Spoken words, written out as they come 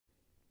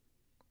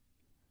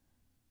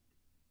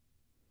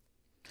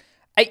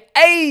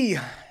Hey,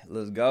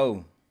 let's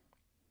go.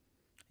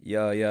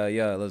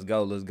 Yeah. Let's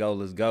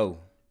go.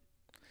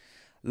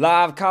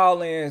 Live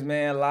call-ins,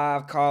 man.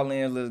 Live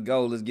call-ins. Let's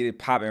go. Let's get it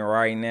popping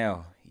right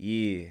now.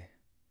 Yeah.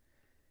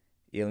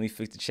 Let me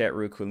fix the chat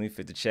real quick. Let me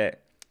fix the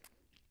chat.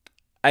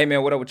 Hey,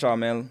 man. What up with y'all,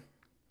 man?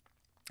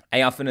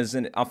 Hey, I'm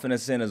finna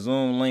send a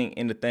Zoom link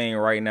in the thing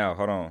right now.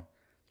 Hold on.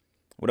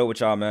 What up with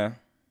y'all, man?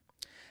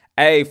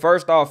 Hey,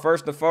 first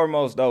and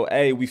foremost though,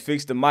 hey, we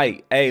fixed the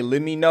mic. Hey,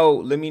 let me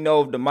know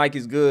if the mic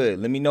is good.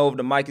 Let me know if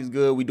the mic is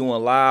good. We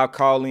doing live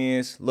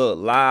call-ins. Look,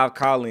 live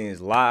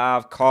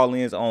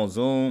call-ins on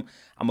Zoom.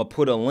 I'm gonna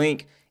put a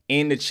link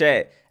in the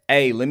chat.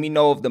 Hey, let me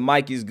know if the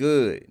mic is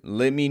good.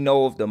 Let me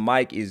know if the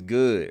mic is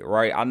good,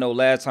 right? I know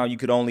last time you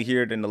could only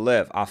hear it in the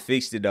left. I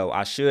fixed it though.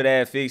 I should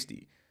have fixed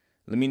it.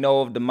 Let me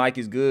know if the mic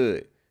is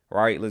good,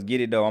 right? Let's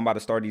get it though. I'm about to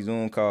start these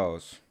Zoom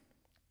calls.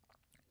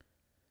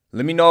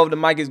 Let me know if the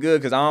mic is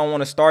good because I don't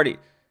want to start it.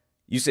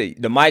 You say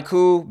the mic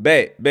cool?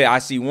 Bet. I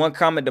see one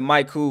comment, the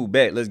mic cool.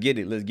 Bet. Let's get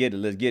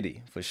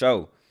it. For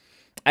sure.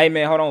 Hey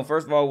man, hold on.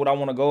 First of all, what I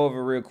want to go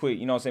over real quick,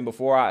 you know what I'm saying,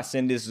 before I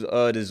send this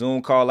the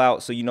Zoom call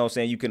out, so you know what I'm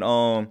saying, you can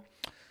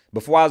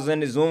before I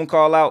send the Zoom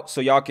call out,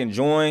 so y'all can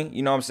join,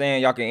 you know what I'm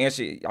saying, y'all can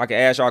answer, I can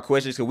ask y'all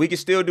questions, because we can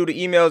still do the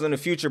emails in the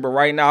future, but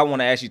right now I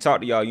want to actually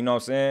talk to y'all, you know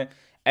what I'm saying?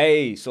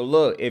 Hey, so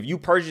look, if you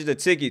purchased a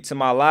ticket to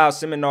my live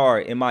seminar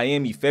in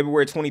Miami,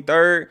 February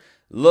 23rd,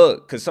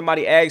 look, because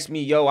somebody asked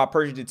me, yo, I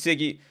purchased a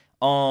ticket,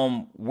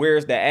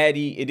 where's the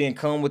Addy? It didn't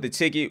come with the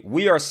ticket.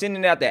 We are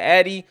sending out the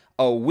Addy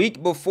a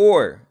week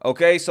before.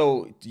 Okay,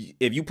 so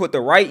if you put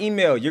the right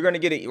email, you're gonna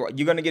get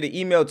an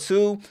email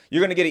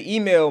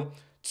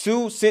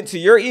sent to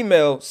your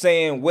email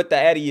saying what the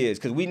Addy is,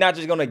 because we not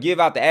just gonna give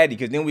out the Addy,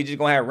 because then we just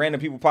gonna have random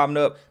people popping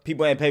up,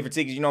 people ain't pay for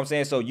tickets, you know what I'm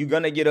saying? So you're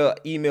gonna get an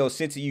email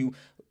sent to you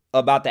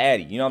about the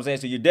Addy, you know what I'm saying?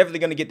 So you're definitely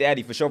gonna get the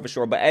Addy for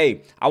sure. But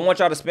hey, I want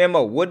y'all to spam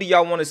up. What do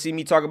y'all want to see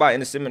me talk about in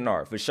the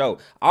seminar? For sure.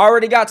 I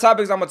already got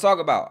topics I'm gonna talk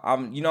about.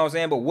 You know what I'm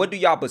saying? But what do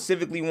y'all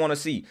specifically want to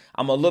see?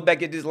 I'm gonna look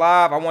back at this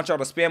live. I want y'all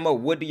to spam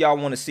up. What do y'all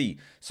want to see?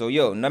 So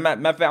yo, matter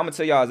of fact, I'm gonna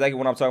tell y'all exactly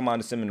what I'm talking about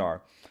in the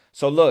seminar.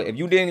 So look, if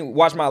you didn't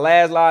watch my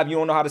last live, you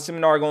don't know how the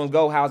seminar gonna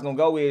go. How it's gonna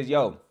go is,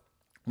 yo,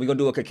 we're going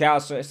to do a cacao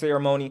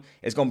ceremony.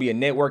 It's going to be a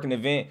networking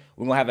event.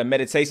 We're going to have a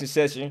meditation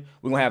session.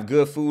 We're going to have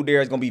good food there.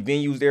 It's going to be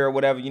venues there or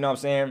whatever. You know what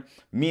I'm saying?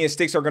 Me and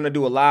Sticks are going to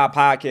do a live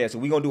podcast. So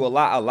we're going to do a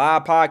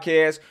live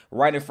podcast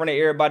right in front of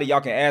everybody.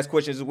 Y'all can ask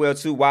questions as well,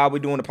 too, while we're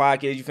doing the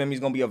podcast. You feel me? It's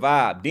going to be a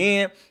vibe.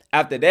 Then,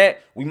 after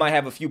that, we might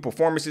have a few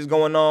performances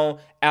going on.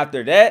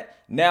 After that,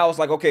 now it's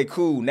like, okay,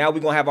 cool. Now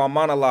we're going to have our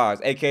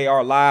monologues, aka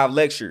our live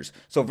lectures.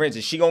 So, for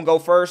instance, she going to go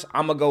first.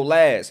 I'm going to go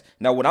last.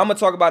 Now, what I'm going to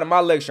talk about in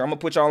my lecture, I'm going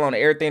to put y'all on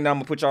everything that I'm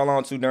going to put y'all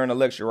on to during the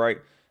lecture, right?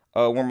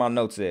 Where my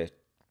notes at?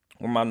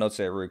 Where my notes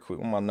at real quick?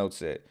 Where my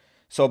notes at?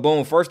 So,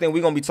 boom, first thing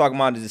we're going to be talking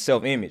about is the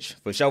self-image.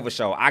 For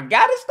sure. I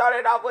got to start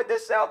it off with the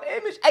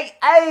self-image. Hey,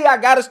 I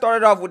got to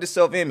start it off with the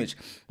self-image.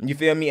 You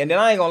feel me? And then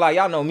I ain't going to lie.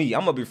 Y'all know me.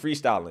 I'm going to be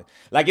freestyling.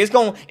 Like, it's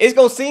going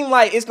to seem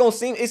like, it's going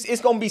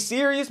to be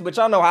serious, but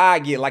y'all know how I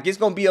get. Like, it's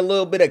going to be a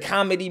little bit of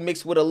comedy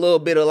mixed with a little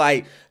bit of,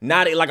 like,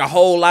 not like a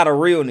whole lot of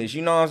realness.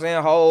 You know what I'm saying?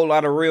 A whole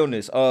lot of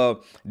realness.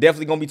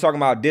 Definitely going to be talking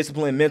about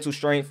discipline, mental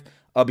strength,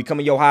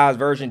 becoming your highest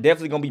version.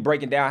 Definitely going to be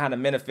breaking down how to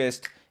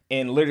manifest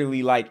in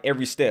literally like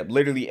every step,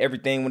 literally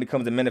everything when it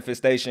comes to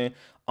manifestation.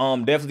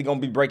 Definitely gonna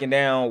be breaking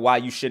down why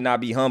you should not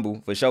be humble.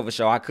 For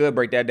sure. I could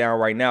break that down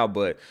right now,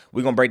 but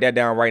we're gonna break that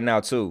down right now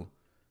too.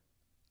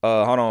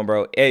 Hold on,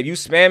 bro. Hey, if you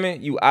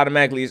spamming, you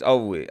automatically it's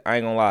over with. I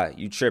ain't gonna lie,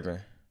 you tripping.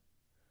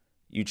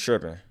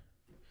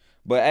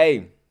 But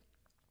hey,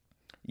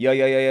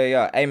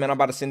 yeah. Hey man, I'm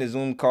about to send the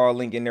Zoom call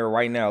link in there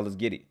right now. Let's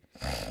get it.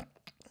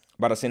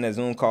 About to send that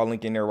Zoom call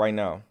link in there right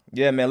now.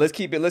 Yeah, man, let's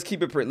keep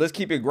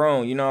it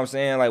grown. You know what I'm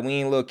saying? Like, we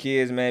ain't little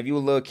kids, man. If you a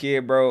little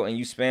kid, bro, and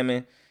you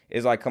spamming,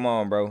 it's like, come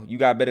on, bro. You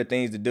got better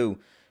things to do.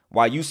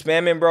 While you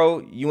spamming, bro,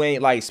 you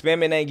ain't like,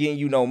 spamming ain't getting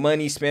you no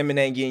money. Spamming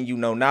ain't getting you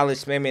no knowledge.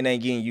 Spamming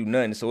ain't getting you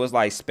nothing. So it's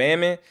like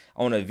spamming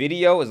on a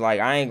video is like,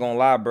 I ain't gonna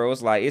lie, bro.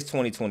 It's like, it's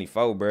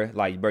 2024, bro.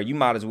 Like, bro, you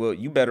might as well,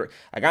 you better,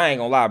 like, I ain't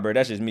gonna lie, bro.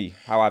 That's just me,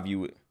 how I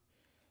view it.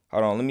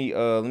 Hold on, let me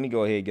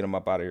go ahead and get them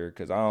up out of here,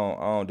 because I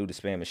don't do the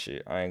spamming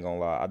shit. I ain't gonna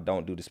lie, I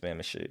don't do the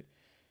spamming shit.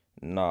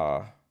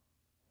 Nah.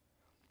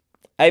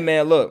 Hey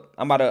man, look,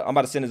 I'm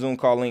about to send a Zoom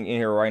call link in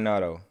here right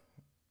now though.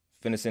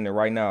 Finna send it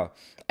right now.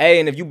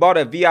 Hey, and if you bought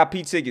a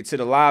VIP ticket to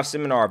the live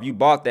seminar, if you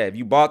bought that,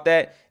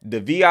 the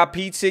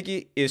VIP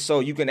ticket is so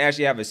you can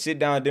actually have a sit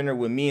down dinner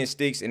with me and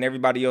Sticks and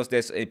everybody else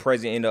that's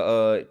present in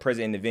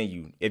the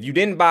venue. If you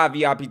didn't buy a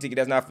VIP ticket,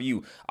 that's not for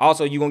you.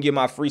 Also, you're gonna get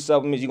my free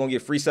supplements. You're gonna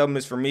get free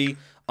supplements from me.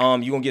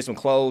 You're gonna get some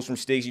clothes from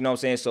Sticks, you know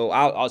what I'm saying? So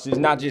it's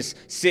not just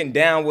sitting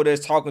down with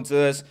us, talking to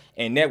us,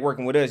 and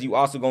networking with us. You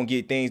also gonna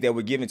get things that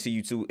we're giving to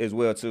you too as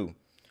well too.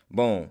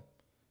 Boom.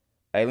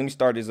 Hey, let me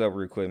start this up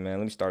real quick,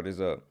 man.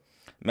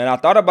 Man, I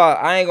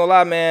ain't gonna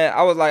lie, man.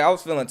 I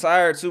was feeling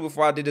tired too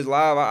before I did this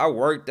live. I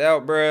worked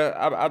out, bro.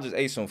 I just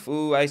ate some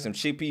food. I ate some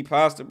chickpea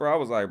pasta, bro. I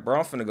was like, bro,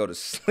 I'm finna go to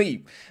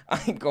sleep.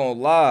 I ain't gonna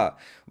lie.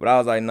 But I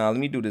was like, nah, let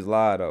me do this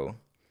live though.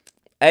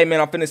 Hey,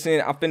 man, I'm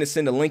finna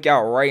send the link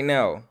out right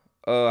now.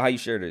 How you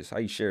share this? How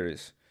you share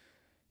this?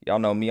 Y'all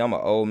know me. I'm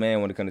an old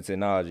man when it comes to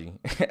technology.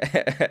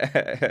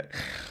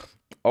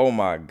 Oh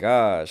my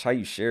gosh, how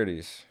you share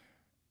this?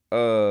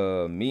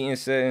 Meeting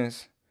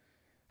settings.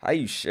 How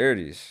you share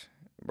this,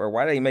 bro?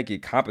 Why they make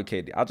it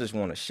complicated? I just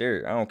want to share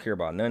it. I don't care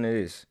about none of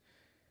this.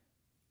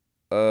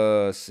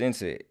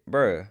 Sent it,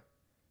 bruh.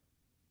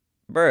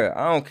 Bruh,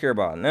 I don't care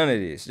about none of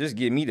this. Just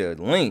give me the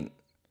link.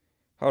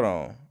 Hold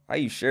on. How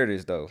you share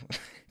this though?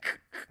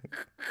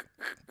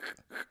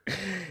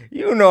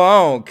 You know I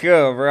don't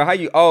care, bro. How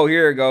you? Oh,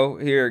 here it go.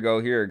 Here it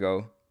go. Here it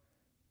go.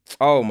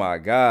 Oh my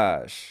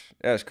gosh,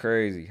 that's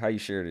crazy. How you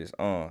share this?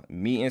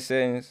 Meeting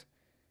settings.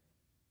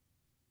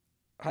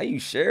 How you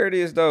share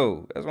this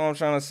though? That's what I'm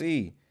trying to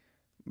see,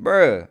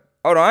 bruh.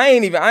 Hold on. I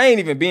ain't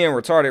even being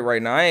retarded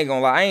right now. I ain't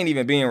gonna lie. I ain't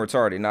even being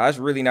retarded. Nah, it's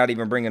really not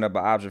even bringing up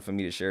an option for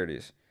me to share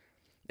this.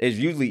 It's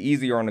usually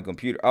easier on the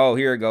computer. Oh,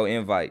 here it go.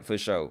 Invite for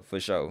sure. For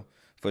sure.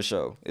 For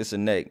sure. It's a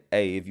neck.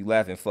 Hey, if you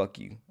laughing, fuck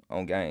you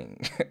on game.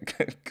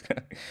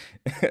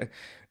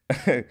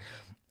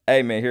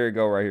 Hey man, here it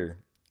go right here.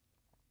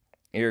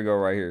 Here it go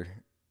right here.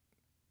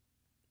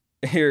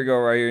 Here it go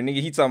right here.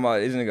 Nigga, he talking about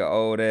this nigga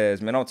old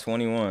ass. Man, I'm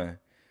 21.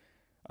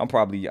 I'm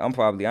probably, I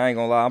ain't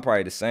gonna lie, I'm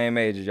probably the same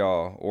age as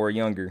y'all or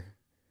younger.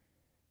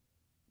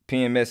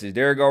 Pin message.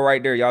 There it go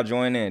right there. Y'all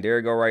join in. There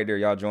it go right there.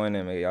 Y'all join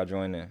in, man. Y'all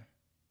join in.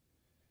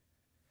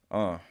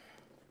 I'm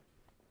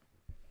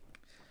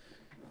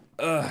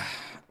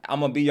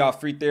gonna be y'all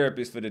free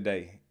therapist for the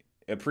day.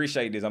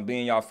 Appreciate this. I'm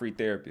being y'all free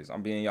therapist.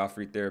 I'm being y'all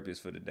free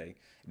therapist for the day.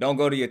 Don't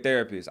go to your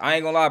therapist. I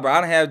ain't gonna lie, bro.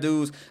 I done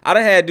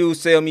had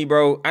dudes tell me,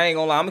 bro. I ain't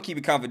gonna lie. I'm gonna keep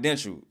it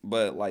confidential.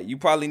 But like, you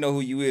probably know who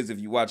you is if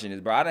you watching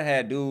this, bro. I done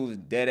had dudes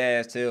dead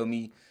ass tell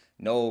me,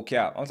 no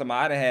cap. I'm talking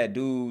about I done had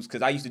dudes,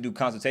 because I used to do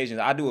consultations.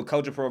 I do a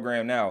coaching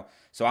program now,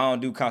 so I don't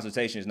do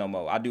consultations no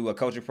more. I do a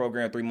coaching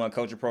program, 3-month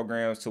coaching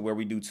programs, to where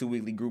we do 2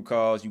 weekly group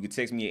calls. You can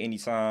text me at any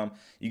time.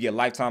 You get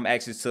lifetime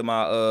access to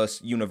my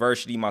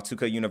university, my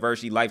Tuca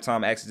University,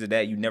 lifetime access to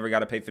that. You never got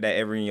to pay for that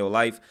ever in your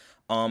life.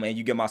 And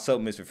you get my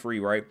supplements for free,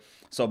 right?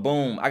 So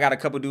boom, I got a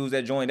couple dudes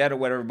that joined that or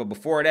whatever. But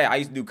before that, I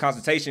used to do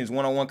consultations,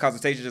 one-on-one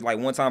consultations, just like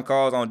one-time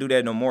calls. I don't do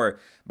that no more.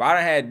 But I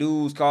done had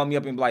dudes call me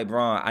up and be like,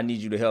 Bron, I need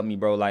you to help me,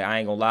 bro. Like, I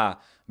ain't gonna lie,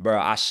 bro.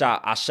 I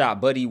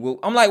shot Buddy.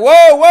 I'm like,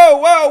 whoa, whoa,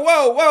 whoa,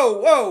 whoa, whoa,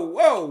 whoa,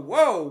 whoa,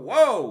 whoa,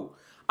 whoa.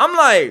 I'm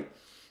like,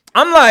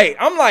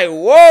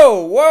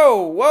 whoa,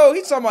 whoa, whoa.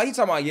 He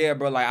talking about, yeah,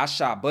 bro. Like, I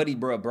shot Buddy,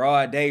 bro,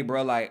 broad day,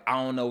 bro. Like,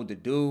 I don't know what to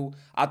do.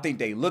 I think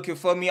they looking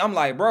for me. I'm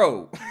like,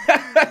 bro.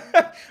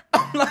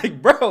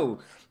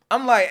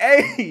 I'm like,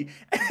 hey,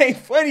 it ain't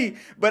funny,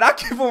 but I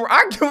give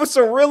him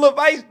some real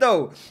advice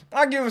though.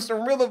 I give him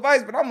some real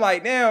advice, but I'm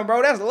like, damn,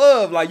 bro, that's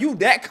love. Like, you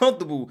that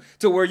comfortable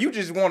to where you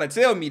just want to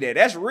tell me that.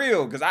 That's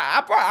real, because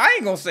I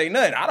ain't gonna say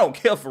nothing. I don't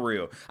care for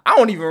real. I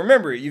don't even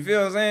remember it. You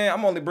feel what I'm saying?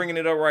 I'm only bringing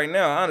it up right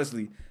now,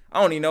 honestly.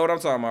 I don't even know what I'm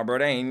talking about, bro.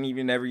 That ain't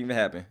even never even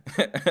happened.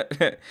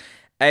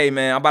 Hey,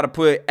 man, I'm about to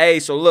put,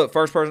 so look,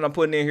 first person I'm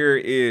putting in here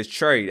is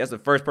Trey. That's the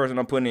first person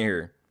I'm putting in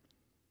here.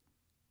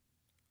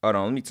 Hold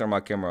on, let me turn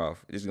my camera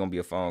off. This is going to be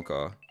a phone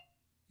call.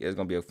 Yeah, it's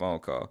going to be a phone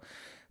call.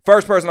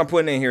 First person I'm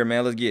putting in here,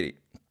 man. Let's get it.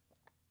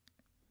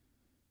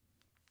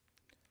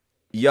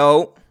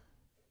 Yo.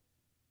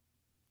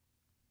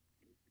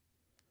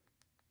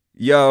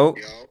 Yo.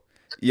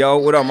 Yo,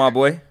 what up, my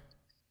boy?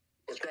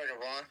 What's cracking,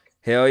 Vaughn?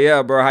 Hell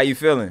yeah, bro. How you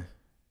feeling? Man,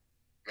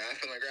 I'm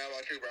feeling great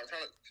about you, bro. I'm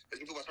trying to, is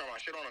it cool if I turn my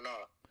shit on or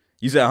not?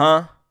 You said,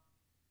 huh?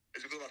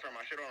 Is it cool if I turn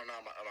my shit on or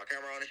not? My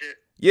camera on and shit?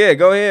 Yeah,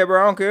 go ahead,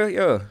 bro. I don't care.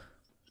 Yeah.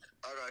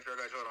 I got you,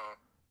 hold on.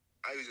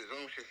 I use the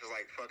Zoom shit for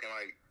like fucking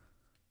like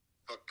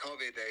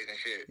COVID days and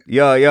shit.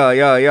 Yeah. Hold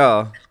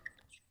on.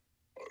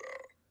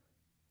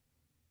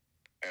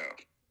 Damn.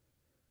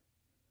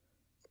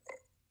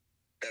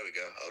 There we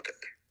go. Okay.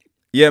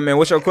 Yeah, man.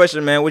 What's your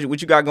question, man? What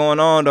you got going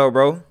on, though,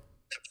 bro? Man,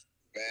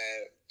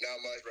 not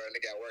much, bro.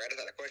 Nigga at work. I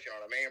just had a question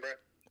on a man, bro.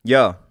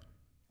 Yeah.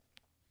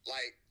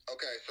 Like,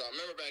 okay, so I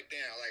remember back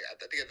then, like, I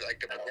think it's like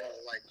the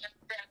like,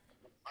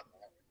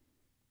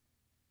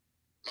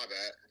 my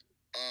bad.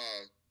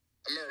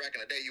 I remember back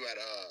in the day, you had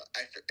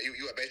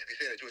you had basically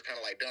said that you was kind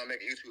of like done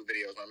making YouTube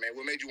videos, my man.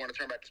 What made you want to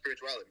turn back to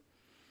spirituality?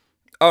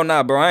 Oh,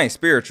 nah, bro. I ain't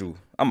spiritual.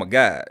 I'm a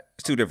God.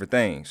 It's two different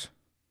things.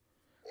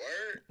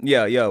 Word?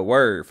 Yeah,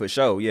 word, for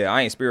sure. Yeah,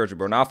 I ain't spiritual,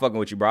 bro. Nah, I'm fucking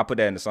with you, bro. I put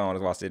that in the song.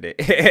 That's why I said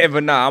that.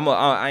 But nah,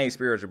 I ain't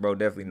spiritual, bro.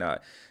 Definitely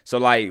not. So,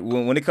 like,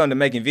 when it comes to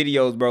making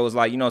videos, bro, it's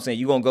like, you know what I'm saying?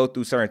 You're going to go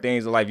through certain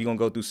things in life. You're going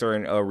to go through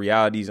certain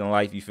realities in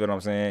life. You feel what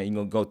I'm saying? You're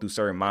going to go through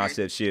certain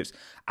mindset shifts.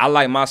 I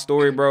like my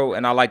story, bro,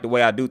 and I like the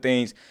way I do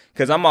things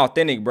because I'm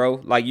authentic, bro.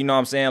 Like, you know what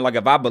I'm saying? Like,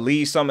 if I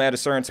believe something at a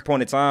certain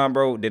point in time,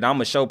 bro, then I'm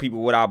going to show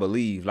people what I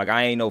believe. Like,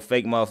 I ain't no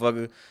fake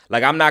motherfucker.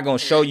 Like, I'm not going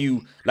to show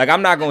you,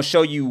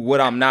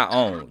 what I'm not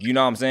on. You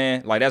know what I'm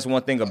saying? Like, that's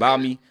one thing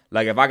about me.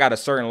 Like, if I got a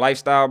certain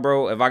lifestyle,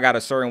 bro, if I got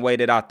a certain way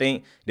that I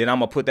think, then I'm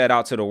going to put that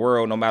out to the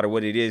world no matter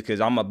what it is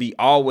because I'm going to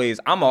always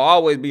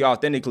be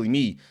authentically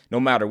me no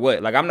matter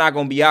what. Like, I'm not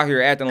going to be out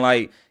here acting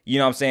like, you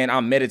know what I'm saying,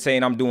 I'm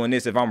meditating, I'm doing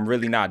this if I'm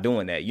really not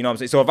doing that. You know what I'm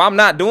saying? So if I'm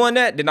not doing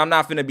that, then I'm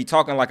not finna be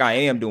talking like I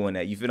am doing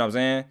that. You feel what I'm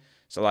saying?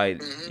 So,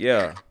 like,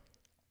 yeah.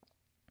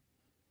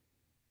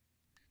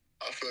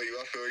 I feel you.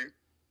 I feel you.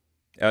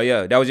 Hell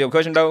yeah. That was your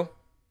question, though?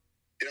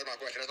 Yeah, that's my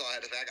question. That's all I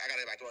had to say. I gotta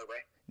get back to work, bro.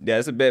 Yeah,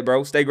 that's a bet,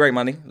 bro. Stay great,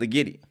 money. Let's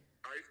get it.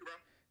 All right, you too,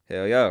 bro.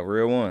 Hell yeah.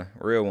 Real one.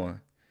 Real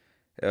one.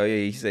 Hell yeah.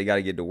 He said, got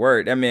to get to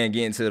work. That man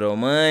getting to the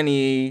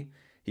money.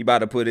 He about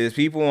to put his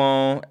people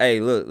on. Hey,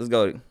 look. Let's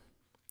go.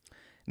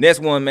 Next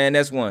one, man.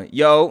 Next one.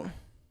 Yo.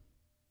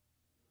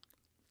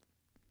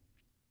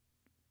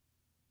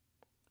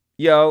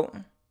 Yo.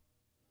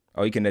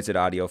 Oh, he connected to the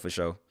audio for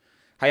sure.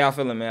 How y'all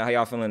feeling, man? How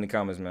y'all feeling in the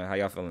comments, man? How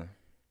y'all feeling?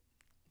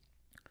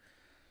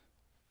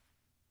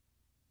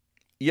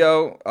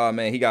 Yo. Oh,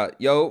 man. He got.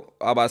 Yo.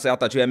 I was about to say, I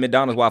thought you had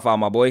McDonald's Wi-Fi,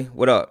 my boy.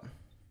 What up?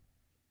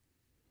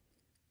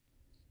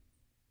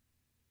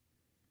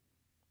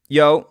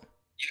 Yo.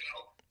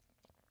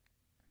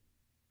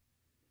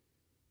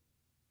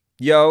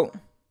 Yo.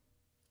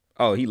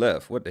 Oh, he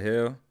left. What the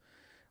hell?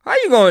 How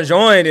you gonna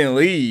join and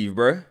leave,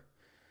 bruh?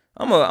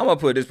 I'm gonna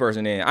put this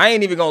person in. I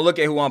ain't even gonna look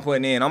at who I'm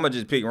putting in. I'm gonna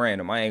just pick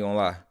random. I ain't gonna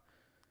lie.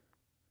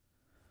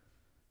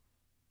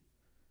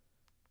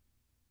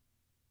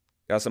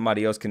 Got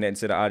somebody else connecting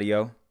to the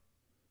audio.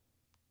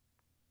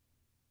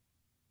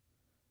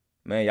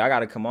 Man, y'all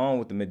gotta come on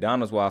with the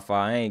McDonald's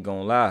Wi-Fi. I ain't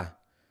gonna lie.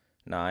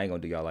 Nah, I ain't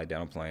gonna do y'all like that.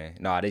 I'm playing.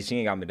 Nah, she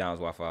ain't got McDonald's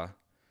Wi-Fi.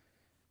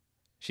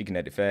 She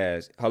connected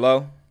fast.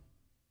 Hello?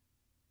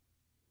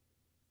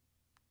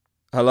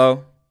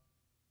 Hello?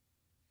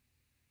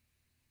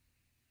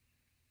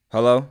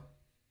 Hello?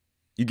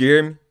 You can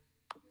hear me?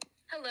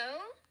 Hello?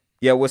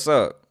 Yeah, what's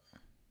up?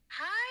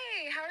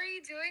 Hi, how are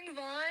you doing,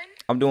 Vaughn?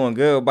 I'm doing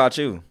good. What about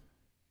you?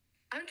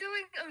 I'm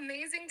doing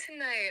amazing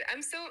tonight.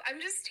 I'm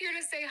just here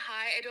to say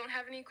hi. I don't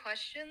have any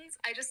questions.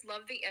 I just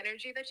love the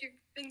energy that you've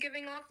been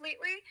giving off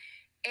lately.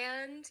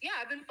 And yeah,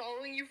 I've been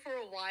following you for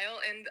a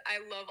while and I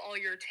love all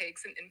your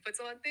takes and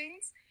inputs on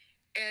things.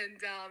 And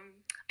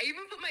I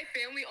even put my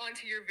family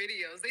onto your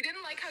videos. They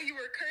didn't like how you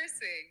were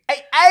cursing.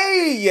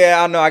 Hey,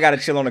 yeah, I know. I gotta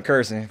chill on the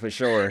cursing for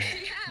sure.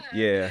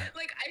 Yeah.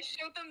 Like I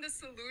showed them the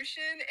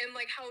solution and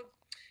like how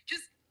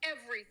just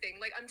everything.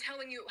 Like I'm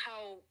telling you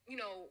how,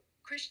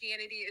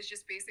 Christianity is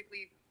just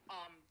basically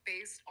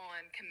based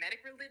on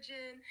Kemetic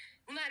religion.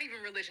 Well, not even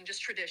religion,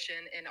 just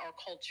tradition and our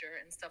culture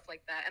and stuff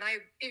like that. And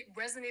it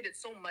resonated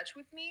so much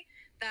with me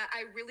that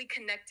I really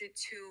connected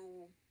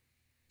to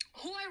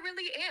who I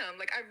really am.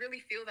 Like I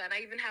really feel that. And I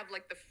even have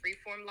like the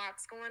freeform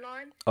locks going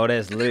on. Oh,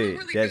 that's lit.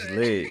 Really that's good.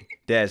 lit.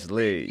 That's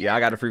lit. Yeah,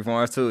 I got the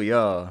freeforms too,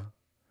 y'all.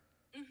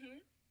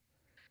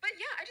 But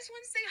yeah, I just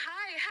want to say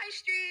hi. Hi,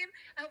 stream.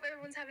 I hope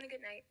everyone's having a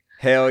good night.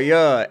 Hell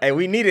yeah. Hey,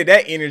 we needed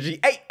that energy.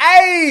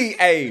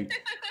 Hey.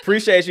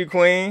 Appreciate you,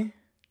 Queen.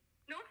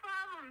 No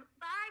problem.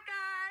 Bye,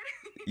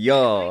 guys.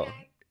 Yo. Bye, guys.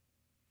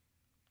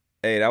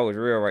 Hey, that was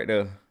real right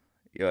there.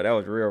 Yo, that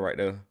was real right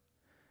there.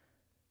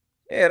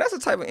 Yeah, that's the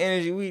type of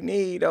energy we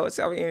need, though. It's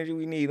the type of energy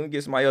we need. Let me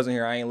get somebody else in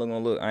here. I ain't gonna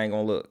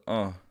look.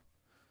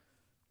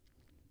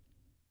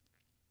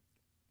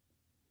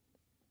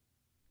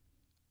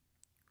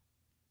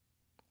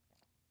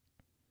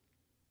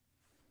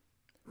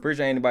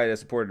 Appreciate anybody that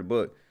supported the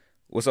book.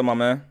 What's up, my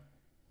man?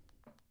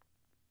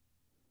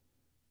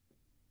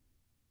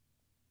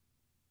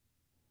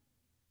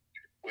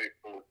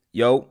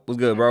 Yo, what's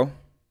good, bro?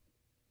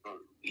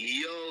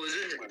 Yo,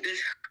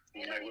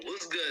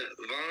 what's good,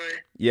 Vaughn?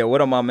 Yeah,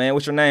 what up, my man?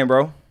 What's your name,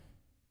 bro?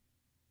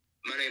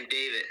 My name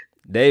David.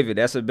 David,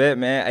 that's a bet,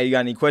 man. Hey, you got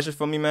any questions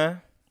for me,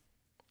 man?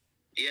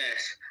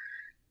 Yes.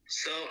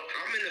 So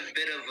I'm in a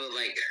bit of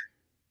a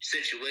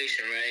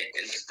situation,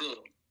 right, in school.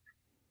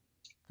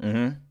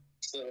 Mm-hmm.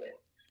 So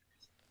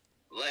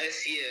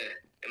last year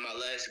in my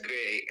last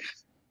grade,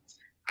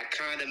 I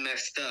kind of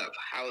messed up.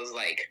 I was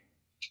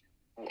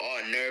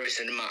all nervous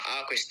and in my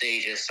awkward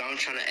stages. So I'm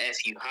trying to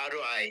ask you, how do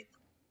I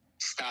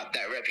stop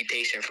that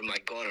reputation from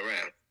going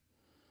around?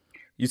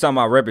 You talking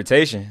about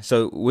reputation?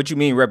 So what you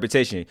mean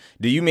reputation?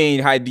 Do you mean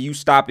how do you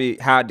stop it?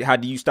 How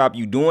do you stop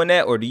you doing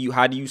that, or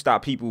how do you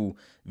stop people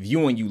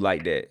viewing you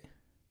like that?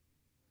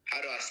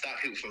 How do I stop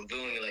people from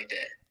viewing me like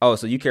that? Oh,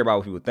 so you care about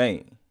what people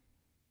think?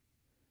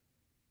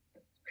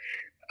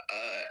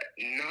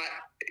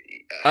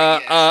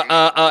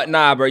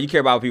 Nah, bro. You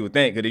care about what people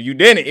think. Cause if you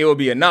didn't, it would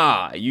be a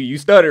nah. You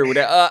stutter with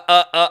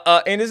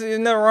that. And there's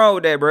nothing wrong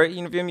with that, bro.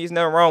 You feel me? There's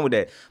nothing wrong with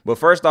that. But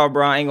first off,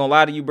 bro, I ain't gonna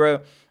lie to you,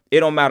 bro. It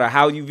don't matter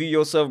how you view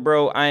yourself,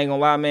 bro. I ain't gonna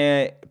lie,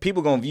 man.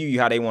 People gonna view you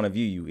how they want to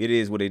view you. It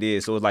is what it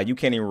is. So it's like you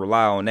can't even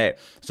rely on that.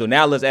 So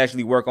now let's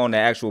actually work on the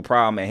actual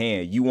problem at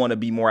hand. You want to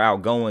be more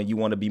outgoing. You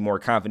want to be more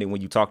confident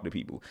when you talk to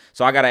people.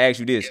 So I gotta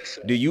ask you this: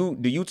 Do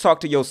you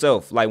talk to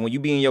yourself? Like when you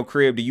be in your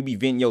crib, do you be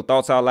venting your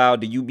thoughts out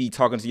loud? Do you be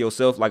talking to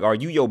yourself? Like, are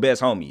you your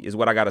best homie? Is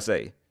what I gotta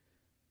say.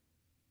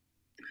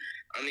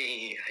 I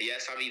mean,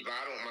 yes, I be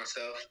vibing with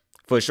myself.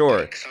 For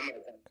sure.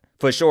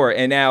 For sure.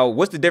 And now,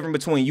 what's the difference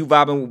between you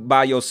vibing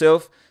by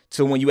yourself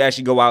to when you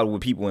actually go out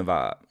with people and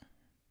vibe?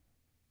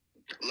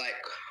 Like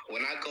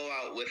when I go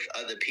out with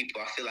other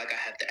people, I feel like I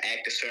have to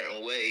act a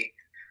certain way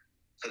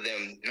for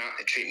them not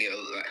to treat me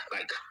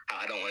like how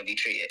I don't want to be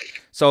treated.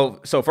 So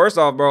first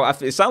off, bro,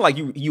 it sounds like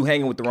you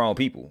hanging with the wrong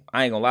people.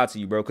 I ain't gonna lie to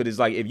you, bro, because it's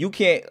like if you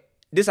can't.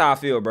 This is how I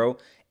feel, bro.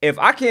 if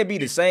I can't be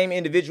the same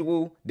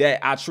individual that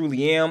I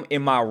truly am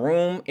in my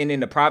room and in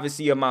the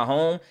privacy of my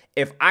home,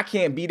 if I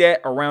can't be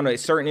that around a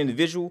certain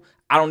individual,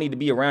 I don't need to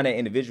be around that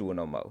individual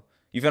no more.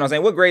 You feel what I'm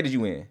saying? What grade did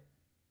you in?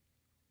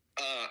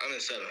 I'm in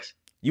 7th.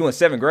 You in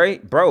 7th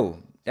grade? Bro,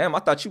 damn, I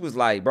thought you was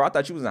like, bro, I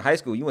thought you was in high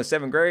school. You in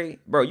 7th grade?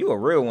 Bro, you a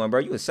real one, bro.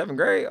 You in 7th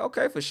grade?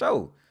 Okay, for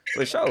sure.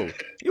 For sure.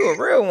 You a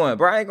real one,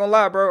 bro. I ain't gonna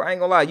lie, bro. I ain't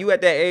gonna lie. You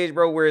at that age,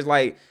 bro, where it's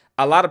like,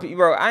 a lot of people,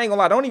 bro, I ain't gonna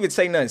lie, don't even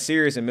take nothing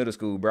serious in middle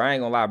school, bro. I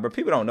ain't gonna lie, bro.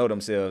 People don't know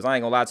themselves. I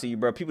ain't gonna lie to you,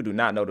 bro. People do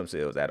not know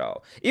themselves at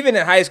all. Even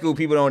in high school,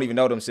 people don't even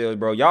know themselves,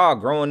 bro. Y'all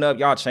growing up,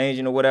 y'all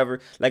changing or whatever.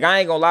 Like, I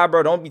ain't gonna lie,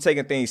 bro. Don't be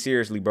taking things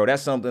seriously, bro.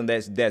 That's something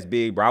that's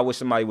big, bro. I wish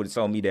somebody would have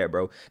told me that,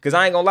 bro. Because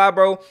I ain't gonna lie,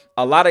 bro.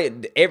 A lot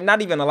of,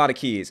 not even a lot of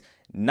kids,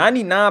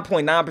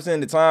 99.9%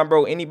 of the time,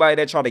 bro, anybody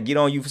that try to get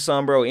on you for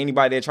something, bro,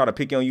 anybody that try to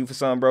pick on you for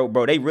something,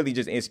 bro, they really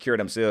just insecure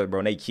themselves, bro,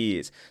 and they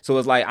kids. So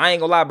it's like, I ain't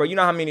gonna lie, bro, you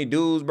know how many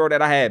dudes, bro,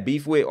 that I had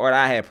beef with or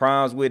that I had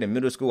problems with in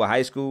middle school or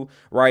high school,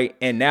 right?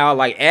 And now,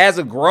 like, as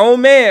a grown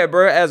man,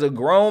 bro, as a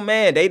grown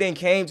man, they didn't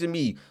came to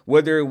me,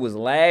 whether it was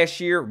last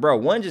year, bro,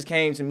 one just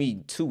came to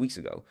me 2 weeks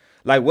ago.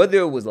 Like, whether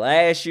it was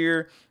last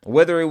year,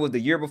 whether it was the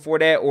year before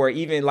that, or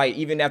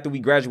even after we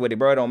graduated,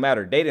 bro, it don't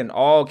matter. They didn't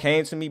all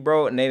came to me,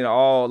 bro, and they didn't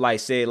all like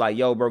said like,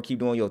 yo, bro, keep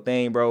doing your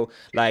thing, bro.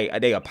 Like,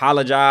 they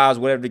apologize,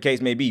 whatever the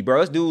case may be, bro.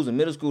 It's dudes in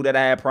middle school that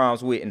I had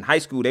problems with. In high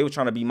school, they were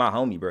trying to be my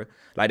homie, bro.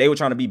 Like, they were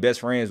trying to be best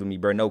friends with me,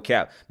 bro. No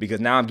cap. Because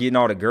now I'm getting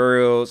all the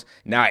girls.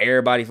 Now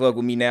everybody fuck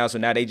with me now. So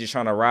now they just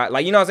trying to ride.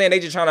 Like, you know what I'm saying? They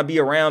just trying to be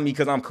around me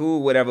because I'm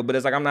cool, whatever. But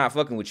it's like, I'm not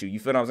fucking with you. You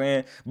feel what I'm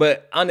saying?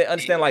 But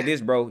understand like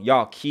this, bro.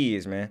 Y'all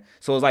kids, man.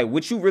 So it's like,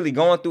 what you really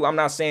going through, I'm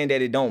not saying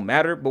that it don't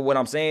matter. But what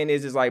I'm saying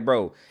is like,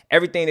 bro,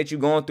 everything that you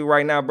going through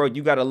right now, bro,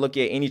 you got to look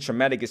at any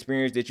traumatic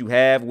experience that you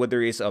have,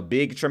 whether it's a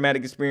big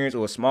traumatic experience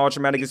or a small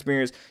traumatic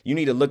experience. You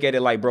need to look at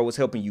it like, bro, it's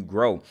helping you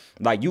grow.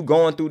 Like, you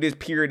going through this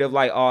period of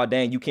like, oh,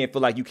 dang, you can't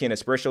feel like you can't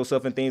express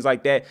yourself and things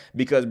like that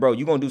because, bro,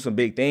 you gonna do some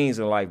big things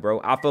in life,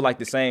 bro. I feel like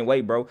the same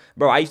way, bro.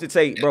 Bro, I used to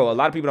take, bro, a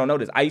lot of people don't know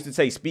this. I used to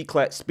take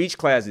speech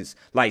classes,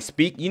 like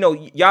you know,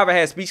 y'all ever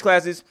had speech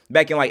classes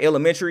back in like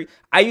elementary?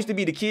 I used to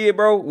be the kid,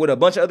 bro, with a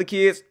bunch of other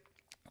kids.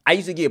 I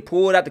used to get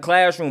pulled out the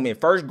classroom in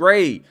 1st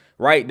grade,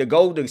 right, to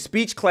go to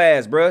speech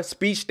class, bro,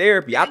 speech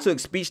therapy. I took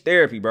speech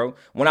therapy, bro,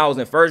 when I was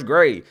in 1st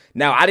grade.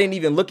 Now, I didn't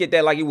even look at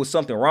that like it was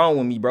something wrong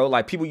with me, bro.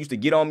 Like, people used to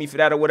get on me for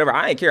that or whatever.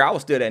 I didn't care. I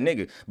was still that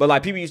nigga. But,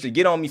 like, people used to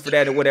get on me for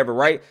that or whatever,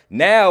 right?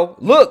 Now,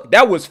 look,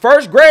 that was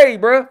 1st grade,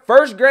 bro.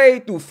 1st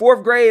grade through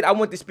 4th grade, I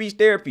went to speech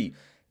therapy.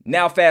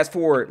 Now, fast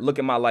forward, look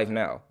at my life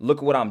now. Look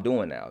at what I'm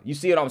doing now. You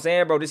see what I'm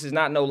saying, bro? This is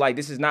not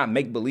this is not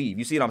make believe.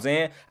 You see what I'm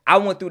saying? I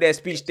went through that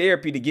speech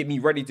therapy to get me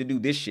ready to do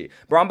this shit.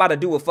 Bro, I'm about to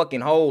do a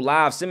fucking whole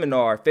live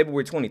seminar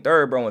February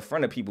 23rd, bro, in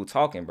front of people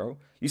talking, bro.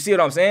 You see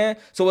what I'm saying?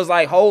 So it's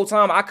like, whole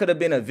time I could have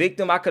been a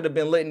victim. I could have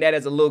been letting that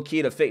as a little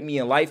kid affect me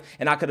in life.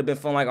 And I could have been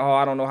feeling like, oh,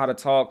 I don't know how to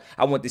talk.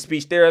 I went to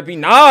speech therapy.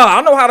 Nah,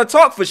 I know how to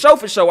talk for sure,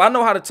 for sure. I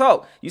know how to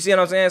talk. You see what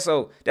I'm saying?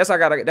 So that's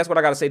what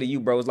I gotta say to you,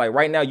 bro. It's like,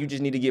 right now, you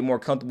just need to get more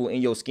comfortable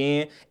in your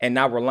skin and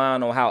not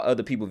relying on how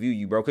other people view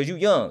you, bro. Because you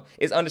young.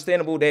 It's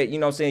understandable that, you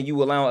know what I'm saying,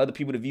 you allowing other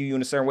people to view you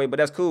in a certain way, but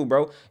that's cool,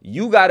 bro.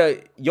 Your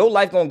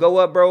life gonna go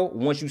up, bro,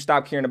 once you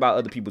stop caring about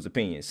other people's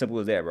opinions. Simple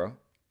as that, bro.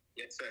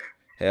 Yes, sir.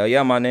 Hell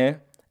yeah, my man.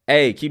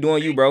 Hey, keep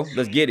doing you, bro.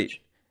 Let's get it.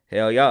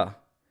 Hell yeah.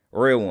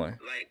 Real one.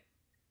 Like,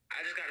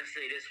 I just gotta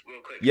say this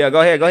real quick. Yeah, go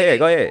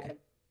ahead.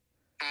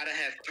 How to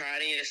have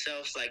pride in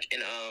yourself, like in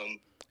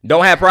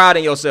Don't have pride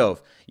in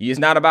yourself. It's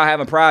not about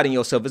having pride in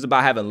yourself. It's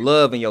about having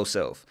love in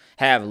yourself.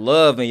 Have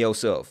love in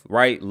yourself,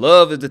 right?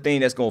 Love is the thing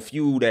that's going to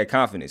fuel that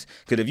confidence.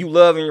 Because if you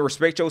love and you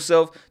respect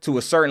yourself to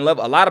a certain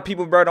level, a lot of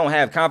people, bro, don't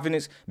have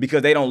confidence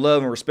because they don't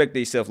love and respect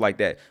themselves like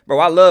that. Bro,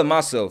 I love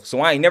myself,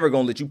 so I ain't never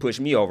going to let you push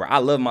me over. I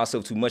love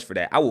myself too much for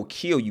that. I will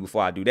kill you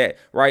before I do that,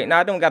 right? Now,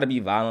 I don't got to be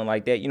violent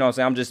like that. You know what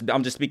I'm saying?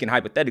 I'm just speaking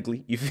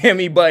hypothetically. You feel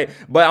me? But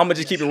I'm going to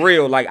just keep it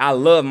real. Like, I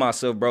love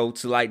myself, bro,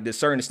 to like the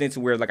certain extent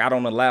to where like I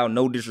don't allow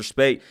no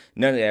disrespect,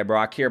 none of that, bro.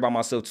 I care about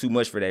myself too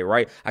much for that,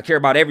 right? I care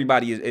about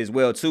everybody as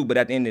well, too. But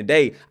at the end of the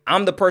day,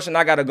 I'm the person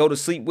I got to go to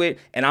sleep with,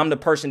 and I'm the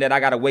person that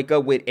I got to wake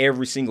up with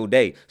every single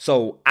day.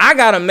 So I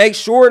got to make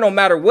sure no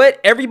matter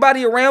what,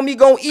 everybody around me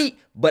gonna eat,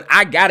 but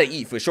I got to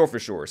eat for sure, for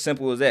sure.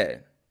 Simple as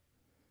that.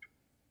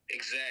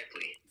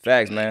 Exactly.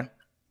 Facts, man.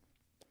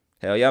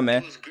 Hell yeah,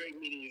 man. It was great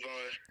meeting you, Vaughn.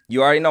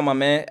 You already know, my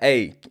man.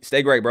 Hey,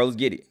 stay great, bro. Let's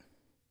get it.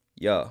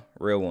 Yeah,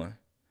 real one.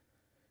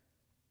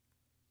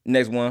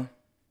 Next one.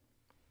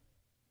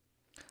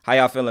 How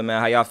y'all feeling, man?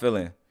 How y'all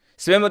feeling?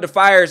 Spam up the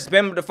fires.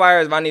 Spam up the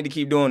fires if I need to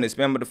keep doing this.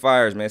 Spam up the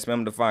fires, man. Spam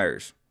up the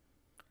fires.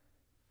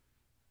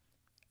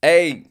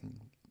 Hey,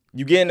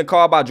 you getting the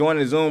call by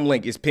joining the Zoom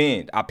link. It's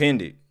pinned. I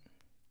pinned it.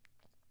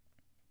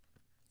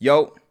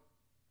 Yo.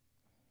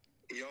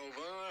 Yo,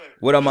 Vaughn.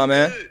 What up, my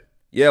man? Good?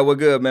 Yeah, we're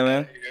good, man.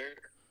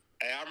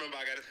 Hey, I remember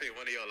I got to say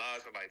one of your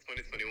lives in like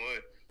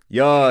 2021.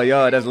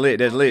 Yo, that's lit.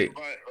 That's lit.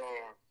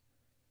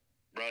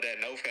 Bro,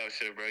 that NoFap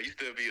shit, bro. You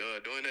still be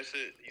doing that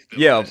shit? You still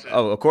Yeah, doing that shit?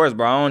 of course,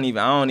 bro. I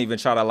don't even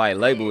try to like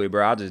label it,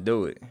 bro. I just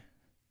do it.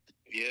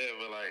 Yeah,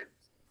 but like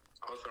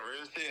on some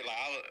real shit,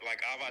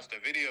 like I watched the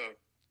video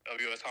of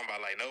you was talking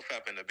about like no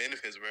fap and the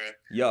benefits, bro.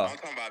 Yeah. I'm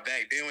talking about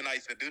back then when I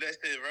used to do that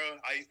shit,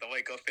 bro. I used to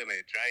wake up feeling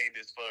drained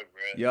as fuck,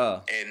 bro.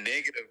 Yeah. And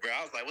negative, bro.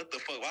 I was like, what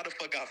the fuck? Why the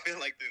fuck I feel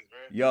like this,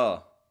 bro?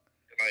 Yeah.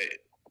 Like,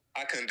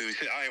 I couldn't do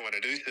shit. I ain't want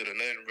to do shit or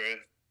nothing, bro.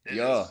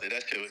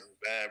 That shit was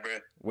bad, bro.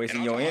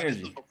 Wasting your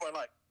energy. This was before,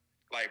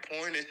 like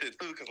porn and shit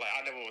too, cause like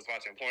I never was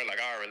watching porn. Like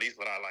I release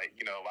without like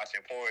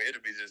watching porn.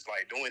 It'll be just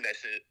like doing that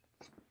shit,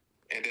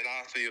 and then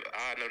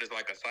I notice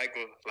like a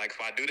cycle. Like if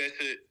I do that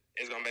shit,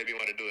 it's gonna make me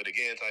want to do it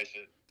again, type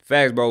shit.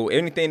 Facts, bro.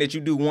 Anything that you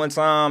do one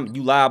time,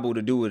 you liable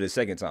to do it a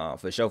second time,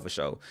 for sure, for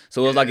sure.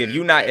 So it's like if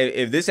you not,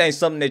 if this ain't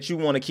something that you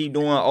want to keep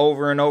doing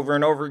over and over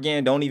and over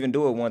again, don't even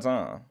do it one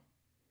time.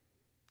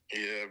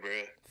 Yeah, bro.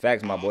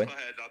 Facts, my boy. I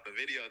had dropped the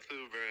video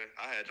too, bro.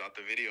 I had dropped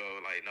the video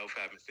like no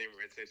fap and semen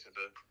retention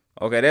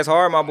though. Okay, that's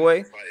hard, my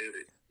boy.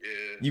 Yeah.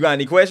 You got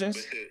any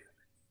questions?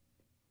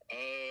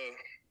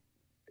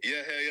 Yeah,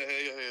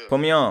 hell. Put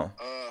me on.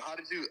 How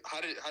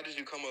did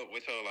you come up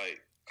with your like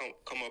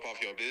come up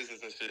off your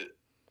business and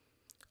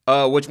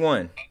shit? Which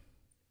one?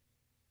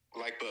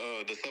 Like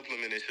the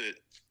supplement and shit.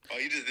 Oh,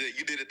 you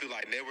did it through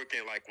like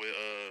networking, like with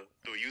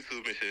through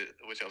YouTube and shit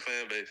with your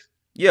fan base.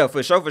 Yeah,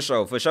 for sure,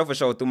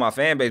 through my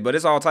fan base. But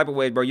it's all type of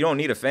ways, bro. You don't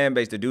need a fan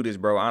base to do this,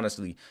 bro,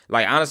 honestly.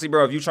 Like, honestly,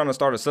 bro, if you're trying to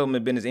start a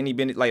supplement business, any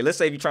business, like, let's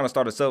say if you're trying to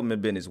start a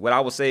supplement business, what I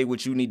would say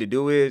what you need to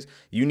do is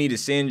you need to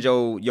send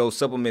your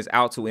supplements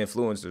out to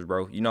influencers,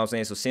 bro. You know what I'm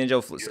saying? So send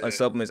your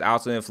supplements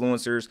out to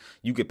influencers.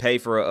 You could pay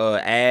for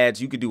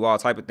ads. You could do all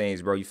type of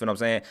things, bro. You feel what I'm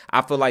saying?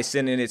 I feel like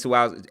sending it to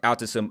out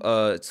to some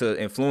to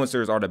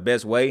influencers are the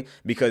best way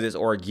because it's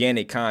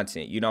organic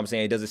content. You know what I'm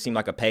saying? It doesn't seem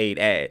like a paid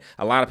ad.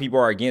 A lot of people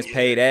are against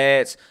paid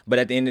ads,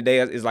 but at the end of the day,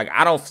 it's like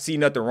I don't see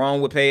nothing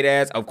wrong with paid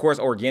ads. Of course,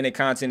 organic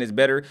content is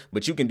better,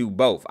 but you can do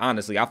both.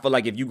 Honestly, I feel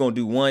like if you're gonna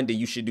do one, then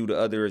you should do the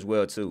other as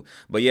well too.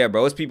 But yeah,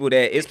 bro, it's people,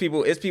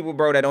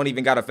 bro, that don't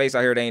even got a face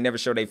out here. They ain't never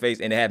show their face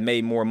and they have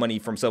made more money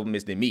from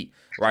supplements than me,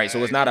 right?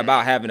 So it's not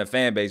about having a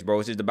fan base, bro.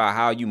 It's just about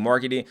how you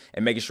market it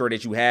and making sure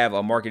that you have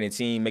a marketing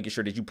team, making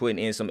sure that you putting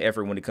in some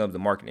effort when it comes to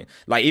marketing.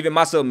 Like even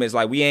my supplements,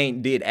 like we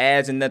ain't did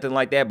ads and nothing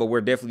like that, but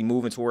we're definitely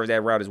moving towards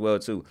that route as well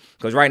too.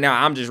 Because right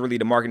now I'm just really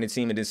the marketing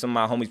team, and then some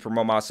of my homies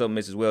promote my supplements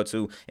as well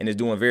too, and it's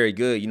doing very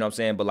good, you know what I'm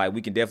saying? But like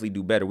we can definitely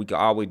do better. We can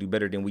always do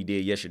better than we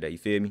did yesterday. You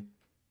feel me?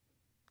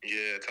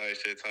 Yeah, tight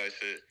shit.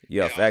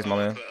 Yeah, facts, my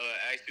man.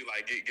 Ask you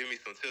like give me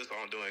some tips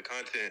on doing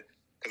content.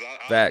 Cause I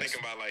was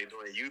thinking about like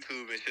doing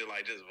YouTube and shit,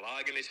 like just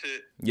vlogging and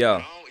shit.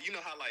 Yeah. You know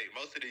how like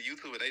most of the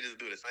YouTubers they just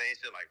do the same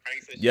shit, like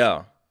pranks and shit.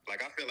 Yeah.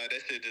 Like I feel like that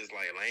shit just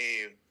like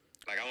lame.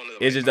 Like I want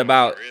to. It's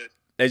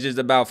just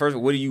about first.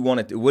 What do you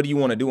want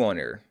to do on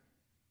there?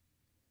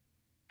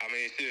 I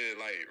mean, shit,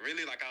 like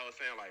really, like I was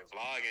saying, like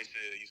vlog and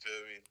shit. You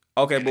feel me?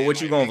 Okay, but what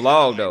you gonna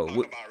vlog though?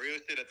 Talk about real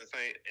shit at the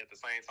same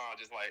time,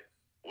 just like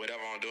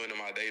whatever I'm doing in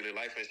my daily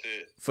life and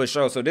shit. For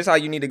sure. So this how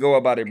you need to go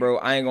about it, bro.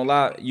 I ain't gonna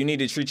lie. You need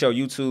to treat your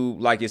YouTube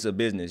like it's a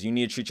business. You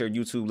need to treat your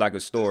YouTube like a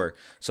store.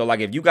 So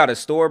like if you got a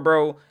store,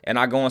 bro, and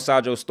I go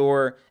inside your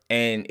store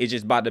and it's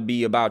just about to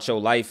be about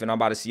your life and I'm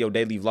about to see your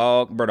daily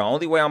vlog, bro, the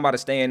only way I'm about to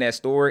stay in that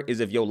store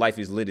is if your life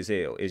is lit as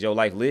hell. Is your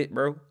life lit,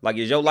 bro? Like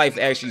is your life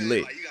actually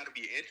lit? Like you gotta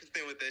be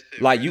interested with that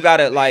shit. Like bro. You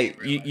gotta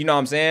like you know what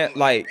I'm saying?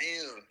 Like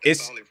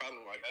it's the only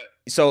problem like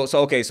that. So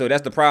okay, so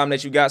that's the problem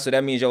that you got. So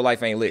that means your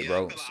life ain't lit,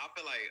 bro. I feel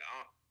like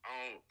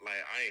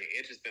I ain't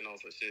interested on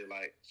some shit.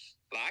 Like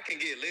I can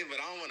get lit, but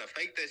I don't want to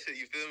fake that shit.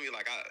 You feel me?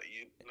 Like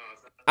you know what I'm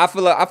saying?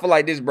 I feel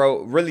like this,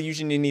 bro. Really, you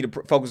should need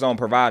to focus on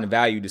providing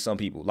value to some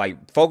people.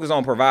 Like focus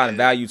on providing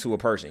value to a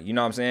person. You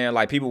know what I'm saying?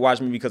 Like people watch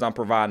me because I'm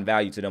providing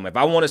value to them. If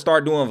I want to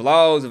start doing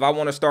vlogs, if I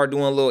want to start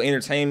doing a little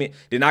entertainment,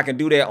 then I can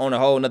do that on a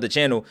whole nother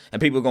channel, and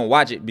people are gonna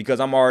watch it because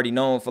I'm already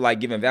known for like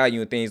giving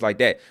value and things like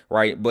that,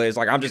 right? But it's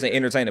like I'm just an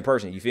entertaining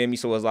person. You feel me?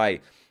 So it's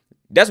like.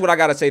 That's what I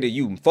got to say to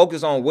you.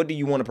 Focus on what do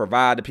you want to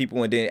provide to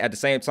people, and then at the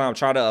same time,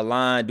 try to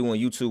align doing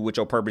YouTube with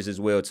your purpose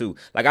as well, too.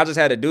 Like, I just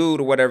had a dude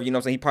or whatever, you know what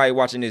I'm saying? He probably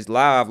watching this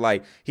live.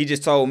 Like, he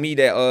just told me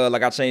that,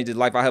 like, I changed his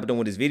life. I helped him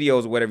with his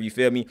videos or whatever, you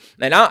feel me?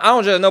 And I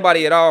don't judge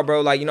nobody at all, bro.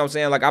 Like, you know what I'm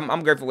saying? Like,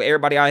 I'm grateful for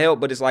everybody I help,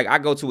 but it's like I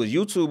go to his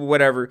YouTube or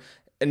whatever.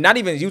 And not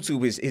even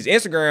YouTube, his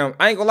Instagram.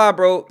 I ain't gonna lie,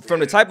 bro. From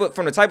the type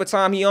of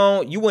time he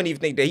on, you wouldn't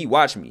even think that he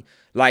watched me.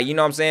 Like, you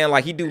know what I'm saying?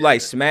 Like, he do like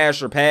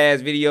smash or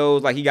pass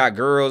videos. Like, he got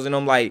girls in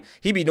them. Like,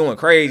 he be doing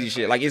crazy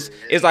shit. Like,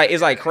 it's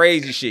like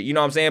crazy shit. You know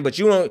what I'm saying? But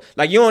you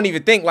don't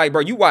even think like,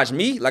 bro, you watch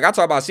me. Like, I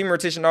talk about semen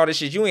retention, all this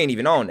shit. You ain't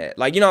even on that.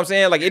 Like, you know what I'm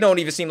saying? Like, it don't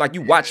even seem like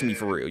you watch me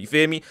for real. You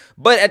feel me?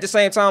 But at the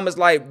same time, it's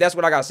like that's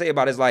what I gotta say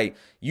about it. It's like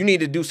you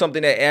need to do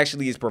something that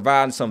actually is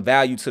providing some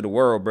value to the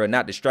world, bro,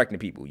 not distracting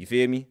people. You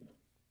feel me?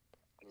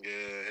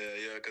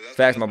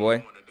 Facts, my boy. I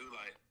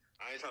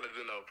ain't trying to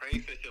do no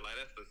pranks and shit. Like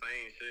that's the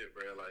same shit,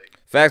 bro. Like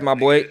facts, my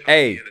boy.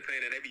 Hey. They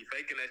be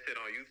faking that shit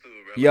on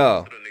YouTube, bro. Yeah.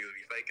 Like, niggas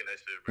be faking that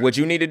shit, bro. What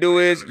you need to do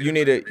is you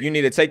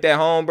need to take that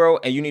home, bro,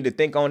 and you need to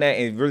think on that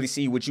and really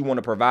see what you want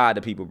to provide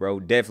to people,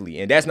 bro. Definitely.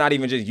 And that's not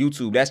even just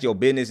YouTube. That's your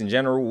business in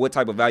general. What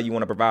type of value you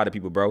want to provide to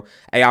people, bro.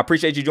 Hey, I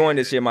appreciate you joining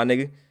this shit, my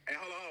nigga. Hey,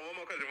 hold on. One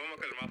more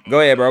question.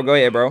 Go ahead, bro. Go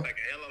ahead, bro. Like,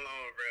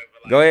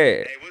 Go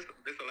ahead. Hey,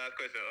 this is the last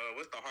question.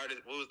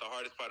 What was the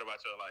hardest part about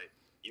your life?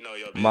 you know,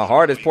 your business. My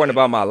hardest part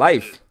about my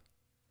life.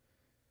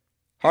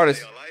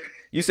 Hardest. Your life?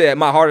 You said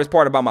my hardest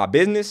part about my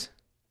business?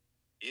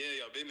 Yeah,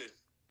 your business.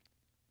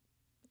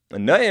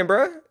 Nothing,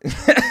 bro.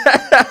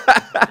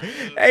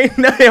 Ain't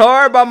nothing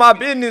hard about my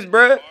business,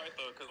 bro.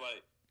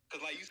 Cause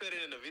like you said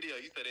it in the video,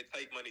 you said it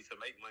take money to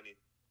make money.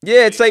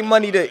 Yeah, it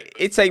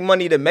take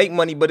money to make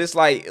money, but it's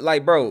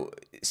like bro,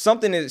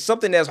 something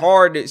that's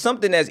hard,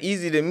 something that's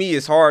easy to me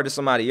is hard to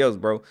somebody else,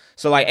 bro.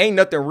 So like ain't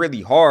nothing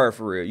really hard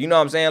for real. You know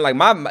what I'm saying?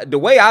 Like the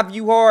way I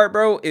view hard,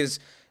 bro, is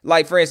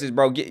like, for instance,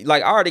 bro,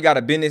 like I already got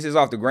a business is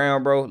off the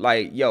ground, bro.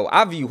 Like, yo,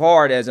 I view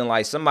hard as in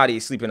like somebody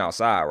is sleeping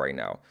outside right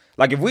now.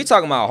 Like if we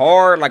talking about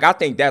hard, like I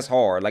think that's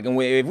hard. Like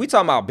if we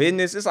talking about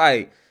business, it's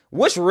like,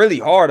 what's really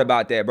hard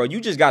about that, bro?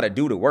 You just got to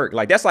do the work.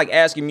 Like that's like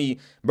asking me,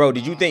 bro, do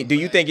you think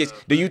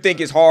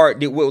it's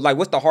hard? Like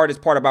what's the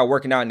hardest part about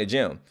working out in the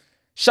gym?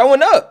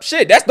 Showing up.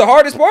 Shit, that's the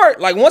hardest part.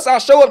 Like once I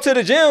show up to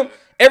the gym,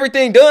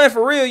 everything done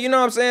for real, you know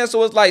what I'm saying?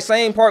 So it's like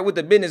same part with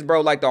the business,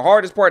 bro. Like the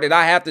hardest part that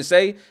I have to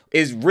say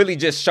is really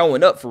just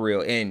showing up for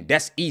real. And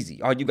that's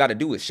easy. All you got to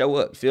do is show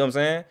up. You feel what I'm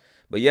saying?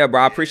 But yeah,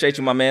 bro, I appreciate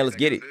you, my man. Let's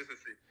get it.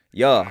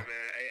 Yeah.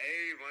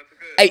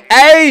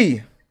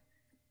 Hey.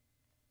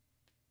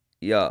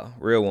 Yeah,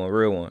 real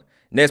one.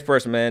 Next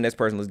person, man. Next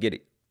person, let's get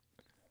it.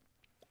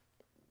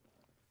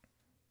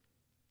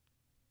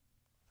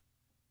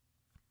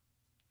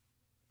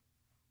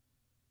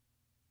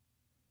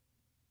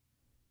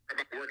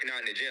 Working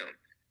out in the gym.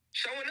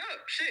 Showing up.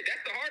 Shit,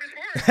 that's the hardest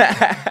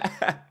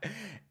part.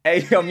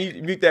 Hey, yo,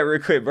 mute that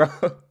real quick, bro.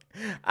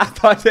 I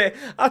thought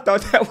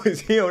that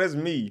was him. That's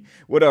me.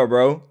 What up,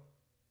 bro?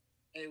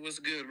 Hey, what's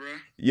good, bro?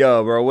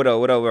 Yo, bro. What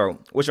up, bro?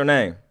 What's your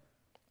name?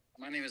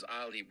 My name is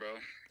Ali, bro.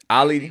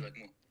 Ali?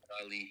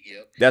 Ali,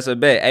 yep. That's a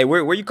bet. Hey,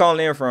 where you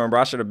calling in from,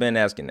 bro? I should have been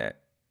asking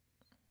that.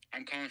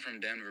 I'm calling from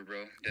Denver,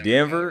 bro.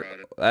 Denver?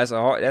 That's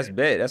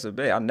a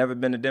bet. I've never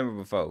been to Denver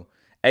before.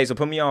 Hey, so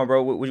put me on,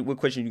 bro. What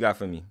question you got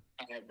for me?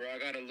 Bro,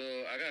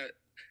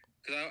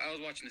 because I was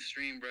watching the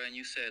stream, bro, and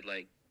you said,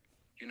 like,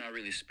 you're not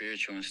really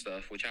spiritual and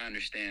stuff, which I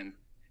understand,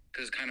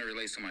 because it kind of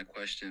relates to my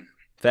question.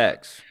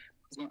 Facts.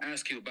 I was going to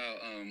ask you about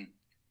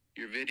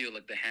your video,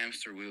 like the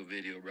hamster wheel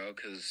video, bro,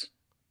 because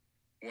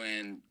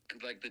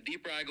like, the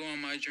deeper I go on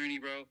my journey,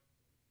 bro,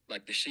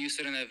 like, the shit you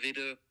said in that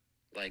video,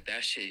 like,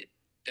 that shit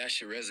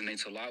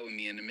resonates a lot with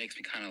me, and it makes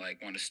me kind of,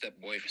 like, want to step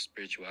away from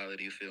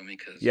spirituality, you feel me?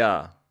 Because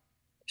yeah,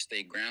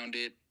 stay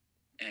grounded,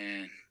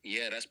 and,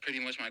 yeah, that's pretty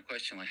much my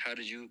question. Like, how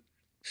did you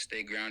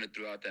stay grounded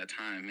throughout that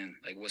time, and,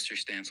 like, what's your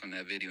stance on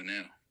that video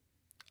now?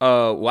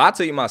 Well, I'll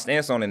tell you my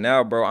stance on it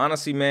now, bro.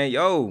 Honestly, man,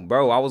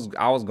 bro, I was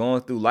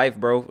going through life,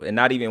 bro, and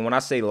not even when I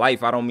say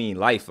life, I don't mean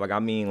life. Like I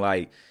mean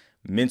like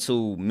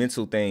mental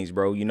things,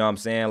 bro. You know what I'm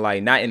saying?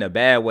 Like not in a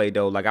bad way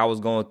though. Like I was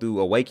going through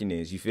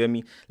awakenings. You feel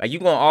me? Like you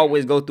gonna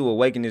always go through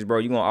awakenings, bro.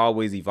 You gonna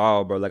always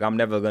evolve, bro. Like I'm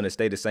never gonna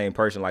stay the same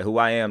person. Like who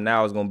I am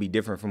now is gonna be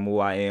different from who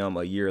I am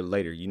a year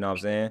later. You know what I'm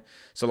saying?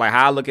 So like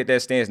how I look at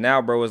that stance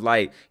now, bro, is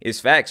like it's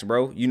facts,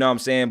 bro. You know what I'm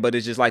saying? But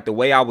it's just like the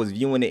way I was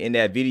viewing it in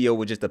that video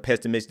was just a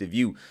pessimistic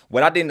view.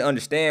 What I didn't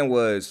understand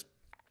was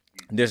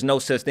there's no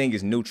such thing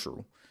as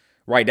neutral.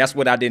 Right, that's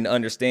what I didn't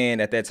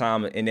understand at that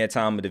time, in that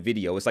time of the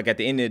video. It's like at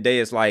the end of the day,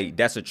 it's like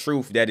that's a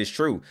truth that is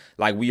true.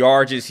 Like we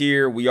are just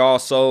here, we all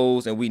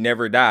souls, and we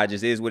never die. It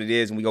just is what it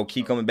is, and we gonna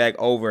keep coming back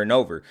over and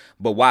over.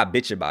 But why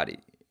bitch about it?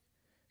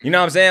 You know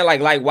what I'm saying?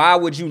 Like why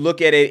would you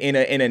look at it in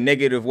a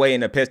negative way,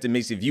 in a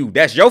pessimistic view?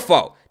 That's your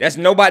fault. That's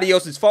nobody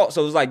else's fault.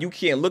 So it's like you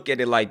can't look at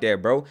it like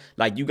that, bro.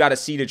 Like you got to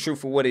see the truth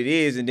for what it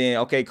is, and then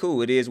okay,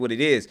 cool, it is what it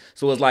is.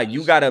 So it's like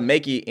you got to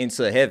make it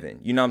into heaven.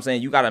 You know what I'm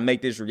saying? You got to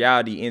make this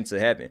reality into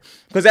heaven.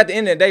 Because at the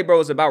end of the day, bro,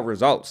 it's about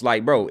results.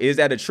 Like, bro, is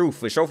that a truth?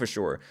 For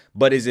sure.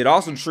 But is it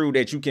also true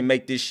that you can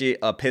make this shit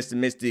a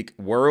pessimistic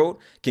world?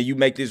 Can you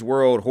make this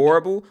world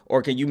horrible,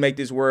 or can you make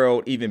this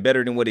world even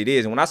better than what it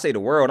is? And when I say the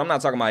world, I'm not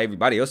talking about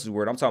everybody else's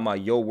world. I'm talking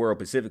about your world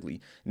specifically.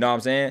 You know what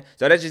I'm saying?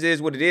 So that just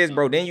is what it is,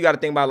 bro. Then you got to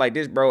think about it like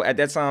this, bro. At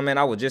that time, man,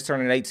 I was just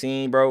turning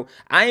 18, bro.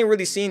 I ain't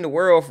really seen the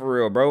world for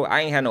real, bro.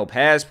 I ain't had no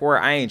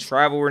passport. I ain't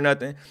travel or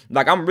nothing.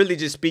 Like, I'm really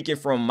just speaking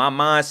from my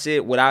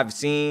mindset, what I've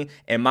seen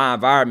in my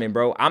environment,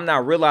 bro. I'm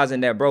not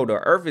realizing that, bro, the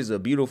earth is a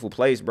beautiful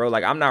place, bro.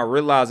 Like, I'm not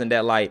realizing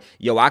that, like,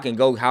 yo, I can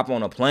go hop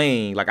on a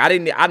plane. Like,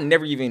 I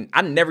never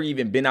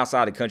even been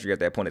outside the country at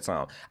that point in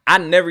time. I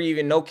never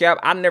even, no cap,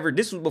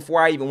 this was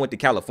before I even went to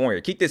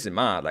California. Keep this in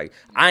mind. Like,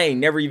 I ain't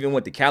never even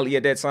went to Cali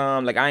at that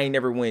time. Like, I ain't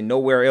never went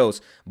nowhere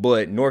else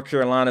but North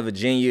Carolina,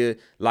 Virginia.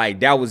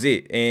 Like, that was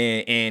it.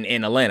 And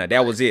Atlanta,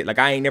 that was it. Like,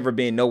 I ain't never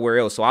been nowhere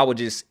else. So I would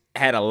just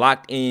had a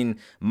locked in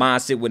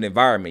mindset with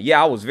environment.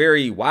 Yeah, I was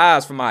very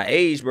wise for my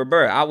age, but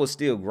bro, I was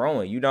still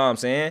growing. You know what I'm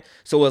saying?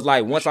 So it's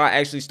like once I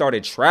actually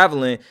started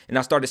traveling and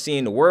I started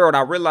seeing the world,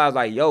 I realized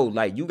like, yo,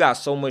 like you got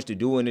so much to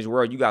do in this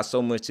world. You got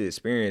so much to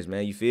experience,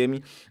 man. You feel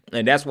me?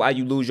 And that's why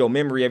you lose your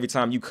memory every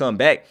time you come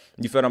back.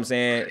 You feel what I'm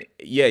saying?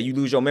 Yeah, you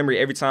lose your memory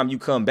every time you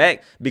come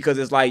back, because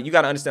it's like you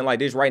got to understand like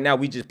this right now,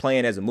 we just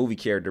playing as a movie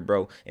character,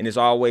 bro. And it's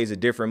always a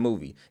different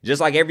movie. Just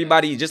like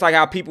everybody, just like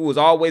how people was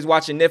always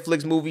watching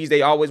Netflix movies,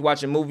 they always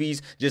watching movies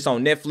movies just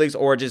on Netflix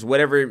or just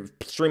whatever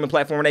streaming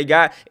platform they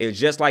got, it's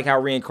just like how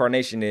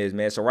reincarnation is,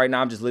 man. So right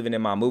now I'm just living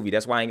in my movie.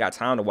 That's why I ain't got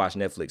time to watch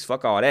Netflix.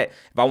 Fuck all that.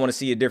 If I want to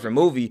see a different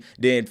movie,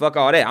 then fuck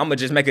all that. I'm gonna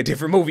just make a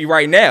different movie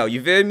right now.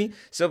 You feel me?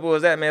 Simple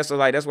as that, man. So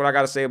like that's what I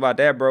gotta say about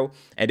that, bro.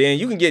 And then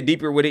you can get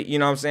deeper with it, you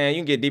know what I'm saying?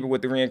 You can get deeper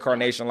with the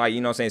reincarnation, like,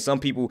 you know what I'm saying?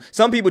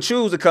 Some people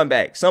choose to come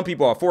back. Some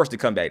people are forced to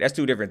come back. That's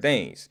two different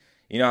things.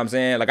 You know what I'm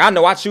saying? Like, I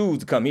know I choose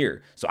to come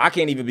here, so I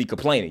can't even be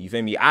complaining. You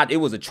feel me? It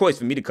was a choice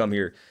for me to come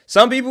here.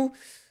 Some people,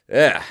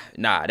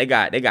 nah, they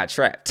got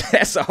trapped.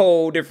 That's a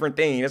whole different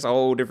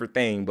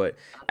thing. But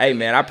hey,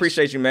 man, I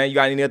appreciate you, man. You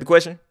got any other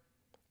question?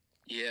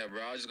 Yeah,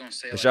 bro. I was just gonna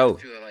say, For like, sure. I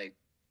feel like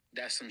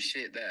that's some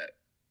shit that,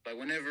 like,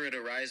 whenever it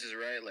arises,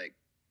 right? Like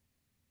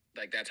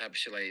that type of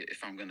shit. Like,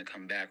 if I'm gonna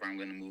come back or I'm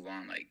gonna move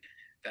on, like,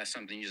 that's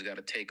something you just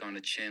gotta take on the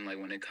chin. Like,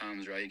 when it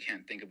comes, right? You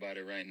can't think about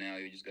it right now.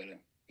 You just gotta,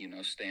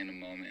 stay in the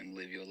moment and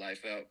live your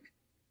life out.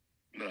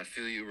 But I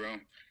feel you, bro.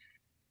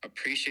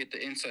 Appreciate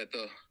the insight,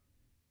 though.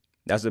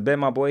 That's the bet,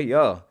 my boy.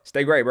 Yo,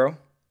 stay great, bro.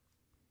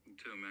 You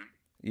too, man.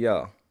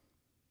 Yo.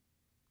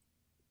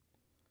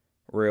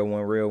 Real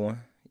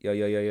one.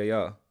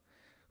 Yo.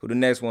 Who the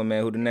next one,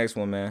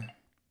 man?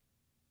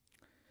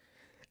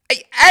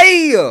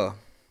 Hey!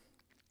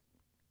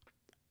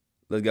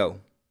 Let's go.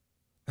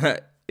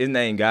 His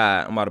name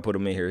God. I'm about to put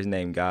him in here. His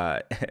name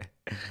God.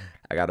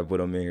 I got to put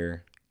him in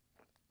here.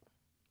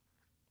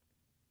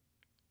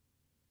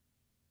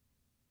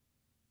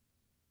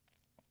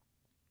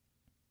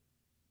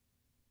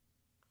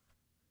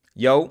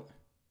 Yo,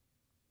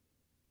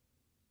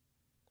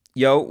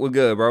 we're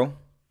good, bro.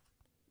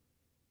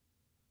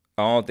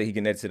 I don't think he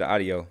connected to the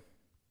audio.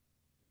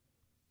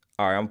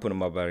 All right, I'm putting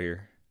him up out of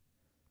here.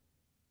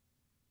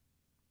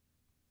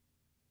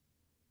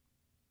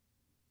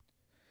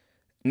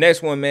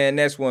 Next one, man.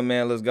 Let's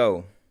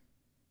go.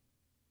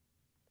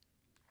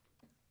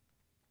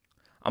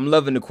 I'm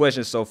loving the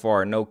questions so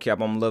far. No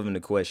cap, I'm loving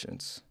the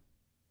questions.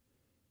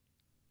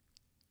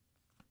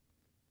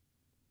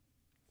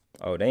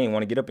 Oh, they ain't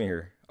want to get up in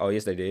here. Oh,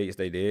 yes, they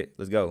did.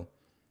 Let's go.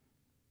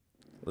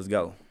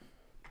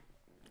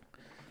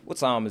 What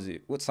time is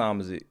it? This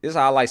is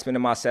how I like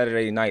spending my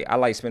Saturday night. I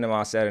like spending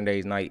my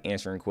Saturdays night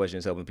answering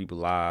questions, helping people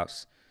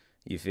lives.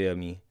 You feel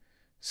me?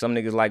 Some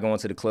niggas like going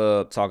to the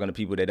club, talking to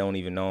people that don't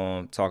even know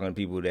them, talking to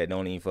people that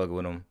don't even fuck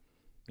with them.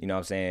 You know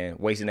what I'm saying?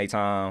 Wasting their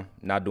time,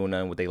 not doing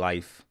nothing with their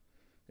life.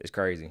 It's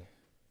crazy.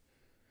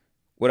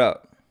 What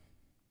up?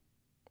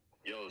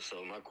 Yo,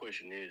 so my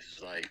question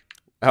is like...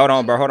 Hold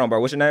on, bro.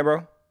 What's your name,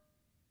 bro?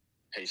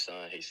 Hey,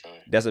 son.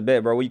 That's a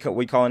bet, bro. Where you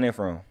calling in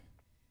from?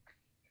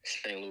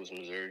 St. Louis,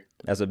 Missouri.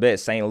 That's a bet.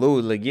 St.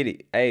 Louis, let's get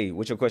it. Hey,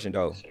 what's your question,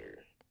 though? Yes, sir.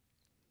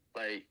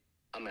 Like,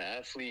 I'm an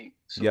athlete,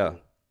 so yeah.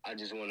 I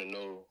just want to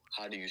know,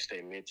 how do you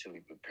stay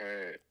mentally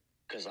prepared?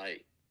 Because,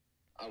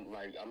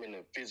 I'm in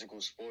a physical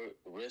sport,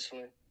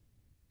 wrestling,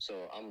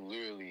 so I'm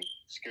literally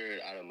scared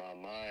out of my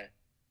mind.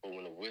 But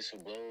when the whistle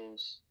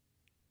blows,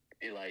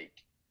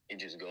 it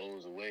just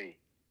goes away.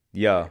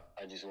 Yeah.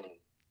 I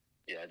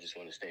just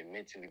want to stay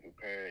mentally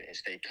prepared and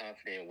stay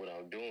confident in what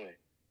I'm doing.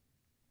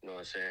 You know what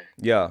I'm saying?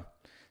 Yeah.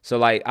 So,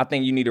 like, I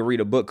think you need to read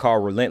a book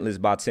called Relentless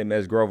by Tim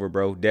S. Grover,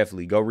 bro.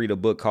 Definitely. Go read a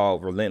book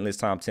called Relentless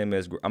by Tim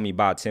S.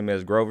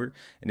 Grover.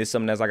 And this is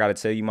something else I got to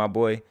tell you, my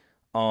boy.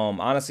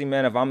 Honestly,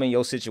 man, if I'm in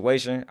your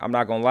situation, I'm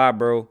not going to lie,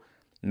 bro.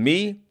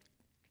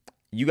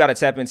 You got to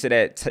tap into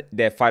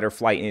that fight or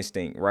flight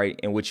instinct, right?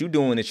 And what you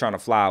doing is trying to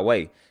fly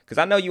away. Because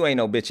I know you ain't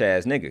no bitch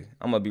ass nigga.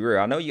 I'm going to be real.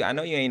 I know you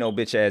ain't no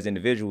bitch ass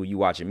individual. You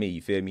watching me, you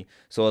feel me?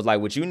 So it's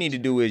like what you need to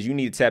do is you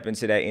need to tap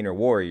into that inner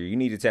warrior. You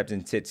need to tap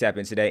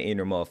into that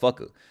inner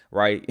motherfucker,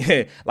 right?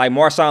 Like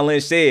Marshawn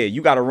Lynch said,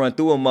 you got to run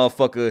through a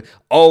motherfucker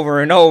over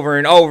and over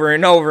and over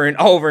and over and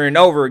over and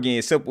over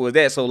again. Simple as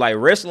that. So like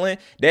wrestling,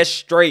 that's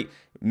straight.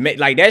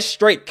 Like, that's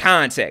straight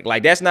contact.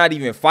 Like, that's not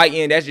even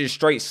fighting. That's just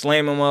straight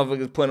slamming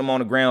motherfuckers, putting them on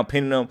the ground,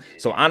 pinning them.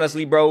 So,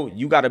 honestly, bro,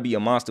 you got to be a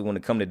monster when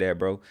it come to that,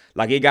 bro.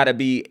 Like, you got to have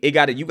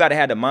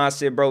the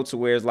mindset, bro, to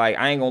where it's like,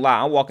 I ain't going to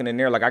lie. I'm walking in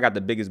there like I got the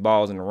biggest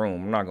balls in the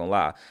room. I'm not going to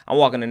lie. I'm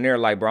walking in there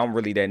like, bro, I'm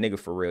really that nigga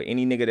for real.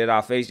 Any nigga that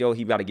I face, yo,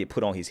 he got to get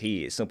put on his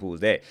head. Simple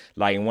as that.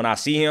 Like, and when I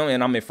see him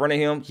and I'm in front of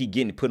him, he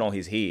getting put on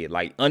his head.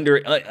 Like,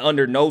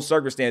 under no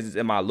circumstances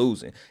am I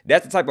losing.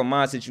 That's the type of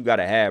mindset you got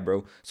to have,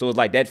 bro. So, it's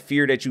like that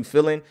fear that you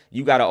feeling,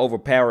 you got to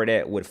overpower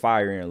that with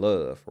fire and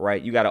love,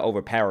 right? You got to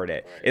overpower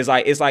that. It's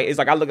like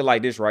I look at it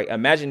like this, right?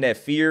 Imagine that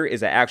fear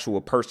is an actual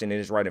person that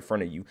is right in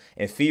front of you,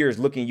 and fear is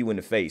looking you in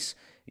the face.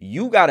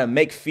 You got to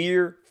make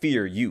fear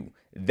you.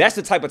 That's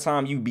the type of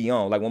time you be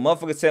on. Like when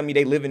motherfuckers tell me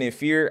they living in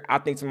fear, I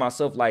think to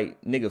myself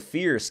like, nigga,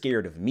 fear is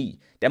scared of me.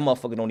 That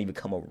motherfucker don't even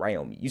come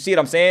around me. You see what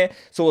I'm saying?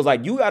 So it's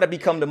like you got to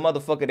become the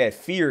motherfucker that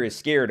fear is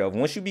scared of.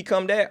 Once you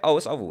become that, oh,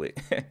 it's over with.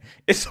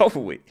 It's over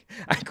with.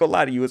 I ain't gonna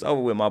lie to you. It's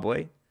over with, my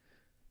boy.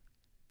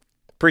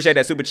 Appreciate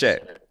that super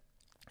chat.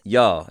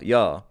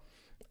 Y'all.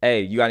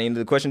 Hey, you got any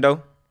other question,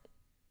 though?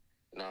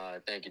 Nah,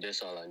 thank you.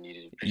 That's all I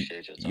needed.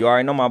 Appreciate your time. You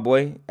already know, my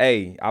boy.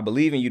 Hey, I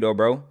believe in you, though,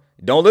 bro.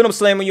 Don't let them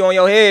slam you on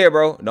your head,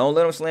 bro. Don't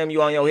let them slam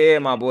you on your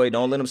head, my boy.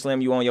 Don't let them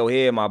slam you on your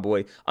head, my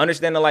boy.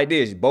 Understand it like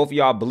this. Both of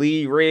y'all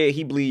bleed red.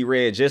 He bleed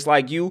red just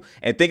like you.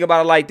 And think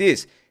about it like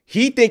this.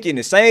 He thinking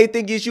the same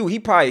thing as you. He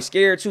probably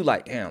scared too.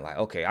 Like, damn, like,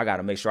 okay, I got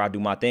to make sure I do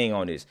my thing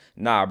on this.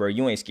 Nah, bro,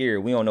 you ain't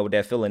scared. We don't know what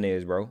that feeling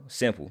is, bro.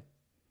 Simple.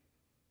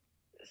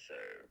 Yes, sir.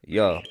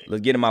 Yo,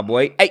 let's get it, my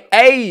boy. Hey,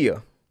 hey.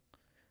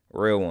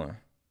 Real one.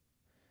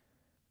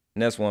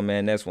 Next one,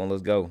 man. Next one.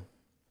 Let's go.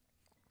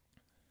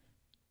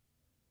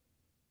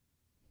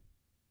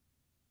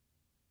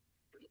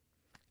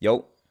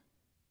 Yo.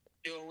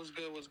 Yo, what's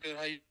good? What's good?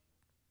 How you?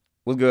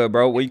 What's good,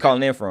 bro? Where you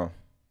calling in from?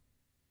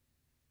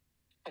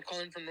 I'm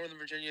calling from Northern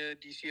Virginia,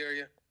 DC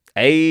area.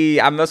 Hey,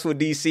 I mess with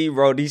DC,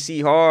 bro.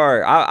 DC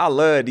hard. I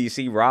love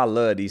DC, bro. I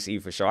love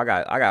DC for sure. I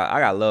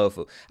got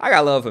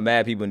love for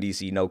mad people in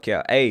DC. No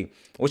cap. Hey,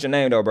 what's your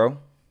name though, bro?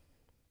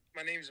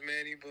 My name's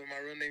Manny, but my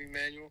real name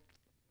Emmanuel.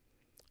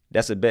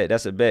 That's a bet.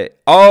 That's a bet.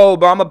 Oh,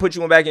 bro, I'm gonna put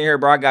you back in here,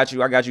 bro. I got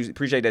you.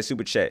 Appreciate that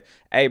super chat.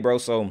 Hey, bro.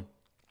 So,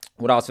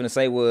 what I was finna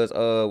say was,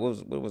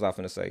 what was I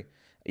finna say?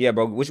 Yeah,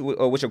 bro. What's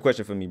your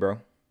question for me, bro?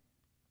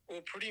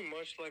 Well, pretty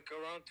much like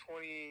around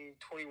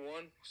 2021,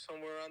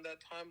 somewhere around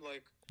that time.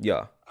 Like,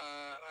 yeah.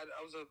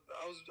 I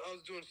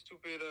was doing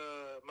stupid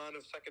amount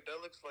of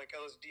psychedelics like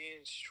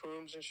LSD and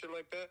shrooms and shit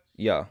like that.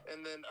 Yeah.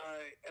 And then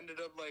I ended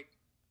up like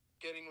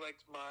getting like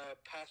my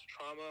past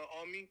trauma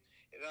on me.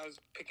 And I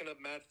was picking up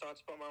mad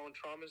thoughts about my own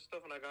trauma and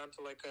stuff, and I got into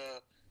like a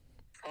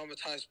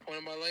traumatized point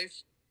in my life.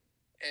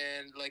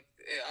 And like,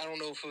 I don't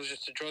know if it was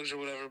just the drugs or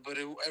whatever, but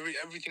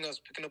everything I was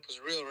picking up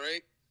was real, right?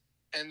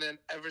 And then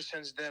ever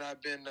since then,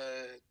 I've been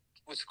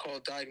what's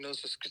called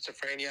diagnosed with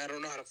schizophrenia. I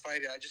don't know how to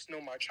fight it. I just know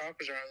my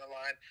chakras are on the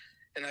line,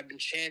 and I've been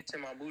chanting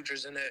my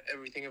mudras and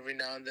everything every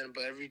now and then.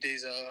 But every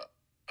day's a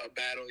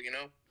battle, you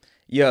know.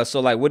 Yeah. So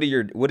like, what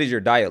does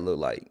your diet look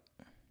like?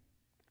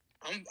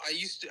 I'm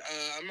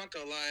not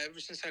gonna lie. Ever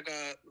since I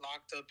got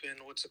locked up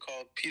in what's it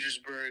called,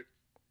 Petersburg,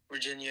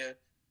 Virginia,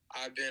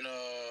 I've been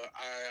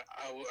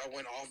I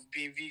went off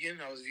being vegan.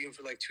 I was vegan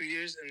for like 2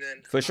 years, and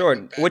then for sure.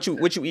 What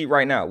you eat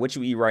right now? What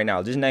you eat right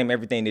now? Just name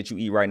everything that you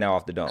eat right now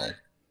off the dome.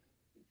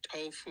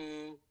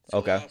 Tofu, falafel.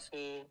 Okay.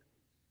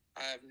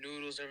 I have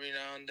noodles every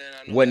now and then.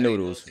 I know what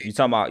noodles? You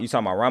talking about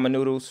ramen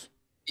noodles?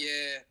 Yeah.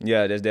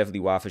 Yeah, that's definitely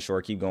why for sure.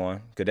 Keep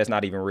going, cause that's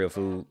not even real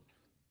food.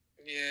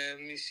 Yeah.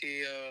 Let me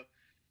see.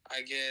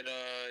 I get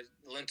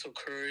lentil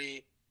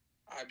curry.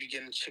 I be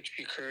getting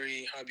chickpea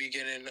curry. I be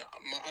getting.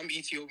 I'm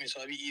Ethiopian,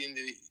 so I be eating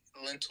the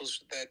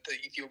lentils that the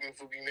Ethiopian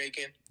food be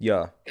making.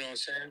 Yeah. You know what I'm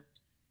saying?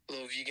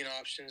 Little vegan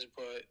options,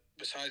 but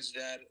besides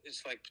that,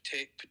 it's like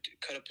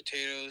cut up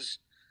potatoes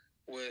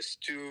with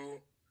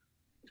stew,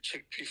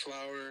 chickpea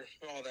flour,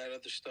 all that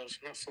other stuff.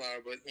 Not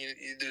flour, but you know,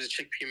 there's a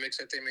chickpea mix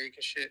that they make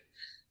and shit.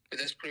 But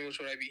that's pretty much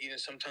what I be eating.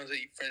 Sometimes I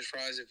eat French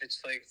fries if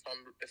it's like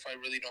if I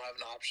really don't have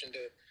an option to.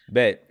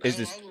 Bet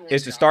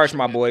it's the starch,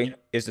 my boy.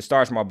 It's the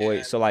starch, my boy.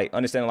 Yeah. So like,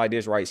 understand it like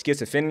this, right?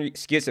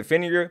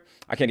 Schizophrenia.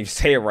 I can't even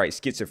say it right.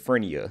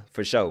 Schizophrenia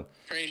for sure.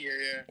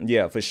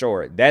 Yeah, for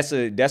sure. That's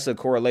a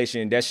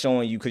correlation that's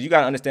showing you, because you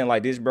gotta understand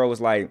like this, bro. It's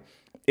like,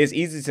 it's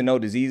easy to know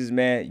diseases,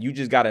 man. You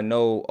just gotta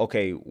know,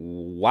 okay,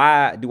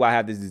 why do I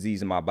have this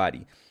disease in my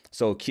body?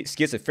 So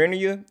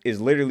schizophrenia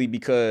is literally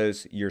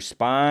because your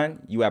spine,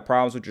 you have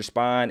problems with your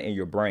spine and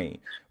your brain,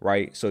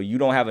 right? So you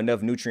don't have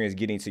enough nutrients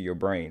getting to your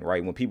brain,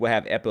 right? When people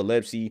have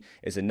epilepsy,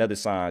 it's another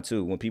sign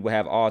too. When people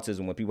have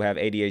autism, when people have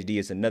ADHD,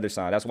 it's another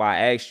sign. That's why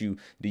I asked you,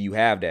 do you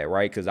have that,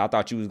 right? Because I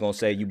thought you was going to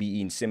say you be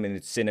eating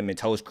cinnamon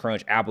Toast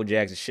Crunch, Apple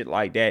Jacks and shit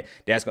like that.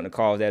 That's going to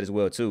cause that as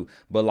well too.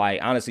 But like,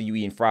 honestly, you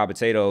eating fried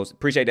potatoes.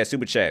 Appreciate that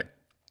super chat.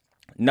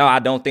 No, I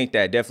don't think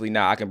that. Definitely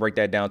not. I can break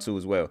that down too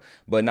as well.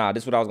 But nah,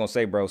 this is what I was going to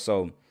say, bro.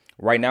 So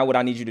right now, what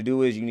I need you to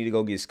do is you need to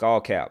go get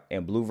skull cap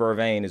and blue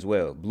vervain as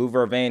well. Blue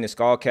vervain and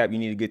skull cap, you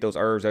need to get those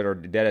herbs those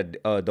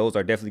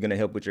are definitely gonna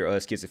help with your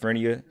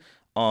schizophrenia.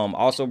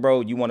 Also,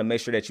 bro, you want to make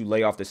sure that you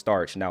lay off the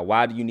starch. Now,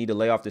 why do you need to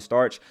lay off the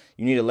starch?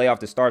 You need to lay off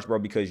the starch, bro,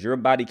 because your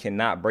body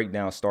cannot break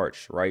down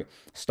starch, right?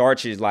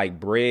 Starch is like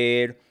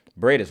bread.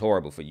 Bread is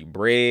horrible for you.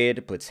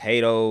 Bread,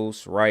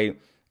 potatoes, right?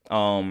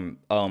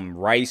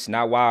 Rice,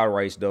 not wild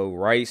rice though,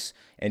 rice,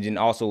 and then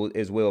also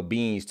as well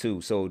beans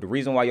too. So the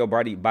reason why your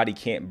body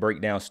can't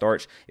break down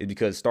starch is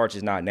because starch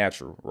is not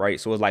natural, right?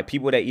 So it's like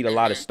people that eat a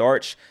lot of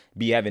starch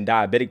be having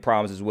diabetic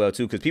problems as well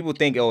too, because people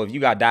think, oh, if you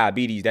got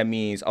diabetes, that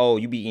means, oh,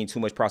 you be eating too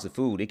much processed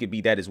food. It could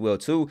be that as well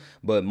too,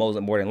 but more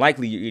than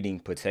likely you're eating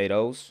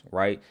potatoes,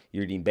 right?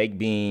 You're eating baked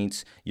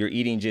beans, you're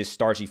eating just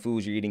starchy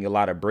foods, you're eating a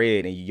lot of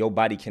bread, and your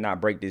body cannot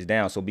break this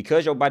down. So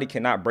because your body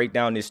cannot break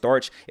down this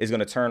starch, it's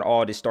going to turn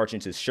all this starch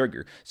into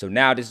sugar. So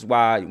now this is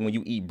why when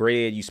you eat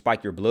bread, you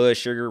spike your blood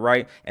sugar,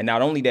 right? And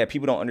not only that,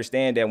 people don't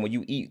understand that when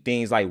you eat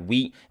things like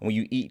wheat, and when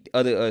you eat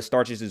other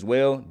starches as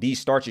well, these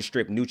starches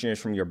strip nutrients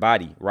from your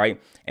body,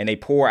 right? And they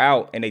pour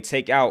out and they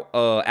take out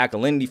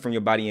alkalinity from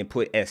your body and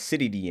put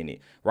acidity in it,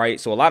 right?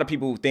 So a lot of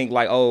people think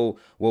like, oh,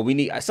 well,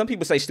 some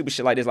people say stupid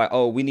shit like this, like,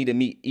 oh, we need to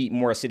eat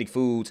more acidic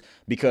foods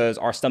because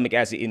our stomach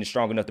acid isn't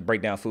strong enough to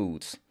break down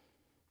foods.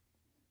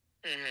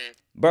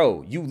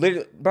 Bro, you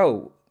literally,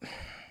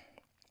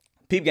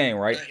 Peep game,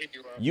 right? I hate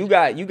you,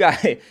 bro.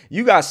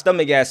 You got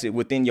stomach acid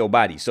within your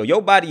body. So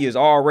your body is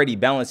already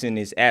balancing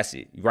this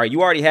acid, right?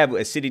 You already have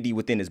acidity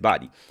within this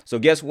body. So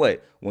guess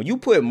what? When you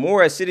put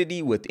more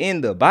acidity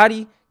within the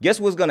body, guess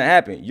what's going to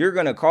happen? You're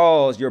going to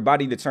cause your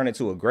body to turn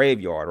into a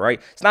graveyard,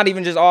 right? It's not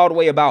even just all the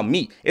way about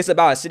meat. It's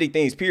about acidic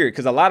things, period.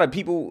 Because a lot of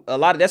people,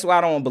 that's why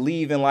I don't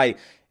believe in like,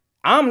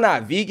 I'm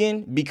not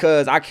vegan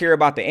because I care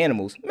about the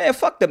animals. Man,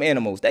 fuck them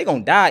animals. They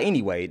gonna die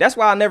anyway. That's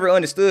why I never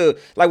understood.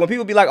 Like when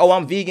people be like, oh,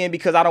 I'm vegan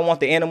because I don't want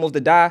the animals to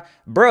die.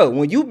 Bro,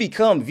 when you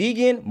become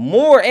vegan,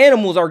 more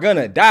animals are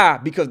gonna die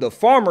because the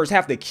farmers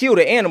have to kill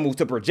the animals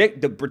to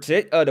protect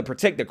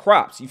the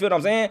crops. You feel what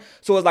I'm saying?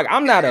 So it's like,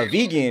 I'm not a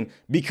vegan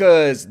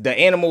because the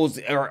animals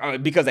are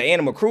because of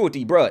animal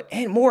cruelty, bro.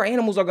 And more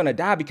animals are gonna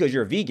die because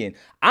you're vegan.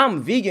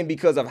 I'm vegan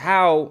because of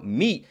how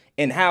meat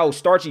and how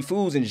starchy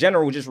foods in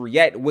general just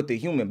react with the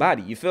human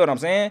body. You feel what I'm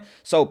saying?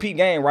 So peep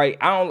game, right?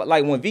 I don't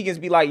like when vegans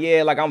be like,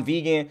 yeah, like I'm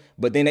vegan,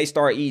 but then they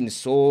start eating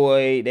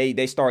soy,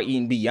 they start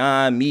eating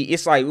beyond meat.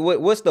 It's like,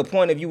 what's the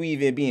point of you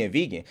even being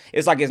vegan?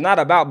 It's like, it's not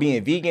about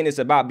being vegan, it's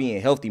about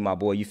being healthy, my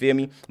boy. You feel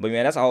me? But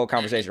man, that's a whole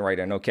conversation right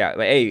there, no cap.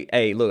 But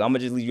hey, look, I'm gonna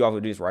just leave you off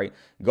with this, right?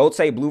 Go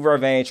take blue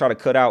vervain, try to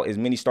cut out as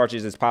many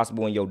starches as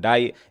possible in your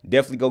diet.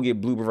 Definitely go get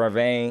blue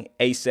vervain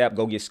ASAP,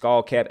 go get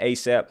skull cap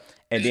ASAP.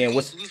 And then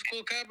what's blue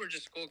skull cap or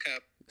just skull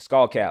cap?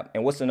 Skull cap.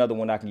 And what's another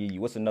one I can give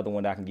you? What's another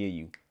one I can give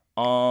you?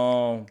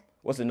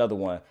 What's another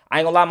one? I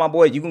ain't gonna lie, my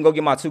boy. You can go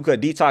get my 2-cut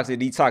detox. It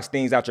detox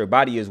things out your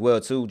body as well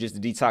too. Just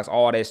to detox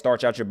all that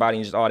starch out your body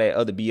and just all that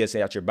other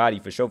BS out your body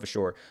for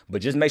sure. But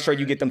just make sure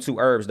you get them 2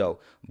 herbs though.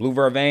 Blue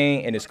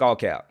vervain and the skull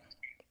cap.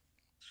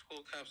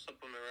 Skull cap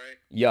supplement, right?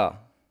 Yeah. All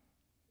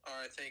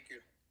right, thank you.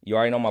 You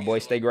already know, my boy.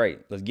 Stay great.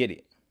 Let's get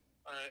it.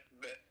 All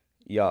right, bet.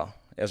 Yeah,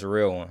 that's a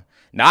real one.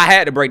 Now, I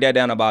had to break that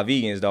down about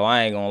vegans, though.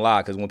 I ain't gonna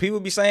lie. Because when people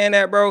be saying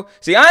that, bro.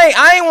 See,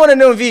 I ain't one of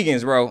them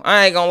vegans, bro.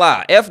 I ain't gonna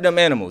lie. F them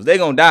animals. They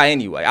gonna die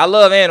anyway. I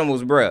love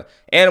animals, bro.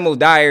 Animals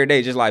die every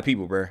day just like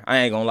people, bro. I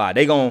ain't gonna lie.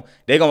 They gonna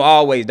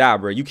always die,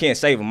 bro. You can't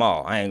save them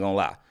all. I ain't gonna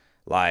lie.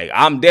 Like,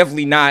 I'm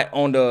definitely not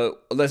on the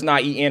let's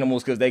not eat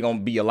animals because they gonna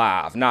be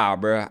alive. Nah,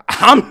 bro.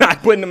 I'm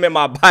not putting them in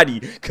my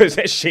body because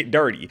that shit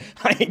dirty.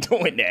 I ain't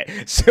doing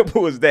that.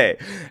 Simple as that.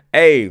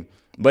 Hey,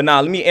 but nah,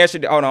 let me answer.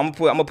 Hold on. I'm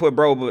gonna put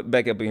bro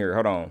back up in here.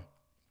 Hold on.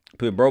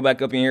 Put bro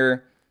back up in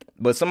here.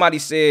 But somebody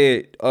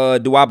said,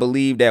 do I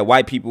believe that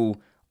white people,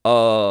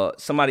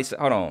 somebody said,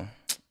 hold on,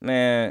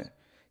 man.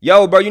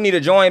 Yo, bro, you need to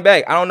join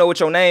back. I don't know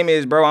what your name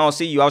is, bro. I don't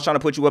see you. I was trying to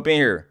put you up in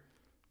here.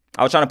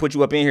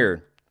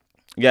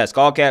 Yeah,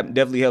 skull cap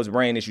definitely helps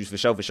brain issues for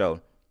sure.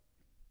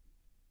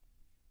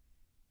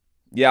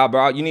 Yeah,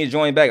 bro, you need to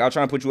join back. I was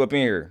trying to put you up in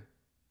here.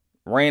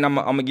 Rain, I'm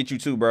gonna get you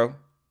too, bro.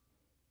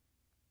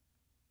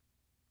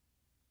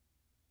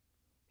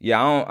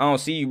 Yeah, I don't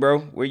see you, bro.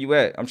 Where you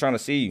at? I'm trying to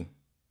see you.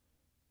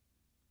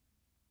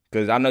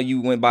 Cause I know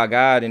you went by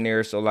God in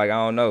there, so like I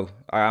don't know.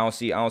 I don't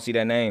see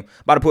that name.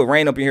 About to put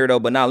Rain up in here though,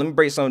 but now let me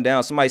break something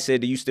down. Somebody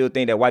said, do you still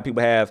think that white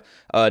people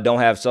don't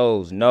have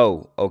souls?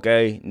 No,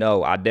 okay,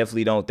 no, I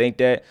definitely don't think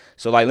that.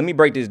 So like, let me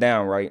break this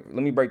down, right?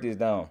 Let me break this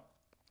down.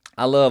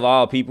 I love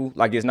all people.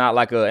 Like it's not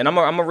like and I'm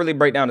gonna really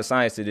break down the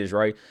science to this,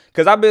 right?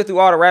 Because I've been through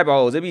all the rabbit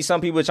holes. There be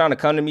some people trying to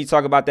come to me,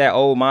 talk about that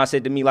old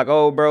mindset to me, like,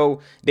 oh, bro,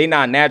 they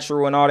not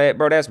natural and all that,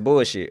 bro. That's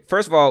bullshit.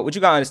 First of all, what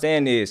you gotta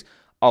understand is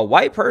a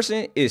white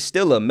person is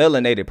still a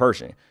melanated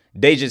person.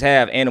 They just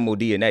have animal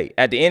DNA.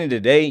 At the end of the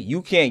day,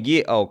 you can't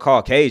get a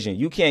Caucasian.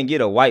 You can't get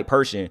a white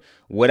person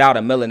without a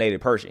melanated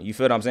person. You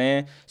feel what I'm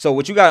saying? So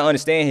what you got to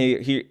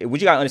understand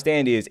what you got to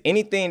understand is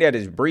anything that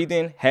is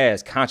breathing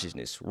has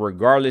consciousness,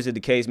 regardless of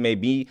the case may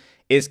be.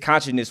 It's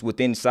consciousness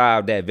within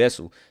inside that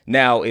vessel.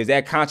 Now, is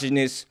that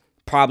consciousness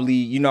probably,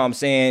 you know what I'm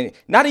saying,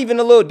 not even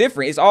a little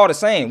different? It's all the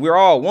same. We're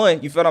all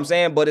one. You feel what I'm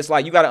saying? But it's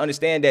like you got to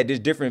understand that there's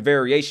different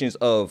variations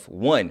of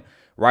one.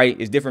 Right?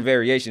 It's different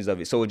variations of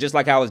it. So just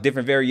like how it's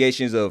different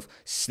variations of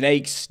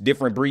snakes,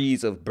 different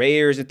breeds of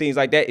bears and things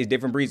like that, it's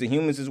different breeds of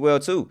humans as well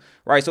too.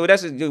 Right? So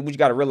that's what you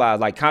got to realize.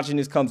 Like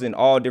consciousness comes in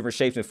all different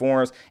shapes and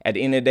forms. At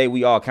the end of the day,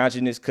 we all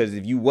consciousness, because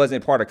if you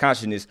wasn't part of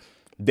consciousness,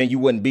 then you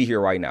wouldn't be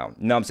here right now.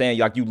 You know what I'm saying?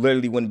 Like you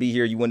literally wouldn't be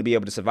here. You wouldn't be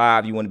able to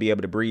survive. You wouldn't be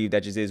able to breathe.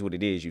 That just is what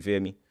it is. You feel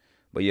me?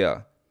 But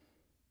yeah.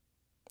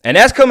 And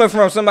that's coming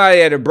from somebody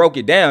that broke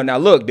it down. Now,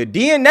 look, the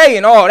DNA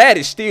and all that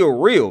is still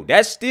real.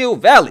 That's still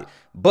valid.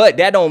 But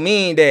that don't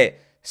mean that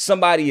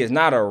somebody is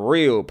not a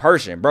real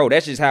person, bro.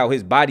 That's just how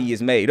his body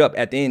is made up.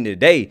 At the end of the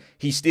day,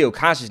 he's still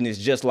consciousness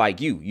just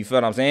like you. You feel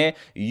what I'm saying?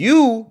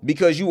 You,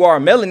 because you are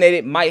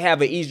melanated, might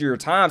have an easier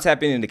time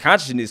tapping into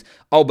consciousness.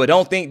 Oh, but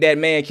don't think that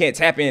man can't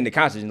tap into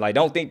consciousness. Like,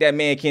 don't think that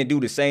man can't do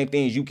the same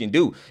things you can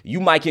do. You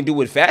might can do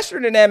it faster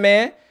than that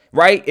man.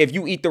 Right? If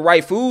you eat the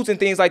right foods and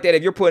things like that,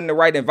 if you're put in the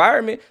right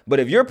environment. But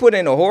if you're put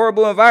in a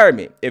horrible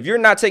environment, if you're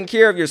not taking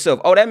care of yourself,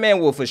 oh, that man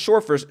will for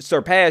sure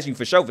surpass you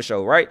for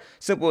sure. Right?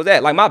 Simple as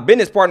that. Like my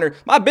business partner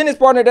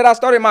that I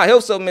started my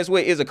health supplements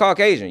with is a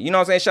Caucasian. You know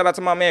what I'm saying? Shout out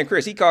to my man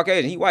Chris. He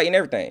Caucasian. He white and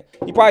everything.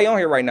 He probably on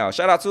here right now.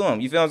 Shout out to him.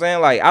 You feel what I'm saying?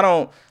 Like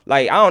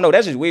Like, I don't know.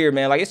 That's just weird,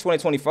 man. Like, it's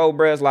 2024,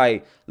 bro. It's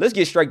like, let's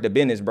get straight to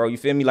business, bro. You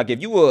feel me? Like, if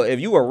you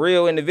a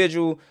real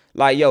individual,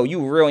 like, yo,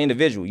 you a real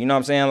individual. You know what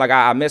I'm saying? Like,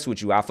 I mess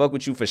with you. I fuck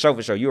with you for sure,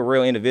 for sure. You a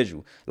real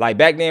individual. Like,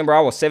 back then, bro,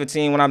 I was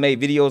 17 when I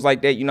made videos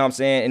like that. You know what I'm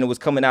saying? And it was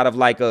coming out of,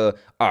 like, a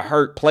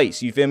hurt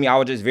place. You feel me? I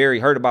was just very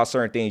hurt about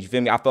certain things. You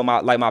feel me? I felt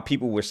like my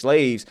people were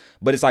slaves.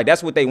 But it's like,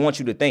 that's what they want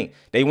you to think.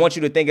 They want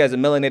you to think as a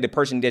melanated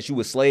person that you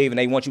a slave, and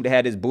they want you to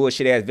have this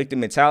bullshit ass victim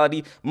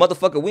mentality.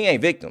 Motherfucker, we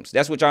ain't victims.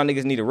 That's what y'all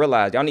niggas need to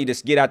realize. Y'all need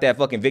to get out that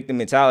fucking victim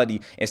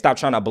mentality and stop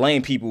trying to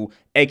blame people,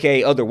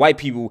 aka other white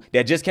people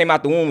that just came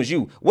out the womb as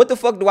you. What the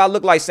fuck do I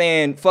look like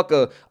saying fuck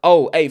fuck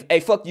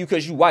you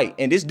because you white?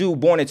 And this dude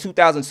born in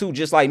 2002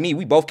 just like me,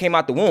 we both came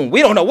out the womb.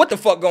 We don't know what the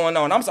fuck going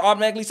on. I'm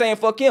automatically saying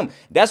fuck him.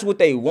 That's what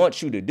they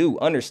want you to do.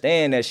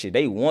 Understand that shit.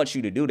 They want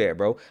you to do that,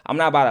 bro. I'm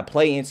not about to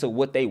play into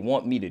what they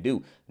want me to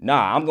do.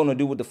 Nah, I'm gonna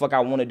do what the fuck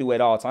I want to do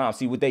at all times.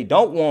 See, what they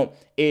don't want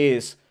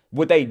is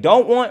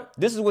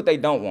this is what they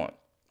don't want.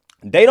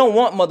 They don't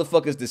want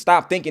motherfuckers to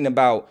stop thinking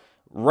about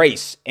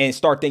race and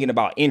start thinking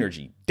about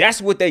energy. That's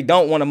what they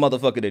don't want a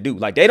motherfucker to do.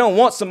 Like, they don't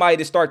want somebody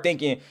to start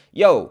thinking,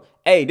 yo,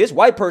 hey, this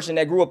white person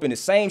that grew up in the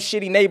same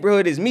shitty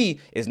neighborhood as me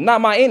is not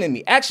my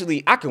enemy.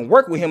 Actually, I can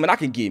work with him and I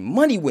can get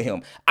money with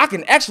him. I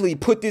can actually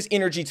put this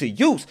energy to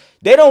use.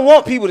 They don't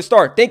want people to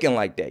start thinking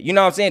like that. You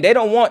know what I'm saying? They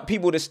don't want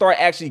people to start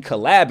actually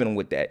collabing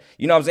with that.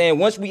 You know what I'm saying?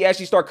 Once we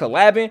actually start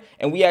collabing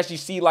and we actually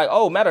see like,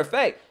 oh, matter of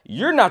fact,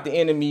 you're not the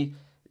enemy.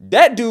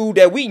 That dude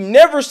that we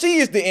never see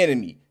is the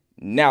enemy.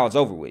 Now it's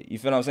over with. You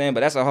feel what I'm saying?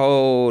 But that's a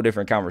whole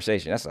different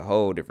conversation. That's a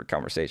whole different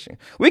conversation.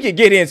 We could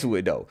get into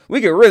it though.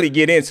 We could really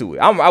get into it.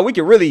 We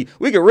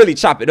could really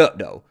chop it up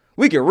though.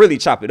 We could really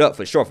chop it up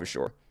for sure, for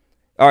sure.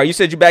 All right, you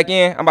said you back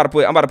in. I'm about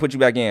to put you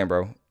back in,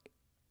 bro.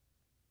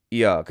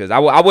 Yeah, cause I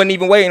wasn't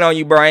even waiting on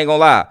you, bro. I ain't gonna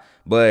lie.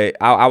 But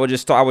I was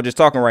just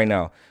talking right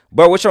now.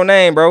 Bro, what's your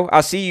name, bro?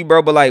 I see you,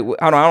 bro. But like,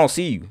 hold on, I don't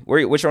see you.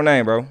 What's your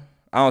name, bro?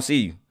 I don't see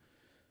you.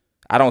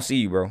 I don't see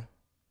you, bro.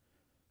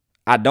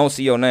 I don't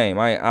see your name.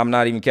 I'm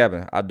not even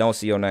capping. I don't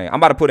see your name. I'm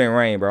about to put in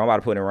rain, bro. I'm about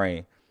to put in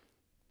rain.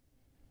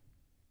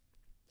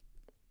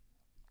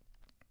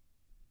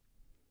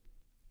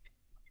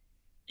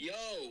 Yo.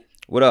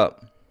 What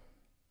up?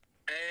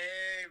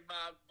 Hey,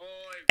 my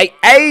boy.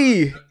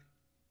 Hey.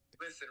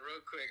 Listen,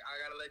 real quick. I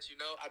gotta let you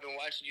know, I've been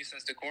watching you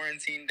since the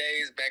quarantine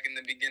days, back in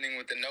the beginning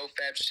with the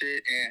no-fap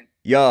shit, and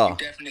you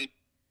definitely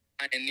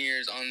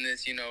pioneers on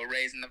this, you know,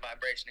 raising the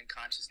vibration and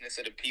consciousness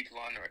of the people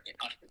on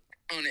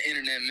the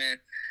internet, man.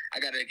 I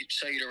gotta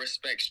show you the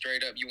respect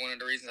straight up. You're one of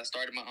the reasons I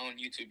started my own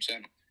YouTube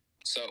channel.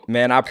 So,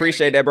 man, I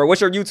appreciate that, bro.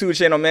 What's your YouTube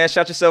channel, man?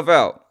 Shout yourself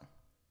out.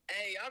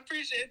 Hey, I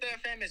appreciate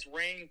that, fam. It's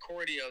Rain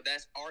Cordio.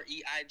 That's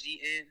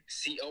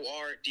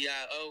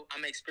REIGNCORDIO. I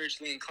make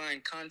spiritually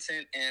inclined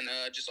content and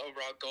just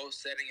overall goal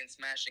setting and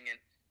smashing and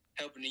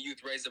helping the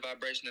youth raise the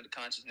vibration of the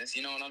consciousness.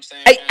 You know what I'm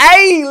saying?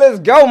 Hey, let's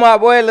go, my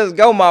boy. Let's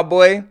go, my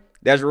boy.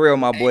 That's real,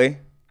 my boy.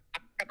 I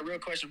got a real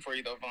question for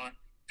you, though, Vaughn,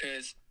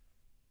 because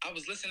I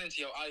was listening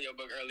to your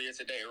audiobook earlier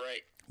today,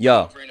 right?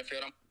 Yeah. Over in the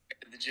field, I'm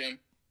at the gym,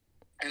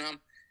 and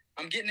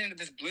I'm getting into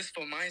this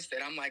blissful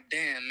mindset. I'm like,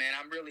 damn, man,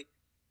 I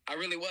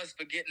really was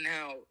forgetting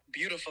how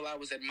beautiful I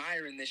was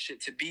admiring this shit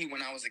to be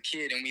when I was a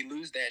kid, and we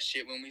lose that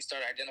shit when we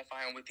start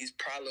identifying with these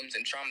problems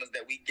and traumas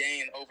that we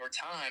gain over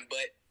time.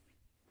 But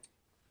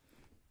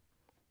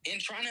in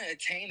trying to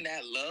attain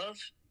that love,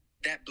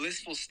 that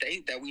blissful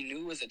state that we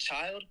knew as a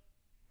child,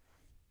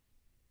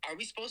 are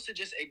we supposed to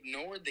just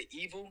ignore the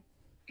evil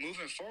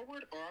moving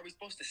forward, or are we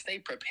supposed to stay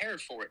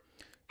prepared for it?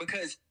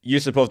 Because you're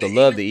supposed to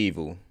love the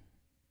evil.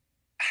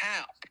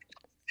 How?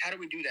 How do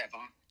we do that,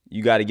 Vaughn?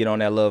 You got to get on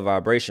that love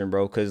vibration,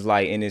 bro. Cause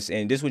like, and this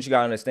is what you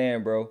gotta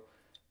understand, bro.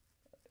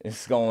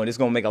 It's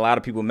gonna make a lot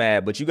of people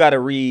mad, but you gotta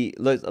read.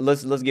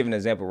 Let's give an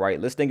example, right?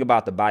 Let's think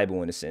about the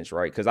Bible in a sense,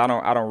 right? Because I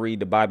don't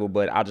read the Bible,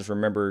 but I just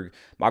remember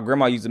my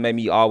grandma used to make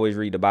me always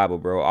read the Bible,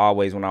 bro.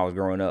 Always when I was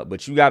growing up.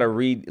 But you gotta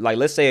read, like,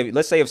 let's say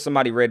if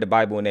somebody read the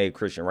Bible and they a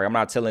Christian, right? I'm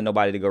not telling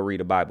nobody to go read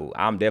the Bible.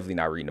 I'm definitely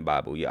not reading the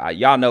Bible. Yeah,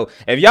 y'all know,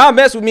 if y'all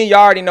mess with me, y'all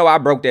already know I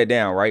broke that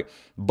down, right?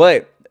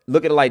 But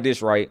look at it like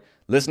this, right?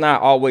 Let's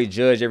not always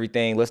judge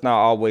everything. Let's not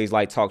always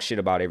like talk shit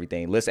about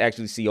everything. Let's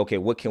actually see, okay,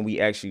 what can we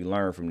actually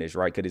learn from this,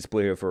 right? Because it's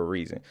put here for a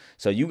reason.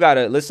 So you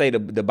gotta, let's say the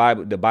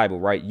Bible,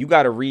 right? You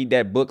gotta read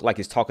that book like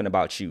it's talking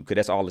about you, because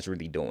that's all it's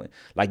really doing.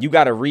 Like, you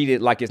gotta read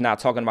it like it's not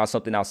talking about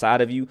something outside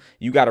of you.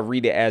 You gotta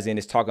read it as in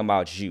it's talking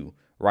about you,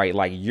 right?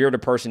 Like, you're the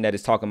person that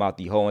is talking about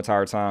the whole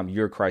entire time.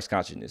 You're Christ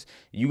consciousness.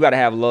 You gotta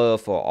have love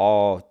for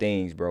all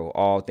things, bro.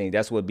 All things.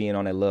 That's what being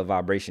on that love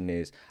vibration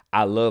is.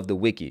 I love the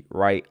wicked,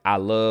 right? I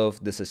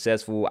love the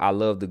successful. I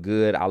love the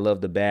good. I love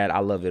the bad. I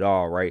love it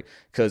all, right?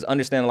 Because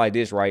understand like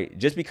this, right?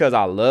 Just because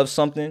I love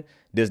something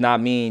does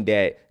not mean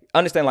that,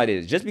 understand like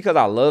this, just because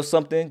I love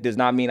something does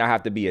not mean I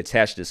have to be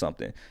attached to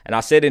something. And I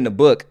said in the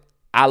book,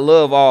 I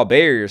love all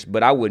bears,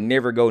 but I would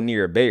never go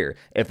near a bear.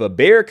 If a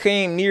bear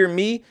came near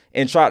me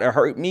and tried to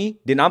hurt me,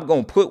 then I'm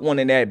going to put one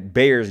in that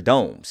bear's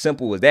dome.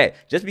 Simple as that.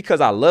 Just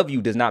because I love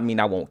you does not mean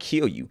I won't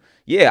kill you.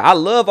 Yeah, I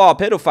love all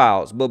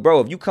pedophiles, but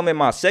bro, if you come in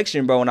my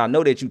section, bro, and I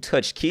know that you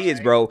touch kids,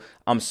 bro,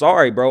 I'm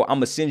sorry, bro. I'm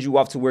going to send you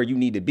off to where you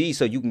need to be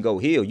so you can go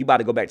heal. You about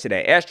to go back to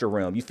that astral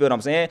realm. You feel what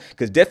I'm saying?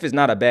 Because death is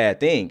not a bad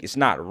thing. It's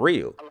not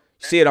real.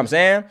 See what I'm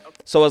saying?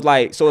 So it's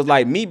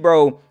like me,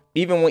 bro.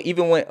 Even when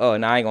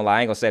no, I ain't gonna lie,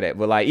 I ain't gonna say that.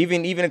 But like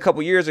even a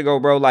couple years ago,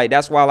 bro, like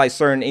that's why like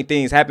certain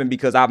things happen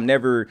because I've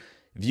never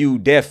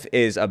viewed death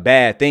as a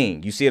bad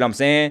thing. You see what I'm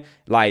saying?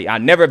 Like I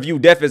never view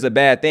death as a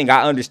bad thing.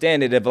 I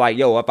understand it if like,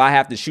 yo, if I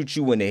have to shoot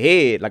you in the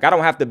head, like I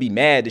don't have to be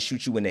mad to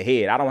shoot you in the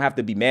head. I don't have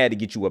to be mad to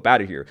get you up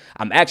out of here.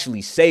 I'm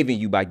actually saving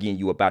you by getting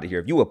you up out of here.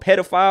 If you a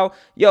pedophile,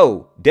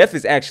 yo, death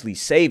is actually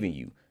saving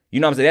you. You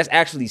know what I'm saying? That's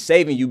actually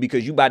saving you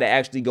because you about to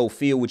actually go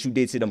feel what you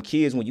did to them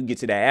kids when you get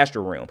to that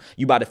astral realm.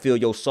 You about to feel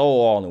your soul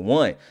all in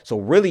one. So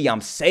really,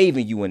 I'm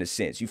saving you in a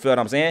sense. You feel what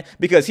I'm saying?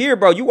 Because here,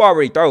 bro, you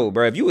already throw,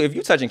 bro. If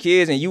you touching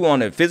kids and you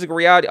on the physical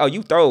reality, oh,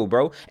 you throw,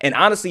 bro. And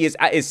honestly,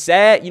 it's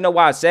sad. You know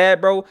why it's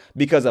sad, bro?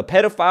 Because a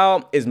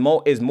pedophile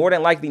is more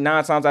than likely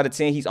 9 times out of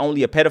 10 he's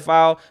only a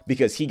pedophile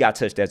because he got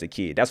touched as a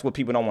kid. That's what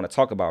people don't want to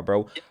talk about,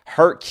 bro.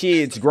 Hurt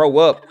kids grow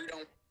up.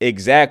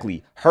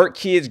 Exactly. Hurt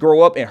kids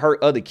grow up and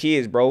hurt other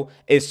kids, bro.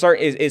 It's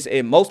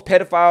most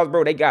pedophiles,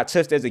 bro, they got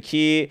touched as a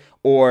kid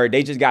or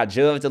they just got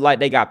judged like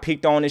they got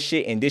picked on and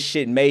shit. And this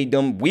shit made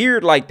them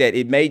weird like that.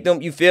 It made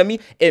them, you feel me?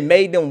 It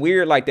made them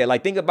weird like that.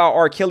 Like think about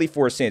R. Kelly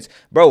for a sense,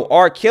 bro.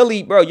 R.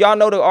 Kelly, bro, y'all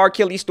know the R.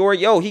 Kelly story.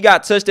 Yo, he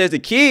got touched as a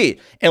kid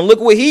and look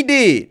what he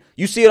did.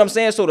 You see what I'm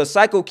saying? So the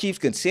cycle keeps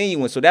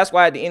continuing. So that's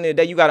why at the end of the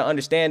day, you got to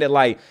understand that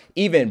like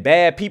even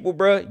bad people,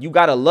 bro, you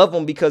got to love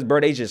them because, bro,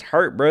 they just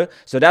hurt, bro.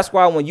 So that's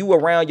why when you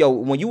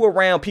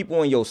around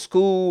people in your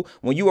school,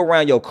 when you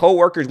around your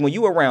coworkers, when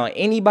you around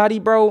anybody,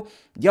 bro,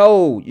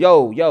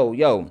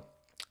 yo,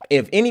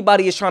 if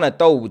anybody is trying to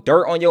throw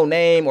dirt on your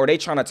name or they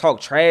trying to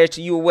talk trash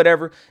to you or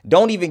whatever,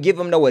 don't even give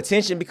them no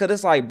attention because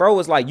it's like, bro,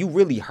 it's like you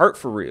really hurt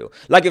for real.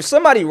 Like if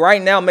somebody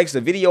right now makes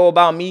a video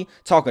about me,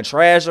 talking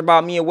trash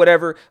about me or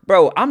whatever,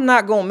 bro, I'm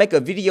not going to make a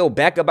video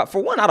back about,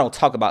 for one, I don't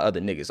talk about other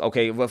niggas,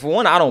 okay? But for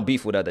one, I don't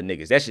beef with other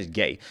niggas. That's just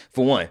gay,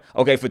 for one.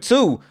 Okay, for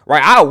two,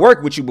 right, I'll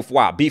work with you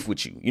before I beef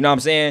with you. You know what I'm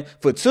saying?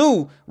 For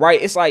two,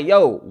 right, it's like,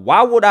 yo,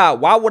 why would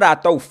I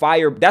throw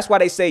fire? That's why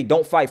they say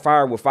don't fight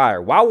fire with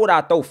fire. Why would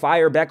I throw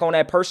fire back on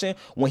that person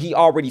when he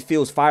already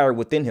feels fire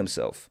within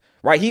himself?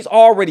 Right? He's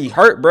already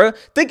hurt, bro.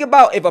 Think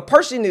about if a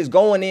person is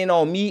going in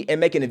on me and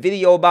making a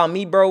video about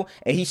me, bro,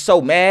 and he's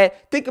so mad.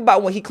 Think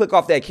about when he click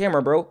off that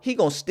camera, bro. He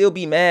gonna still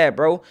be mad,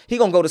 bro. He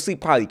gonna go to sleep,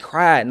 probably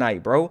cry at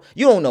night, bro.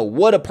 You don't know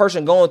what a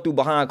person going through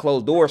behind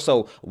closed doors.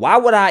 So why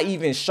would I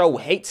even show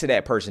hate to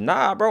that person?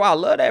 Nah, bro, I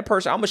love that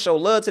person. I'm gonna show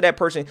love to that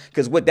person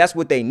because that's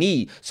what they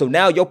need. So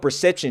now your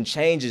perception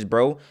changes,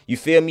 bro. You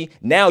feel me?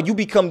 Now you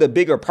become the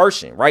bigger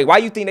person, right? Why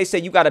you think they say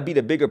you gotta be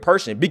the bigger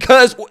person?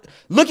 Because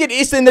look at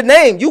it's in the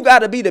name. You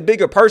gotta be the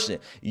bigger person.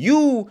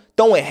 You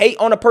throwing hate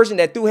on a person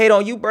that threw hate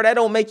on you, bro, that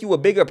don't make you a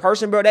bigger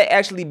person, bro. That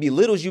actually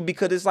belittles you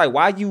because it's like,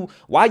 why you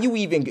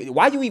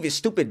even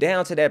stoop it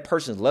down to that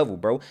person's level,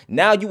 bro?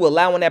 Now you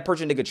allowing that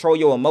person to control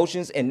your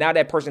emotions, and now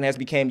that person has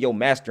become your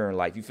master in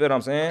life. You feel what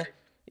I'm saying?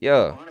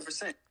 Yeah.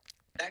 100%.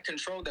 That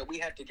control that we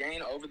have to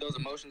gain over those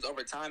emotions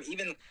over time.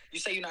 Even you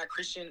say you're not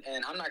Christian,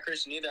 and I'm not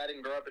Christian either. I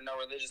didn't grow up in no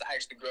religious. I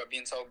actually grew up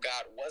being told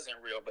God wasn't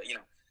real, but you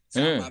know, it's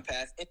not my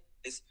path.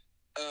 It's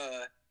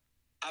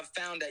I've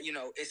found that, you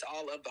know, it's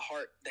all of the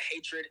heart, the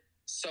hatred,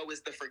 so is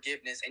the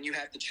forgiveness. And you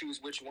have to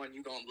choose which one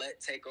you're going to let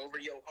take over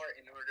your heart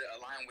in order to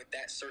align with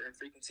that certain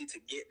frequency to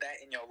get that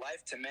in your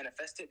life, to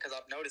manifest it. Because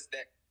I've noticed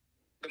that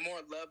the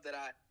more love that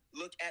I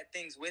look at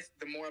things with,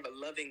 the more of a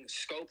loving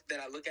scope that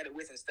I look at it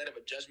with instead of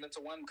a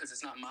judgmental one, because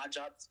it's not my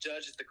job to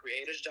judge, it's the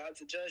Creator's job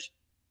to judge.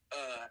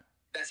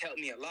 That's helped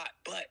me a lot.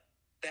 But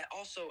that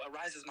also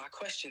arises my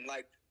question,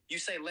 like, you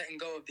say letting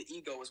go of the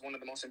ego is one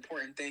of the most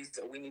important things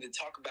that we need to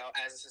talk about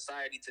as a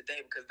society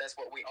today, because that's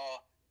what we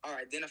all are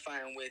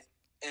identifying with.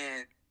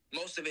 And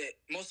most of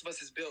us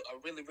has built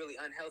a really, really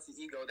unhealthy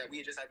ego that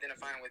we are just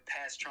identifying with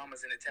past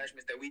traumas and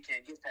attachments that we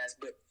can't get past.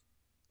 But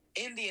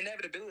in the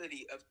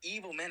inevitability of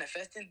evil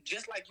manifesting,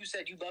 just like you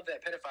said, you love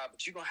that pedophile,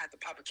 but you're going to have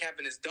to pop a cap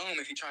in his dome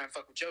if you try and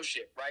fuck with your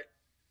shit, right?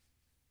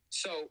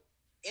 So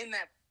in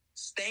that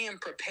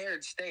staying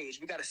prepared stage,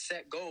 we got to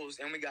set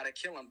goals and we got to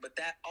kill them. But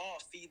that all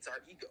feeds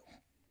our ego.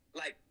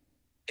 Like,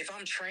 if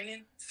I'm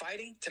training,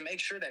 fighting to make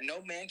sure that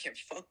no man can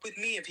fuck with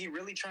me if he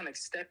really trying to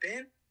step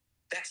in,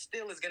 that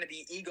still is going to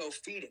be ego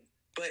feeding.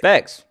 But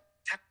facts.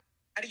 How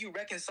do you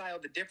reconcile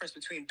the difference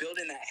between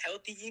building that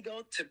healthy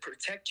ego to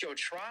protect your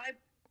tribe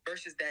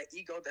versus that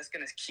ego that's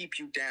gonna keep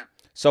you down.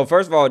 So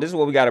first of all, this is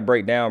what we got to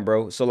break down,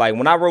 bro. So like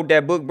when I wrote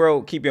that book,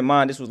 bro, keep in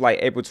mind this was like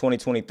April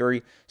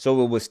 2023.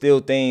 So it was still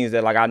things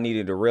that like I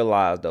needed to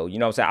realize though. You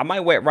know what I'm saying? I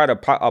might write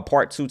a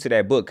part 2 to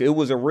that book. It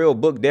was a real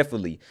book,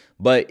 definitely,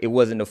 but it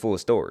wasn't the full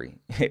story,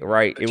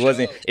 right? It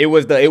wasn't. It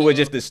was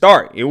just the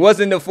start. It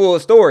wasn't the full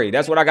story.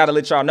 That's what I got to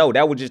let y'all know.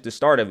 That was just the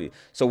start of it.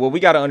 So what we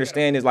got to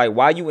understand is like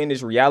while you in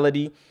this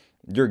reality,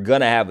 you're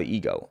gonna have an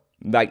ego.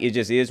 Like it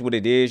just is what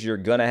it is. You're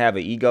gonna have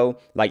an ego.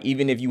 Like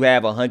even if you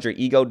have 100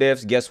 ego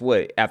deaths, guess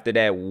what? After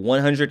that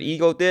 100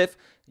 ego death,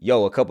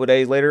 yo, a couple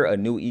days later, a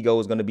new ego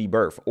is gonna be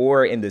birthed,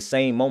 or in the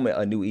same moment,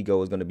 a new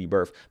ego is gonna be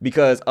birthed.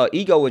 Because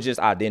ego is just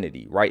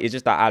identity, right? It's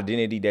just the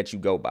identity that you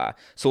go by.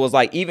 So it's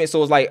like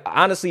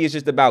honestly, it's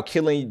just about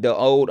killing the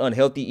old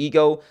unhealthy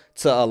ego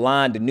to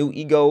align the new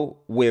ego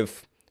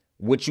with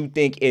what you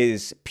think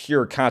is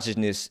pure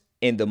consciousness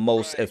in the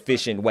most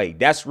efficient way.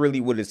 That's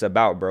really what it's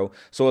about, bro.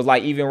 So it's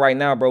like even right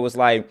now, bro, it's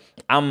like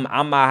I'm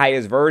my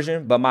highest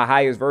version, but my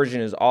highest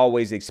version is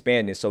always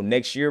expanding. So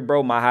next year,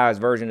 bro, my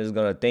highest version is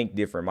gonna think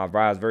different. My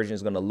highest version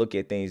is gonna look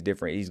at things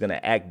different. He's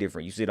gonna act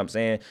different. You see what I'm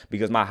saying?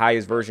 Because my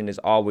highest version is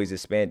always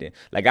expanding.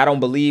 Like I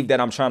don't believe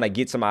that I'm trying to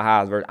get to my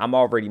highest version. I'm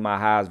already my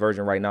highest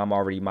version right now. I'm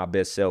already my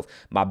best self.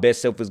 My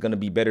best self is gonna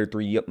be better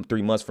 3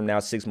 months from now,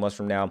 6 months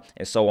from now,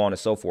 and so on and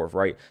so forth,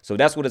 right? So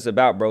that's what it's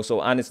about, bro. So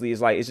honestly, it's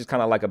just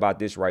kind of like about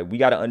this, right? We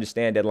got to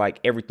understand that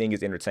like everything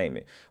is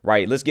entertainment,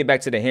 right? Let's get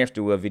back to the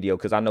hamster wheel video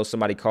because I know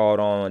somebody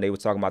called on and they were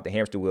talking about the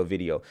hamster wheel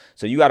video.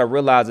 So you got to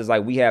realize it's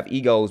like we have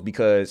egos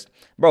because,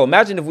 bro,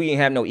 imagine if we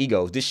didn't have no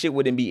egos. This shit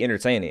wouldn't be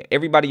entertaining.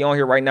 Everybody on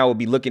here right now would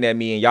be looking at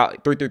me and y'all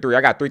 333.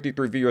 I got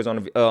 333 viewers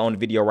on the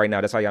video right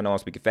now. That's how y'all know I'm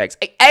speaking facts.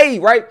 Hey,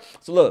 right?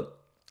 So look,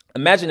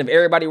 imagine if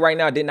everybody right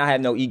now did not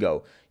have no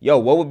ego. Yo,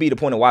 what would be the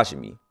point of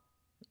watching me?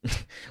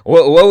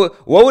 what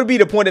would be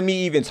the point of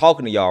me even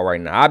talking to y'all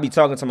right now? I'd be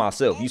talking to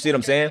myself. You see what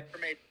I'm saying?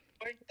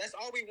 That's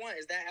all we want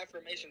is that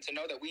affirmation to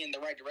know that we in the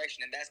right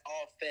direction, and that's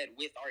all fed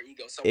with our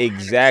ego. So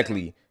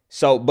exactly.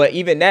 So, but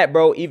even that,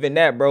 bro, even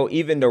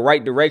the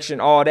right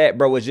direction, all that,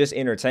 bro, is just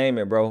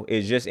entertainment, bro.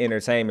 It's just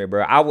entertainment,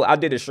 bro. I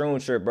did a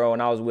shroom trip, bro,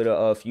 and I was with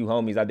a few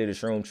homies. I did a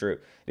shroom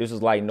trip. This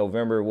was like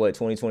November,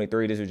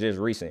 2023. This was just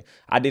recent.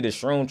 I did a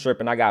shroom trip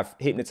and I got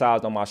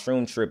hypnotized on my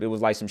shroom trip. It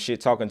was like some shit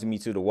talking to me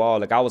to the wall.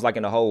 Like I was like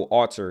in a whole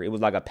altar. It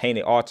was like a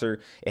painted altar.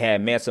 It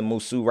had Mansa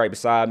Musu right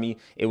beside me.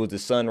 It was the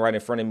sun right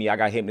in front of me. I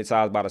got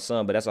hypnotized by the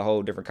sun, but that's a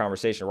whole different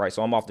conversation, right?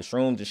 So I'm off the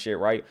shrooms and shit,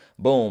 right?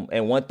 Boom.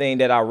 And one thing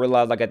that I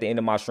realized like at the end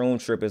of my shroom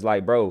trip is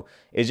like, bro,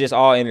 it's just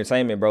all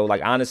entertainment, bro.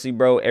 Like honestly,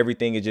 bro,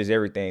 everything is just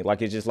everything.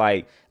 Like it's just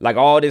like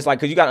all this, like,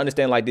 cause you gotta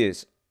understand like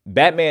this.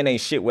 Batman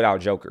ain't shit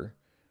without Joker.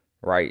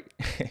 Right?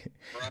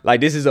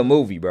 Like this is a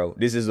movie, bro.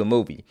 This is a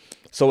movie.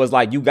 So it's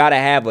like you gotta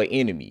have an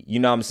enemy. You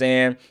know what I'm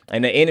saying?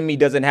 And the enemy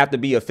doesn't have to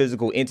be a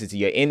physical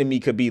entity. An enemy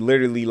could be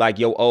literally like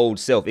your old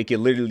self. It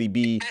could literally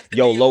be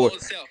your lower.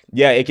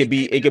 Yeah, it could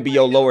be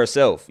your lower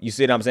self. You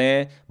see what I'm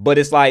saying? But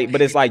it's like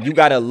you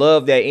gotta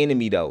love that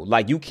enemy though.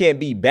 Like you can't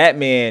be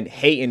Batman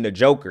hating the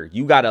Joker.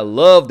 You gotta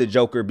love the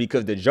Joker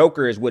because the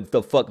Joker is what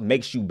the fuck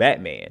makes you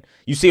Batman.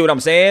 You see what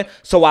I'm saying?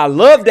 So I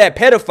love that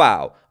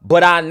pedophile.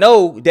 But I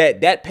know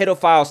that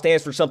pedophile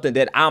stands for something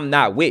that I'm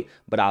not with.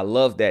 But I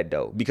love that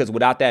though, because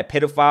without that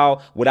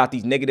pedophile, without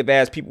these negative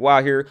ass people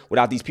out here,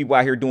 without these people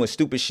out here doing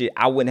stupid shit,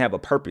 I wouldn't have a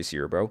purpose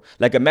here, bro.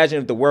 Like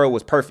imagine if the world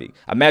was perfect.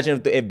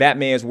 Imagine if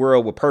Batman's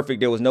world were perfect,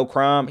 there was no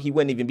crime. He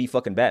wouldn't even be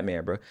fucking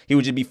Batman, bro. He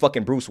would just be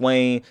fucking Bruce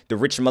Wayne, the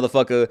rich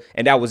motherfucker,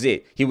 and that was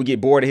it. He would get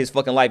bored of his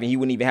fucking life and he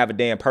wouldn't even have a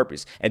damn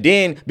purpose. And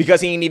then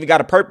because he ain't even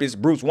got a purpose,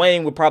 Bruce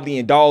Wayne would probably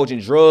indulge in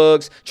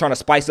drugs, trying to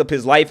spice up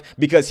his life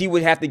because he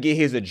would have to get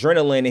his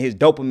adrenaline and his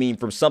dopamine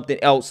from something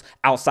else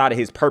outside of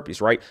his purpose,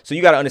 right? So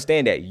you got to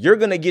understand that you're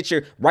going to get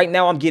right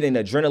now I'm getting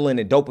adrenaline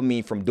and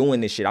dopamine from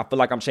doing this shit. I feel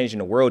like I'm changing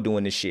the world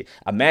doing this shit.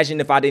 Imagine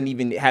if I didn't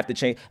even have to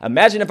change.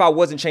 Imagine if I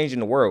wasn't changing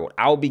the world.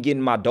 I would be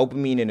getting my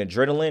dopamine and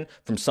adrenaline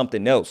from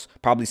something else,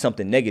 probably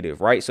something negative,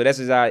 right? So that's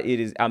just how it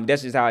is.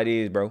 That's just how it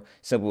is, bro.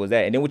 Simple as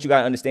that. And then what you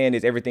got to understand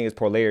is everything is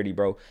polarity,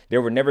 bro.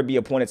 There will never be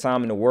a point in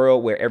time in the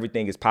world where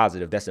everything is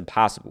positive. That's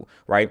impossible,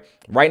 right?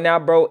 Right now,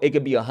 bro, it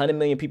could be 100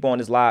 million people on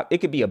this live. It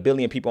could be 1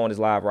 billion people on this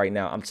live right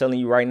now. I'm telling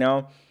you right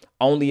now,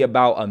 only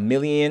about 1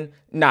 million.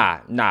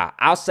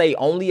 I'll say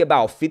only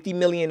about 50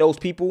 million of those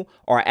people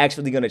are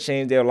actually going to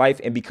change their life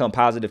and become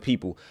positive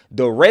people.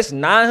 The rest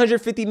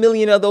 950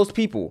 million of those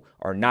people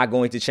are not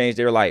going to change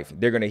their life.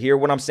 They're going to hear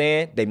what I'm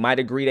saying. They might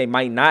agree. They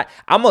might not.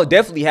 I'm going to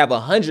definitely have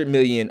 100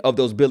 million of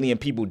those billion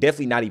people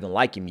definitely not even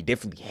liking me,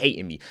 definitely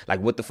hating me.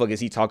 Like, what the fuck is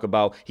he talking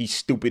about? He's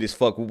stupid as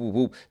fuck. Whoop, whoop,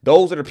 whoop.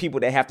 Those are the people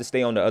that have to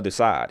stay on the other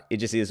side. It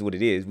just is what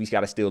it is. We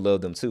got to still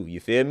love them too. You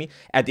feel me?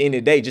 At the end of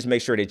the day, just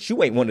make sure that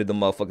you ain't one of the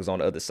motherfuckers on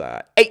the other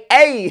side.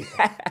 Hey.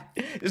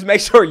 Just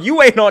make sure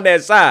you ain't on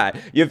that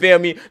side. You feel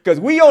me? Because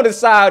we on the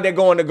side that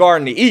go in the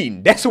Garden of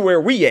Eden. That's where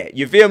we at.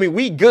 You feel me?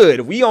 We good.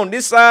 If we on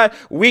this side,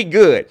 we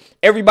good.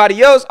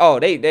 Everybody else, oh,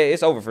 they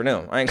it's over for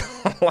them. I ain't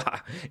gonna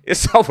lie.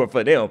 It's over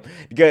for them.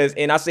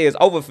 And I say it's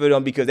over for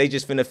them because they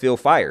just finna feel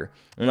fire.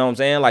 You know what I'm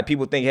saying? Like,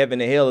 people think heaven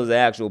and hell is the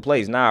actual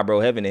place. Nah, bro,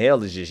 heaven and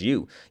hell is just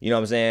you. You know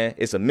what I'm saying?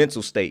 It's a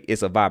mental state.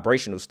 It's a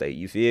vibrational state.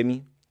 You feel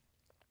me?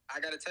 I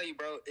gotta tell you,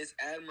 bro, it's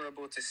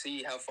admirable to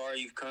see how far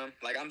you've come.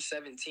 Like, I'm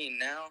 17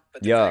 now,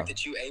 but the Yeah. fact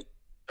that you able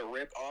to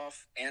rip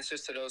off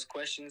answers to those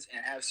questions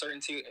and have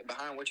certainty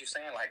behind what you're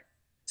saying, like,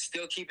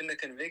 still keeping the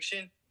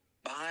conviction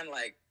behind,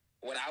 like,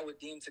 what I would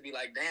deem to be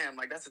like, damn,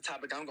 like, that's a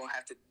topic I'm gonna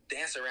have to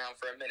dance around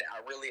for a minute.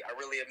 I really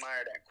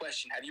admire that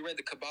question. Have you read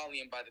the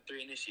Kabbalion by the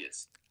Three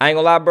Initiates? I ain't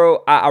gonna lie,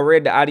 bro. I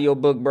read the audio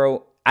book,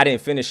 bro. I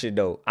didn't finish it,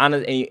 though.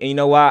 Honestly, and you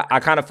know why?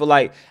 I kind of feel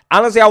like,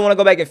 honestly, I want to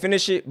go back and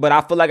finish it, but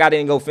I feel like I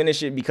didn't go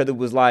finish it because it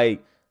was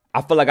like,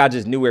 I feel like I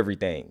just knew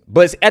everything.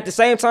 But at the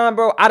same time,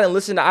 bro, I didn't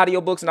listen to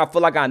audiobooks and I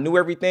feel like I knew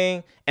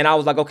everything. And I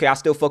was like, okay, I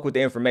still fuck with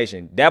the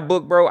information. That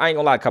book, bro, I ain't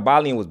gonna lie,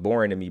 Kabbalion was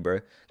boring to me, bro.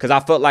 Because I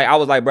felt like, I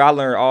was like, bro, I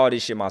learned all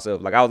this shit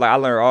myself. Like, I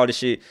learned all this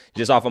shit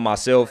just off of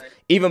myself,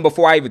 even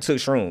before I even took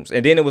shrooms.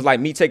 And then it was like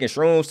me taking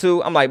shrooms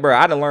too. I'm like, bro,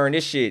 I done learned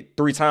this shit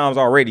 3 times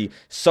already,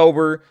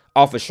 sober,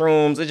 off of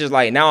shrooms. It's just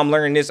like, now I'm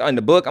learning this in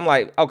the book. I'm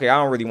like, okay, I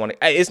don't really want to.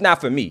 It's not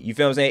for me. You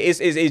feel what I'm saying?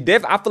 It's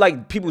definitely, I feel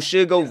like people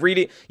should go read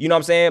it. You know what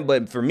I'm saying?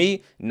 But for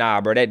me,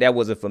 nah, bro, that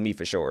wasn't for me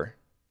for sure.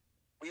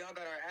 We all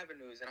got our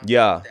avenues. And I'm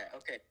Yeah. that.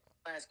 Okay,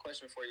 last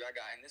question for you I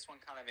got, and this one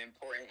kind of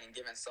important and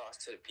giving sauce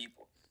to the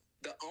people.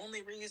 The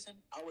only reason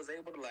I was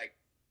able to, like,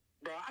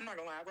 bro, I'm not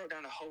gonna lie, I wrote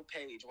down a whole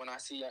page when I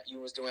see you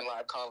was doing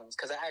live callings,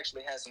 because I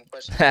actually had some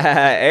questions.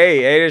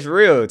 hey, it's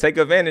real. Take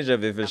advantage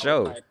of it for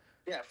sure. Like,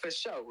 yeah, for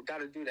sure. We got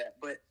to do that.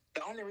 But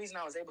the only reason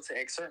I was able to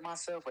exert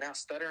myself without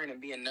stuttering and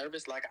being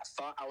nervous like I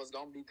thought I was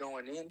going to be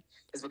going in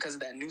is because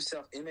of that new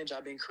self-image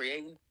I've been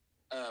creating.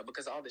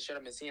 Because of all the shit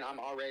I've been seeing, I'm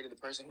already the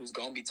person who's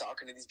going to be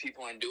talking to these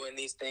people and doing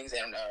these things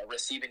and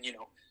receiving, you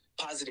know,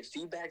 positive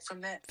feedback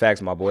from that.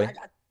 Facts, my boy.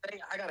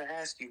 I got to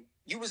ask you,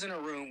 you was in a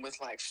room with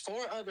like 4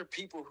 other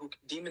people who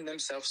deeming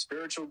themselves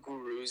spiritual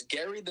gurus,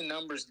 Gary the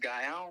numbers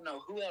guy, I don't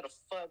know who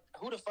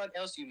the fuck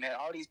else you met,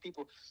 all these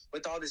people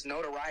with all this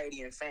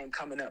notoriety and fame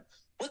coming up.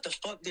 What the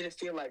fuck did it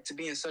feel like to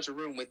be in such a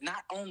room with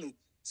not only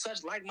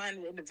such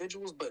like-minded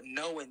individuals, but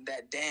knowing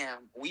that,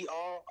 damn, we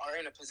all are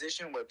in a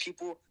position where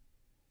people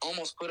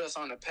almost put us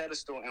on a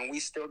pedestal and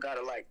we still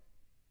gotta, like,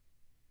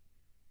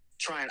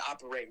 try and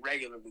operate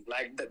regularly.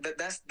 Like,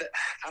 that's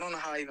I don't know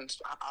how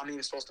I'm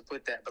even supposed to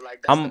put that, but,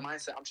 like, that's the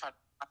mindset I'm trying to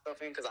put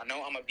myself in, because I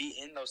know I'm gonna be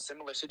in those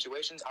similar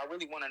situations. I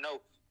really want to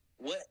know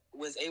what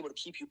was able to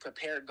keep you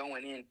prepared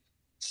going in,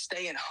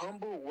 staying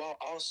humble while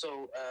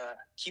also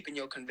keeping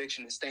your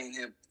conviction and staying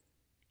him.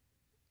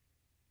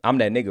 I'm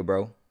that nigga,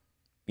 bro.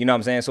 You know what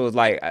I'm saying? So it's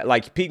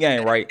like peep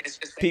game, right?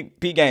 Peep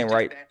game,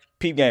 right?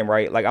 Peep game,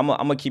 right? Like, I'm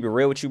gonna keep it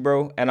real with you,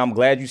 bro. And I'm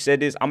glad you said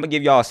this. I'm gonna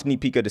give y'all a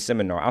sneak peek of the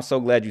seminar. I'm so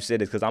glad you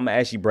said this, because I'm gonna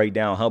actually break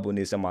down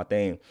humbleness in my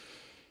thing.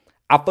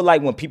 I feel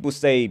like when people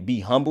say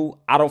be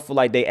humble, I don't feel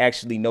like they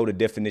actually know the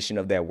definition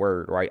of that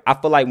word, right? I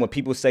feel like when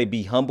people say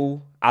be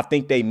humble, I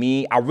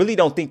really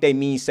don't think they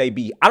mean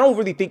I don't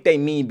really think they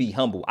mean be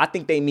humble. I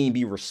think they mean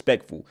be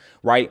respectful,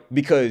 right?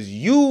 Because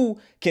you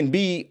can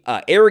be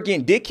an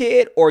arrogant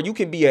dickhead or you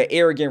can be an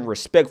arrogant,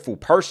 respectful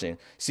person.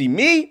 See,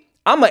 me,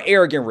 I'm an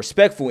arrogant,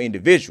 respectful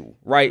individual,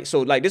 right? So,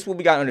 like, this is what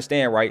we got to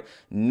understand, right?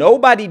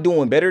 Nobody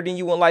doing better than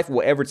you in life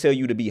will ever tell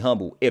you to be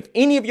humble. If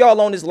any of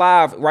y'all on this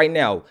live right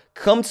now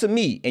come to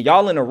me and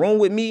y'all in a room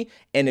with me,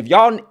 and if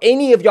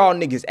any of y'all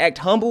niggas act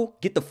humble,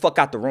 get the fuck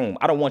out the room.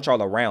 I don't want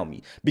y'all around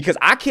me, because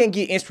I can't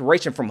get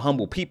inspiration from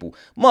humble people.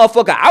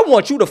 Motherfucker, I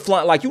want you to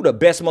flaunt like you the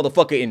best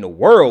motherfucker in the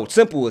world.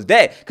 Simple as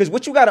that. Because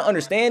what you got to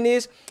understand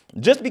is,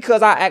 just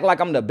because I act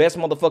like I'm the best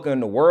motherfucker in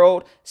the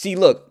world, see,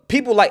 look,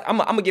 people like, I'm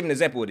going to give an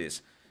example of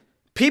this.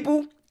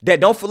 People that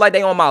don't feel like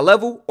they on my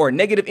level, or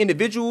negative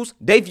individuals,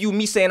 they view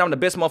me saying I'm the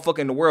best motherfucker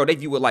in the world, they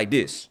view it like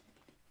this.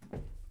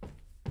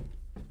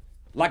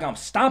 Like I'm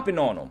stomping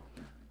on them.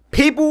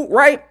 People,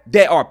 right,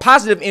 that are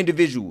positive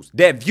individuals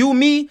that view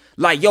me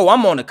like, yo,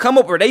 I'm on the come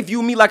up, or they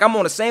view me like I'm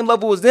on the same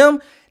level as them.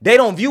 They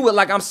don't view it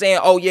like I'm saying,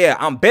 oh yeah,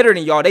 I'm better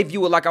than y'all. They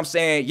view it like I'm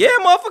saying, yeah,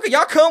 motherfucker,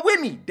 y'all come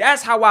with me.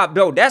 That's how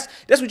bro, that's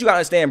what you gotta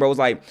understand, bro. It's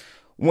like,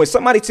 when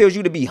somebody tells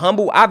you to be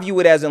humble, I view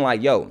it as in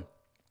like, yo,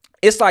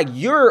 it's like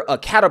you're a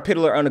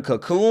caterpillar in a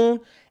cocoon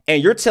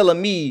and you're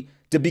telling me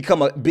to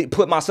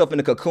put myself in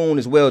the cocoon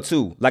as well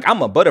too. Like,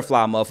 I'm a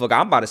butterfly, motherfucker.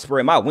 I'm about to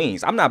spread my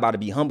wings. I'm not about to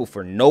be humble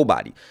for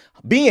nobody.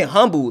 Being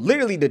humble,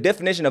 literally the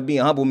definition of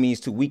being humble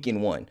means to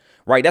weaken one,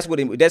 right? That's what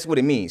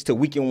it means, to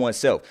weaken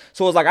oneself.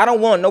 So it's like, I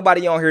don't want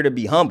nobody on here to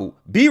be humble.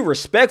 Be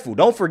respectful.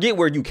 Don't forget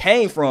where you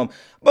came from.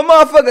 But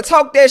motherfucker,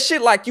 talk that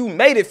shit like you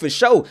made it for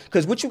sure.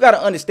 Cause what you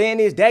gotta understand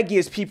is that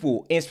gives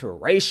people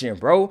inspiration,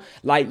 bro.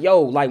 Like,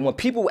 yo, like when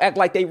people act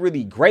like they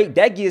really great,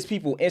 that gives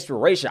people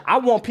inspiration. I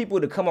want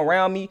people to come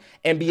around me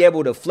and be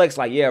able to flex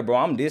like, yeah, bro,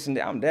 I'm this and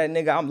that, I'm that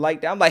nigga, I'm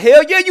like that. I'm like,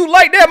 hell yeah, you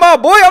like that, my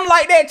boy. I'm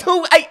like that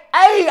too. Hey,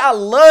 I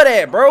love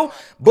that, bro.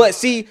 But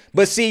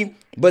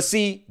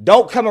see,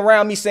 don't come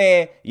around me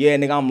saying, yeah,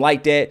 nigga, I'm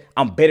like that.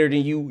 I'm better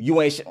than you.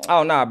 You ain't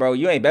oh, nah, bro.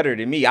 You ain't better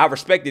than me. I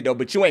respect it, though,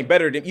 but you ain't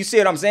better than... You see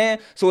what I'm saying?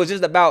 So it's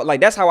just about,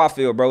 like, that's how I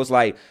feel, bro. It's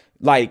like,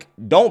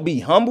 don't be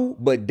humble,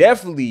 but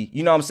definitely,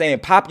 you know what I'm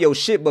saying, pop your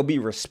shit, but be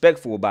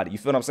respectful about it. You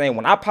feel what I'm saying?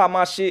 When I pop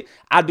my shit,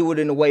 I do it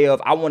in the way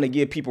of I want to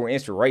give people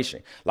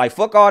inspiration. Like,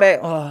 fuck all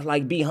that,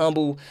 like, be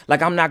humble.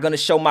 Like, I'm not going to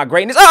show my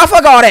greatness.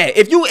 Fuck all that.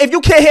 If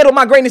you can't handle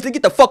my greatness, then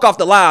get the fuck off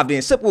the live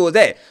then. Simple as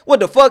that. What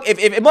the fuck? If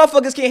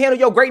motherfuckers can't handle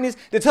your greatness,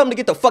 then tell them to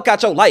get the fuck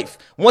out your life.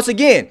 Once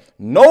again,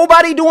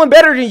 nobody doing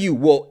better than you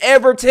will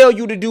ever tell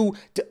you to do...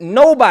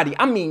 Nobody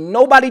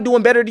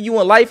doing better than you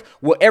in life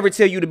will ever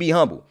tell you to be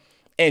humble.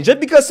 And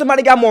just because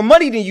somebody got more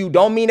money than you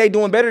don't mean they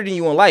doing better than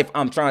you in life.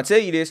 I'm trying to tell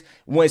you this.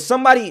 When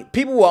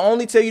people will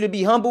only tell you to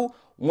be humble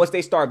once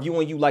they start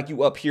viewing you like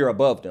you up here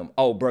above them.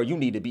 Oh, bro, you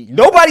need to be...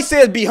 Nobody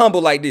says be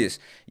humble like this.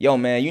 Yo,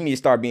 man, you need to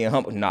start being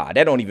humble. Nah,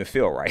 that don't even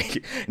feel right.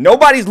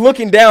 Nobody's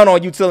looking down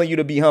on you telling you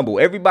to be humble.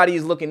 Everybody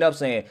is looking up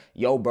saying,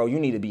 yo, bro,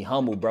 you need to be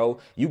humble, bro.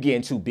 You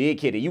getting too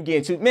big headed. You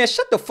getting too... Man,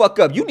 shut the fuck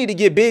up. You need to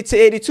get big to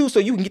 82 so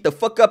you can get the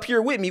fuck up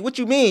here with me. What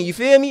you mean? You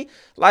feel me?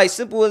 Like,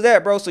 simple as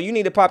that, bro. So you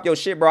need to pop your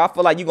shit, bro. I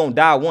feel like you gonna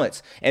die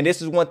once. And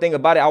this is one thing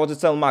about it. I was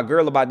just telling my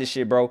girl about this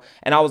shit, bro.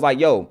 And I was like,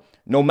 yo,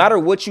 no matter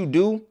what you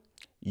do,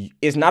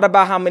 it's not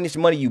about how much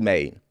money you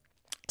made.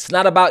 It's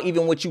not about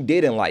even what you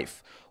did in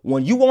life.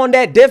 When you on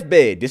that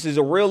deathbed, this is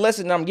a real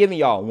lesson I'm giving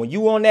y'all. When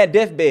you on that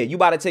deathbed, you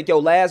about to take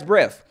your last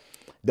breath.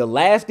 The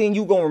last thing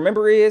you gonna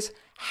remember is,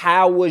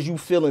 how was you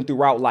feeling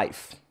throughout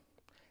life?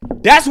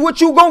 That's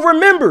what you gonna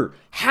remember.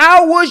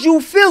 How was you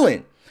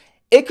feeling?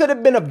 It could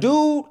have been a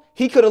dude.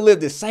 He could have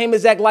lived the same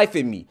exact life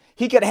as me.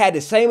 He could have had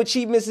the same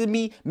achievements as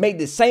me, made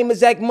the same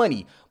exact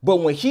money. But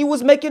when he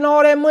was making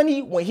all that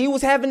money, when he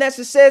was having that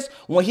success,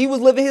 when he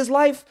was living his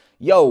life,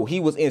 yo, he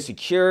was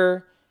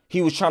insecure.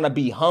 He was trying to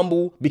be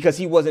humble because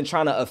he wasn't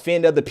trying to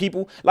offend other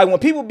people. Like when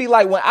people be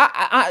like, when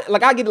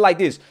I get it like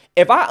this.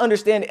 If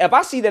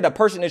I see that a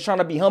person is trying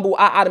to be humble,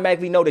 I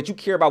automatically know that you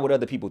care about what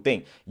other people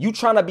think. You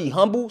trying to be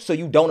humble so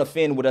you don't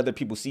offend what other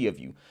people see of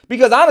you.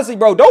 Because honestly,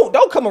 bro,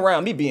 don't come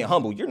around me being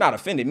humble. You're not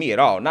offending me at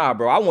all. Nah,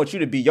 bro, I want you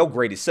to be your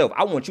greatest self.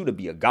 I want you to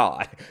be a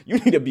god. You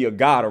need to be a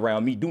god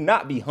around me. Do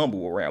not be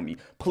humble around me.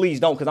 Please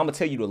don't, because I'm going to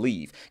tell you to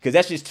leave. Because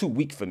that's just too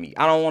weak for me.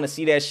 I don't want to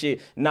see that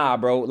shit. Nah,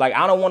 bro. Like,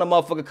 I don't want a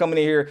motherfucker coming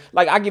in here.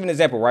 Like, I give an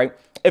example, right?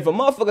 If a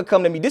motherfucker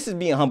come to me, this is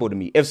being humble to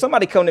me. If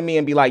somebody come to me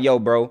and be like, yo,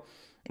 bro,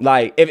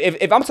 like,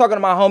 if I'm talking to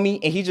my homie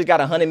and he just got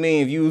 100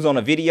 million views on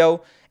a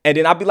video, and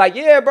then I'll be like,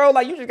 yeah, bro,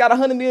 like, you just got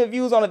 100 million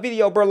views on a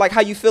video, bro. Like,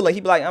 how you feeling?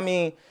 He be like, I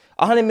mean,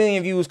 100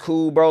 million views,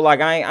 cool, bro.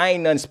 Like, I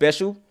ain't nothing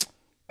special.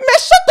 Man,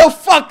 shut the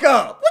fuck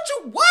up.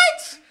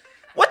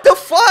 What the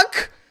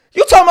fuck?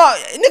 You talking about,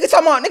 nigga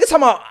talking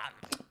about,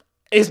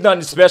 it's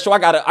nothing special. I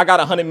got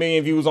 100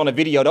 million views on a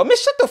video though. Man,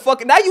 shut the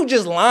fuck up. Now you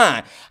just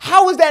lying.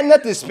 How is that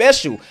nothing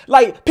special?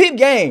 Like, peep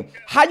game.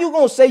 How you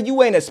gonna say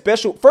you ain't a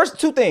special? First,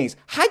 two things.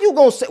 How you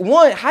gonna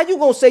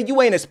say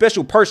you ain't a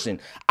special person?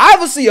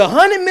 Obviously,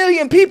 100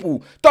 million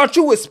people thought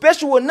you was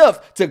special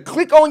enough to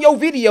click on your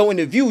video and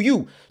to view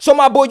you. So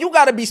my boy, you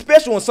gotta be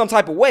special in some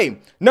type of way.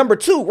 Number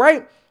two,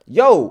 right?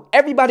 Yo,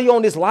 everybody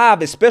on this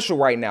live is special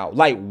right now.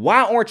 Like,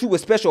 why aren't you a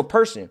special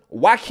person?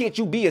 Why can't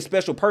you be a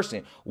special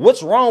person?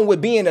 What's wrong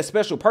with being a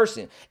special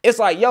person? It's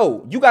like,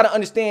 yo, you got to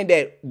understand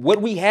that what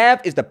we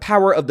have is the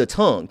power of the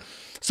tongue.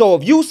 So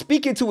if you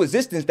speak into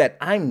existence that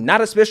I'm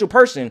not a special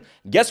person,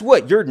 guess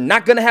what? You're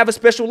not going to have a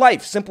special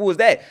life. Simple as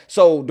that.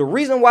 So the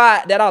reason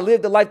why that I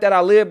live the life that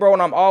I live, bro,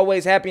 and I'm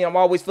always happy and I'm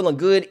always feeling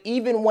good,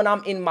 even when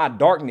I'm in my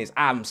darkness,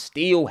 I'm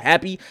still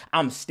happy.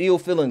 I'm still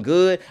feeling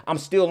good. I'm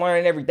still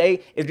learning every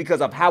day, is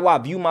because of how I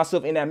view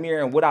myself in that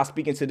mirror and what I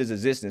speak into this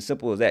existence.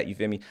 Simple as that. You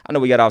feel me? I know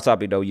we got off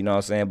topic though, you know what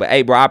I'm saying? But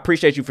hey, bro, I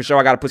appreciate you for sure.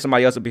 I got to put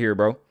somebody else up here,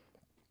 bro.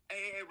 Hey,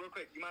 real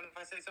quick. You mind if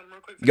I say something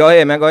real quick? Go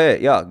ahead, man. Go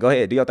ahead. Yeah, go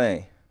ahead. Do your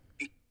thing.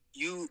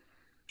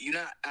 You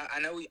not.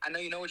 I know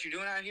you know what you're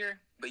doing out here,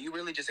 but you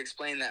really just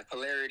explain that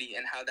polarity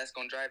and how that's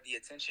gonna drive the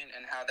attention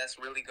and how that's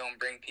really gonna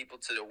bring people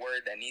to the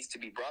word that needs to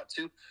be brought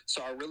to.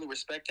 So I really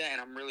respect that, and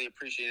I'm really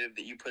appreciative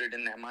that you put it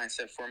in that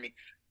mindset for me.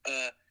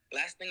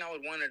 Last thing I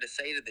would wanted to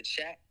say to the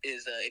chat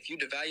is, if you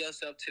devalue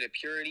yourself to the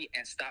purity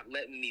and stop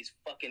letting these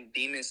fucking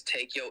demons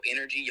take your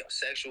energy, your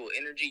sexual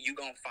energy, you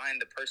gonna find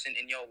the person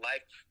in your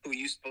life who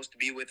you supposed to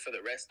be with for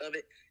the rest of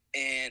it.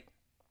 And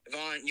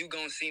Vaughn, you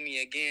gonna see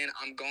me again.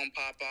 I'm gonna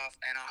pop off,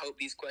 and I hope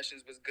these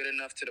questions was good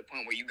enough to the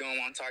point where you gonna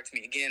want to talk to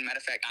me again. Matter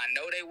of fact, I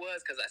know they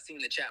was because I seen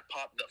the chat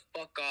pop the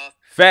fuck off.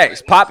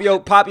 Facts.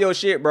 Right, pop your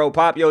shit, bro.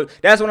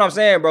 That's what I'm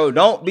saying, bro.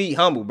 Don't be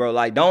humble, bro.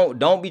 Like,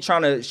 don't be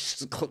trying to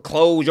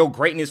close your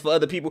greatness for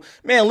other people.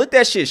 Man, let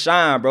that shit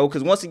shine, bro.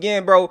 Because once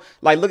again, bro,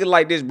 like, look at it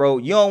like this, bro.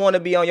 You don't want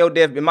to be on your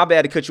deathbed. My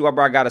bad to cut you up,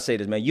 bro. I gotta say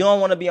this, man. You don't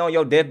want to be on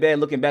your deathbed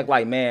looking back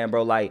like, man,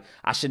 bro, like,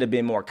 I should have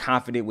been more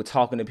confident with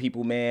talking to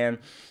people, man.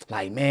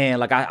 Like, man,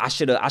 like, I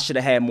should have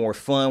had more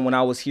fun when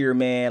I was here,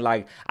 man.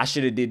 Like, I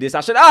should have did this. No.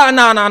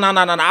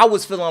 I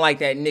was feeling like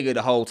that nigga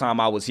the whole time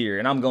I was here,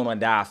 and I'm gonna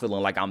die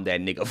feeling like I'm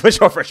that nigga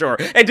for sure.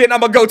 And then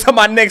I'm gonna go to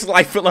my next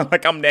life feeling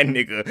like I'm that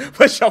nigga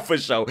for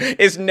sure.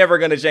 It's never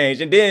gonna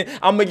change. And then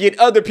I'm gonna get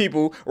other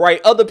people,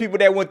 right? Other people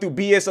that went through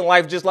BS in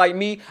life just like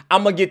me.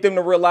 I'm gonna get them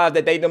to realize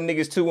that they them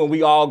niggas too, and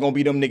we all gonna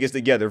be them niggas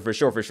together for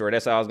sure.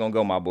 That's how I was gonna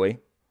go, my boy.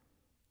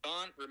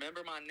 Don,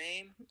 remember my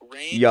name?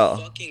 Rain yeah.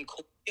 Fucking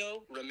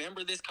Coolio.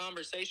 Remember this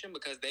conversation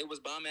because they was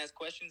bomb ass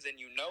questions and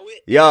you know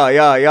it.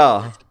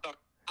 Yeah.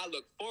 I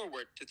look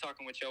forward to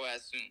talking with your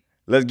ass soon.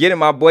 Let's get it,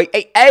 my boy.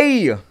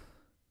 Hey.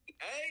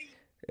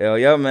 Hell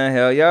yeah, man.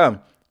 Hell yeah.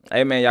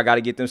 Hey, man, y'all got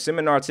to get them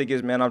seminar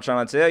tickets, man. I'm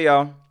trying to tell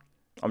y'all.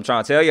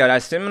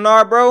 That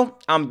seminar, bro,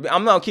 I'm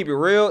going to keep it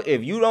real.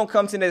 If you don't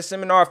come to that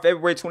seminar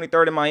February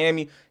 23rd in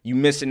Miami, you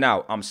missing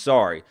out. I'm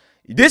sorry.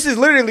 This is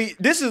literally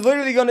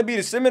going to be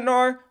the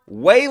seminar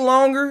way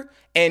longer,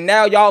 and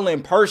now y'all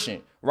in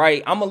person,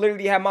 right? I'm going to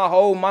literally have my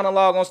whole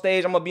monologue on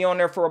stage. I'm going to be on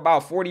there for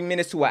about 40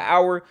 minutes to an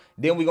hour.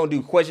 Then we're going to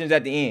do questions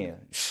at the end.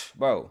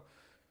 Bro.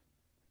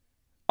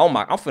 Oh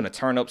my, I'm finna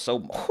turn up so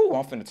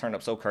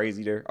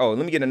crazy there. Oh,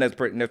 let me get the next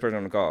person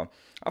on the call.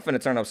 I'm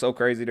finna turn up so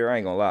crazy there. I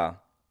ain't gonna lie.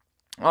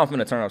 I'm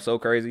finna turn up so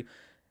crazy.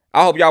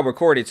 I hope y'all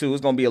recorded too.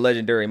 It's gonna be a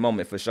legendary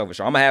moment for sure. I'm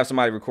gonna have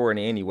somebody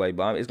recording it anyway,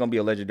 but it's gonna be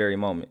a legendary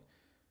moment.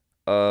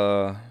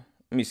 Let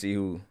me see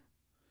who.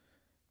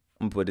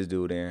 I'm gonna put this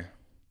dude in.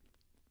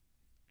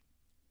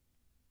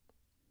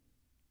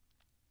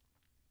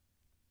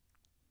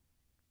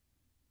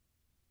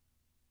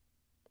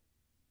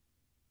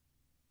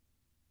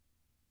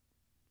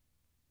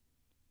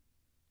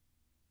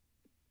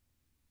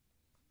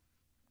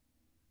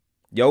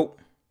 Yo,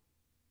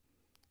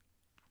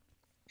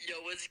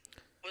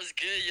 what's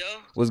good,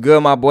 yo? What's good,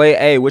 my boy?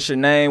 Hey, what's your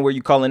name? Where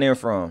you calling in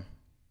from?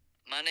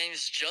 My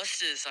name's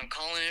Justice. I'm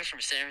calling in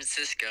from San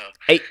Francisco.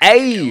 Hey.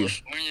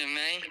 California,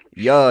 man.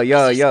 Yeah.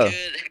 Good.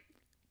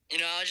 You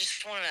know, I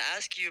just wanted to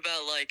ask you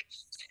about, like,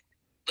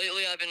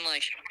 lately I've been,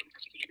 like,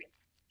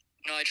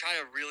 you know,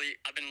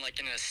 I've been, like,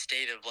 in a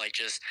state of, like,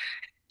 just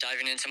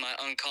diving into my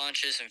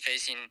unconscious and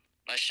facing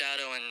my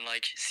shadow and,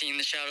 like, seeing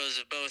the shadows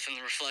of both and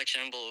the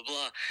reflection and blah, blah,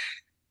 blah.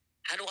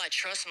 How do I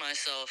trust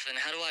myself, and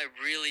how do I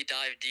really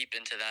dive deep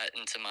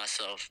into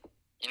myself?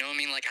 You know what I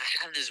mean? Like,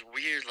 I have this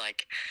weird,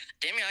 like,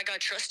 damn it, I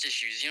got trust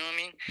issues, you know what I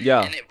mean?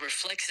 Yeah. And it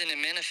reflects and it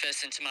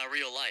manifests into my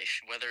real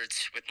life, whether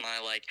it's with my,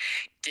 like,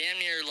 damn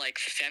near, like,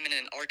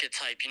 feminine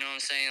archetype, you know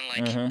what I'm saying?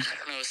 Like, I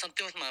don't know,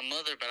 something with my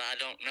mother, but I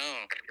don't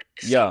know.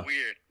 It's so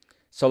weird.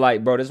 So,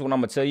 like, bro, this is what I'm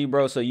going to tell you,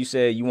 bro. So you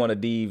said you want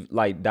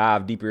to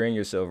dive deeper in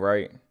yourself,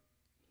 right?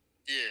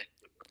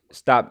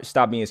 Yeah.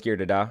 Stop being scared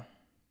to die.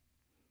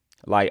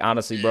 Like,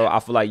 honestly, bro, I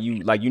feel like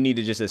you need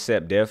to just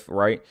accept death,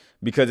 right?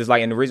 Because it's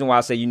like, and the reason why I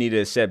say you need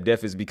to accept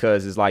death is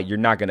because it's like, you're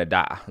not going to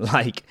die.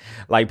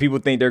 Like people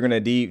think they're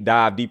going to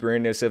dive deeper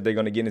in themselves. They're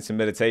going to get into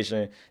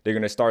meditation. They're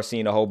going to start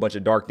seeing a whole bunch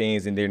of dark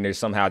things. And then they're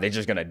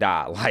just going to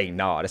die. Like,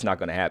 no, that's not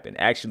going to happen.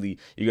 Actually,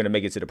 you're going to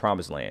make it to the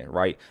promised land,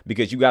 right?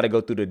 Because you got to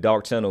go through the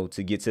dark tunnel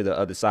to get to the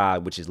other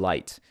side, which is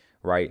light.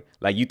 Right?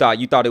 Like you thought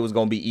it was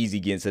going to be easy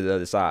getting to the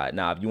other side.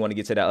 Now, if you want to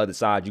get to that other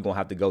side, you're going to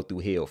have to go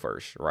through hell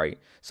first. Right?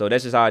 So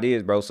that's just how it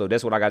is, bro. So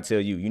that's what I got to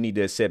tell you. You need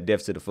to accept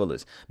death to the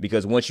fullest,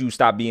 because once you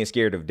stop being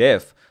scared of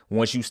death,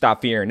 once you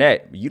stop fearing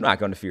that, you're not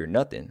going to fear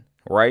nothing.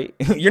 Right?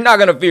 You're not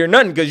going to fear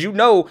nothing because you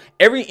know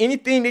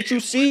anything that you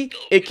see,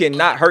 it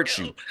cannot hurt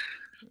you.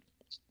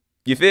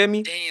 You feel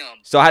me? Damn.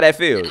 So how that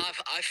feel?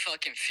 I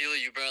fucking feel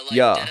you, bro. Like,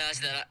 yeah.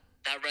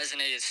 That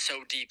resonated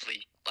so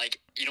deeply. Like,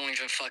 you don't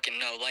even fucking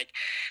know. Like,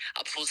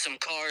 I pulled some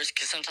cards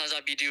because sometimes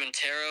I'd be doing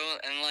tarot,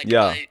 and, like,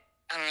 yeah. I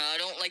don't know. I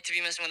don't like to be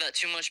messing with that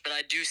too much, but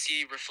I do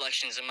see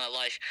reflections in my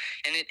life,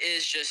 and it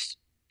is just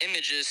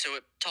images, so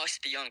it talks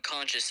to the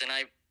unconscious, and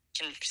I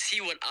can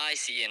see what I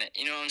see in it.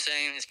 You know what I'm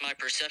saying? It's my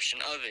perception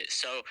of it,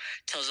 so it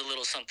tells a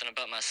little something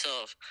about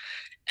myself,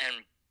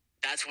 and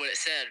that's what it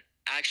said.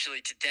 Actually,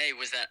 today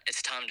was that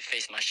it's time to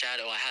face my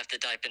shadow. I have to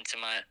dive into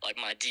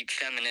my deep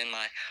feminine,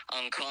 my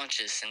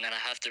unconscious, and then I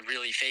have to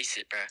really face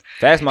it, bro.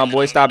 Facts, my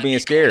boy. Stop being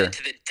scared.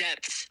 Into the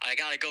depths. I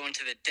gotta go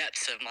into the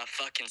depths of my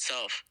fucking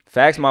self.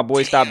 Facts, my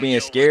boy. Stop being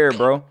scared,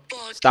 bro.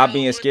 Stop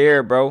being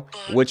scared, bro.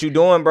 What you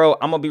doing, bro?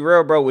 I'm gonna be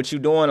real, bro. What you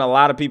doing, a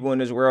lot of people in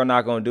this world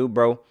not gonna do,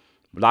 bro.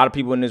 A lot of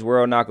people in this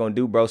world not gonna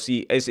do, bro.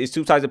 See, it's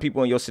two types of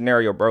people in your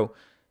scenario, bro.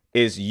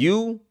 It's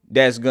you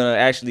that's gonna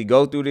actually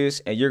go through this,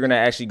 and you're gonna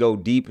actually go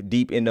deep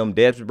in them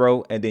depths,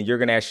 bro. And then you're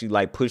gonna actually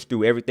like push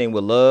through everything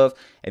with love,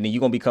 and then you're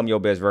gonna become your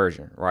best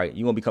version, right?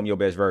 You're gonna become your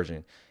best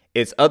version.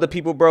 It's other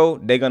people, bro.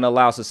 They're gonna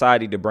allow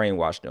society to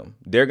brainwash them.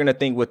 They're gonna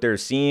think what they're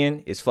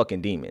seeing is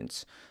fucking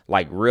demons,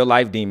 like real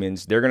life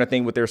demons. They're gonna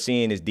think what they're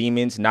seeing is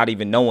demons, not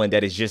even knowing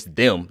that it's just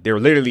them. They're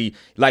literally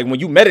like, when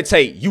you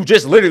meditate, you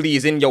just literally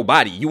is in your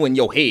body, you in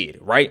your head,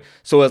 right?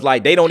 So it's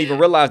like they don't even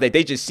realize that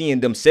they just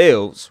seeing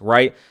themselves,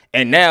 right?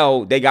 And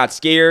now they got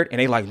scared and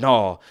they like,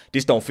 nah,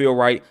 this don't feel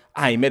right.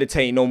 I ain't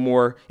meditating no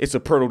more. It's a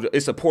portal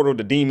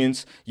to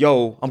demons.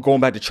 Yo, I'm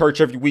going back to church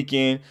every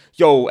weekend.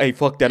 Yo, hey,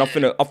 fuck that. I'm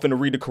finna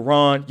read the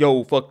Quran.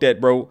 Yo, fuck that,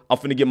 bro. I'm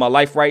finna get my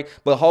life right.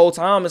 But whole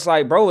time it's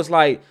like, bro, it's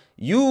like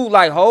you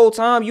like whole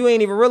time you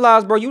ain't even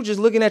realize, bro, you just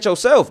looking at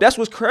yourself. That's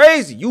what's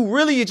crazy. You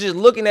really just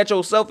looking at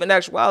yourself in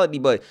actuality.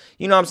 But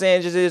you know what I'm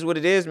saying? It just is what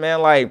it is,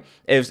 man. Like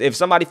if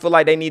somebody feel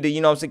like they need to, you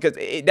know what I'm saying?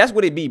 Because that's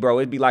what it be, bro.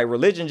 It'd be like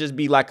religion just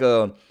be like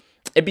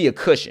it'd be a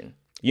cushion.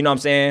 You know what I'm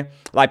saying?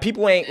 Like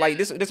people ain't like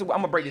this. I'm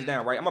gonna break this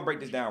down,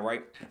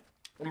 right?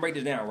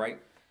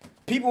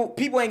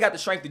 People ain't got the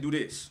strength to do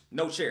this.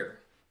 No chair.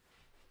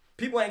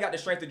 People ain't got the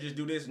strength to just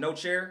do this. No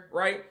chair,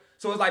 right?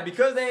 So it's like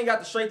because they ain't got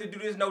the strength to do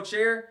this. No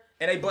chair,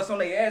 and they bust on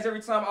their ass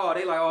every time. Oh,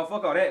 they like, oh,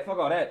 fuck all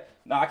that.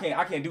 Nah, I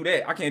can't do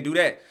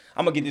that.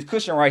 I'm gonna get this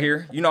cushion right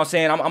here. You know what I'm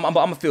saying? I'm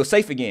gonna feel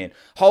safe again.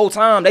 Whole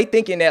time they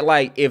thinking that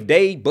like if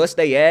they bust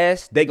their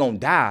ass, they gonna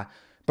die.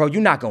 Bro,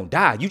 you're not gonna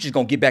die. You just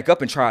gonna get back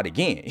up and try it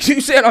again.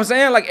 You see what I'm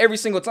saying? Like every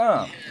single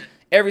time,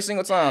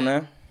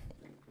 man.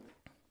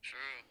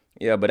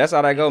 Yeah, but that's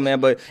how that go,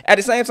 man. But at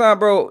the same time,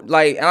 bro,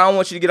 like I don't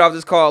want you to get off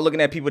this call looking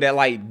at people that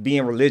like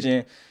being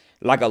religion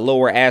like a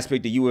lower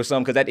aspect of you or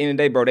something. Because at the end of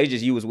the day, bro, they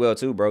just you as well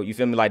too, bro. You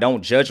feel me? Like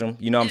don't judge them.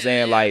 You know what I'm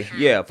saying? Like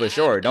yeah, for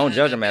sure, don't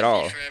judge them at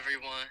all. For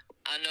everyone,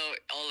 I know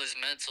all is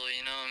mental.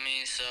 You know what I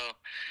mean? So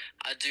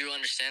I do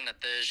understand that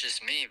there's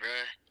just me, bro.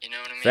 You know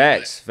what I mean?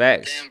 Facts.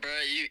 Damn, bro,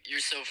 you're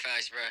so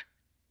fast, bro.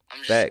 I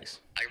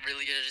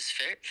really gotta just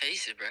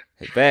face it, bro.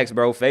 Facts,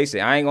 bro. Face it.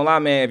 I ain't gonna lie,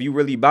 man. If you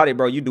really about it,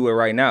 bro, you do it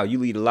right now. You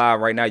lead live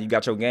right now. You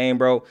got your game,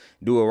 bro.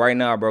 Do it right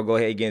now, bro. Go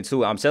ahead and get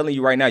into it. I'm telling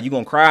you right now, you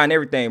gonna cry and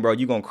everything, bro.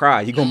 You gonna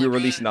cry. You gonna be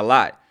releasing a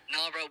lot.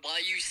 Nah, bro. While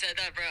you said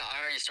that, bro,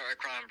 I already started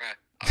crying, bro.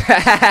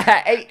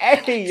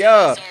 Hey,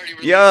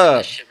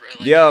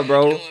 yeah,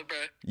 bro.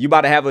 You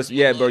about to have us,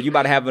 yeah, bro. You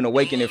about to have an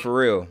awakening for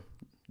real.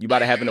 You about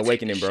to have an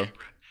awakening, bro. I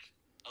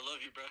love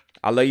you, bro.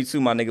 I love you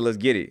too, my nigga. Let's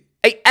get it.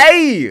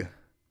 Hey.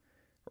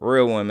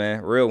 Real one,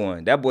 man. Real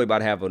one. That boy about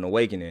to have an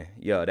awakening.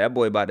 Yo, that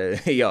boy about to,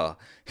 he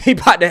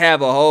about to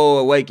have a whole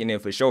awakening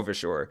for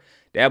sure.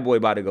 That boy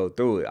about to go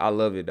through it. I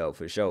love it, though,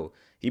 for sure.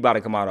 He about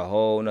to come out a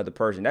whole nother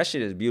person. That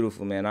shit is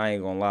beautiful, man. I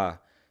ain't gonna lie.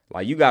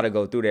 Like, you got to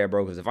go through that,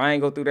 bro. Because if I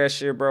ain't go through that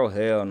shit, bro,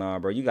 hell nah,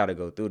 bro. You got to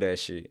go through that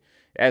shit.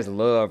 That's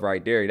love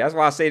right there. That's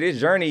why I say this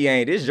journey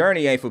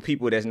ain't for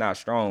people that's not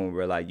strong,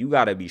 bro. Like, you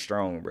got to be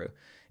strong, bro.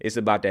 It's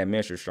about that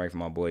mental strength,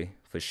 my boy.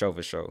 For sure.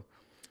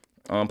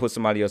 Put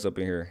somebody else up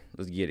in here.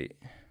 Let's get it.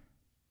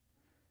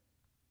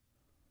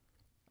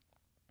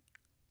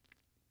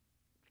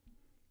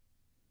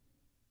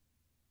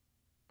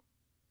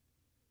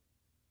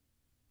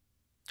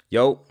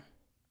 Yo.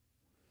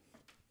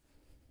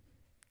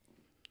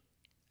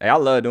 Hey, I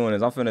love doing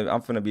this. I'm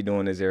finna be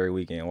doing this every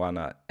weekend. Why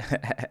not?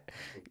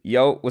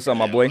 Yo, what's up,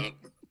 my boy?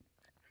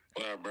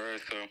 What up, bro?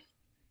 So,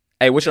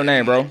 hey, what's your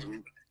name, bro?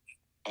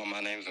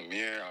 My name's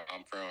Amir.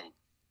 I'm from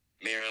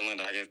Maryland,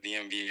 I guess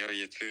DMV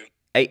area too.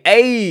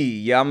 Hey,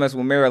 yeah, I mess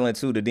with Maryland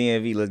too, the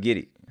DMV. Let's get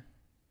it.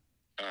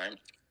 All right.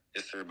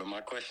 Yes, sir. But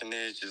my question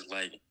is just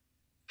like,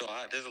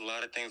 there's a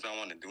lot of things I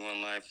want to do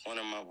in life. One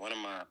of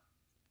my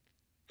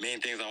main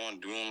things I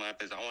want to do in life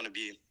is I want to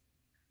be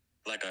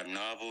like a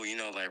novel, you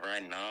know, like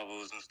writing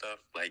novels and stuff.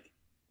 Like,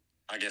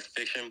 I guess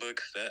fiction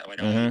books. I want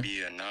to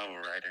be a novel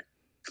writer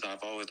because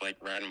I've always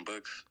liked writing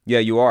books. Yeah,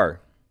 you are.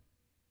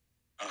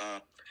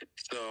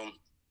 So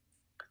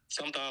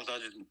sometimes I'll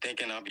just be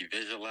thinking, I'll be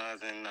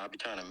visualizing, I'll be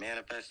trying to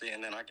manifest it,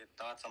 and then I get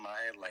thoughts in my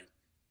head like,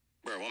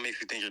 bro, what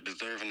makes you think you're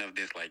deserving of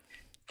this? Like,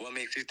 what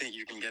makes you think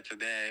you can get to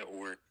that?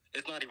 Or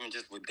it's not even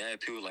just with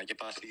that too. Like,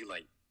 if I see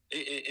like,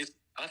 it's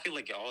I feel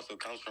like it also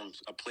comes from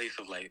a place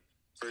of like,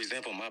 for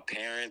example, my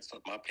parents,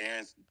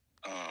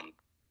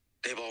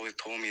 they've always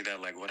told me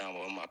that like what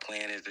my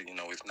plan is that, you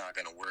know, it's not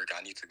gonna work.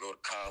 I need to go to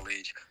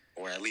college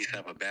or at least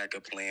have a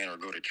backup plan or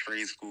go to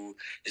trade school.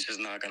 It's just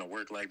not gonna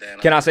work like that.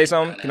 Can I say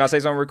something? Can I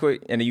say something real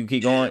quick? And then you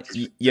keep going.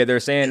 Yeah, they're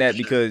saying that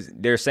because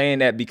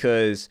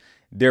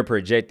they're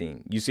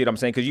projecting. You see what I'm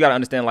saying? Because you gotta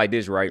understand like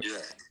this, right? Yeah.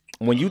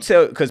 When you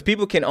tell, because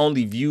people can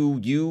only view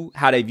you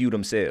how they view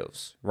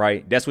themselves,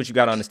 right? That's what you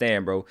got to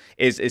understand, bro.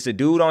 It's a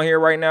dude on here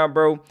right now,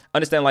 bro.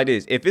 Understand like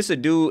this. If a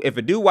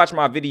dude watch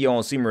my video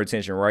on Seamer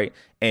Retention, right,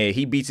 and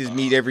he beats his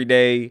meat every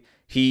day,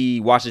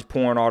 he watches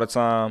porn all the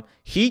time,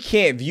 he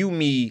can't view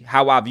me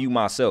how I view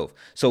myself.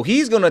 So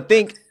he's going to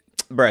think,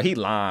 bro, he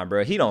lying,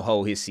 bro. He don't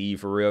hold his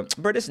seed for real.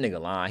 Bro, this nigga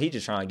lying. He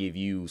just trying to get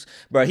views.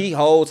 Bro,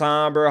 whole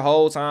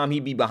time he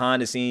be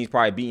behind the scenes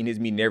probably beating his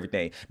meat and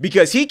everything.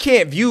 Because he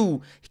can't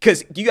view,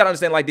 because you got to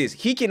understand like this.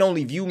 He can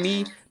only view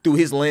me through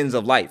his lens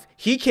of life.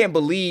 He can't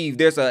believe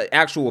there's an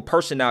actual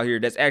person out here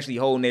that's actually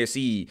holding their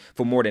seed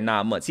for more than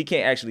 9 months. He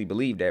can't actually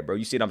believe that, bro.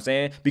 You see what I'm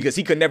saying? Because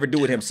he could never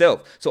do it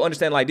himself. So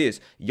understand like this.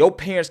 Your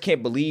parents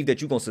can't believe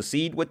that you're going to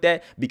succeed with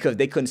that because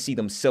they couldn't see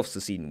themselves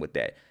succeeding with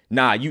that.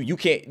 Nah, you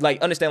can't,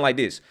 like, understand like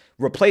this.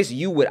 Replace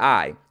you with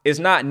I. It's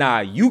not, nah,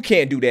 you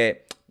can't do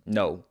that.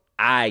 No,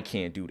 I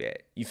can't do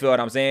that. You feel what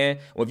I'm saying?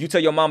 Well, if you tell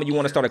your mama you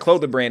want to start a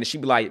clothing brand and she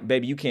be like,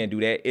 baby, you can't do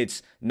that.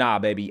 It's, nah,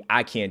 baby,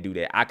 I can't do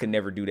that. I could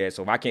never do that.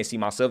 So if I can't see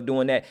myself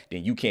doing that,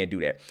 then you can't do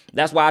that.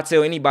 That's why I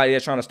tell anybody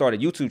that's trying to start a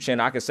YouTube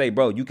channel, I can say,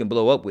 bro, you can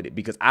blow up with it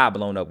because I've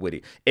blown up with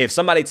it. If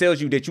somebody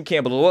tells you that you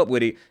can't blow up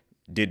with it,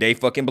 did they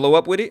fucking blow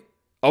up with it?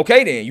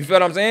 Okay, then. You feel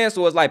what I'm saying?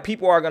 So it's like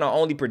people are going to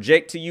only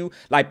project to you.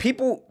 Like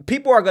people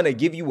are going to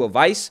give you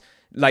advice.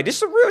 Like, this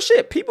is real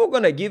shit. People are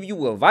going to give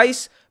you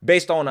advice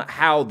based on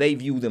how they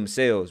view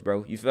themselves,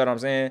 bro. You feel what I'm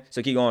saying?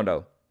 So keep going,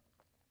 though.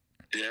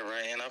 Yeah,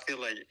 right. And I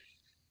feel like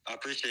I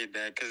appreciate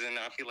that because then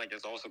I feel like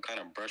it's also kind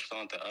of brushed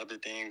onto other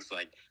things.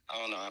 Like, I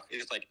don't know.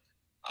 It's like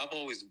I've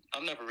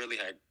never really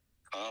had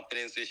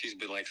confidence issues,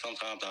 but like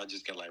sometimes I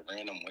just get like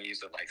random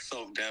waves of like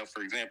self-doubt.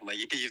 For example, like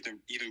it could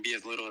even be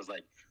as little as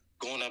like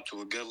going up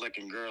to a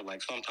good-looking girl.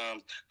 Like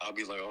sometimes I'll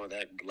be like, oh,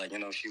 that, like, you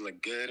know, she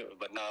look good,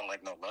 but not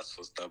like no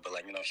lustful stuff, but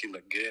like, you know, she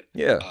look good.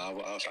 Yeah.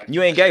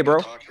 You ain't gay, bro.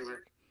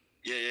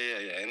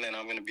 Yeah. And then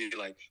I'm gonna be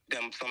like,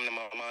 then something in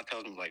my mind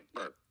tells me like,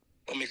 bro,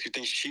 what makes you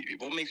think she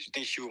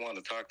would want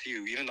to talk to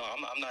you? Even though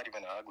I'm not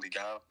even an ugly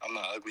guy. I'm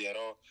not ugly at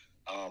all.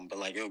 But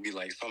like it'll be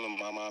like some of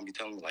my mom be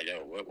telling me like, yo,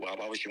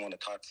 why would she want to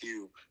talk to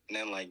you? And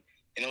then like,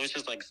 you know, it's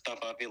just like stuff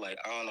I feel like,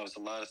 I don't know, it's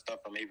a lot of stuff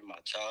from maybe my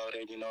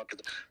childhood, you know.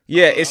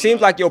 Yeah, it seems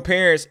like your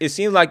parents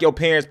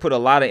put a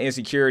lot of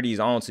insecurities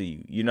onto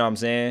you. You know what I'm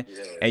saying?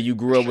 Yeah, and you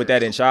grew up with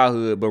that in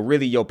childhood, but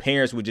really your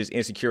parents were just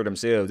insecure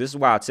themselves. This is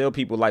why I tell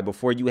people, like,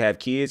 before you have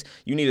kids,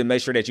 you need to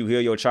make sure that you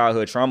heal your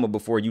childhood trauma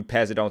before you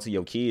pass it on to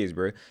your kids,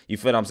 bro. You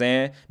feel what I'm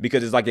saying?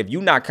 Because it's like, if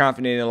you're not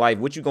confident in life,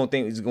 what you gonna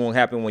think is gonna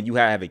happen when you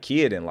have a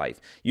kid in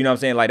life? You know what I'm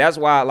saying? Like, that's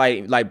why,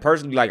 like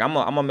personally, like, I'm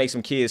gonna make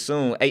some kids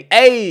soon.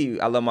 Hey,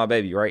 I love my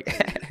baby, right?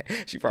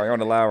 She probably on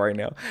the line right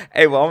now.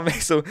 Hey, well, I'm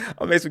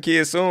gonna make some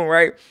kids soon,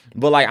 right?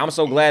 But like, I'm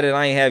so glad that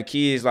I ain't have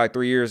kids like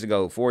 4 years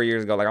ago.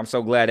 Like, I'm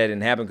so glad that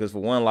didn't happen because, for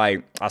one,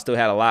 like, I still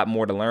had a lot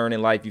more to learn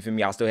in life. You feel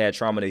me? I still had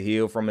trauma to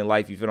heal from in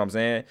life. You feel what I'm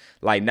saying?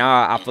 Like,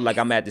 now I feel like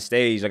I'm at the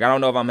stage. Like, I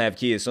don't know if I'm gonna have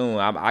kids soon.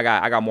 I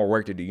got more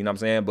work to do. You know what I'm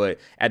saying? But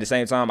at the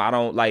same time, I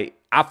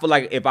feel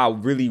like if I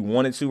really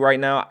wanted to right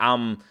now,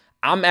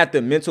 I'm at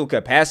the mental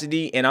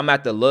capacity and I'm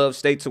at the love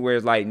state to where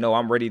it's like, no,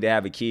 I'm ready to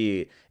have a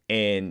kid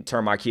and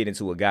turn my kid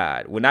into a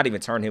god. Well, not even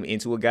turn him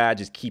into a god,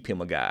 just keep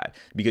him a god.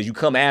 Because you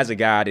come as a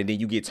god and then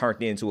you get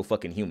turned into a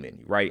fucking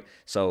human, right?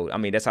 So, I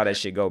mean, that's how that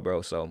shit go,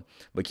 bro. So,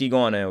 but keep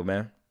going there,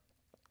 man.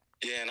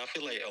 Yeah, and I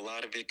feel like a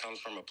lot of it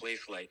comes from a place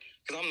like,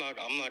 because I'm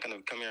not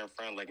gonna come here in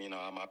front like, you know,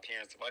 my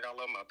parents, like, I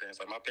love my parents.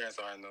 Like, my parents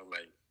are no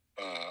like,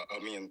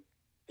 I mean,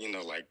 you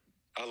know, like,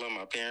 I love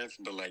my parents,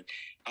 but like,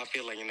 I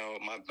feel like, you know,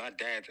 my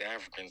dad's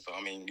African, so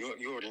I mean, you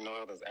already know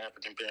how those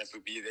African parents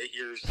would be. They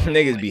hear something,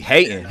 niggas like, be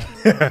hating.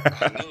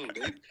 I know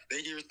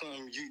they hear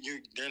something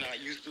they're not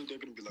used to. They're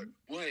gonna be like,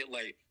 what?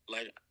 Like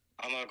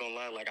I'm not gonna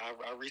lie. Like, I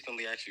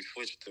recently actually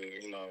switched to,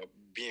 you know,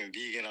 being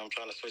vegan. I'm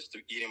trying to switch to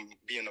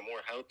being a more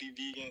healthy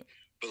vegan.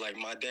 But like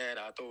my dad,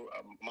 I thought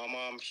my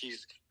mom, she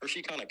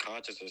kind of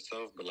conscious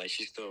herself, but like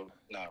she's still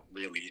not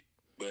really.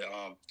 But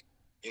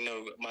you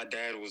know, my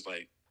dad was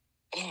like,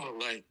 oh,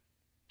 like,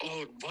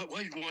 oh,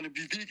 why you want to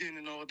be vegan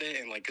and all that,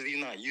 and like, cause he's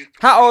not used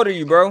to. How old are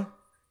you, bro?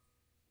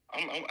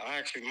 I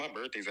actually, my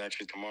birthday's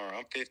actually tomorrow.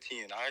 I'm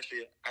 15. I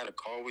actually had a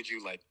call with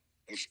you like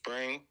in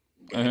spring,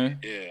 but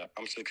yeah,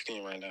 I'm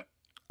 16 right now.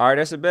 All right,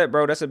 that's a bet,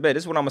 bro. That's a bet.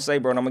 This is what I'm gonna say,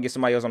 bro. And I'm gonna get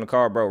somebody else on the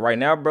call, bro. Right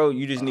now, bro,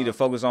 you just need to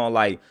focus on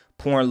like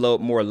pouring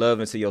more love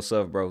into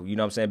yourself, bro. You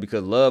know what I'm saying?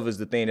 Because love is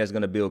the thing that's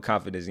gonna build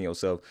confidence in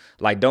yourself.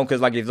 Like,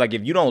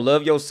 if you don't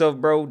love yourself,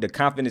 bro, the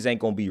confidence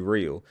ain't gonna be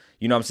real.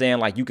 You know what I'm saying?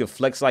 Like, you can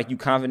flex like you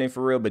confident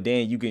for real, but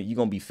then you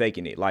gonna be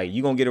faking it. Like,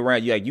 you gonna get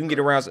around, you can get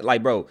around,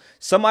 like, bro,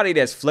 somebody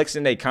that's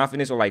flexing their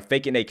confidence or like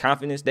faking their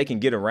confidence, they can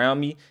get around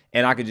me,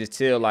 and I could just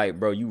tell, like,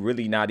 bro, you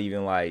really not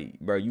even like,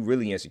 bro, you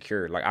really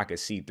insecure. Like, I could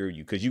see through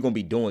you because you gonna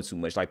be doing too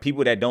much. Like,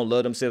 people that don't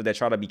love themselves, that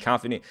try to be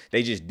confident,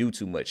 they just do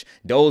too much.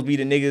 Those be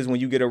the niggas when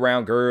you get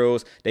around girls,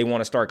 they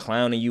want to start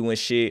clowning you and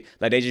shit.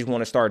 Like, they just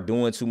want to start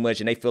doing too much,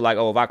 and they feel like,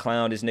 oh, if I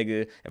clown this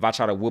nigga, if I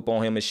try to whoop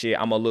on him and shit,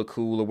 I'm gonna look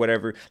cool or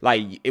whatever.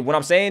 Like, what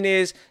I'm saying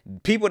is,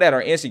 people that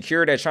are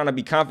insecure, that trying to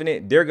be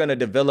confident, they're gonna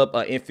develop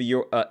a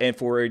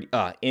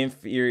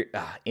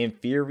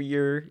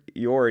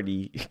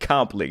inferiority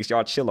complex.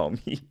 Y'all chill on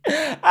me.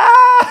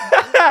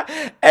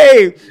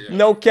 Hey,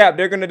 no cap.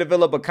 They're gonna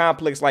develop a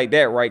complex like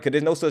that, right? Because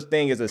there's no such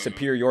thing as a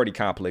superiority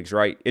complex,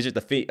 right? It's just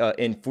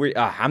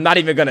I'm not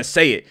even gonna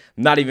say it.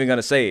 I'm not even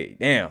gonna say it.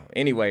 Damn.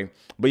 Anyway,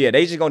 but yeah,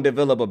 they just gonna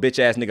develop a bitch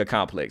ass nigga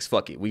complex.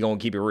 Fuck it. We gonna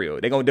keep it real.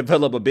 They gonna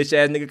develop a bitch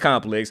ass nigga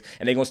complex,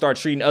 and they gonna start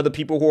treating other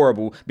people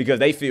horrible because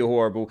they feel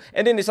horrible,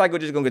 and then the cycle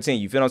just gonna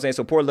continue. You feel what I'm saying?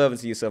 So pour love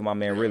into yourself, my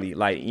man. Really,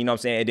 like, you know what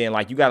I'm saying. And then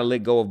like you gotta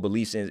let go of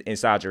beliefs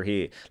inside your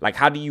head. Like,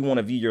 how do you want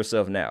to view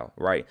yourself now,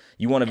 right?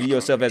 You want to view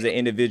yourself as an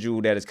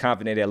individual that is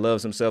confident, that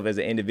loves himself, as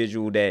an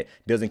individual that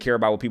doesn't care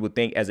about what people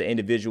think, as an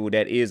individual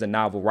that is a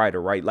novel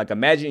writer, right? Like,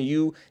 imagine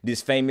you,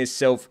 this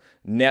famous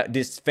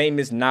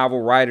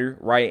novel writer,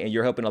 right? And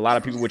you're helping a lot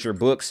of people with your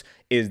books.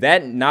 Is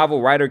that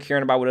novel writer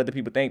caring about what other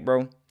people think,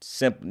 bro?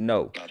 Simple,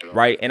 no,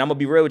 right? And I'm gonna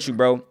be real with you,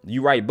 bro.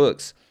 You write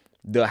books.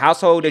 The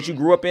household that you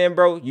grew up in,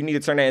 bro, you need to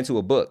turn that into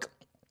a book.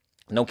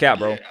 No cap,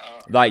 bro.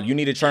 Like, you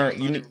need to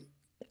turn.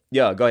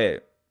 Yeah, go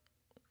ahead.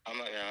 I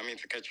mean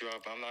to cut you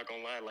off. I'm not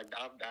gonna lie. Like,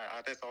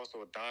 that's also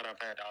a thought I've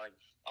had.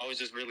 I was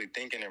just really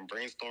thinking and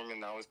brainstorming.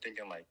 And I was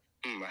thinking like,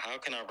 how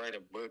can I write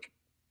a book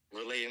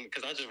relating?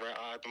 Because I just write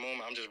at the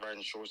moment. I'm just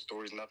writing short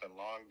stories, nothing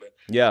long. But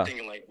yeah, I'm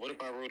thinking like, what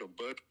if I wrote a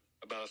book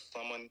about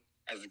someone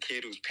as a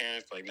kid whose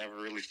parents like never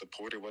really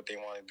supported what they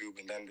want to do,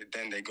 but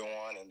then they go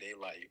on and they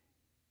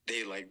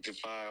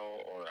defy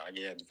all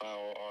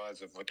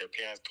odds of what their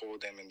parents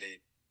told them, and they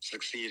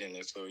succeed in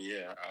it. So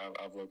yeah,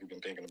 I've really been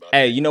thinking about.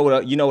 Hey, you know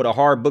what a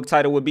hard book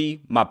title would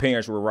be? My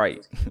Parents Were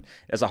Right.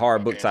 That's a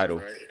hard book title.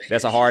 Right.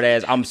 That's a hard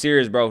ass. I'm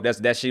serious, bro.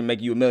 That should make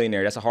you a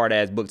millionaire. That's a hard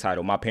ass book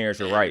title. My Parents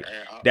Were Right.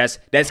 That's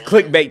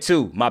clickbait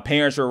too. My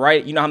Parents Were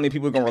Right. You know how many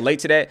people are gonna relate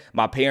to that?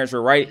 My Parents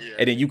Were Right.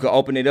 And then you can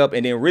open it up,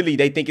 and then really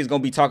they think it's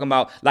gonna be talking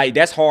about, like,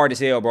 that's hard as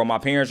hell, bro. My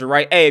Parents Were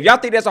Right. Hey, if y'all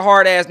think that's a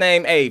hard ass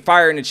name, hey,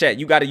 fire in the chat.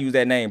 You got to use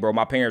that name, bro.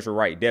 My Parents Were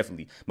Right.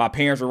 Definitely. My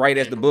Parents Were Right.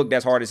 That's the book.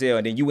 That's hard as hell.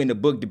 And then you in the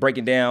book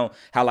breaking down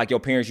how like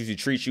your parents used to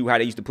treat you, how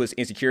they used to put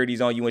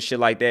insecurities on you and shit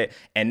like that,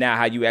 and now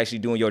how you actually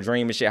doing your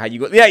dream and shit, how you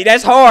go. Yeah,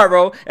 that's hard,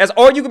 bro.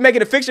 Or you can make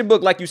it a fiction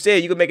book, like you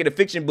said. You can make it a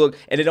fiction book,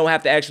 and it don't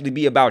have to actually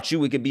be about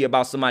you. It could be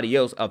about somebody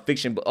else. A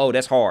fiction book. Oh,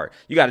 that's hard.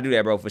 You got to do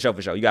that, bro. For sure.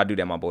 You got to do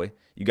that, my boy.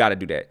 You got to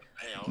do that.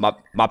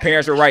 My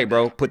Parents Were Right,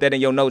 bro. Put that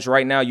in your notes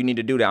right now. You need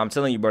to do that. I'm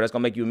telling you, bro. That's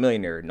gonna make you a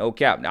millionaire. No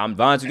cap. I'm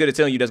Von's good at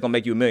telling you that's gonna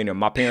make you a millionaire.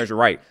 My Parents Were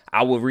Right.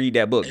 I will read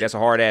that book. That's a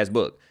hard ass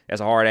book.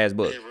 That's a hard ass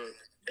book.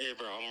 Hey,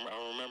 bro.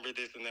 I remember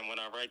this, and then when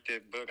I write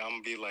that book, I'm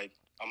gonna be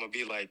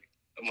like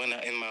when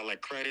in my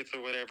like credits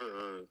or whatever,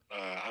 or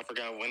I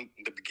forgot when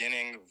the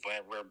beginning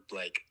where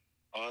like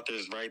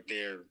authors write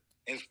their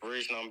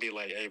inspiration. I'm gonna be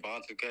like, hey,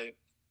 Von, okay,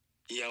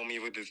 he helped me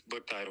with this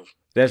book title.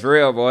 That's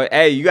real, boy.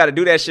 Hey, you got to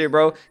do that shit,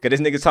 bro. Cause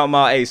this nigga talking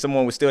about, hey,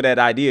 someone would steal that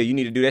idea. You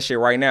need to do that shit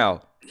right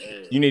now.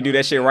 You need to do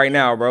that shit right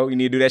now, bro. You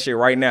need to do that shit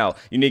right now.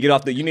 You need to get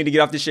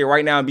off this shit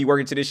right now and be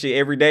working to this shit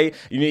every day.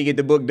 You need to get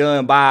the book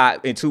done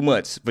in 2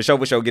 months. For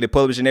sure. Get it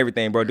published and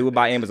everything, bro. Do it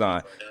by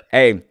Amazon.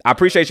 Hey, I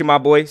appreciate you, my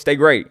boy. Stay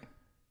great.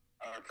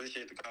 I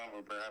appreciate the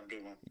convo, bro. Have a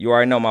good one. You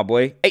already know, my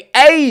boy.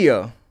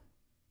 Hey.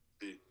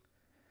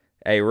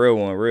 Hey, real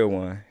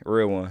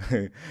one.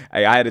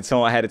 Hey, I had to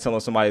tell him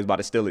somebody was about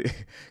to steal it.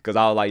 Cause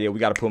I was like, yeah, we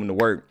gotta put him to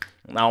work.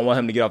 I don't want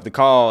him to get off the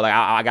call. Like,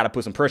 I gotta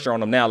put some pressure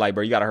on him now. Like,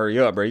 bro, you gotta hurry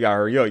up, bro. You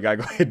gotta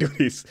go ahead and do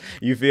this.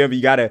 You feel me?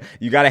 You gotta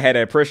have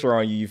that pressure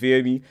on you. You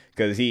feel me?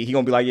 Cause he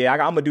gonna be like, yeah, I'm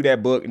gonna do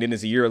that book, and then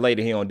it's a year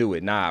later he don't do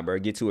it. Nah, bro,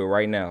 get to it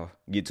right now.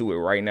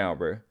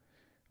 Bro.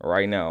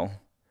 Right now.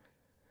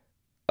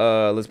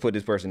 Let's put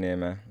this person in,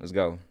 man. Let's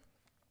go.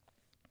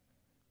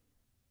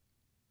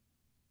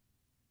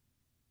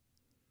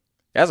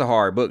 That's a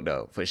hard book,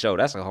 though, for sure.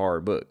 That's a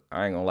hard book.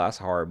 I ain't gonna lie, that's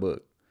a hard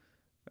book.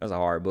 That's a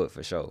hard book,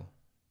 for sure.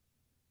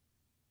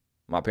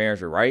 My Parents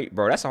Were Right,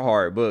 bro. That's a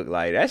hard book.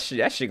 Like, that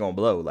shit gonna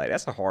blow. Like,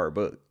 that's a hard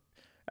book.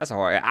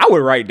 I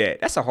would write that.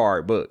 That's a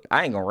hard book.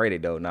 I ain't gonna write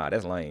it, though. Nah,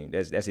 that's lame.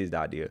 That's his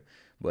idea.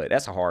 But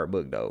that's a hard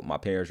book, though. My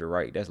Parents Were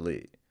Right. That's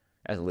lit.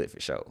 That's lit,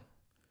 for sure.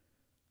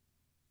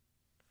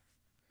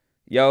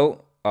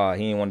 Yo, he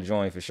didn't want to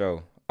join, for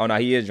sure. Oh, no,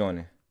 he is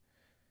joining.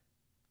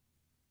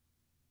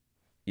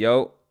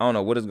 Yo, I don't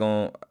know what is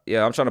going.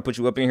 Yeah, I'm trying to put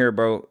you up in here,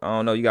 bro. I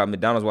don't know. You got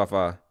McDonald's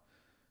Wi-Fi.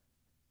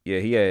 Yeah,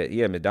 he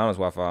had McDonald's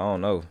Wi-Fi. I don't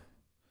know.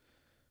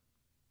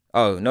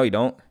 Oh, no, you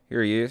don't.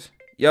 Here he is.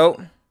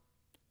 Yo.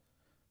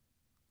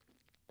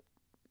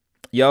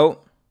 Yo,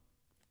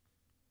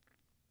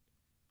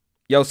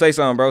 say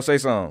something, bro. Say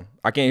something.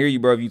 I can't hear you,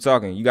 bro, if you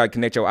talking. You got to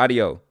connect your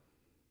audio.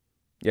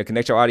 Yeah,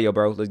 connect your audio,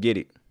 bro. Let's get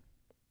it.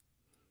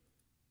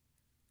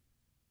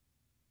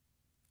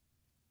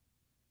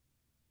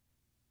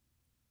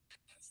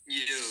 Yo.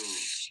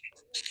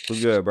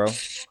 What's good, bro? On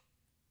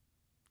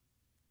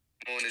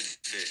this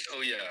bitch.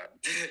 Oh, yeah.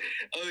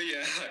 Oh,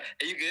 yeah.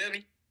 Hey, you can hear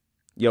me?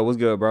 Yo, what's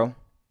good, bro? All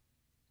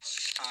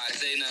right,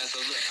 say nothing. So,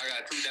 look, I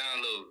got 2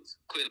 downloads.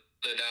 Quick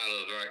little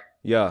downloads, right?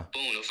 Yeah.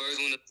 Boom. The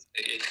first one,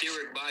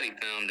 etheric body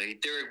found. The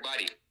etheric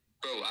body.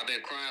 Bro, I've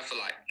been crying for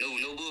like,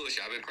 no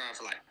bullshit. I've been crying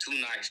for like 2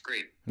 nights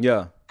straight.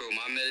 Yeah. Bro,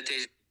 my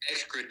meditation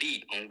extra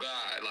deep on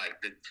God. Like,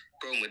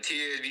 my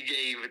tears be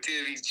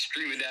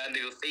streaming down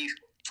nigga's face.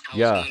 I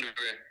was wondering,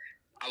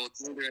 I was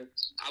wondering,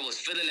 I was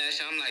feeling that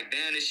shit. I'm like,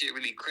 damn, this shit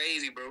really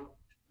crazy, bro.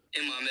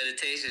 In my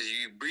meditations,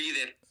 you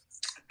breathing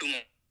through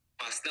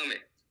my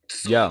stomach.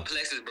 Solar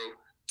plexus, bro.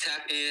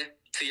 Tap in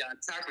to y'all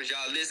chakras.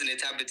 Y'all listening,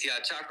 tap into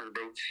y'all chakras,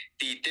 bro.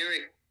 The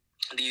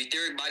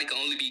etheric body can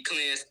only be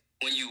cleansed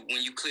when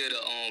you clear the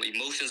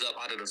emotions up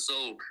out of the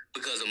soul,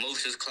 because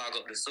emotions clog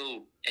up the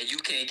soul, and you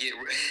can't get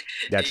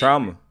that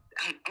trauma.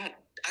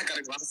 I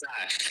gotta go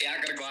outside. Yeah,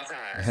 I gotta go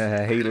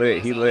outside.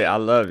 He lit. I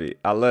love it.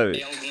 Hey, I'm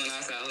going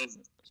outside.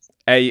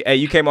 Hey,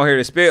 you came on here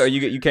to spit, or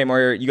you came on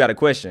here? You got a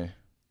question?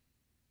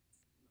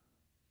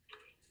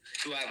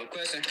 Do I have a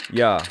question?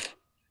 Yeah.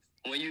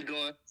 When you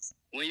doing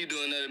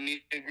another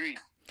meet and greet?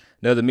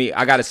 Another meet.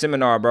 I got a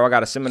seminar, bro. I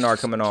got a seminar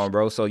coming on,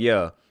 bro. So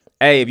yeah.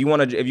 Hey, if you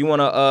wanna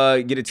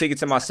get a ticket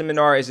to my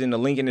seminar, it's in the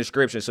link in the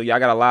description. So yeah, I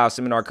got a live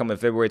seminar coming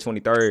February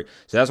 23rd.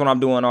 So that's what I'm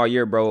doing all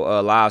year,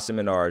 bro. Live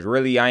seminars.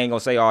 Really, I ain't gonna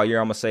say all year.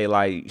 I'm gonna say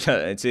like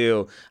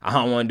until I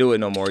don't want to do it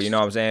no more. You know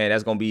what I'm saying?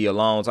 That's gonna be a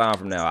long time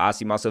from now. I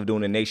see myself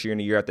doing it next year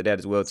and the year after that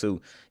as well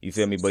too. You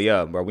feel me? But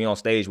yeah, bro, we on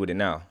stage with it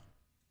now.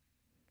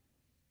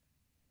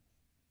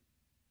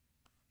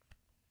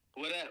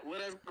 What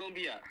that's gonna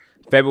be at?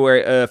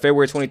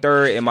 February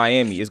 23rd in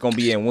Miami. It's gonna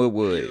be in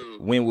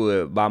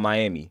Wynwood by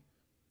Miami.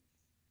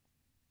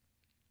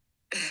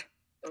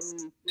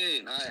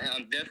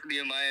 I'm definitely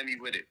in Miami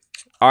with it.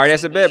 All right,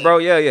 that's a bet, bro.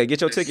 Yeah.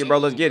 Get your ticket, bro.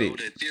 Let's get it.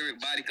 The etheric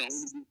body can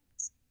only be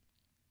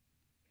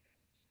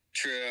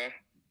true.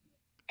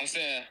 I'm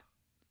saying,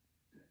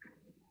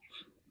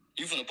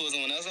 you finna put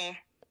someone else on?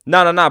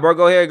 No, bro.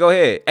 Go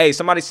ahead. Hey,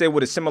 somebody said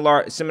would a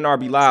seminar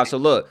be live? So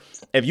look,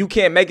 if you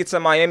can't make it to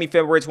Miami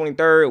February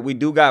 23rd, we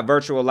do got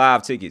virtual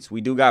live tickets. So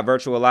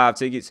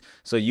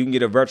you can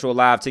get a virtual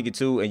live ticket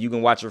too, and you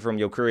can watch it from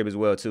your crib as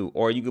well too.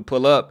 Or you can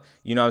pull up,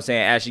 you know what I'm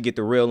saying, actually get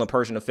the real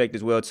in-person effect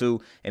as well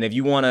too. And if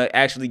you want to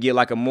actually get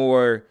like a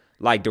more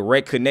like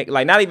direct connect,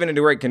 like not even a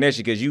direct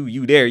connection, because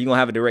you there, you're gonna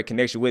have a direct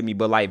connection with me,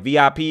 but like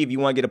VIP, if you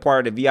want to get a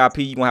part of the VIP,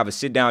 you're gonna have a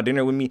sit down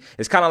dinner with me.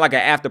 It's kind of like an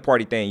after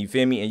party thing, you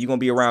feel me? And you're gonna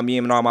be around me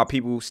and all my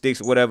people,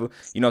 sticks, whatever,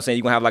 you know what I'm saying?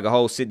 You're gonna have like a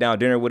whole sit down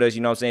dinner with us,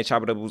 you know what I'm saying?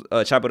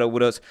 Chop it up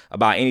with us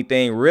about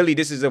anything. Really,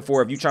 this is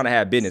for if you trying to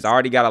have business. I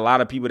already got a lot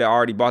of people that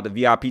already bought the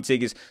VIP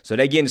tickets, so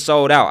they getting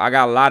sold out. I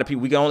got a lot of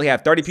people. We can only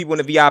have 30 people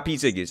in the VIP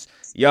tickets.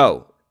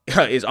 Yo,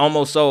 it's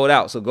almost sold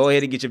out, so go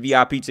ahead and get your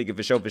VIP ticket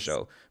for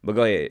sure. But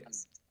go ahead.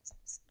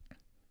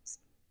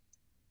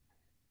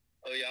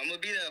 Oh yeah, I'm gonna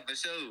be there for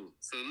sure.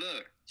 So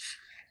look,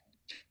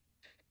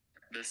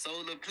 the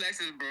solar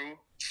plexus, bro,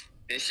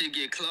 that shit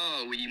get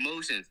clogged with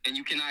emotions, and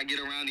you cannot get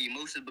around the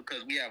emotions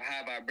because we have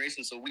high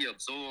vibrations, so we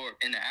absorb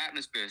in the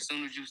atmosphere. As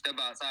soon as you step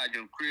outside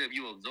your crib,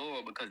 you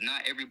absorb, because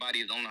not everybody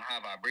is on a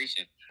high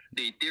vibration.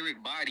 The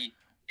etheric body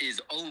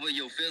is over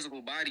your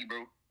physical body, bro,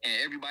 and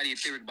everybody's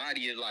etheric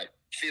body is like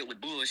filled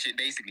with bullshit,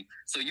 basically.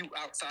 So you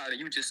outside and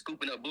you just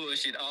scooping up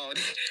bullshit all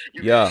day.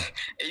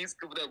 And you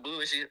scooping up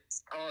bullshit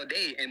all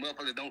day, and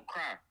motherfuckers don't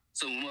cry.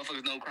 So when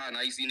motherfuckers don't cry,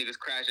 now you see niggas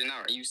crashing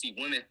out, and you see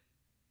women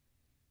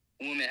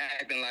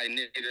acting like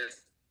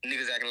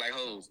niggas acting like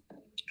hoes.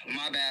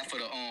 My bad for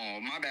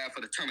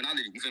the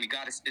terminology. You feel me?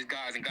 God is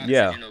gods and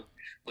goddesses, you know.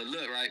 But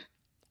look, right,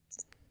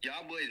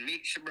 y'all boys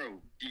make sure, bro.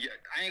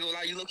 I ain't gonna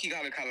lie, you look, you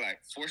gotta kind of like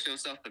force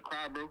yourself to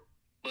cry, bro.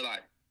 But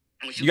like,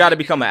 you got to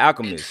become an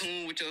alchemist. In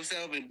tune with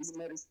yourself and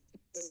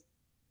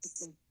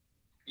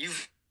you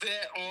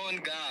fed on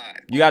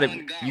God. You got to.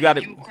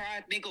 You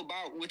cry, think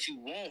about what you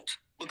want,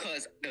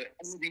 because the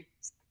energy.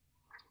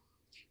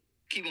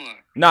 Keep on.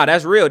 Nah,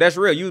 that's real.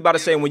 You was about to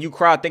say when you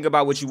cry, think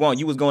about what you want.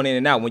 You was going in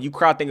and out. When you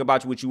cry, think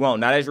about what you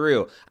want. Nah, that's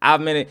real.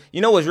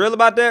 You know what's real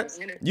about that?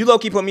 You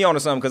low-key put me on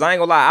to something, because I ain't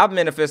gonna lie. I've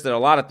manifested a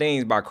lot of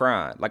things by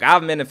crying. Like,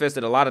 I've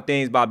manifested a lot of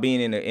things by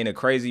being in a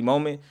crazy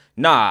moment.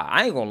 Nah,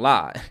 I ain't gonna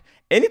lie.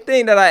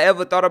 Anything that I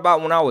ever thought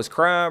about when I was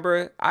crying,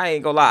 bro, I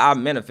ain't gonna lie, I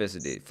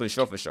manifested it for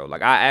sure.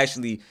 Like, I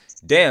actually,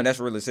 damn, that's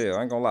real as hell.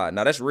 I ain't gonna lie.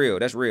 No, that's real.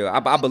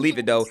 I believe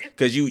it though,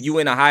 because you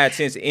in a higher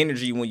tense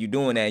energy when you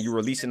doing that. You're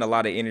releasing a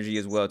lot of energy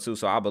as well too.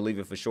 So I believe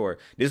it for sure.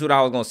 This is what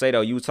I was gonna say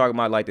though. You was talking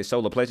about like the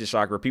solar plexus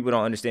chakra. People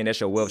don't understand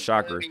that's your wealth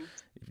chakra.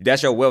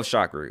 That's your wealth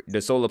chakra,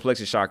 the solar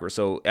plexus chakra.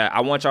 So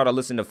I want y'all to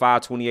listen to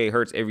 528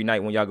 hertz every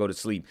night when y'all go to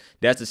sleep.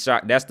 That's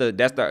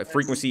the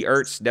frequency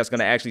hertz that's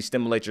gonna actually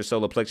stimulate your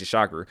solar plexus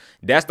chakra.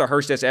 That's the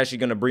hertz that's actually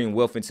gonna bring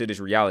wealth into this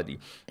reality.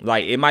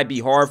 Like, it might be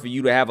hard for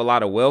you to have a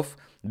lot of wealth,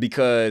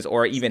 because,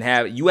 or even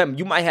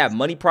you might have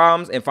money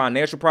problems and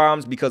financial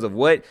problems because of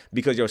what?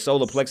 Because your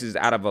solar plexus is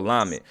out of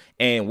alignment.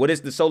 And what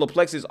is the solar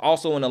plexus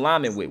also in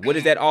alignment with? What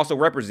does that also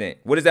represent?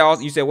 What is that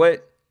also? You said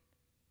what?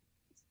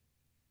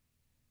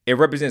 It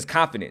represents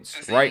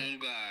confidence, right?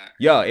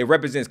 Yeah, it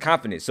represents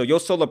confidence. So your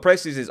solar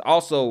plexus is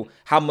also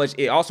how much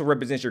it also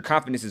represents your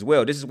confidence as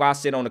well. This is why I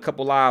said on a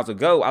couple lives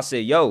ago, I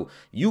said, yo,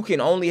 you can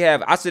only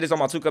have, I said this on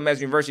my Toocutquestions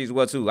University as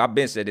well too. I've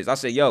been said this. I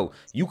said, yo,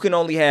 you can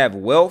only have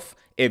wealth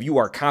if you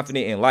are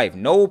confident in life.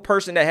 No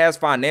person that has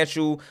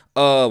financial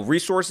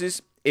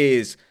resources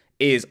is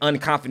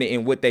unconfident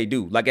in what they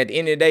do. Like, at the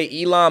end of the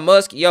day, Elon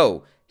Musk,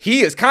 yo,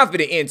 He is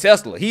confident in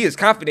Tesla. He is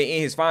confident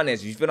in his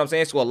finances. You feel what I'm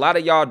saying? So a lot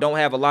of y'all don't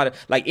have a lot of,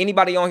 like,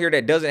 anybody on here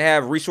that doesn't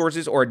have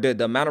resources or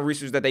the amount of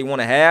resources that they want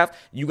to have,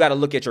 you got to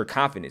look at your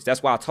confidence.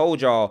 That's why I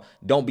told y'all,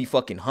 don't be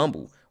fucking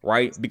humble,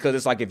 right? Because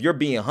it's like, if you're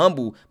being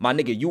humble, my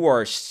nigga, you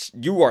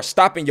are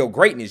stopping your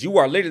greatness. You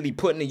are literally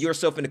putting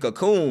yourself in a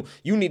cocoon.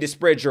 You need to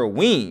spread your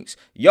wings.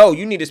 Yo,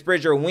 you need to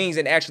spread your wings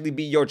and actually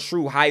be your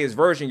true highest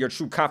version, your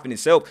true confident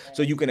self,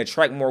 so you can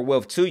attract more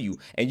wealth to you.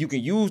 And you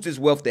can use this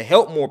wealth to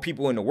help more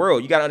people in the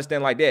world. You got to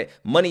understand like that.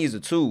 Money is a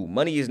tool.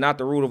 Money is not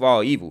the root of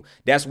all evil.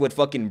 That's what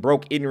fucking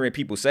broke, ignorant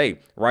people say,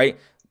 right?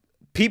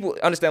 People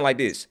understand like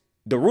this.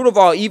 The root of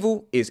all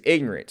evil is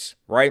ignorance,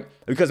 right?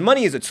 Because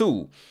money is a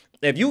tool.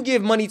 If you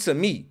give money to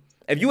me,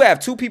 if you have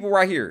two people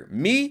right here,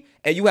 me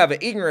and you have an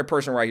ignorant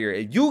person right here,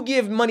 if you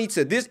give money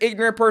to this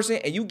ignorant person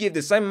and you give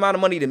the same amount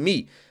of money to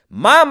me,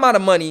 my amount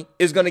of money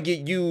is going to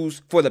get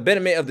used for the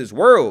betterment of this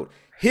world.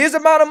 His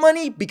amount of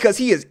money, because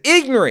he is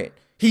ignorant.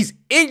 He's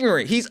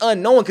ignorant. He's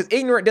unknown, because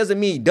ignorant doesn't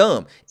mean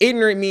dumb.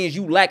 Ignorant means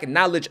you lack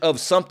knowledge of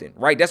something,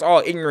 right? That's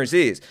all ignorance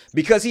is.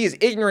 Because he is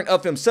ignorant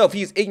of himself.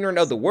 He is ignorant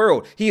of the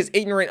world. He is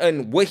ignorant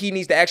on what he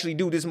needs to actually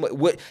do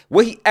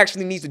what he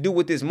actually needs to do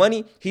with this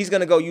money. He's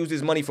going to go use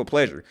this money for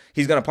pleasure.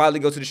 He's going to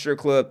probably go to the strip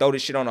club, throw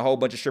this shit on a whole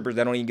bunch of strippers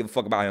that don't even give a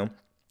fuck about him.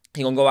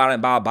 He gonna go out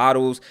and buy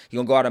bottles. He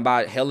gonna go out and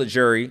buy hella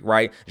jewelry,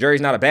 right?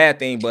 Jewelry's not a bad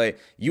thing, but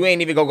you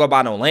ain't even gonna go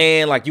buy no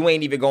land. Like, you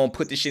ain't even gonna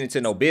put this shit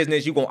into no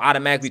business. You gonna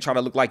automatically try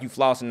to look like you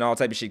flossing and all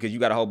type of shit because you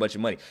got a whole bunch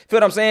of money. Feel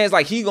what I'm saying? It's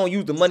like he gonna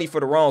use the money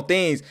for the wrong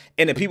things,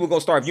 and then people gonna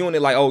start viewing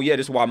it like, oh yeah,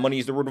 this is why money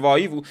is the root of all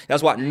evil.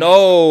 That's why,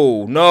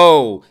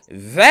 no,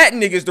 that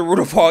nigga's the root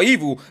of all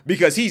evil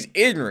because he's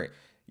ignorant.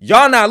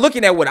 Y'all not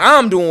looking at what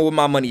I'm doing with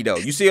my money, though.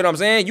 You see what I'm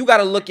saying? You got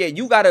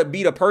to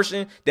be the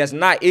person that's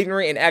not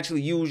ignorant and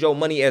actually use your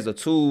money as a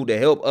tool to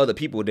help other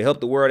people, to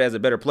help the world as a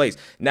better place.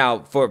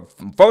 Now, for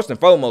first and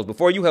foremost,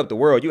 before you help the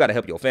world, you got to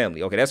help your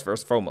family. Okay, that's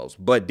first and foremost.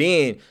 But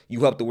then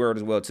you help the world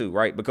as well, too,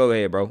 right? But go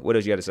ahead, bro. What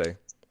else you got to say?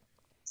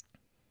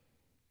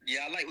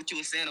 Yeah, I like what you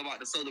were saying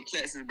about the solar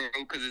plexus, bro,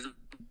 because it's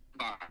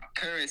about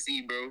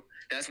currency, bro.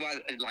 That's why,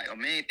 like, a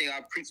main thing I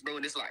preach, bro,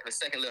 this like the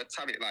second little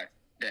topic, like,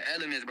 the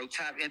elements, bro.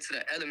 Tap into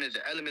the elements.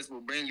 The elements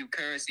will bring you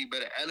currency,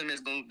 but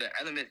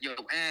your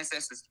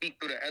ancestors speak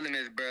through the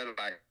elements, bro.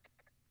 Like,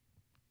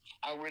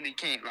 I really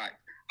can't, like,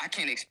 I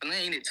can't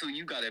explain it to you.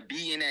 You gotta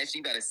be in that shit.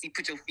 You gotta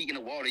put your feet in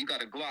the water. You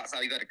gotta go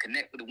outside. You gotta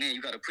connect with the wind.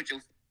 You gotta put your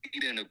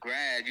feet in the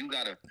grass. You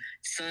gotta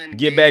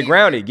get back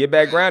grounded. Get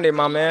back grounded,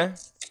 my man.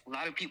 A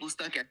lot of people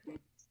stuck at, you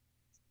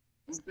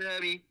feel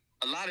me?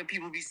 A lot of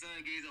people be sun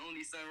gazing,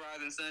 only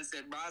sunrise and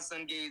sunset. Bro, I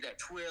sun gaze at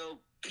 12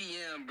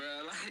 p.m.,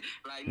 bro.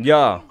 Like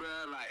yeah. Bro,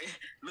 like,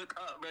 look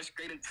up, bro,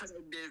 straight into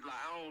this. Like,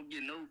 I don't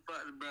get no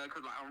fucks, bro,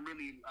 because, like, I'm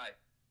really, like,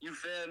 you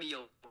feel me?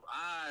 Your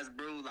eyes,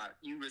 bro, like,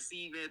 you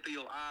receive it through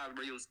your eyes,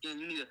 bro, your skin.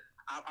 You need to,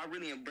 I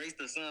really embrace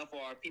the sun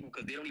for our people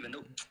because they don't even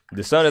know.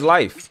 The sun is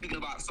life. We speaking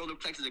about solar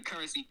plexus and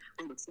currency.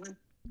 Bro, the sun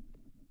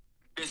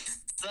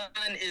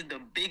is the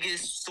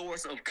biggest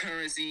source of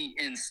currency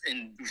and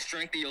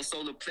strengthen your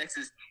solar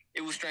plexus. It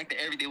will strengthen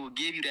everything. It will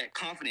give you that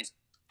confidence.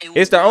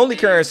 It's the only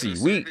currency.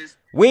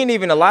 We ain't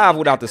even alive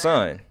without the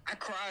sun. I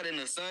cried in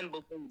the sun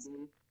before,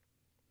 bro.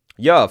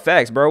 Yo,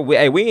 facts, bro. We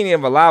ain't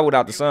even alive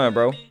without the sun,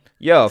 bro.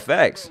 Yo,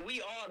 facts. Bro,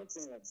 we are the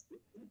sun.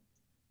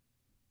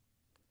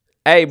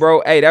 Hey,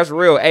 bro. Hey, that's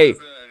real. Hey,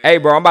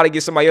 bro. I'm about to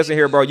get somebody else in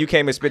here, bro. You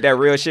came and spit that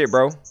real shit,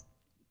 bro.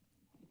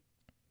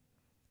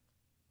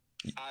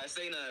 I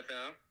say nothing,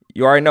 fam.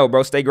 You already know,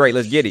 bro. Stay great.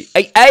 Let's get it.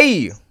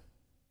 Hey.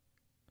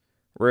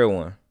 Real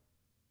one.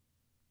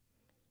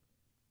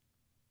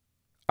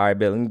 All right,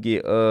 bet. Let me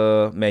get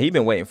man, he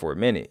been waiting for a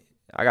minute.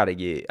 I gotta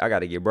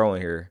get bro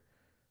in here.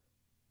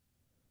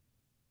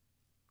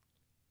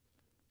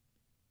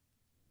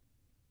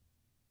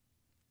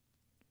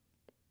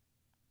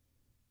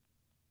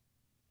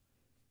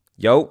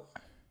 Yo.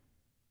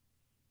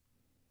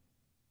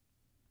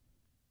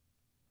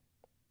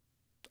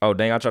 Oh,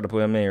 dang, I tried to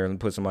put him in here and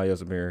put somebody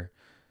else up here.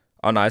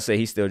 Oh no, I say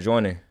he's still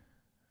joining.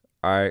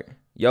 All right.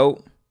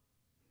 Yo.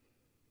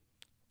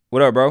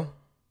 What up, bro?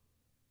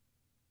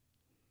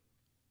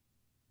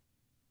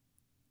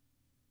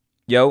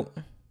 Yo.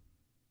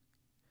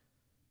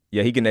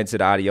 Yeah, he connected to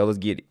the audio. Let's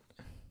get it.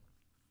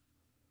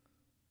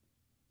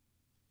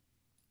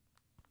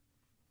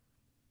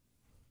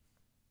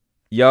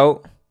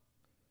 Yo.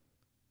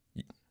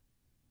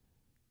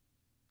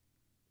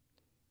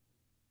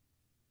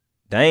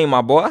 Dang,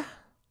 my boy.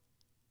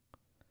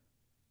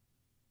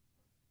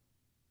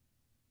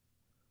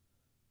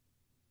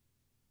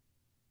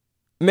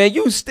 Man,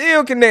 you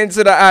still connecting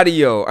to the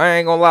audio. I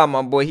ain't gonna lie,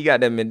 my boy. He got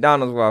that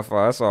McDonald's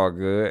Wi-Fi. That's all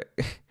good.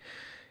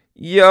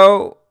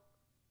 Yo.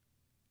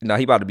 No,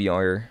 he about to be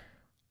on here.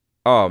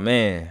 Oh,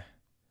 man.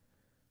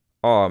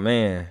 Oh,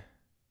 man.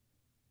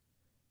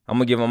 I'm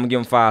gonna give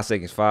him 5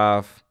 seconds.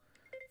 5,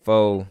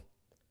 4,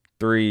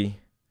 3,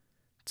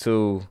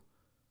 2,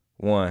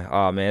 1.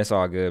 Oh, man, it's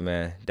all good,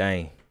 man.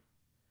 Dang.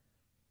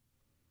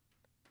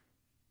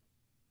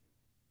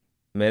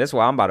 Man, that's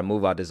why I'm about to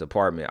move out this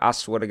apartment. I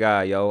swear to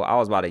God, yo. I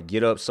was about to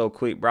get up so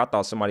quick, bro. I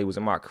thought somebody was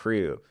in my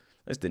crib.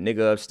 That's the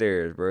nigga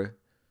upstairs, bro.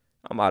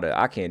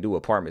 I can't do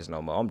apartments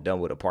no more. I'm done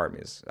with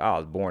apartments. I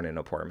was born in an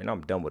apartment.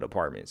 I'm done with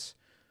apartments.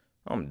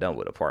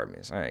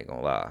 I ain't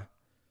gonna lie.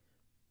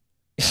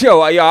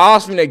 Yo, I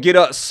was finna get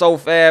up so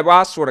fast, bro.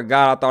 I swear to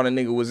God, I thought a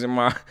nigga was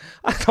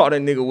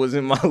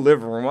in my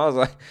living room. I was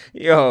like,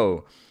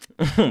 yo.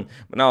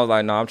 But I was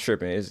like, no, I'm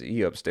tripping.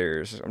 He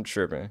upstairs. I'm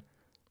tripping.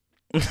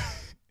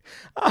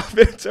 I'm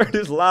finna turn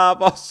this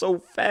live off so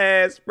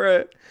fast,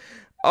 bro.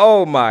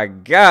 Oh my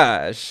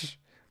gosh.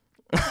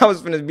 I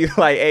was finna be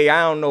like, hey,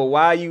 I don't know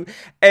why you,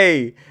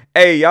 hey,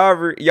 y'all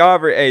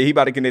ever, hey, he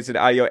about to connect to the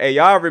audio. Hey,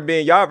 y'all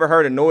ever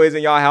heard a noise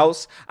in y'all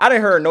house? I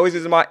done heard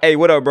noises in my, hey,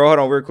 what up, bro? Hold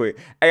on real quick.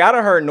 Hey, I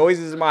done heard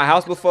noises in my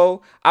house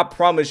before. I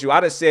promise you. I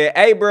done said,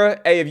 hey, bro,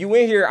 hey, if you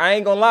in here, I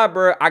ain't gonna lie,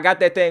 bro. I got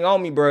that thing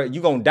on me, bro.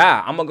 You gonna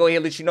die. I'm gonna go ahead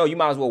and let you know. You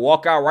might as well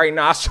walk out right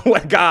now. I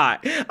swear to God.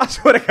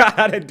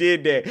 I done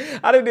did that.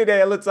 I done did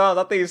that a little times.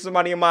 I think it's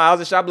somebody in my house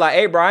and shop like,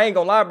 hey, bro, I ain't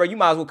gonna lie, bro. You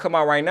might as well come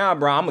out right now,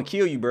 bro. I'm gonna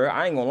kill you, bro.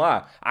 I ain't gonna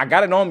lie. I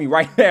got it on me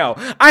right now.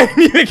 I ain't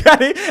even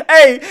got it.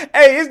 Hey,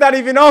 it's not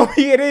even on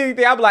me and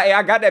anything. I'm like, hey,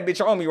 I got that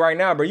bitch on me right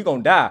now, bro. You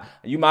gonna die.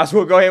 You might as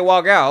well go ahead and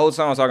walk out. Whole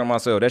time I'm talking to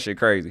myself. That shit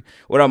crazy.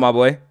 What up, my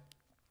boy?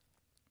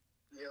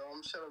 Yo,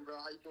 I'm chilling, bro.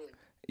 How you doing?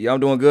 Yeah, I'm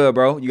doing good,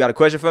 bro. You got a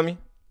question for me?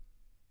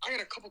 I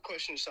got a couple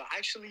questions. So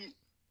actually,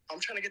 I'm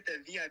trying to get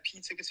that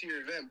VIP ticket to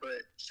your event,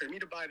 but for me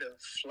to buy the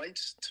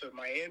flights to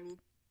Miami,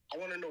 I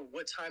want to know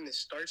what time it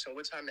starts and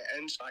what time it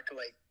ends so I can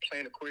like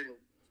plan accordingly.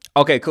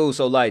 Okay, cool.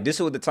 So like this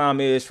is what the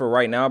time is for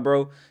right now,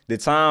 bro. The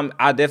time,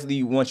 I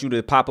definitely want you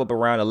to pop up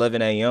around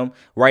 11 a.m.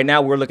 Right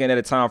now we're looking at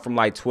a time from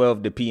like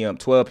 12 p.m.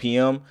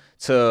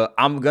 to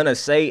I'm gonna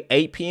say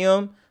 8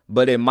 p.m.,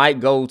 but it might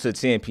go to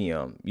 10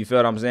 p.m. You feel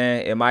what I'm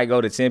saying? It might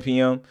go to 10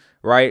 p.m.,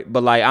 right?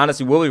 But like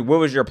honestly, what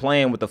was your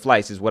plan with the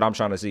flights is what I'm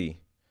trying to see.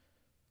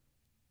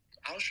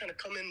 I was trying to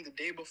come in the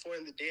day before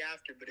and the day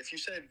after, but if you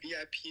said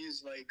VIP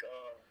is like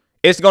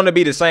it's going to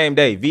be the same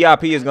day.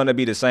 VIP is going to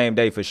be the same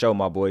day for sure,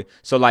 my boy.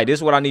 So, like, this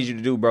is what I need you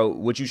to do, bro.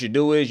 What you should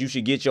do is you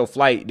should get your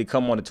flight to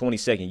come on the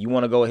 22nd. You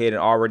want to go ahead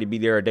and already be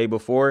there a day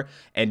before,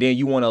 and then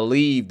you want to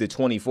leave the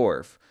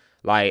 24th.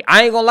 Like,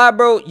 I ain't going to lie,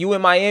 bro. You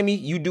in Miami,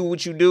 you do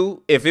what you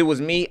do. If it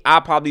was me,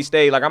 I'd probably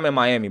stay. Like, I'm in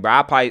Miami,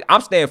 bro. I'm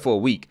staying for a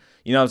week.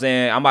 You know what I'm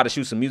saying? I'm about to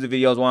shoot some music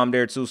videos while I'm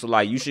there, too. So,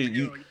 like, you should.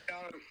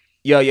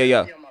 Yeah.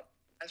 You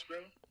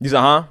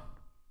said, huh?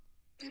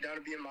 You down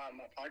to be in my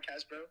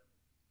podcast, bro?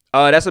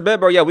 That's a bet,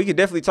 bro. Yeah, we can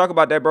definitely talk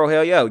about that, bro.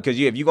 Hell yeah. Because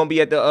if you're going to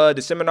be at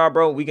the seminar,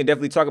 bro, we can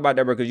definitely talk about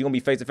that, bro, because you're going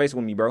to be face-to-face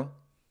with me, bro.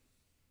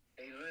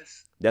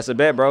 That's a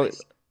bet, bro.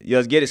 Yeah,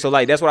 let's get it. So,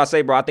 like, that's what I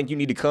say, bro. I think you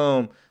need to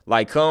come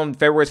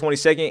February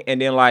 22nd,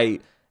 and then,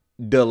 like,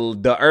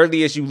 the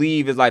earliest you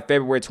leave is, like,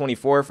 February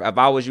 24th. If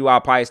I was you,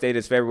 I'd probably stay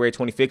this February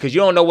 25th, because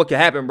you don't know what could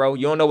happen, bro.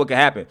 You don't know what could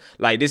happen.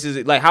 Like, this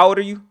is, like, how old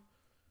are you?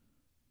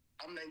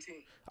 I'm 19.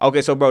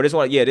 Okay, so bro, this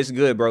is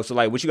good, bro. So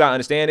like, what you gotta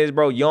understand is,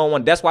 bro, you don't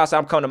want. That's why I said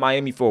I'm coming to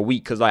Miami for a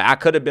week, cause like I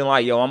could have been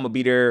like, yo, I'm gonna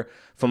be there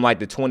from like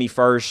the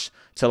 21st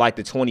to like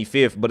the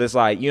 25th, but it's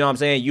like, you know what I'm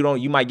saying?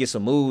 You might get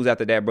some moves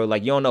after that, bro.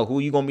 Like you don't know who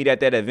you gonna meet at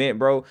that event,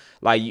 bro.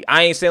 Like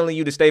I ain't telling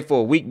you to stay for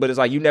a week, but it's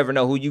like you never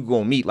know who you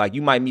gonna meet. Like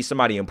you might meet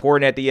somebody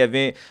important at the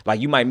event. Like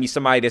you might meet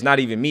somebody that's not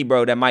even me,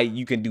 bro. That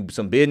you can do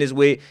some business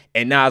with.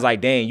 And now it's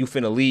like, dang, you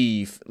finna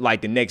leave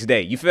like the next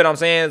day. You feel what I'm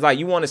saying? It's like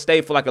you want to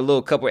stay for like a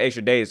little couple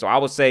extra days. So I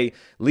would say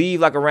leave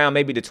like around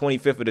maybe the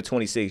 25th or the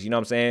 26th. You know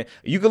what I'm saying?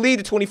 You can leave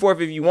the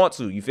 24th if you want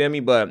to. You feel me?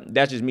 But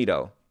that's just me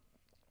though.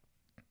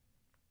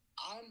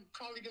 I'm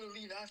probably gonna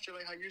leave after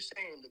like how you're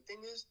saying. The thing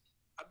is,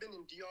 I've been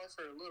in DR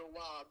for a little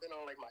while. I've been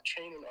on like my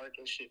training arc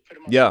and shit,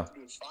 putting myself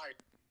through fire.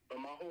 But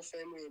my whole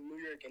family in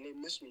New York and they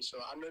miss me, so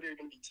I know they're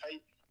gonna be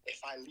tight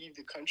if I leave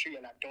the country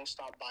and I don't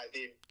stop by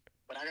there.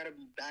 But I gotta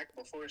be back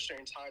before a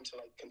certain time to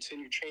like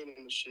continue training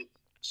and shit.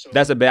 So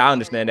that's a bit. I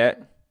understand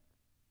that.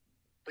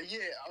 But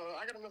yeah,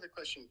 I got another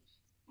question.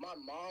 My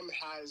mom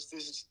has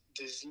this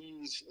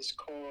disease. It's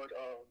called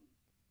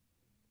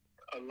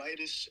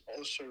colitis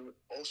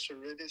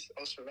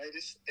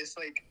ulceritis. It's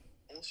like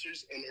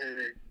ulcers in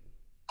her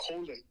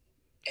colon.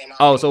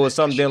 And so it's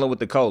something dealing with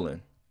the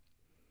colon.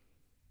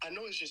 I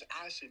know it's just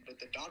acid, but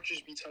the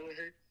doctors be telling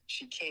her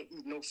she can't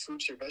eat no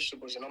fruits or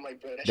vegetables, and I'm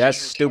like, bro, that's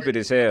stupid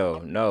as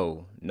hell.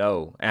 No.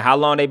 And how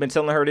long they been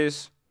telling her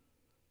this?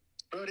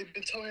 Bro, they've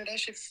been telling her that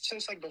shit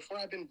since like before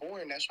I've been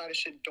born. That's why this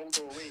shit don't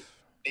go away.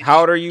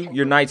 How old are you?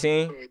 You're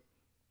 19?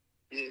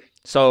 Yeah.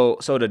 So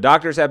the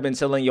doctors have been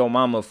telling your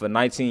mama for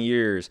 19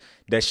 years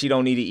that she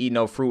don't need to eat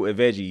no fruit or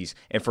veggies,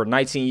 and for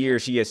 19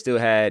 years she has still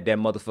had that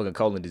motherfucking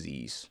colon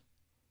disease.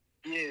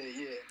 Yeah.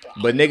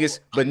 But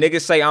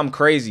niggas say I'm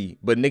crazy.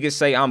 But niggas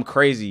say I'm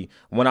crazy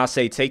when I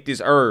say take this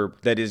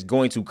herb that is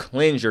going to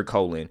cleanse your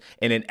colon,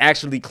 and it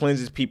actually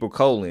cleanses people's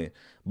colon.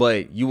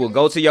 But you will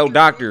go to your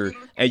doctor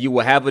and you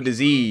will have a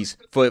disease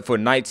for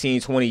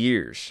 19, 20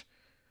 years.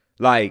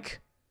 Like,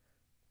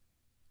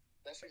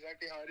 that's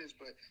exactly how it is.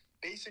 But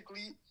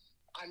basically,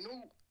 I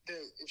know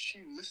that if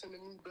she listened to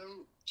me, bro,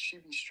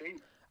 she'd be straight.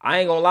 I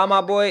ain't gonna lie,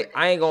 my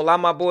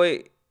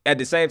boy. at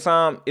the same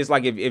time, it's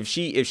like if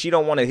she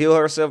don't want to heal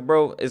herself,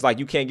 bro, it's like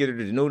you can't get her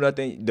to do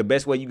nothing. The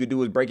best way you could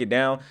do is break it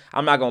down.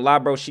 I'm not gonna lie,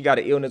 bro. She got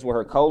an illness with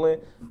her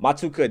colon. My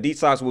 2-cut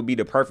detox would be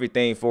the perfect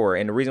thing for her.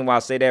 And the reason why I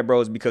say that, bro,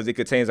 is because it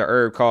contains a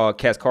herb called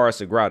Cascara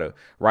sagrada,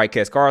 right?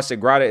 Cascara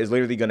sagrada is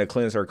literally gonna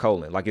cleanse her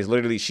colon. Like she's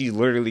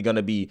literally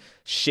gonna be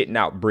shitting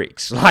out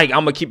bricks. Like I'm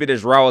gonna keep it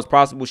as raw as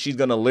possible. She's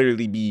gonna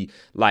literally be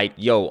like,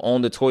 yo,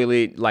 on the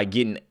toilet, like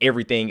getting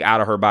everything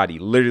out of her body.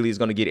 Literally is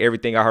gonna get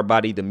everything out of her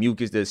body, the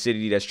mucus, the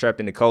acidity that's trapped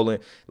in the colon.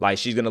 Like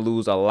she's gonna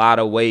lose a lot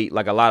of weight,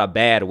 like a lot of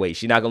bad weight.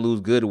 She's not gonna lose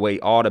good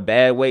weight, all the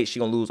bad weight. She's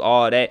gonna lose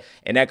all of that.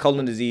 And that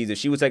colon disease, if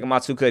she was taking my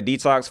 2-cut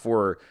detox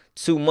for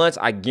 2 months,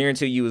 I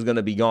guarantee you it's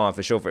gonna be gone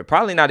for sure.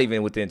 Probably not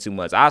even within 2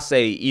 months. I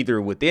say either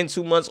within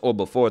 2 months or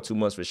before 2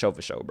 months for sure,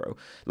 bro.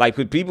 Like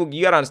people,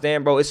 you gotta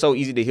understand, bro. It's so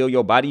easy to heal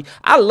your body.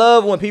 I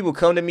love when people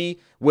come to me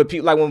with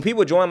people, like when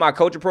people join my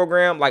coaching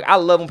program. Like I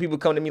love when people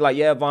come to me like,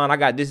 yeah, Vaughn, I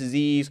got this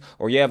disease,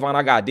 or yeah, Vaughn,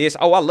 I got this.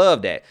 Oh, I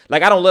love that.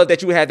 Like I don't love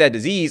that you had that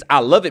disease. I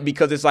love it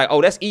because it's like,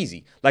 oh, that's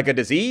easy. Like a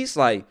disease,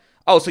 like.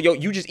 Oh, so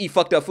you just eat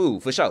fucked up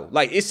food for sure.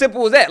 Like it's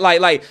simple as that.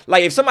 Like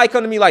if somebody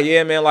come to me like,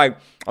 yeah, man, like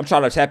I'm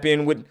trying to tap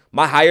in with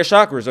my higher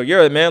chakras, or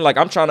yeah, man, like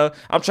I'm trying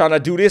to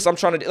do this.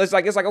 It's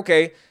like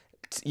okay,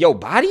 your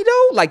body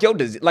though, like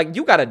like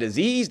you got a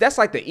disease. That's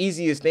like the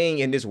easiest thing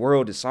in this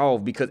world to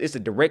solve because it's a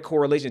direct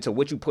correlation to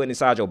what you put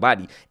inside your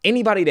body.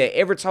 Anybody that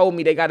ever told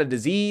me they got a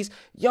disease,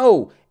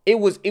 yo, it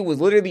was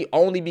literally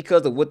only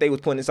because of what they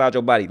was putting inside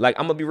your body. Like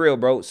I'm gonna be real,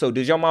 bro. So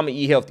does your mama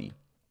eat healthy?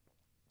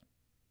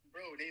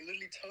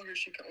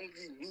 She can only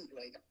eat meat.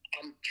 Like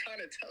I'm trying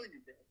to tell you,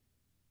 bro.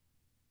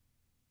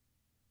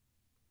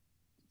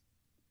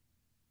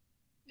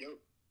 Yo.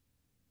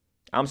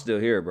 I'm still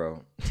here,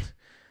 bro.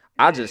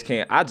 I just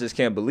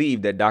can't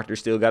believe that doctor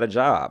still got a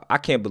job. I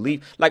can't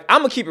believe, like,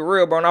 I'm gonna keep it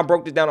real, bro. And I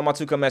broke this down on my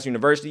 2-cut Master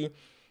University.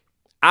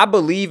 I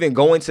believe in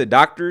going to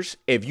doctors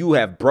if you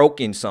have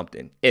broken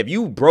something. If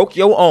you broke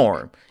your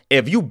arm,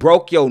 if you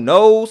broke your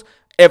nose,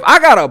 if I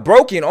got a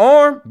broken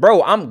arm,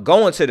 bro, I'm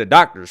going to the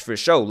doctors for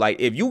sure. Like,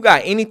 if you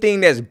got anything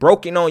that's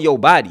broken on your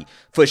body,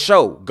 for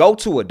sure, go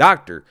to a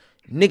doctor.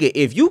 Nigga,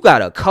 if you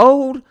got a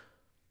cold,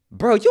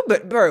 bro,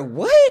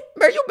 what?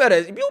 Bro, you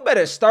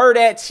better stir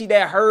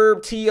that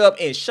herb tea up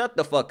and shut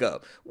the fuck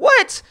up.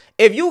 What?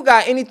 If you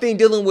got anything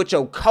dealing with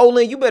your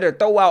colon, you better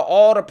throw out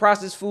all the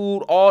processed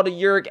food, all the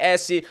uric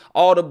acid,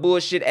 all the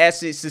bullshit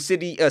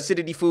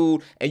acidity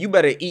food, and you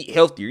better eat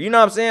healthier. You know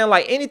what I'm saying?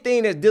 Like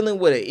anything that's dealing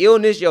with an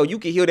illness, yo, you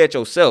can heal that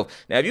yourself.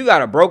 Now, if you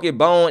got a broken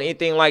bone,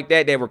 anything like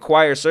that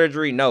requires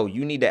surgery, no,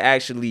 you need to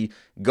actually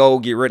go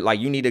get rid, like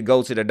you need to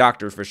go to the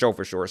doctor for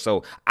sure.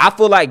 So I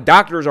feel like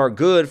doctors are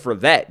good for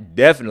that,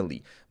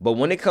 definitely. But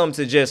when it comes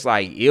to just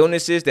like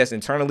illnesses that's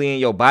internally in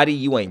your body,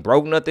 you ain't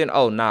broke nothing.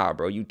 Oh nah,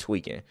 bro, you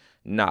tweaking.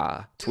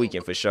 Nah,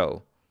 tweaking for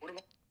sure. What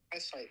about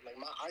eyesight? Like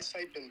my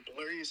eyesight been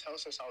blurry as hell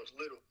since I was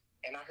little,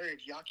 and I heard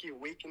Yaki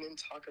Awakening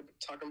talking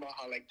about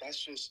how like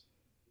that's just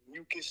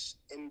mucus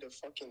in the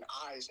fucking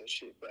eyes and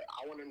shit. But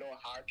I want to know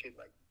how I could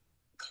like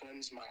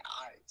cleanse my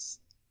eyes.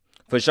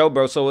 For sure,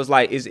 bro. So it's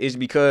like it's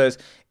because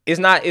it's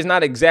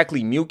not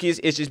exactly mucus.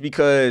 It's just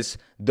because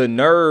the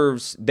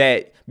nerves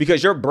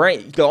because your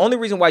brain, the only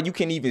reason why you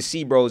can even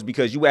see, bro, is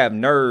because you have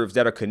nerves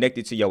that are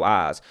connected to your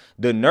eyes.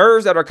 The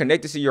nerves that are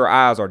connected to your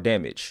eyes are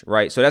damaged,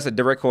 right? So that's a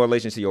direct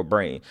correlation to your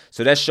brain.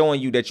 So that's showing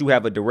you that you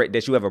have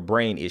a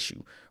brain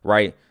issue,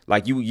 right?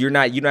 Like you're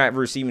not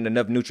receiving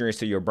enough nutrients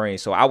to your brain.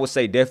 So I would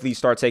say definitely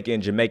start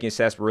taking Jamaican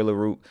sarsaparilla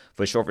root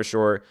for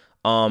sure.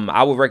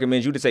 I would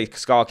recommend you to take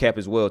skull cap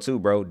as well too,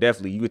 bro.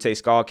 Definitely, you would take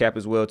skull cap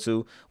as well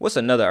too. What's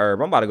another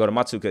herb? I'm about to go to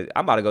my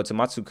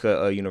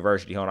 2-cut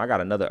university. Hold on, I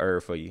got another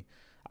herb for you.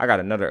 I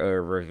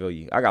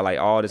got like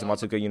all this in my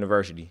 2-cut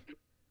university.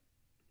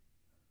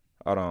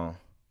 Hold on.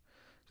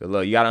 So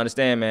look, you gotta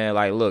understand, man.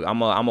 Like, look,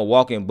 I'm a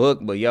walking book,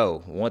 but yo,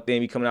 one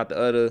thing be coming out the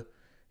other.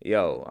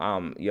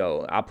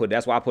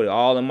 That's why I put it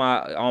all in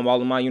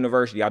my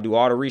university. I do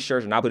all the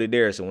research and I put it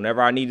there. So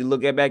whenever I need to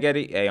look back at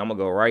it, hey, I'm gonna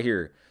go right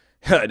here.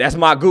 That's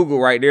my Google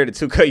right there, the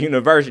 2-cut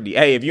university.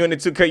 Hey, if you're in the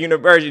 2-cut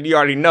university, you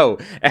already know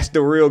that's the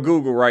real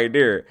Google right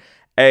there.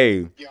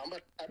 Hey. Yeah, I'm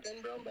about to tap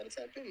in, bro. I'm about to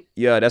tap in.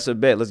 Yeah, that's a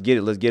bet. Let's get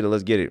it.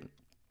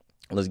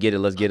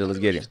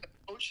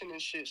 Coaching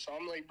and shit. So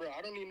I'm like, bro,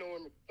 I don't need no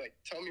one to like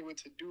tell me what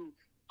to do.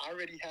 I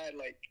already had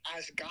like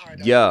ask God.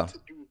 Yeah. What to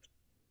do.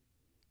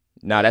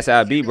 Nah, that's how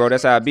it be, bro.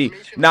 That's how it be.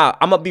 Nah,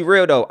 I'm gonna be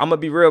real though. I'm gonna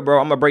be real,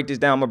 bro. I'm gonna break this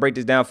down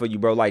for you,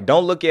 bro. Like,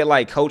 don't look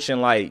at coaching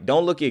like,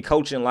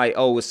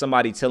 oh, it's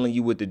somebody telling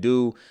you what to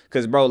do.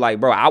 Cause bro,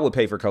 I would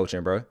pay for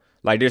coaching, bro.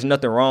 Like, there's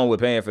nothing wrong with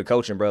paying for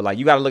coaching, bro. Like,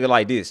 you gotta look at it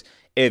like this.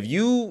 If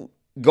you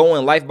go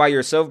in life by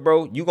yourself,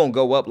 bro, you gonna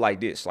go up like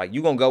this. Like,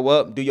 you gonna go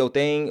up, do your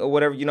thing or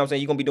whatever, you know what I'm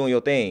saying? You gonna be doing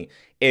your thing.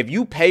 If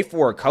you pay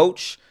for a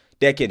coach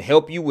that can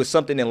help you with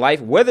something in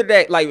life, whether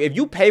that, like, if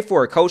you pay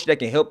for a coach that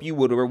can help you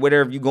with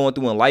whatever you're going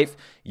through in life,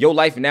 your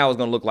life now is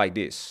going to look like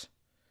this.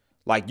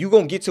 Like, you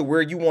gonna get to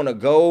where you want to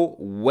go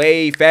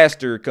way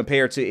faster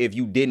compared to if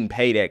you didn't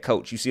pay that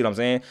coach. You see what I'm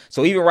saying?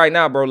 So even right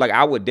now, bro, like,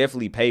 I would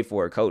definitely pay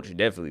for a coach.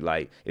 Definitely.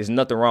 Like, there's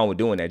nothing wrong with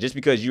doing that. Just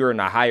because you're in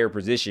a higher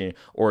position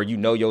or you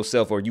know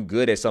yourself or you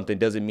good at something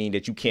doesn't mean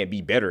that you can't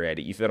be better at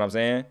it. You feel what I'm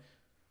saying?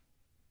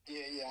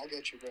 Yeah, I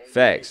get you, bro.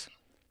 Facts.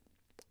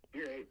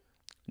 You're right.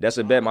 That's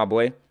a bet, my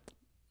boy.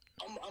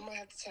 I'm gonna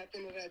have to tap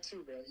into that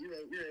too, bro. You're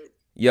right.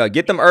 Yeah,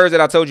 get them herbs that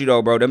I told you,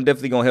 though, bro. Them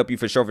definitely gonna help you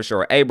for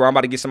sure. Hey, bro, I'm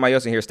about to get somebody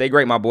else in here. Stay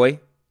great, my boy.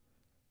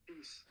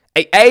 Peace.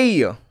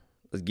 Hey.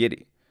 Let's get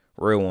it.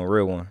 Real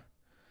one.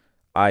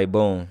 All right,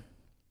 boom.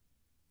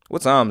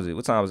 What time is it?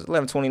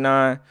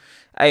 11:29.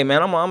 Hey,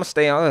 man, I'm gonna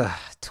stay on.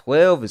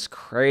 12 is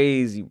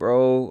crazy,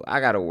 bro.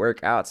 I gotta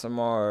work out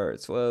tomorrow.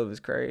 12 is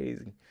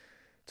crazy.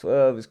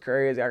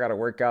 I gotta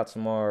work out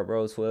tomorrow,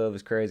 bro. 12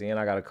 is crazy, and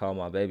I gotta call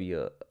my baby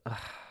up.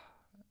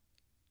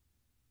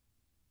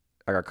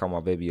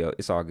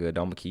 It's all good.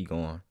 I'm gonna keep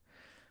going.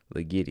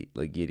 Let's get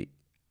it.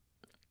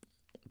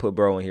 Put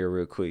bro in here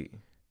real quick.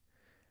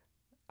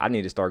 I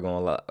need to start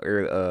going live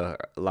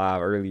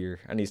earlier.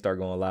 I need to start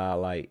going live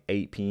like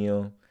 8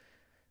 p.m.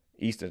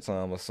 Eastern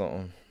time or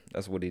something.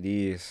 That's what it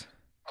is.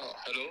 Oh,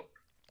 hello.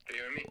 Can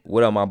you hear me?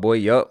 What up, my boy?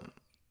 Yup.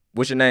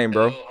 What's your name,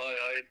 bro? Hello,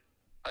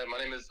 hi. My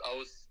name is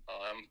Aus.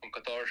 I'm from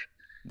Qatar.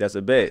 That's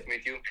a bet. Nice to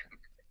meet you.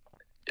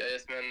 Yeah,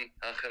 yes, man.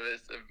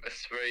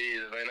 It's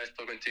very nice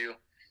talking to you.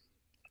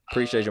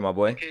 Appreciate you, my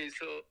boy. Okay,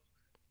 so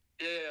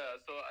yeah.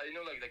 So I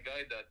know like the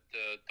guy that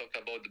talked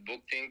about the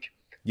book thing.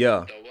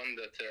 Yeah. The one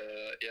that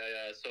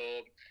So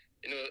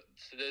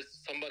so there's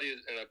somebody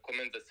in a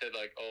comment that said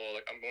like, oh,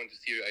 like I'm going to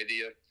see your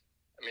idea.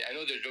 I mean, I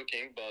know they're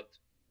joking, but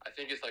I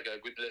think it's like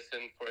a good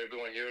lesson for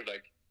everyone here.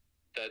 Like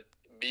that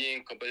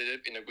being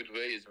competitive in a good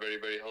way is very,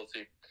 very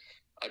healthy.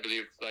 I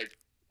believe, like,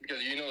 because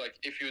like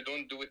if you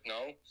don't do it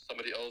now,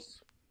 somebody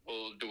else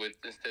will do it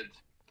instead.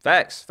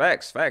 Facts.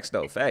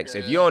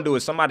 If you don't do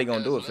it, somebody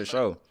gonna do it for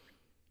sure.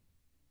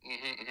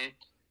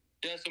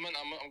 Yeah, so man,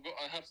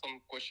 I have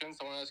some questions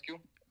I want to ask you.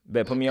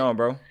 Bet, put me on,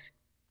 bro.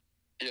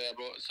 Yeah,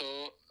 bro. So,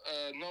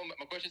 no,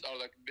 my questions are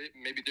like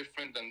maybe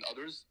different than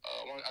others.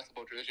 I want to ask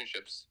about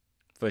relationships.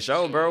 For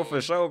sure, bro.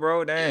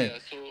 Damn. Yeah,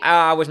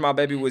 I wish my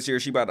baby was here.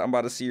 I'm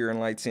about to see her in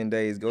like 10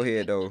 days. Go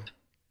ahead, though.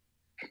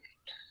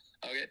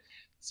 Okay.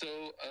 So,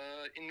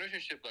 in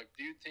relationship, like,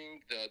 do you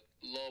think that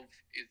love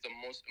is the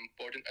most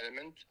important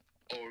element,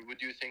 or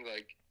would you think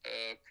like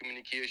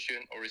communication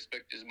or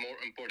respect is more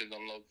important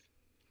than love?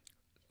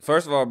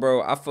 First of all,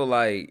 bro, I feel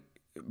like,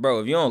 bro,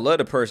 if you don't love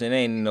the person, there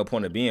ain't no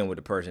point of being with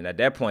the person. At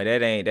that point,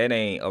 that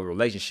ain't a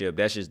relationship.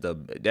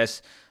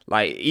 That's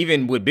like,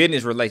 even with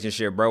business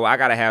relationship, bro, I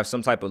gotta have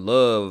some type of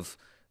love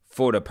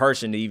for the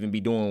person to even be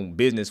doing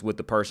business with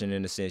the person,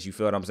 in a sense. You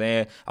feel what I'm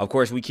saying? Of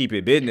course, we keep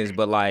it business,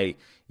 but like,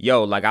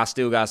 yo, like, I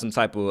still got some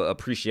type of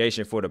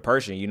appreciation for the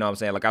person. You know what I'm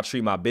saying? Like, I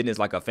treat my business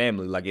like a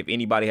family. Like, if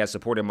anybody has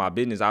supported my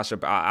business, I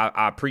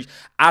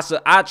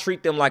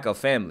treat them like a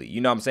family. You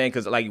know what I'm saying?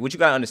 Because, like, what you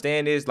gotta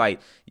understand is, like,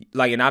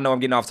 and I know I'm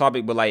getting off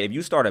topic, but like, if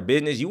you start a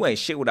business, you ain't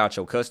shit without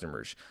your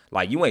customers.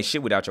 Like, you ain't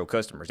shit without your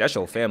customers. That's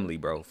your family,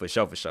 bro, for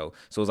sure. So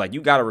it's like, you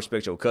gotta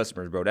respect your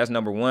customers, bro. That's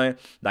number one.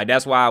 Like,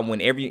 that's why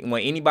when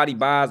anybody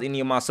buys any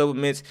of my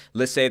supplements,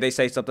 let's say they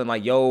say something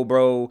like, yo,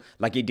 bro,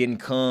 like, it didn't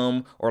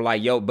come, or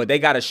like, yo, but they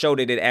gotta show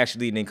that it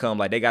actually didn't come.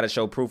 Like, they gotta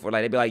show proof, or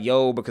like, they be like,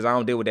 yo, because I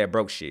don't deal with that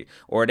broke shit,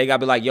 or they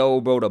gotta be like,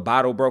 yo, bro, the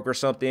bottle broke or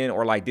something,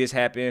 or like this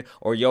happened,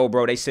 or yo,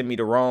 bro, they sent me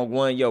the wrong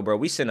one. Yo, bro,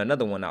 we send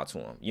another one out to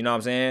them. You know what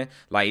I'm saying?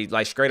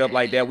 Like straight up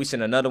like that, we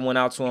send another one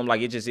out to them.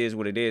 Like, it just is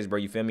what it is, bro.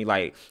 You feel me?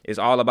 Like, it's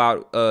all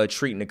about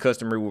treating the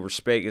customer with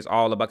respect. It's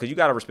all about, because you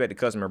gotta respect the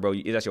customer, bro.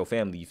 That's your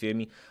family. You feel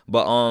me?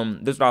 But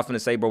this is what I was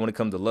finna say, bro. When it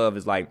comes to love,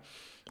 is like,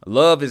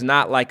 love is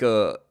not like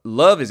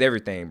love is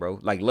everything, bro.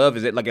 Like, love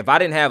is it. Like, if I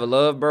didn't have a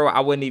love, bro, I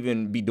wouldn't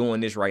even be doing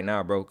this right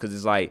now, bro. Because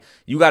it's like,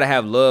 you got to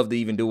have love to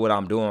even do what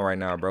I'm doing right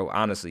now, bro.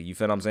 Honestly, you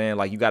feel what I'm saying?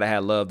 Like, you got to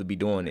have love to be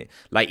doing it.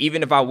 Like,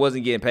 even if I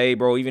wasn't getting paid,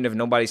 bro, even if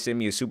nobody sent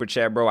me a super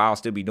chat, bro, I'll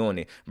still be doing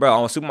it. Bro,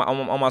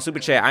 on my super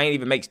chat, I ain't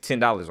even make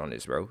 $10 on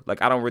this, bro.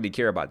 Like, I don't really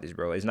care about this,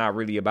 bro. It's not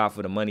really about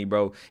for the money,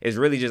 bro. It's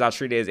really just, I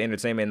treat it as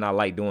entertainment, and I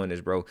like doing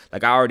this, bro.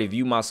 Like, I already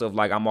view myself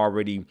like I'm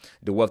already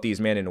the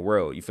wealthiest man in the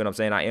world. You feel what I'm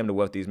saying? I am the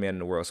wealthiest man in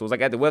the world. So it's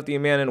like, at the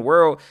wealthiest man in the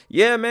world,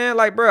 yeah, man,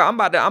 like, bro, I'm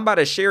about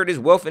to share this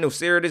wealth and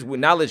share this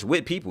knowledge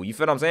with people. You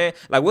feel what I'm saying?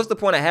 Like, what's the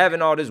point of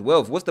having all this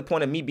wealth? What's the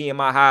point of me being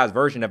my highest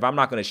version if I'm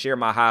not going to share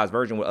my highest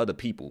version with other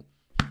people?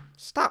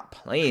 Stop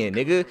playing,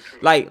 nigga.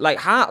 Like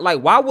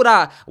why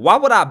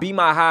would I be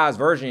my highest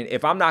version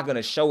if I'm not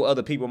gonna show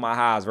other people my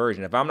highest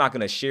version? If I'm not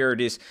gonna share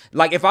this,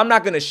 like, if I'm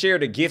not gonna share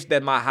the gifts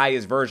that my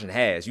highest version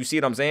has, you see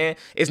what I'm saying?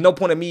 It's no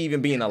point of me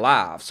even being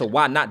alive. So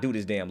why not do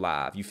this damn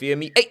live? You feel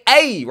me?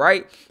 Hey,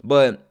 right?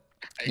 But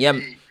yeah,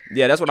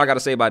 that's what I gotta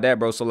say about that,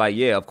 bro. So like,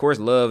 yeah, of course,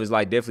 love is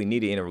like definitely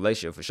needed in a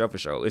relationship, for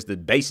sure. It's the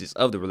basis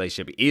of the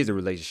relationship. It is the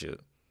relationship.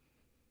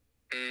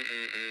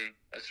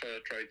 That's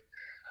right.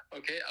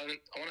 Okay, I want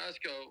to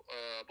ask you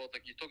about,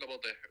 like, you talk about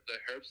the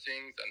herbs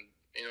things, and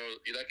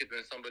you like it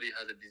when somebody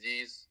has a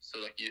disease. So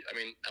like,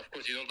 of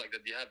course you don't like that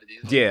they have the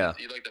disease. Yeah.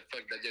 You like the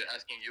fact that they're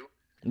asking you.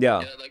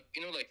 Yeah. Yeah, like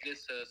like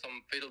this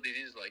some fatal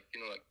disease, like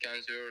like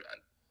cancer,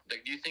 and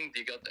like, do you think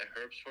they got the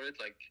herbs for it?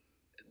 Like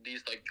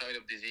these like kind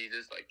of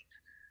diseases, like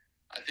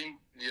I think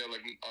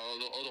like all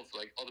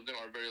of them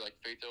are very like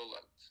fatal.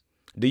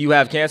 And Do you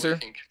have what do you cancer?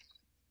 think?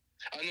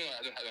 I know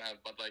I don't have,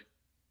 but like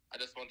I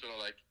just want to know,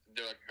 like,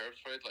 there are like herbs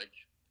for it, like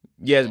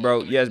Yes, bro.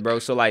 like Yes, bro.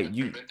 So like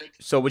you, prevent it.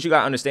 so what you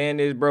gotta understand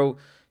is, bro,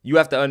 you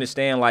have to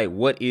understand like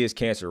what is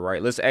cancer,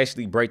 right? Let's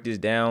actually break this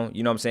down.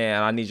 You know what I'm saying?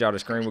 And I need y'all to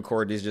screen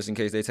record this just in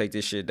case they take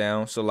this shit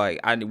down. So like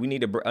we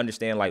need to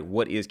understand like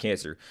what is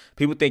cancer.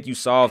 People think you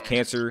solve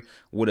cancer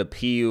with a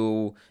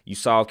pill, you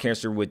solve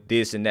cancer with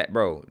this and that,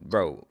 bro.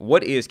 Bro,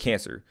 what is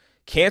cancer?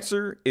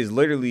 Cancer is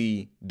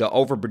literally the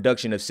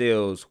overproduction of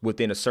cells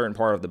within a certain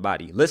part of the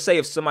body. Let's say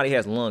if somebody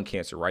has lung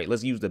cancer, right?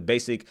 Let's use the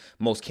basic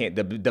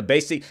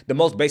the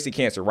most basic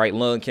cancer, right?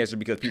 Lung cancer,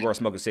 because people are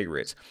smoking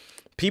cigarettes.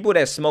 People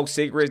that smoke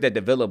cigarettes that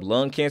develop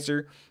lung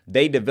cancer,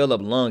 they develop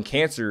lung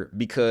cancer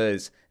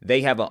because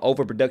they have an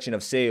overproduction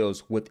of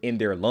cells within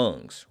their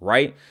lungs,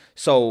 right?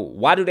 So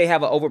why do they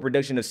have an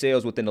overproduction of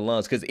cells within the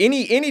lungs? Because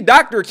any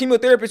doctor or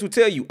chemotherapist will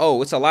tell you,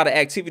 oh, it's a lot of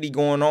activity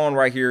going on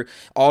right here.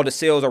 All the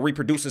cells are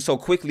reproducing so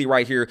quickly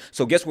right here.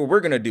 So guess what we're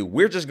gonna do?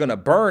 We're just gonna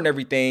burn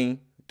everything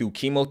through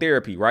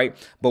chemotherapy, right?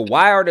 But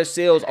why are the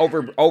cells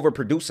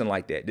overproducing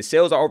like that? The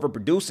cells are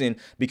overproducing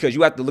because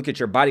you have to look at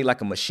your body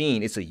like a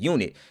machine. It's a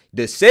unit.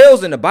 The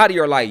cells in the body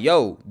are like,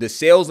 yo, the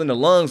cells in the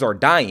lungs are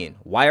dying.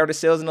 Why are the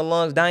cells in the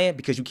lungs dying?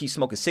 Because you keep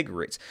smoking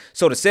cigarettes.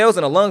 So the cells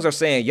in the lungs are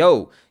saying,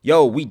 yo,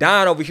 we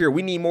dying over here.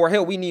 We need more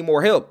help. We need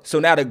more help. So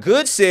now the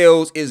good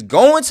cells is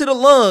going to the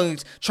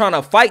lungs, trying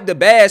to fight the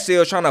bad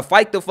cells, trying to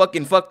fight the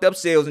fucking fucked up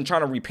cells and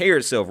trying to repair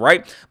itself,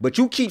 right? But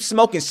you keep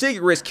smoking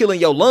cigarettes, killing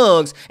your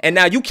lungs, and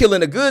now you killing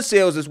the good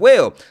cells as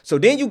well. So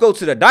then you go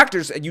to the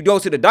doctors and to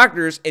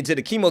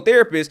the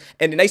chemotherapist,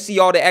 and then they see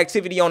all the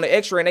activity on the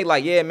x-ray and they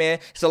like, yeah, man,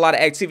 it's a lot of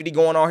activity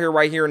going on here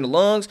right here in the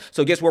lungs.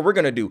 So guess what we're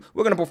going to do?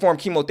 We're going to perform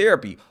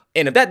chemotherapy.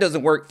 And if that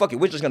doesn't work, fuck it,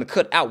 we're just going to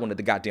cut out one of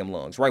the goddamn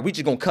lungs, right? We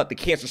just going to cut the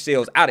cancer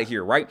cells out of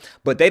here, right?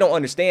 But they don't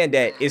understand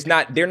that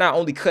they're not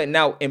only cutting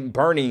out and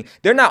burning,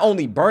 they're not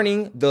only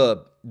burning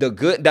the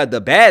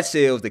bad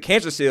cells, the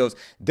cancer cells,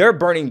 they're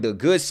burning the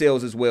good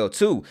cells as well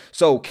too.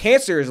 So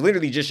cancer is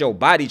literally just your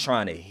body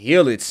trying to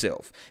heal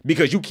itself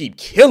because you keep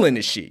killing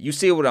this shit. You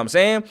see what I'm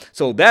saying?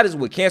 So that is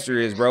what cancer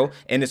is, bro.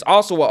 And it's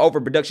also an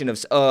overproduction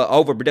of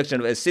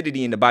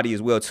acidity in the body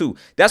as well too.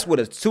 That's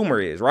what a tumor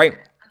is, right?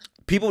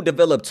 People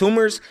develop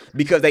tumors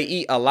because they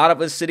eat a lot of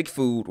acidic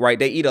food, right?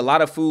 They eat a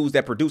lot of foods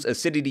that produce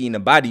acidity in the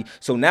body.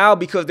 So now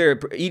because they're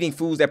eating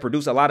foods that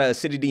produce a lot of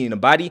acidity in the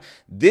body,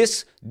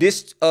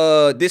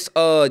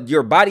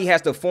 your body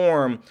has to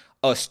form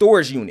a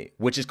storage unit,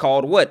 which is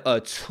called what? A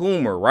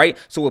tumor, right?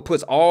 So it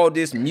puts all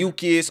this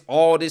mucus,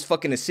 all this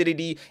fucking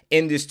acidity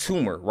in this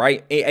tumor,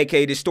 right?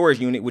 AKA this storage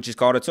unit, which is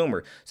called a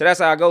tumor. So that's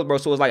how it goes, bro.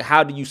 So it's like,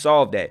 how do you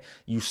solve that?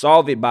 You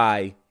solve it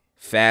by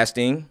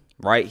fasting,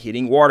 right?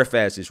 Hitting water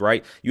fasts,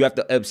 right? You have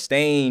to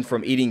abstain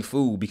from eating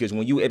food, because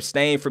when you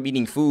abstain from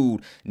eating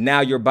food,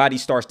 now your body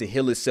starts to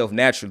heal itself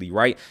naturally,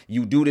 right?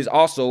 You do this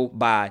also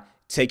by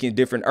taking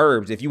different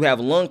herbs. If you have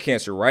lung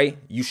cancer, right,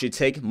 you should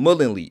take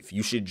mullein leaf.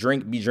 You should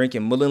be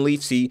drinking mullein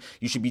leaf tea.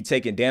 You should be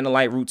taking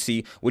dandelion root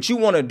tea. What you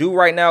want to do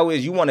right now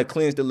is you want to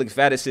cleanse the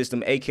lymphatic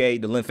system, aka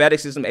the lymphatic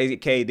system,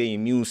 aka the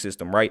immune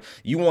system, right?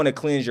 You want to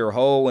cleanse your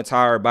whole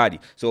entire body.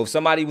 So if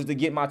somebody was to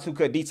get my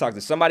 2-cut detox,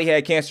 if somebody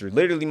had cancer,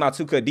 literally my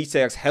 2-cut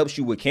detox helps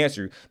you with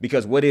cancer,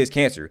 because what is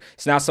cancer?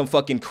 It's not some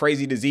fucking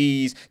crazy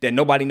disease that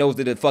nobody knows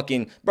that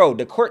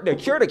the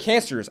cure to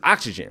cancer is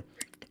oxygen.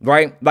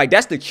 Right? Like,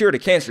 that's the cure to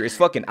cancer. It's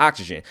fucking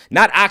oxygen.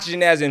 Not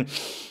oxygen as in,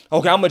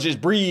 okay, I'm gonna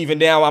just breathe and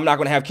now I'm not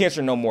gonna have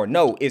cancer no more.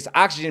 No, it's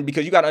oxygen,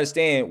 because you gotta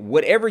understand,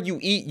 whatever you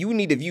eat, you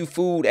need to view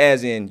food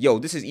as in, yo,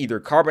 this is either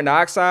carbon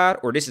dioxide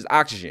or this is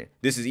oxygen.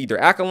 This is either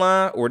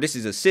alkaline or this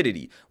is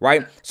acidity,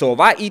 right? So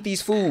if I eat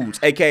these foods,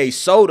 aka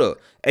soda,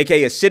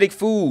 aka acidic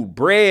food,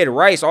 bread,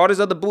 rice, all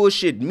this other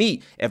bullshit,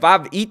 meat, if I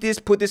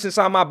put this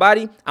inside my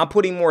body, I'm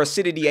putting more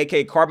acidity,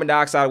 aka carbon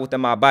dioxide,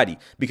 within my body,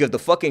 because the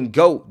fucking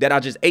goat that I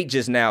just ate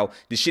just now,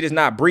 the shit is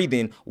not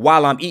breathing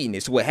while I'm eating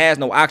it, so it has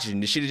no oxygen.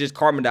 The shit is just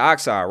carbon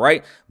dioxide,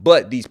 right?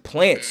 But these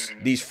plants,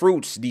 these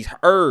fruits, these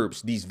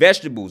herbs, these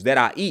vegetables that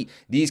I eat,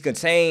 these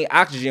contain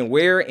oxygen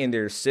where? In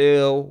their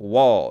cell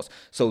walls.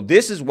 So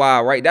this is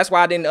why, right? That's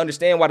why I didn't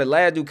understand why the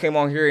last dude came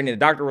on here and the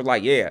doctor was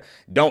like, yeah,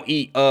 don't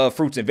eat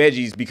fruits and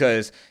veggies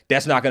because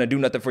that's not going to do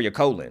nothing for your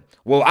colon.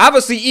 Well,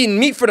 obviously eating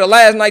meat for the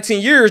last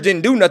 19 years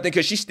didn't do nothing,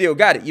 because she still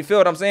got it. You feel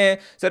what I'm saying?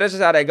 So that's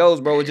just how that goes,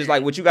 bro. It's just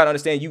like, what you got to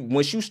understand,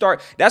 once you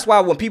start, that's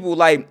why when people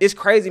like, it's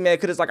crazy, man,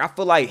 because it's like, I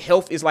feel like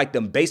health is like the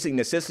basic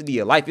necessity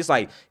of life. It's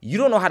like, you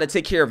don't know how to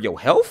take care of your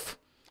health?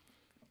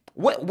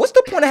 What's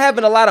the point of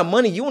having a lot of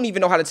money? You don't even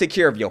know how to take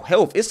care of your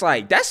health. It's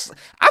like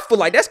I feel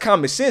like that's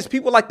common sense.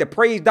 People like to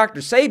praise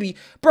Dr. Sebi.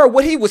 Bro,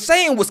 what he was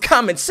saying was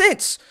common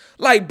sense.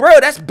 Like, bro,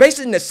 that's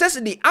basic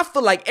necessity. I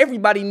feel like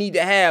everybody need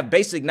to have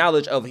basic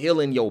knowledge of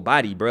healing your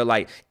body, bro.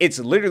 Like, it's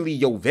literally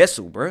your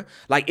vessel, bro.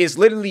 Like, it's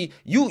literally,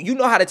 you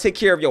know how to take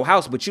care of your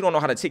house, but you don't know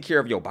how to take care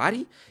of your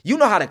body. You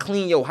know how to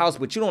clean your house,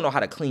 but you don't know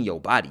how to clean your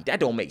body. That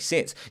don't make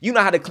sense. You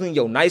know how to clean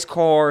your nice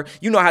car.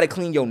 You know how to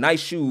clean your nice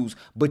shoes,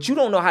 but you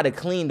don't know how to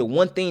clean the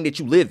one thing that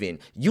you live in.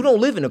 You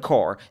don't live in a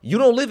car. You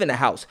don't live in a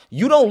house.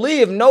 You don't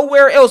live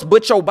nowhere else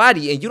but your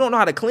body, and you don't know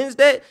how to cleanse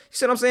that. You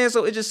see what I'm saying?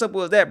 So it's just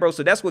simple as that, bro.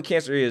 So that's what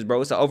cancer is,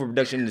 bro. It's an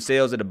overproduction in the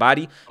cells of the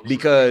body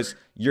because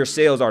your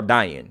cells are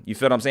dying. You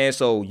feel what I'm saying?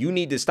 So you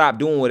need to stop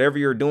doing whatever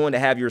you're doing to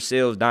have your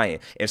cells dying.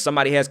 If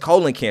somebody has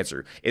colon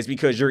cancer, it's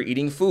because you're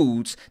eating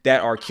foods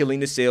that are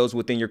killing the cells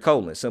within your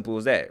colon. Simple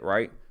as that,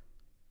 right?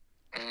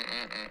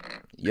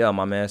 Yeah,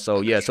 my man. So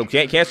yeah, so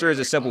cancer is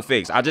a simple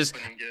fix. I just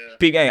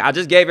gave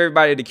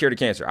everybody the cure to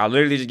cancer. I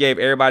literally just gave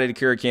everybody the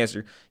cure to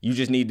cancer. You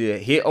just need to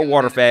hit a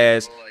water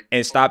fast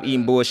and stop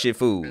eating bullshit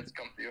food.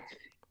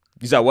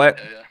 You said what?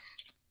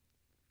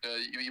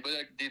 You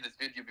better do this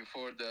video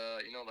before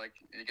like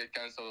you get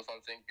canceled or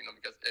something,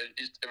 because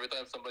every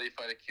time somebody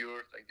find a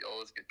cure, like they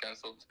always get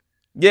canceled.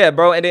 Yeah,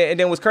 bro, and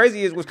then what's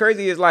crazy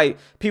is like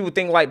people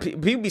think like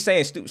people be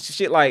saying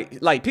shit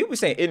like people be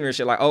saying ignorant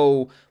shit like,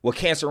 oh, well,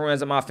 cancer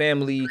runs in my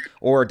family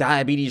or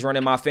diabetes run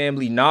in my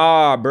family.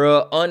 Nah,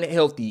 bro,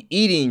 unhealthy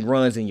eating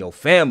runs in your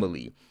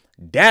family.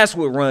 That's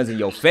what runs in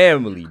your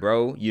family,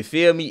 bro. You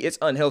feel me? It's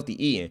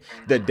unhealthy eating.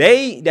 The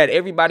day that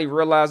everybody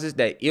realizes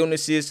that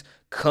illnesses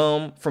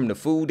come from the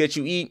food that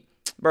you eat,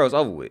 bro, it's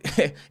over with.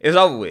 It's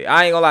over with.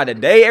 I ain't gonna lie. The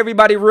day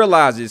everybody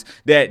realizes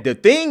that the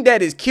thing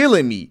that is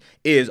killing me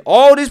is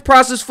all this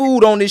processed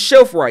food on this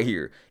shelf right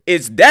here.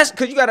 That's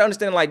because you gotta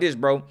understand like this,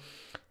 bro.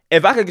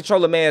 If I could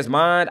control a man's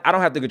mind, I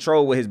don't have to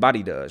control what his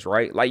body does,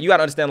 right? Like, you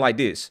gotta understand like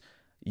this.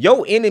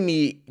 Your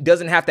enemy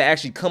doesn't have to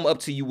actually come up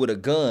to you with a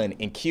gun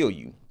and kill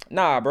you.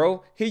 Nah,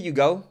 bro. Here you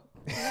go.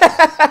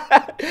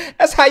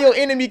 That's how your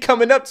enemy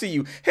coming up to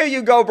you. Here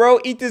you go, bro.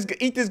 Eat this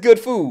good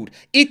food.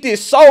 Eat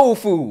this soul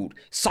food.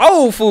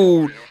 Soul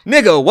food.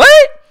 Nigga,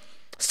 what?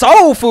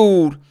 Soul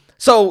food.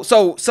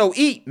 So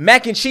eat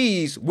mac and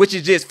cheese, which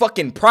is just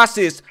fucking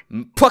processed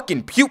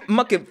fucking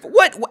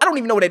what? I don't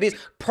even know what that is.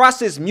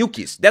 Processed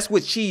mucus. That's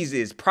what cheese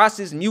is.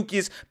 Processed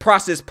mucus,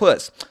 processed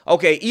pus.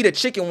 Okay, eat a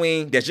chicken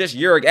wing that's just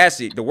uric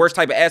acid, the worst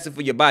type of acid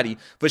for your body,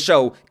 for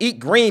sure. Eat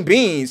green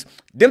beans.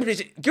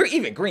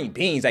 Even green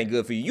beans ain't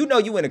good for you. You know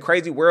you in a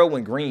crazy world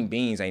when green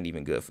beans ain't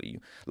even good for you.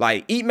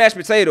 Like, eat mashed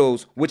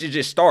potatoes, which is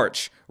just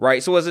starch,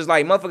 right? So it's just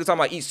like motherfuckers talking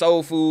about eat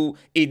soul food,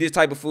 eat this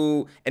type of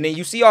food, and then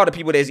you see all the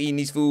people that's eating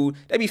these food,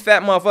 they be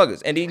fat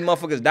motherfuckers, and these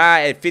motherfuckers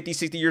die at 50,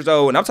 60 years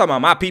old, and I'm talking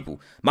about my people.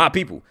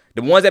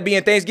 The ones that be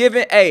in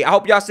Thanksgiving, hey, I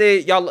hope y'all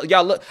said y'all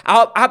look.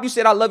 I hope you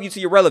said I love you to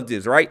your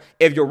relatives, right?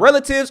 If your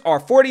relatives are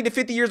 40 to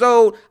 50 years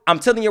old, I'm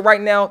telling you right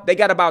now, they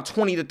got about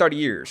 20 to 30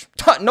 years.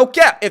 No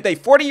cap. If they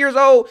 40 years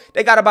old,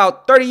 they got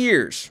about 30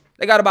 years.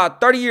 They got about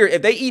 30 years.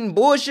 If they eating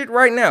bullshit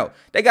right now,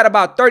 they got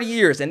about 30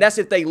 years. And that's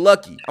if they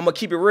lucky. I'm going to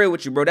keep it real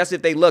with you, bro. That's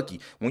if they lucky.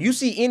 When you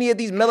see any of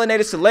these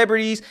melanated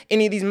celebrities,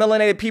 any of these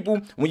melanated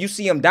people, when you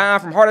see them dying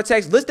from heart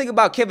attacks, let's think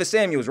about Kevin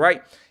Samuels,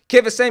 right?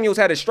 Kevin Samuels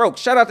had a stroke.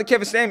 Shout out to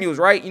Kevin Samuels,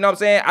 right? You know what I'm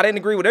saying? I didn't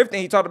agree with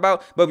everything he talked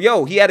about, but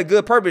yo, he had a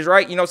good purpose,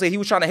 right? You know what I'm saying? He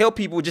was trying to help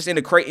people just in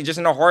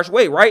a harsh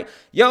way, right?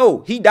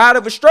 Yo, he died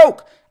of a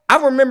stroke. I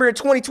remember in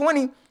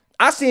 2020,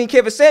 I seen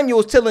Kevin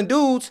Samuels telling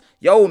dudes,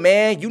 yo,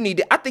 man, you need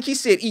to, I think he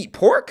said eat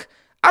pork.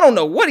 I don't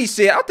know what he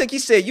said. I think he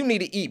said you need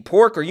to eat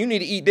pork or you need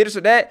to eat this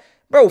or that.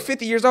 Bro,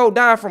 50 years old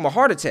dying from a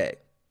heart attack.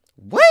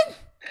 What?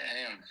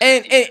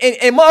 Damn.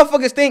 And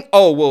motherfuckers think,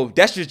 oh, well,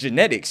 that's just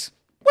genetics.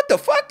 What the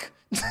fuck?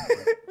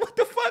 What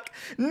the fuck?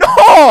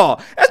 No,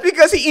 that's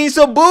because he eating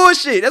some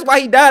bullshit. That's why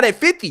he died at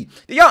 50.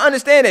 Do y'all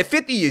understand that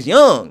 50 is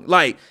young?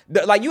 Like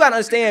you gotta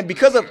understand,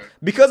 because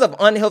of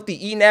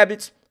unhealthy eating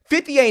habits,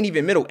 50 ain't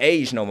even middle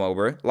age no more,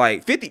 bro.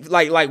 Like 50,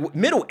 like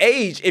middle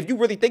age, if you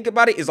really think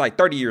about it, is like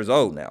 30 years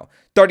old now.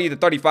 30 to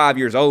 35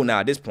 years old now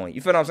at this point.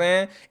 You feel what I'm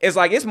saying? It's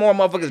like it's more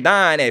motherfuckers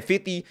dying at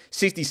 50,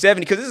 60,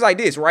 70, because it's like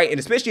this, right? And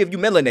especially if you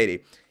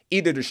melanated,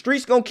 either the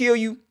streets gonna kill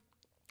you,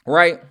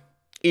 right?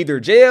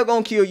 Either jail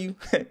gonna kill you,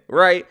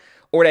 right?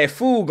 Or that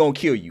food gonna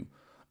kill you.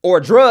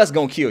 Or drugs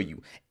gonna kill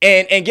you.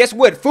 And guess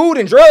what? Food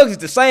and drugs is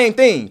the same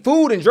thing.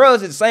 Food and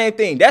drugs is the same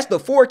thing. That's the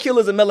 4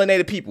 killers of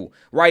melanated people,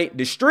 right?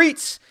 The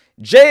streets,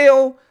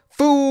 jail,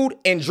 food,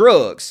 and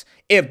drugs.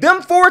 If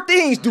them 4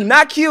 things do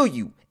not kill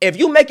you, if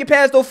you make it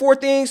past those 4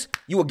 things,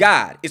 you a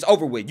god. It's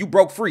over with. You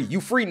broke free. You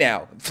free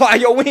now. Fly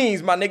your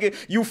wings, my nigga.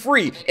 You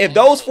free. If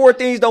those 4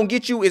 things don't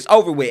get you, it's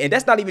over with. And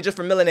that's not even just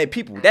for melanated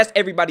people. That's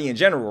everybody in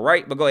general,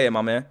 right? But go ahead,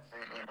 my man.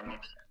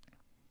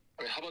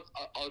 I mean, how about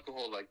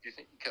alcohol? Like, do you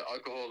think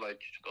alcohol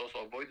should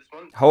also avoid this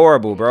one?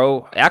 Horrible,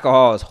 bro.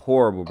 Alcohol is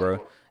horrible,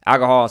 bro.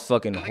 Alcohol is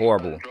fucking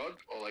horrible.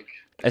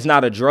 It's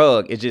not a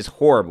drug. It's just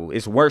horrible.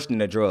 It's worse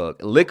than a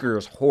drug. Liquor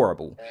is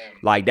horrible.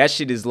 Like, that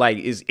shit is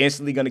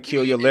instantly gonna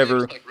kill your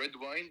liver. Like red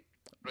wine.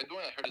 Red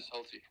wine, I heard, is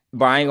healthy.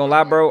 But I ain't gonna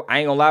lie, bro. I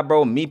ain't gonna lie,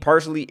 bro. Me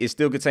personally, it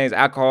still contains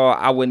alcohol.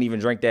 I wouldn't even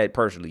drink that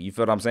personally. You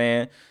feel what I'm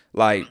saying?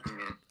 Like,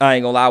 I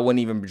ain't gonna lie, I wouldn't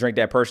even drink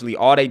that personally.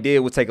 All they did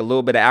was take a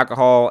little bit of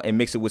alcohol and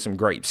mix it with some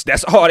grapes.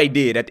 That's all they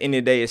did. At the end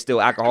of the day, it's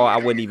still alcohol. I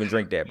wouldn't even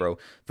drink that, bro.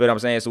 Feel what I'm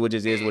saying? So it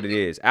just is what it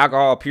is.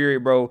 Alcohol,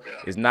 period, bro,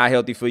 is not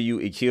healthy for you.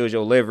 It kills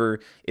your liver.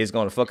 It's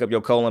gonna fuck up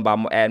your colon by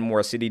adding more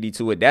acidity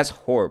to it. That's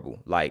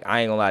horrible. Like,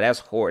 I ain't gonna lie, that's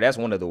horrible. That's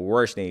one of the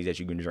worst things that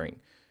you can drink.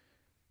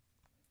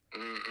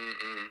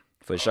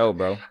 For sure,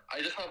 bro.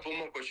 I just have one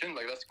more question,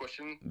 like last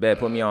question. Bet,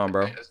 put me on,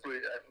 bro. I got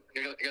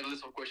a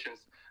list of questions.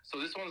 So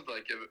this one's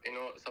like,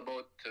 it's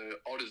about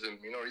autism.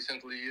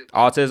 Recently.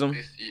 Autism?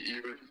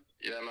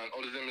 Yeah, man.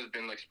 Autism has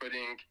been like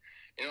spreading.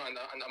 And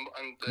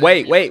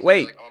Wait.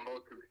 Like,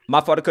 My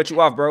fault to cut you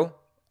off, bro.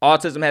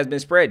 Autism has been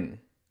spreading.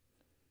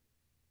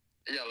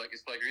 Yeah, like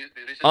it's like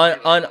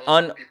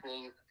recently,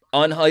 people...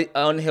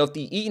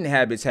 unhealthy eating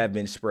habits have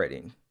been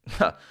spreading.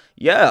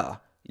 Yeah,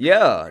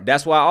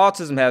 that's why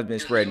autism has been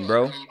spreading,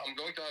 bro. I'm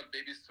going to have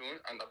babies soon,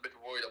 and I'm a bit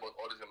worried about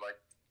autism. Like,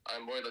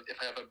 I'm worried that if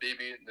I have a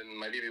baby, then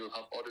my baby will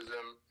have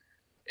autism.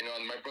 And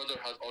my brother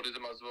has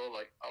autism as well.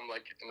 Like, I'm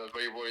like,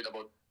 very worried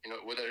about,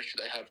 whether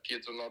should I have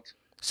kids or not.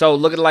 So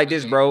look at it like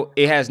this, bro.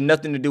 It has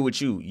nothing to do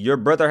with you. Your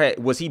brother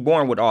was he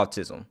born with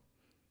autism?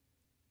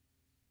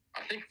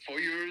 I think 4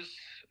 years.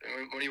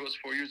 When he was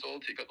 4 years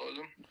old, he got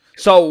autism.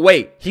 So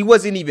wait, he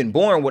wasn't even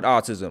born with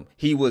autism.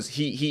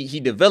 He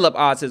developed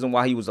autism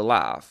while he was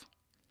alive.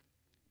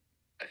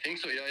 I think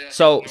so, yeah.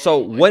 So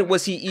what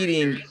was he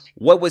eating?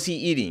 What was he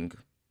eating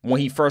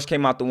when he first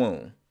came out the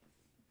womb?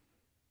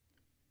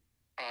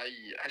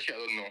 I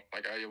don't know.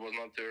 Like, I was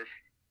not there.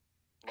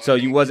 So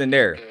you wasn't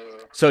there.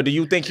 So do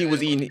you think he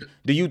was eating?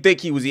 Do you think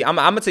he was eating? I'm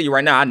gonna tell you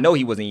right now. I know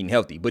he wasn't eating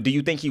healthy, but do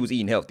you think he was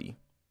eating healthy?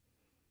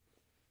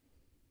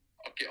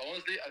 Okay,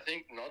 honestly, I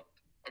think not.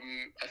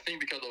 I think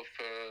because of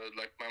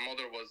like my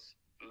mother was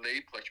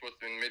late, like she was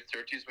in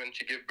mid-30s when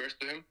she gave birth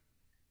to him.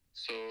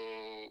 So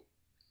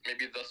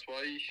maybe that's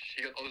why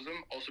she got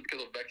autism. Also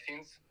because of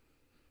vaccines.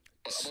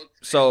 But about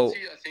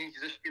pregnancy, I think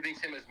he's just eating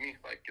same as me,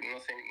 like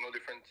nothing, no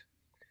different.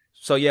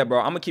 So yeah, bro,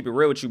 I'm gonna keep it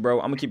real with you,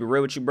 bro.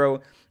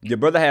 Your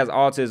brother has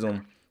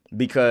autism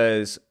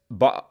because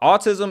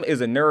autism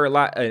is a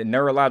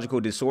neurological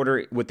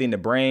disorder within the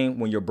brain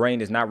when your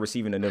brain is not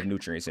receiving enough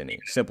nutrients in it.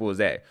 Simple as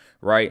that,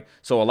 right?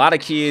 So a lot of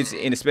kids,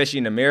 and especially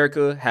in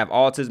America, have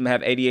autism,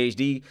 have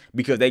ADHD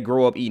because they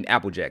grow up eating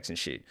Apple Jacks and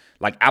shit.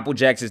 Like, Apple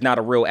Jacks is not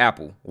a real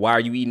apple. Why are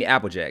you eating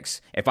Apple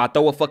Jacks? If I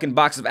throw a fucking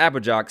box of Apple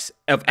Jacks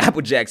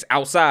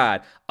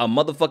outside, a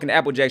motherfucking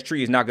Apple Jacks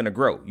tree is not gonna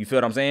grow. You feel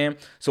what I'm saying?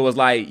 So it's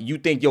like you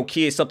think your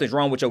kid, something's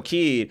wrong with your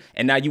kid,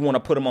 and now you want to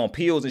put him on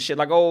pills and shit.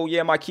 Like, oh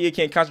yeah, my kid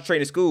can't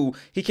concentrate in school.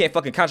 He can't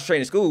fucking concentrate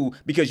in school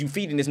because you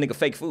feeding this nigga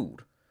fake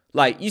food.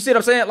 Like, you see what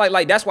I'm saying?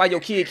 Like that's why your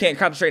kid can't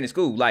concentrate in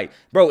school. Like,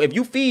 bro,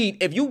 that's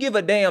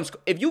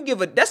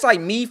like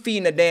me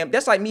feeding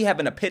that's like me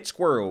having a pet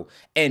squirrel.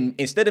 And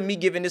instead of me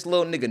giving this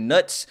little nigga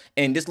nuts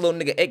and this little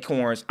nigga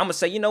acorns, I'm gonna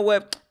say, you know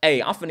what?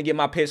 Hey, I'm finna give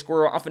my pet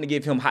squirrel, I'm finna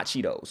give him hot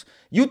Cheetos.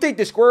 You think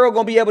the squirrel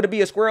gonna be able to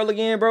be a squirrel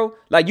again, bro?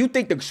 Like, you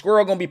think the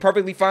squirrel gonna be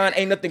perfectly fine?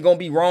 Ain't nothing gonna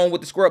be wrong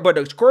with the squirrel, but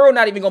the squirrel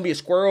not even gonna be a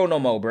squirrel no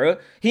more, bro.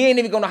 He ain't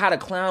even gonna know how to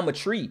climb a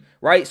tree,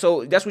 right?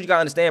 So that's what you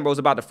gotta understand, bro. It's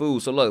about the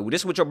food. So look,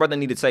 this is what your brother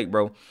need to take,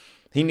 bro.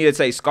 He need to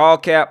take skull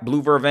cap,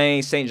 blue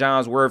vervain, St.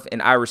 John's wort,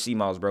 and Irish sea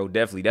moss, bro.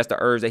 Definitely. That's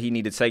the herbs that he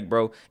need to take,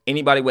 bro.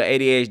 Anybody with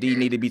ADHD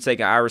need to be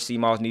taking Irish sea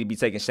moss, need to be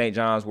taking St.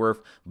 John's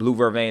wort, blue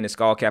vervain, and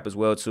skull cap as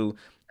well, too.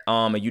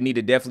 And you need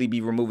to definitely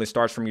be removing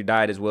starch from your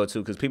diet as well,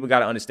 too, because people got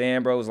to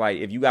understand, bro, it's like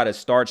if you got a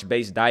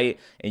starch-based diet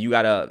and you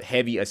got a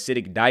heavy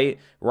acidic diet,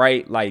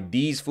 right, like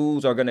these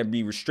foods are going to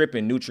be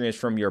stripping nutrients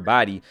from your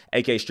body,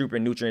 aka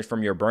stripping nutrients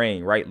from your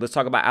brain, right? Let's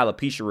talk about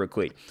alopecia real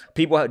quick.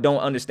 People don't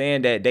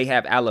understand that they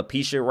have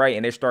alopecia, right,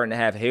 and they're starting to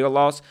have hair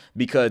loss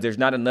because there's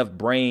not enough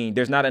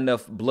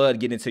blood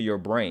getting to your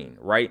brain,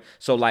 right?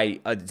 So,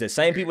 like, the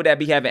same people that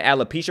be having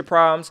alopecia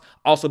problems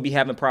also be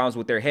having problems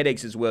with their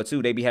headaches as well,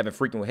 too. They be having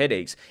frequent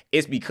headaches.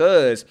 It's because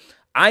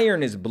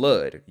iron is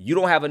blood. You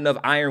don't have enough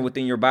iron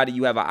within your body.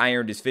 You have an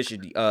iron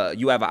deficiency.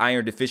 You have an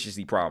iron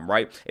deficiency problem,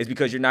 right? It's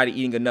because you're not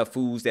eating enough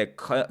foods that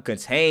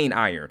contain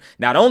iron.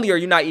 Not only are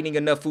you not eating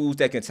enough foods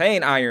that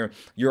contain iron,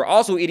 you're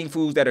also eating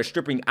foods that are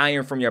stripping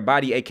iron from your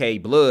body, aka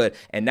blood.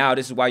 And now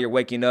this is why you're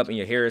waking up and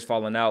your hair is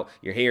falling out,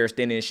 your hair is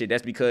thinning and shit.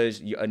 That's because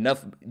you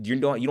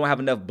don't have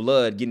enough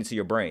blood getting to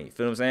your brain.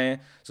 Feel what I'm saying?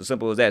 So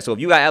simple as that. So if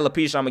you got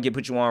alopecia, I'm gonna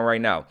put you on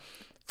right now.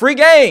 Free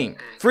game.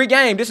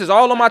 This is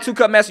all on my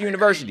 2Cup Master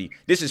University.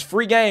 This is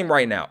free game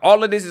right now.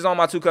 All of this is on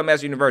my 2Cup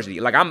Master University.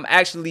 Like, I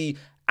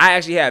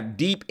actually have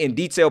deep and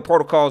detailed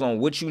protocols on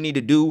what you need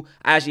to do.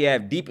 I actually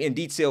have deep and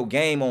detailed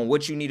game on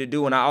what you need to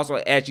do. And I also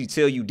actually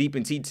tell you deep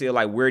in detail,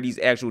 like, where these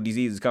actual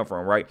diseases come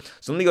from, right?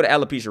 So let me go to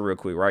alopecia real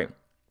quick, right?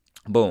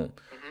 Boom.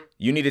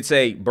 You need to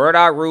take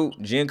burdock root,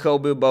 ginkgo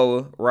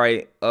biloba,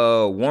 right?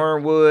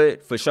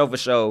 Wormwood, for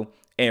sure,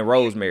 and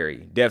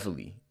rosemary,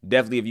 definitely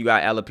if you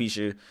got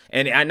alopecia.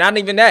 And not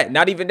even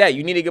that.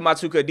 You need to get my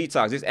 2Cut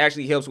detox. This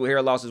actually helps with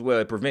hair loss as well.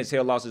 It prevents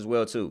hair loss as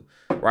well too,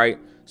 right?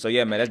 So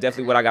yeah, man, that's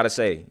definitely what I gotta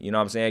say. You know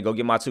what I'm saying? Go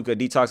get my Tuka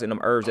detox and them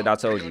herbs that I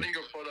told you. Regarding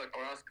your product, I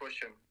want to ask a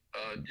question.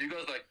 Do you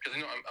guys like? Because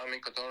you know I'm in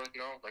Qatar right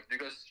now. Like, do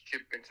you guys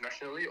ship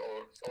internationally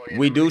or in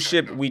We do America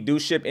ship. now? We do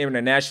ship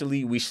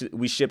internationally. We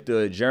ship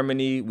to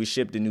Germany. We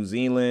ship to New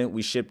Zealand.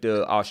 We ship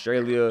to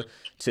Australia,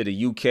 to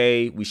the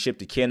UK. We ship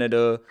to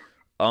Canada.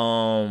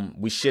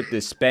 We ship to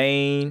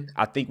Spain.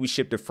 I think we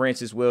ship to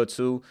France as well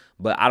too.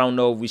 But I don't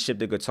know if we ship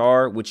to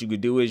Qatar. What you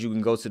could do is you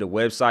can go to the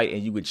website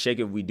and you could check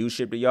if we do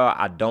ship to y'all.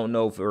 I don't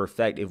know for a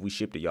fact if we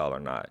ship to y'all or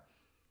not.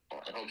 Oh,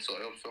 I hope so.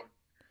 I hope so.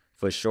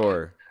 For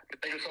sure.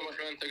 Thank you so much,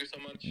 man. Thank you so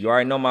much. You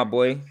already know, my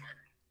boy.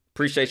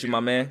 Appreciate you,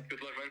 my man.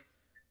 Good luck, man.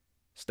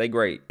 Stay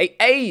great. Hey.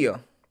 Hey, see ya.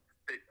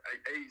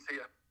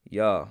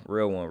 Yeah,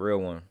 real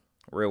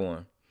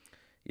one.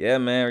 Yeah,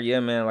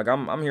 man. Like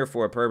I'm here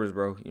for a purpose,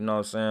 bro. You know what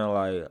I'm saying?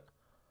 Like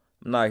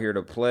I'm not here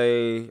to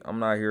play. I'm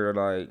not here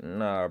to like,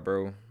 nah,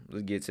 bro.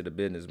 Let's get to the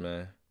business,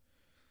 man.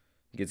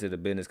 Get to the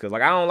business, cause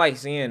like I don't like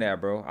seeing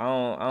that, bro.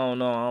 I don't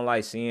know. I don't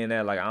like seeing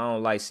that. Like I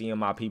don't like seeing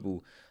my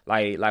people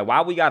like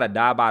why we gotta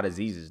die by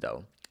diseases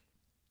though.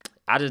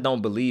 I just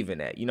don't believe in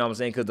that. You know what I'm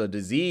saying? Because the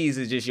disease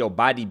is just your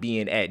body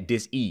being at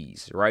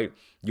dis-ease, right?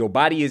 Your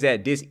body is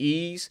at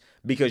dis-ease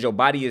because your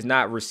body is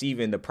not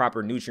receiving the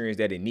proper nutrients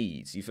that it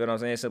needs. You feel what I'm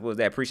saying? Simple as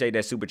that. Appreciate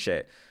that super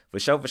chat. For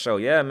sure.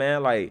 Yeah,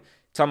 man. Like,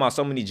 talking about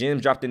so many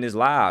gems dropped in this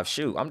live.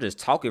 Shoot, I'm just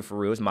talking for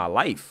real. It's my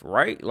life,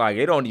 right? Like,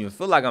 it don't even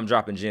feel like I'm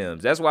dropping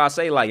gems. That's why I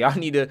say, like, y'all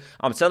need to,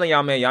 I'm telling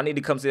y'all, man, y'all need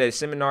to come to that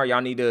seminar.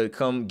 Y'all need to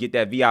come get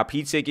that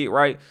VIP ticket,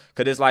 right?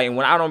 Because it's like, and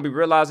when I don't be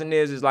realizing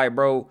this, it's like,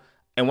 bro,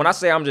 and when I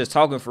say I'm just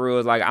talking for real,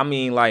 it's like, I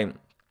mean, like,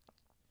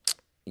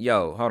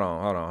 yo, hold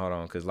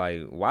on. Cause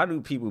like, why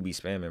do people be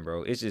spamming,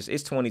 bro? It's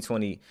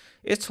 2020.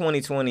 It's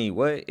 2020.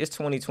 What? It's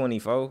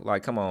 2024.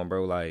 Like, come on,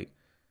 bro. Like,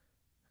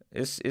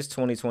 it's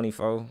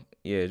 2024.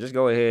 Yeah, just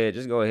go ahead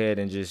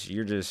and you're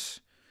just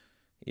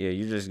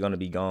gonna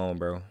be gone,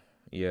 bro.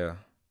 Yeah.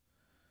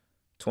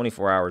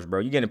 24 hours,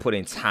 bro. You're getting put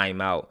in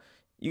timeout.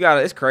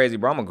 It's crazy,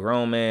 bro. I'm a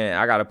grown man.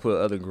 I gotta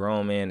put other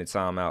grown men in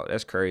timeout.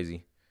 That's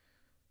crazy.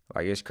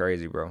 Like, it's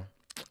crazy, bro.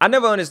 I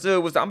never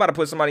understood I'm about to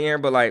put somebody in here,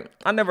 but like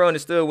I never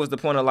understood what's the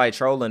point of like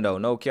trolling though.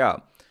 No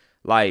cap.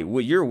 Like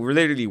you're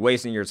literally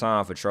wasting your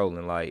time for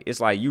trolling. Like it's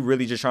like you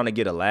really just trying to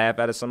get a laugh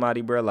out of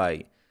somebody, bro.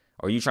 Like,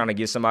 or you trying to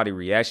get somebody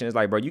reaction. It's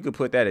like, bro, you could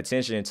put that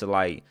attention into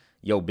like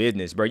your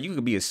business, bro. You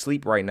could be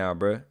asleep right now,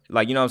 bro.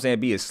 Like, you know what I'm saying?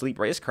 Be asleep,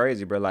 right? It's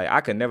crazy, bro. Like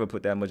I could never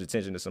put that much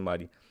attention to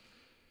somebody.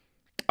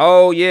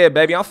 Oh yeah,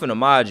 baby, I'm finna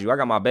mod you. I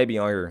got my baby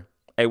on here.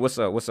 Hey, what's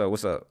up? What's up,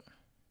 Vaughn?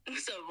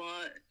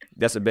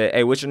 That's a bet.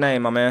 Hey, what's your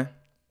name, my man?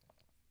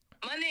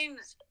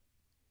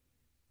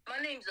 My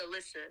name's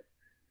Alyssa.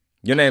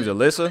 Your name's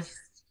Alyssa?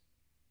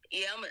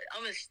 Yeah,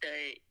 I'm a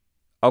stud.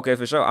 Okay,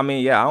 for sure. I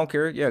mean, yeah, I don't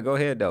care. Yeah, go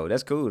ahead though.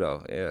 That's cool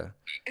though. Yeah,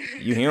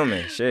 you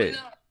human. Shit.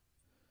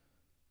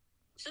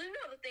 So you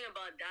know the thing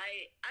about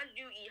diet, I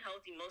do eat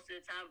healthy most of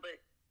the time, but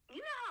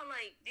you know how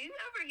like, do you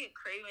ever get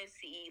cravings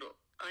to eat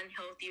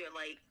unhealthy or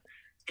like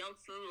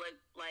junk food,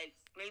 like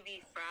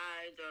maybe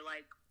fries or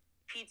like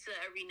pizza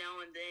every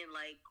now and then?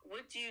 Like,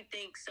 what do you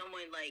think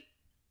someone like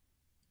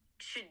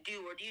should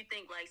do, or do you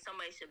think like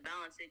somebody should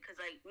balance it? Because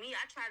like me,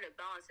 I try to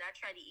balance it. I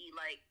try to eat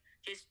like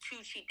just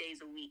 2 cheat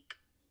days a week.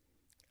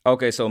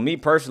 Okay, so me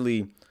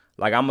personally,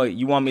 like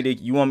you want me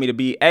to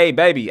be, hey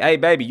baby,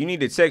 you need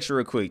to text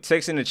real quick.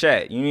 Text in the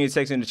chat. You need to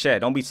text in the chat.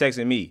 Don't be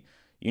texting me.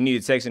 You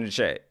need to text in the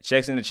chat.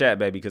 Text in the chat,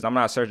 baby, because I'm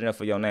not searching up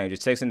for your name.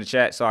 Just text in the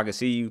chat so I can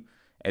see you,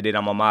 and then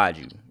I'm gonna mod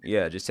you.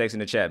 Yeah, just text in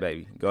the chat,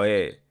 baby. Go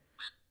ahead.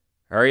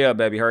 Hurry up,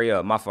 baby. Hurry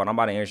up. My fault. I'm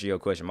about to answer your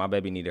question. My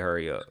baby need to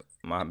hurry up.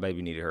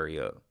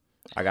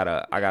 I got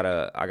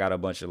a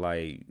bunch of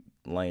like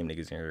lame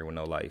niggas in here with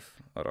no life.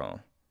 Hold on.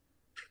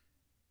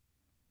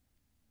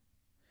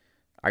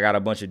 I got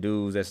a bunch of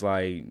dudes that's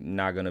like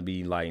not gonna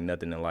be like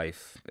nothing in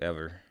life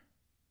ever.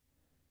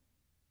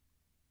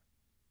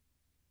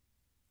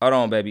 Hold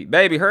on, baby.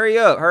 Baby, hurry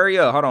up.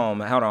 Hold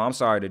on. I'm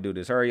sorry to do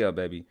this. Hurry up,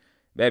 baby.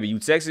 Baby, you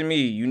texting me.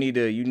 You need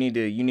to,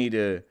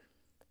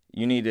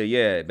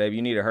 yeah, baby,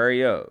 you need to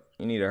hurry up.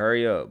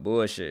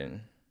 Bullshitting.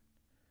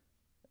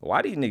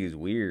 Why these niggas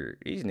weird?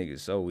 These niggas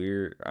so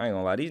weird. I ain't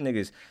gonna lie. These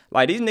niggas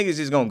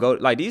is gonna go,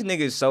 like, these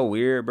niggas so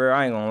weird, bro.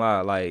 I ain't gonna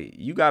lie. Like,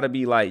 you gotta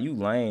be like, you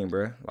lame,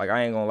 bro. Like,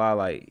 I ain't gonna lie.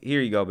 Like, here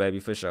you go,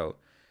 baby, for sure.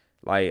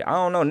 Like, I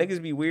don't know.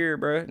 Niggas be weird,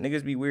 bro.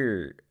 Niggas be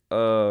weird. They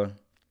probably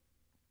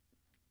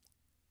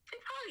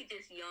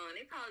just young.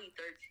 They probably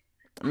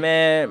 13.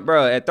 Man,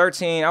 bro, at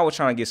 13, I was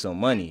trying to get some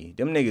money.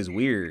 Them niggas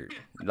weird.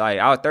 Like,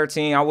 I was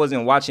 13, I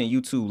wasn't watching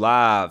YouTube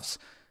lives,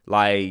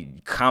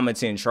 like,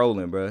 commenting,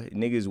 trolling, bro.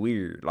 Niggas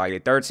weird. Like,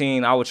 at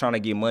 13, I was trying to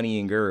get money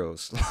and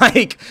girls.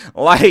 like,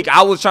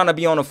 I was trying to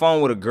be on the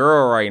phone with a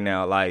girl right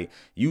now. Like,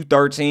 you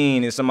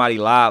 13 and somebody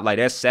live. Like,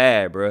 that's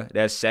sad, bro.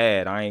 That's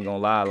sad. I ain't gonna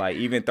lie. Like,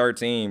 even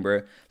 13,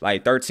 bro.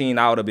 Like, 13,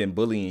 I would have been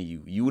bullying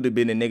you. You would have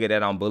been the nigga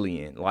that I'm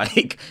bullying.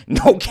 Like,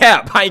 no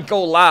cap. I ain't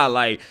gonna lie.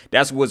 Like,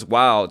 that's what's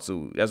wild,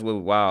 too. That's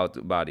what's wild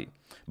about it.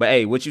 But,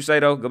 hey, what you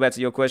say, though? Go back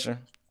to your question.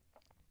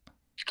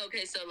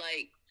 Okay, so,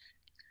 like,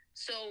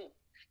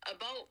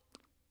 about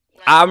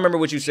I remember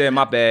what you said.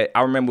 My bad.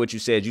 I remember what you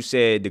said. You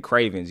said the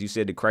cravings. You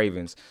said the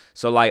cravings.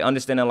 So like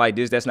understanding like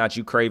this, that's not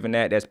you craving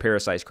that. That's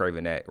parasites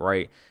craving that,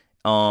 right?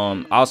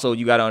 Also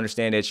you got to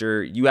understand that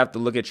you have to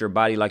look at your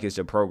body like it's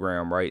a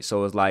program, right?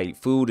 So it's like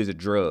food is a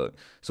drug.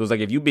 So it's like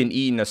if you've been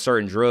eating a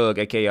certain drug,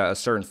 aka a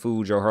certain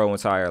food your whole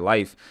entire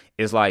life,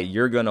 it's like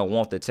you're gonna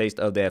want the taste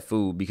of that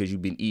food because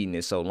you've been eating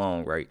it so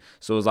long, right?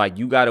 So it's like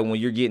you gotta, when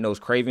you're getting those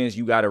cravings,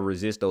 you gotta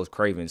resist those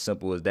cravings.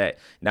 Simple as that.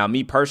 Now,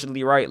 me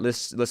personally, right?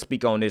 Let's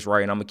speak on this,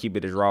 right? And I'm gonna keep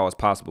it as raw as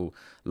possible.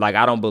 Like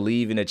I don't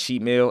believe in a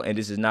cheat meal, and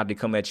this is not to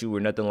come at you or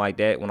nothing like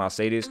that when I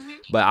say this,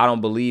 but I don't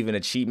believe in a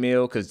cheat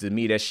meal because to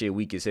me that shit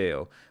weak as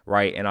hell,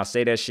 right? And I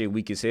say that shit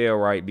weak as hell,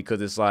 right?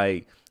 Because it's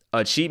like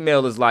a cheat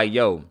meal is like,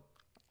 yo,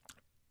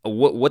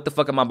 what the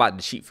fuck am I about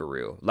to cheat for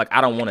real? Like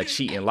I don't want to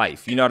cheat in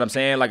life. You know what I'm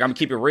saying? Like I'm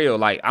keep it real.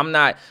 Like I'm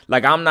not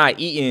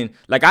eating,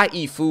 like I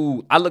eat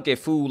food. I look at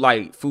food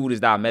like food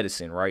is our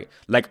medicine, right?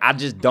 Like I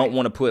just don't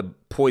want to put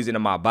poison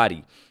in my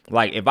body.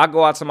 Like if I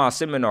go out to my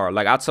seminar,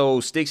 like I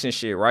told Sticks and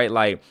shit, right?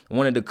 Like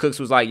one of the cooks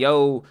was like,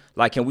 yo,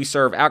 like can we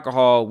serve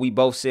alcohol? We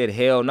both said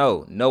hell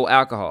no. No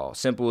alcohol.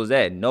 Simple as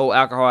that. No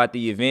alcohol at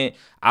the event.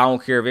 I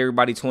don't care if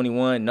everybody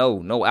 21.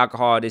 No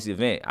alcohol at this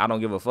event. I don't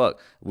give a fuck.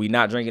 We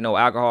not drinking no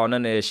alcohol,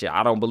 none of that shit.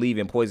 I don't believe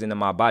in poison in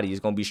my body. It's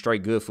gonna be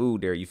straight good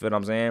food there. You feel what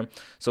I'm saying?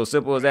 So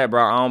simple as that,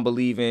 bro. I don't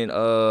believe in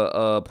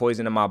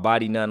poison in my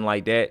body, nothing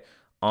like that.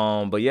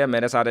 But yeah,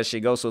 man, that's how that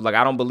shit goes. So like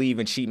I don't believe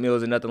in cheat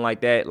meals or nothing like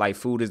that. Like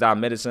food is our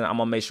medicine. I'm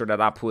gonna make sure that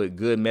I put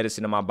good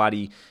medicine in my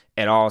body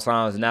at all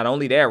times. Not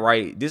only that,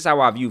 right? This is how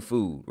I view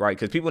food, right?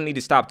 Because people need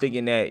to stop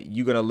thinking that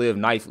you're gonna live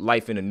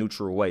life in a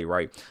neutral way,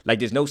 right? Like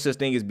there's no such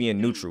thing as being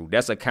neutral.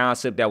 That's a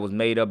concept that was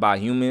made up by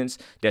humans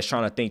that's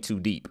trying to think too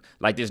deep.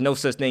 Like there's no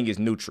such thing as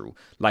neutral.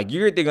 Like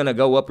you're either gonna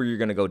go up or you're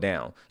gonna go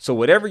down. So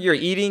whatever you're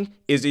eating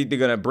is either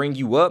gonna bring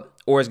you up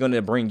or it's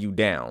gonna bring you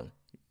down.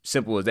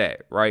 Simple as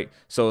that, right?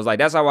 So it's like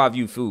that's how I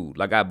view food.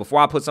 Like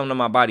before I put something in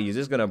my body, is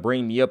this gonna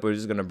bring me up or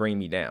is this gonna bring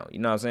me down? You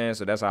know what I'm saying?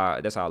 So that's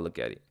how I look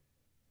at it.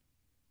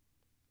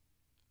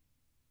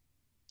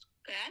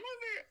 Okay,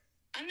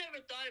 I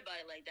never thought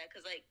about it like that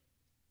because like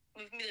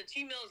with me the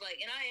cheat meals like,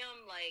 and I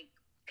am like,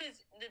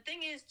 because the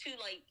thing is too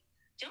like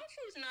junk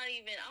food's not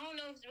even. I don't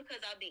know if it's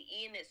because I've been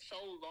eating it so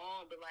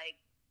long, but like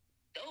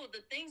the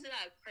things that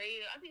I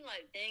crave, I be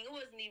like, dang, it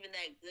wasn't even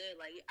that good.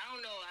 Like I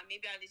don't know,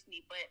 maybe I just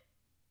need, but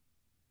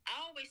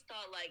I always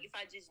thought like if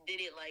I just did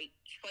it like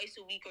twice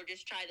a week or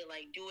just try to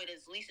like do it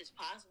as least as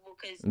possible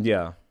because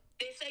yeah,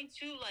 they say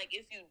too like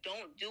if you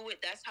don't do it,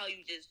 that's how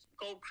you just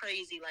go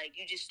crazy. Like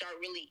you just start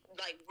really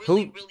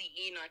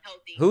eating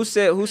unhealthy.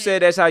 Who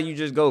said that's how you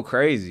just go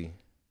crazy?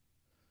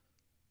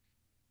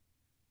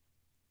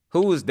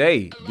 Who was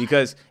they?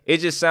 Because it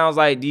just sounds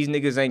like these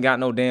niggas ain't got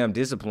no damn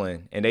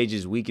discipline and they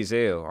just weak as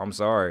hell. I'm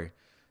sorry.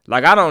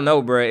 Like, I don't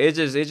know, bro. It's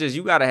just,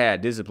 you gotta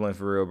have discipline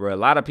for real, bro. A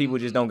lot of people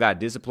just don't got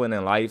discipline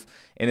in life.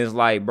 And it's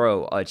like,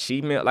 bro,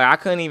 achievement. Like, I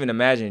couldn't even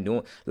imagine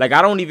doing, like,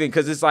 I don't even,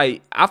 cause it's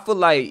like, I feel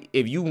like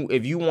if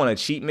you want a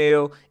cheat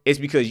meal, it's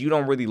because you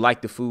don't really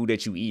like the food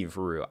that you eating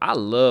for real. I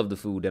love the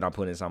food that I'm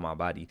putting inside my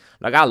body.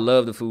 Like, I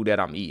love the food that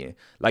I'm eating.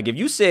 Like, if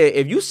you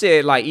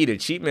said like eat a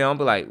cheat meal, I'm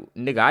be like,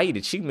 nigga, I eat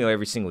a cheat meal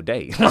every single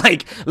day.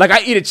 like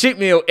I eat a cheat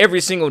meal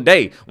every single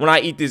day. When I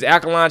eat this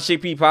alkaline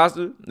chickpea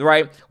pasta,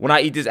 right? When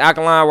I eat this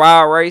alkaline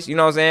wild rice, you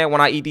know what I'm saying?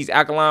 When I eat these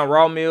alkaline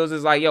raw meals,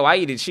 it's like, yo, I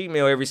eat a cheat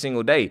meal every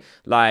single day.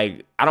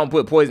 Like, I don't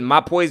put poison.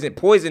 My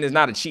poison is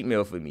not a cheat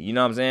meal for me. You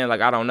know what I'm saying? Like,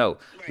 I don't know.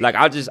 Like,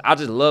 I just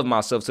love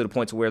myself to the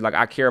point to where, like,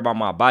 I care about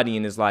my body,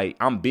 and it's like,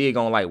 I'm big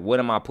on, like, what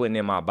am I putting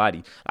in my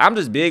body? I'm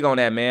just big on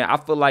that, man. I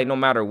feel like no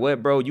matter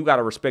what, bro, you got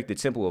to respect the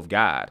temple of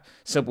God.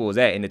 Simple as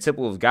that. And the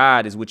temple of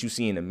God is what you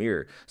see in the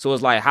mirror. So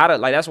it's like,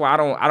 that's why I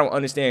don't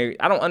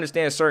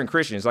understand certain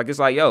Christians. Like, it's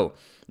like, yo,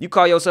 you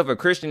call yourself a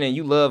Christian and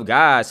you love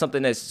God,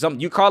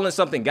 you calling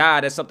something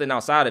God, that's something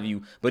outside of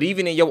you. But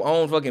even in your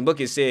own fucking book,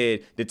 it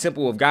said the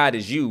temple of God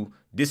is you.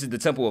 This is the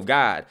temple of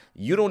God.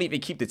 You don't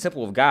even keep the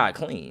temple of God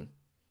clean.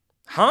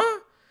 Huh?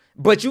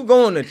 But you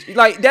going to,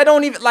 like, that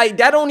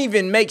don't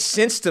even make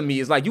sense to me.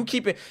 It's like you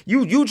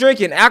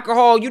drinking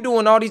alcohol, you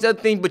doing all these other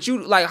things, but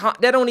you like,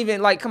 that don't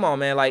even, like, come on,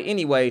 man. Like,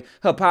 anyway,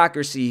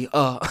 hypocrisy.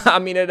 I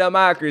mean, a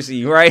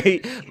democracy,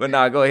 right? But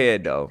nah, go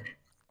ahead though.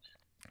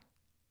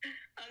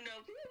 I know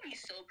people be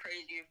so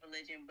crazy with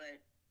religion, but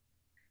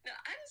no,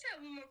 I just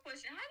have one more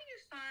question. How do you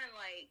find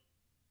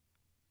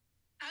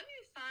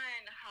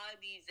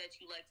hobbies that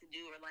you like to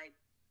do, or like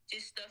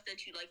just stuff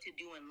that you like to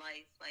do in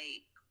life?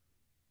 Like,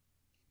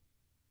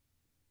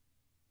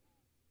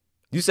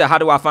 you said, how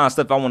do I find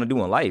stuff I want to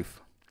do in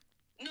life?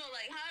 No,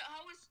 like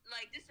how is,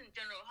 like, just in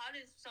general, how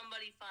does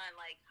somebody find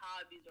like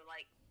hobbies or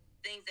like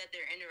things that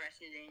they're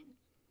interested in?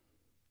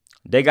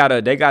 They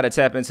gotta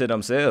tap into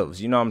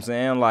themselves. You know what I'm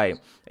saying? Like,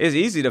 it's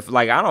easy to,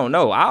 like, I don't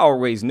know. I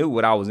always knew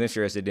what I was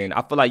interested in.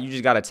 I feel like you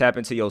just gotta tap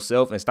into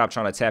yourself and stop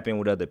trying to tap in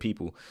with other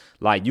people.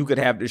 Like, you could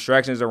have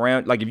distractions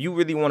around. Like, if you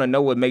really want to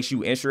know what makes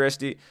you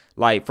interested,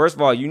 like, first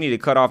of all, you need to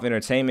cut off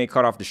entertainment,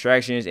 cut off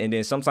distractions, and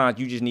then sometimes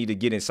you just need to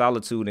get in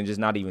solitude and just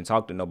not even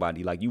talk to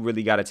nobody. Like, you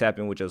really gotta tap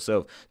in with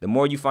yourself. The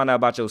more you find out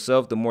about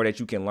yourself, the more that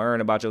you can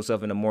learn about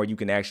yourself, and the more you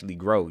can actually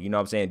grow. You know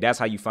what I'm saying? That's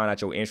how you find out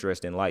your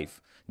interest in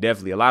life.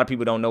 Definitely. A lot of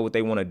people don't know what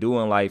they want to do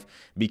in life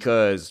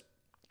because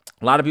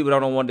a lot of people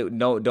don't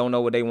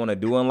know what they want to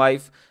do in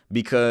life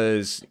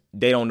because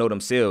they don't know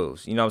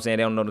themselves. You know what I'm saying?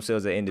 They don't know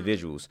themselves as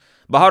individuals.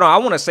 But hold on, I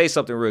want to say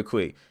something real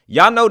quick.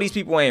 Y'all know these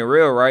people ain't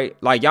real, right?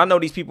 Like, y'all know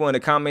these people in the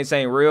comments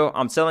ain't real.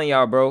 I'm telling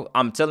y'all, bro.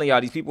 I'm telling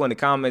y'all, these people in the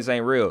comments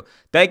ain't real.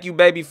 Thank you,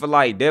 baby, for,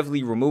 like,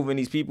 definitely removing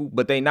these people,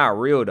 but they not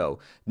real, though.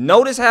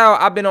 Notice how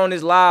I've been on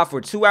this live for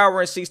 2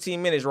 hours and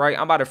 16 minutes, right?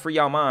 I'm about to free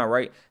y'all mind,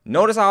 right?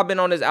 Notice how I've been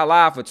on this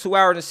live for 2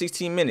 hours and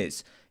 16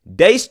 minutes.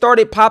 They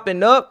started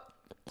popping up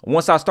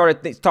once I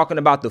started talking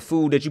about the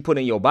food that you put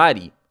in your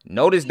body.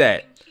 Notice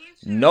that.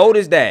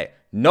 Notice that.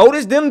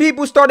 Notice them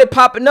people started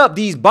popping up.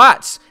 These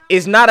bots.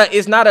 It's not a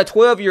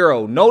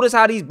 12-year-old. Notice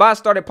how these bots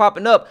started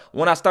popping up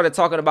when I started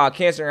talking about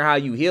cancer and how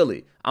you heal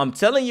it. I'm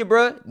telling you,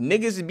 bro.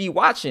 Niggas be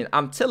watching.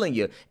 I'm telling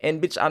you.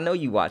 And bitch, I know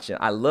you watching.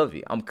 I love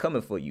it. I'm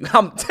coming for you.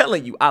 I'm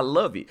telling you, I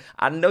love it.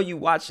 I know you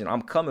watching.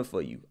 I'm coming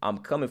for you. I'm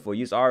coming for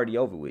you. It's already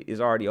over with. It's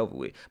already over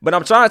with. But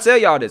I'm trying to tell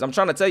y'all this. I'm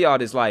trying to tell y'all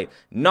this. Like,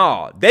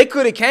 nah, they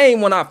could have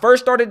came when I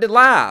first started the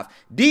live.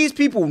 These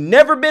people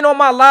never been on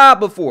my live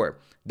before.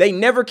 They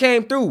never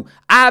came through.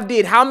 I've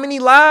did how many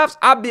lives?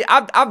 I've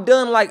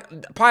done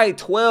like probably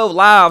 12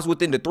 lives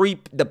within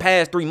the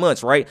past 3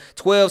 months, right?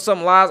 12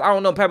 something lives. I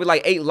don't know, probably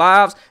like 8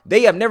 lives.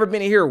 They have never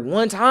been in here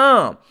one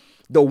time.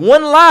 The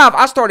one live,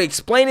 I started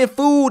explaining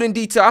food in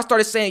detail. I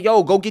started saying,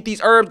 yo, go get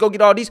these herbs, go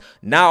get all these.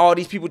 Now all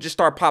these people just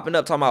start popping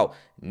up talking about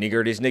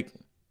nigger this nigga.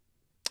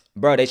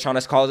 Bro, they trying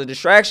to cause a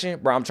distraction.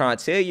 Bro, I'm trying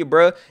to tell you,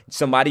 bro.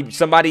 Somebody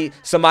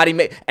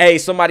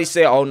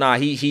said, oh, nah,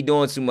 he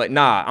doing too much.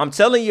 Nah, I'm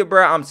telling you,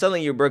 bro.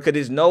 Because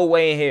there's no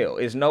way in hell.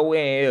 There's no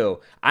way in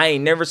hell. I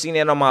ain't never seen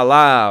that on my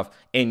live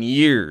in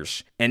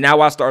years. And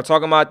now I start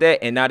talking about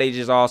that, and now they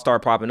just all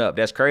start popping up.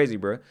 That's crazy,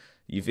 bro.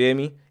 You feel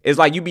me? It's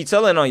like you be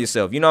telling on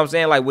yourself. You know what I'm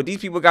saying? Like, what these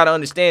people got to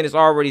understand is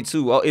already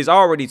too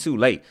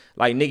late.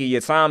 Like, nigga, your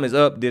time is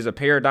up. There's a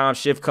paradigm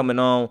shift coming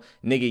on.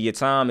 Nigga, your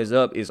time is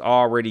up. It's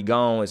already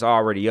gone. It's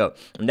already up.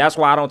 And that's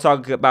why I don't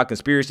talk about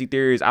conspiracy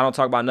theories. I don't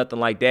talk about nothing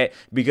like that.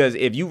 Because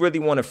if you really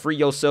want to free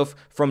yourself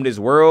from this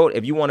world,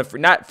 if you want to,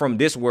 not from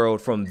this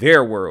world, from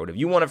their world. If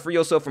you want to free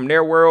yourself from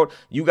their world,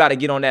 you got to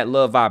get on that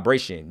love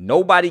vibration.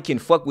 Nobody can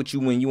fuck with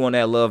you when you on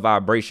that love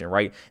vibration,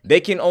 right?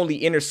 They can only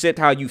intercept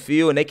how you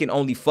feel, and they can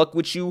only fuck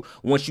with you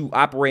once you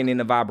operate in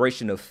the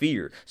vibration of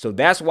fear. So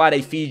that's why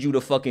they feed you the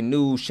fucking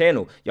news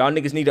channel. Y'all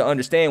niggas need to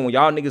understand, when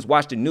y'all niggas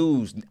watch the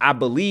news, I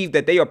believe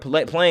that they are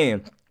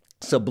playing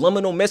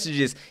subliminal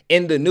messages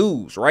in the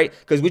news, right?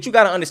 Because what you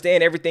got to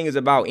understand, everything is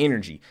about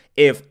energy.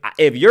 If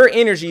your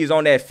energy is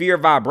on that fear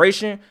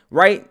vibration,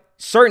 right,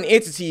 certain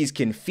entities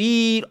can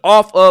feed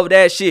off of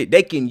that shit.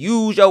 They can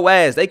use your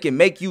ass. They can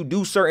make you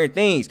do certain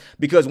things,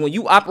 because when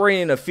you operate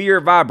in a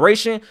fear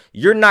vibration,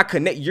 you're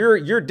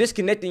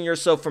disconnecting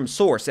yourself from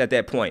source at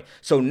that point.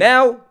 So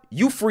now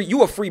you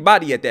a free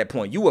body at that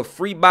point. You a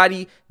free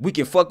body. We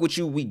can fuck with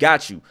you. We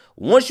got you.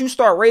 Once you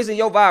start raising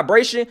your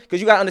vibration, because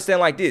you got to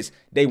understand like this.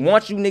 They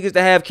want you niggas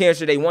to have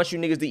cancer. They want you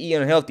niggas to eat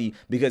unhealthy,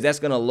 because that's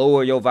going to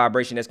lower your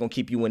vibration. That's going to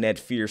keep you in that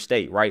fear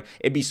state, right?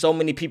 It be so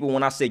many people,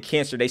 when I say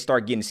cancer, they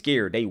start getting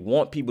scared. They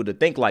want people to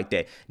think like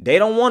that. They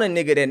don't want a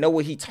nigga that know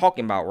what he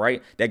talking about,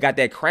 right? That got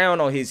that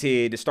crown on his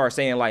head to start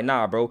saying like,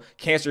 nah, bro,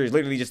 cancer is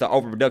literally just an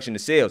overproduction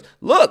of cells.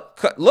 Look,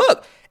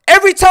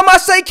 every time I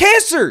say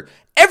cancer,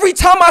 every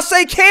time,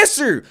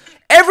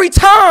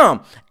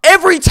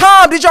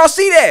 did y'all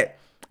see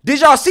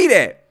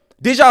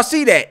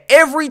that?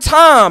 Every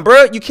time,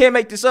 bro. You can't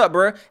make this up,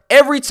 bro.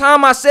 Every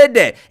time I said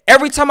that,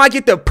 every time I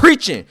get to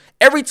preaching,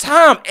 every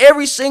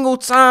single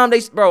time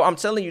bro, I'm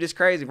telling you, this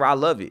crazy, bro. I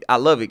love it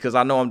because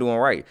I know I'm doing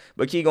right.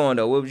 But keep going,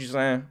 though. What was you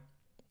saying?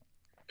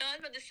 No, I was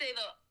about to say,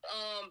 though,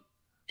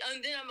 and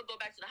then I'm going to go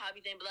back to the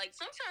hobby thing, but, like,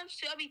 sometimes,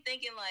 too, I be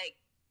thinking, like,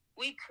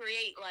 we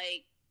create,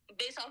 like,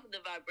 based off of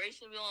the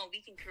vibration we're on,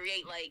 we can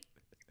create, like,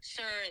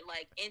 certain,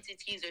 like,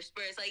 entities or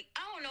spirits. Like,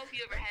 I don't know if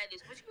you ever had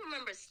this, but you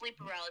remember sleep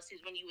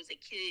paralysis when you was a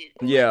kid,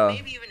 or yeah, like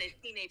maybe even a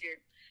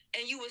teenager,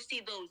 and you would see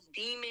those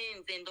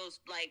demons and those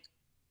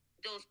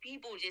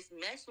people just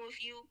messing with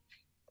you.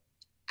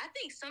 I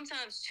think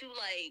sometimes too,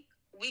 like,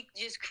 we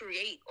just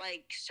create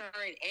like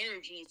certain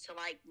energies to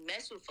like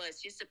mess with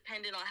us, just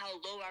depending on how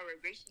low our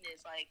vibration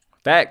is. Like,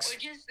 facts, or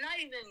just not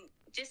even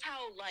just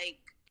how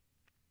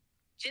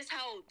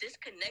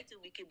disconnected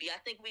we could be. I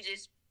think we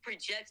just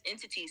project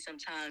entities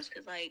sometimes,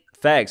 because like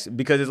facts,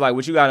 because it's like,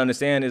 what you gotta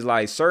understand is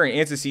like certain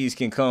entities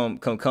can come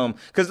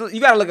because you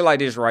gotta look at it like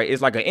this, right?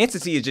 It's like an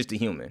entity is just a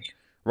human,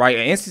 right?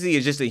 An entity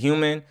is just a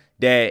human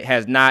that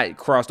has not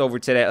crossed over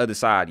to that other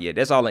side yet.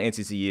 That's all an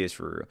entity is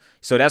for real.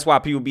 So that's why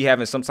people be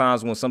having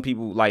sometimes when some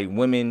people like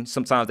women,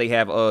 sometimes they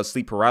have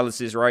sleep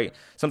paralysis, right?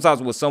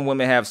 Sometimes when some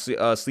women have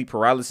sleep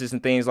paralysis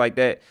and things like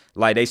that,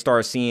 like they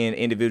start seeing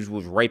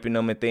individuals raping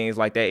them and things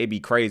like that. It'd be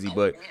crazy,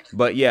 but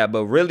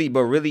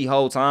really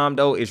whole time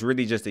though, it's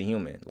really just a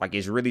human. Like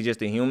it's really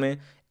just a human.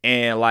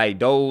 And like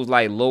those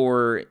like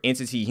lower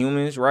entity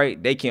humans,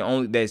 right? They can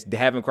only they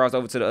haven't crossed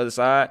over to the other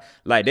side.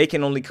 Like they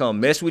can only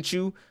come mess with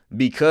you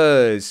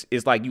because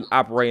it's like you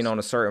operating on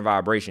a certain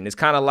vibration. It's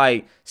kind of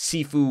like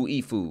seafood,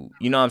 eat food.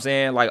 You know what I'm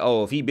saying? Like,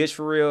 oh, if he bitch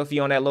for real, if he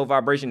on that low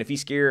vibration, if he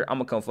scared, I'm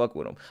gonna come fuck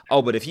with him.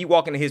 Oh, but if he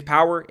walking in his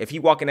power, if he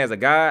walking as a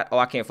god, oh,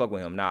 I can't fuck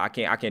with him. Nah, I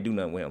can't do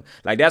nothing with him.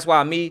 Like that's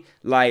why me,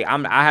 like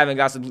I haven't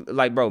got some,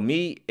 like bro,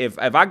 me, if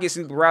I get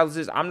sleep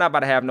paralysis, I'm not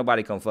about to have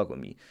nobody come fuck with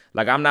me.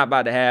 Like I'm not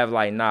about to have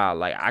like, nah,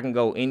 like I can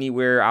go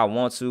anywhere I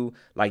want to.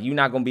 Like you're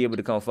not gonna be able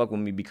to come fuck with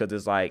me because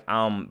it's like,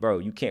 bro,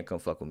 you can't come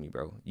fuck with me,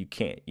 bro. You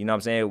can't. You know what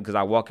I'm saying? Because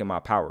I walk in my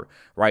power,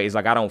 right? It's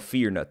like I don't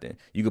fear nothing.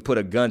 You could put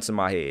a gun to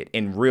my head.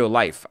 In real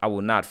life, I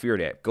will not fear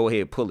that. Go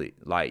ahead, pull it.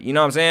 Like, you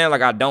know what I'm saying?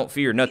 Like I don't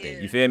fear nothing.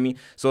 You feel me?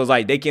 So it's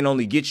like they can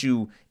only get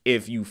you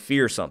if you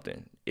fear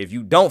something. If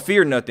you don't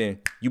fear nothing,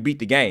 you beat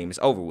the game. It's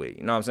over with.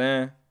 You know what I'm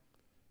saying?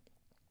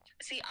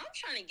 See, I'm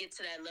trying to get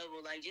to that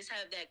level, like just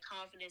have that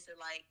confidence that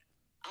like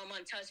I'm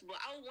untouchable.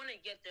 I want to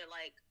get there.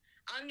 Like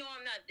I know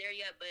I'm not there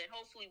yet, but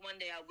hopefully one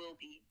day I will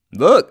be.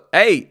 Look,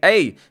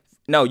 hey.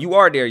 No, you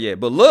are there yet.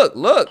 But look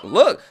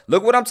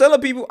what I'm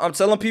telling people. I'm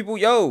telling people,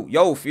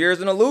 yo, fear is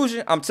an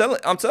illusion. I'm telling,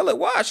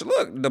 watch,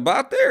 look, the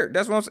bot there.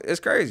 That's what I'm saying. It's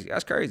crazy.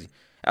 That's crazy.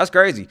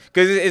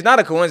 Because it's not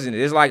a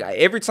coincidence. It's like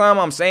every time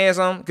I'm saying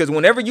something, because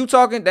whenever you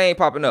talking, they ain't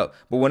popping up.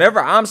 But whenever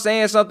I'm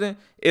saying something,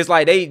 it's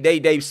like they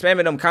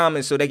spamming them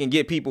comments so they can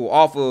get people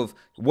off of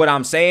what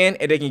I'm saying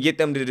and they can get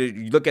them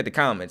to look at the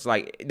comments.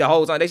 Like the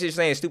whole time, they just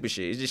saying stupid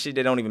shit. It's just shit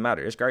that don't even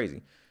matter. It's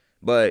crazy.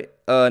 But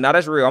now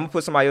that's real. I'm gonna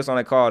put somebody else on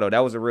that call though. That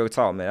was a real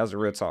talk, man. That was a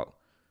real talk.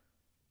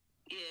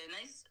 Yeah,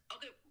 nice.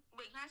 Okay,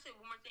 wait, can I say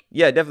one more thing?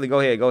 Yeah, definitely. Go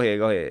ahead. So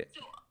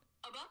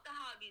about the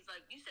hobbies,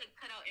 like you said,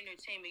 cut out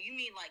entertainment. You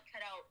mean like cut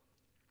out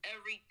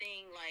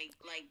everything, like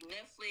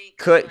Netflix?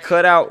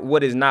 Cut out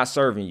what is not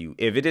serving you.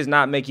 If it is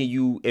not making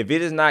you, if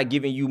it is not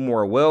giving you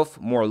more wealth,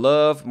 more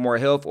love, more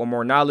health, or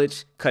more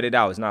knowledge, cut it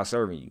out. It's not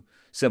serving you.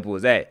 Simple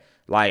as that.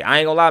 Like, I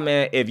ain't gonna lie,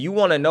 man. If you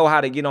want to know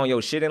how to get on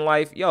your shit in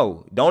life,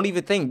 yo, don't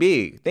even think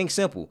big. Think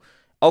simple.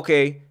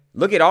 Okay,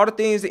 look at all the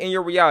things in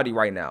your reality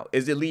right now.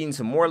 Is it leading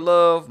to more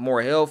love,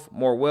 more health,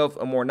 more wealth,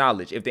 or more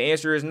knowledge? If the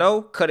answer is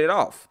no, cut it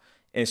off.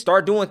 And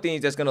start doing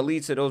things that's gonna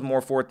lead to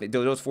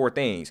those four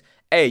things.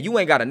 Hey, you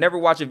ain't gotta never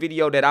watch a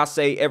video that I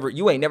say ever.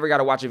 You ain't never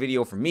gotta watch a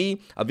video from me,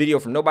 a video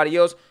from nobody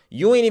else.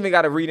 You ain't even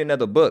gotta read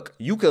another book.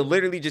 You could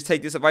literally just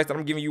take this advice that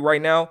I'm giving you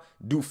right now.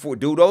 Do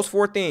those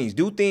four things.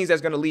 Do things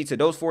that's gonna lead to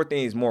those four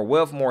things: more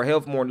wealth, more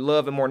health, more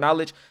love, and more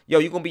knowledge. Yo,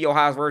 you gonna be your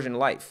highest version of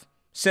life.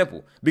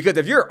 Simple. Because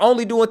if you're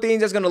only doing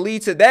things that's gonna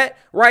lead to that,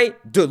 right?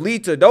 To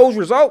lead to those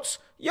results,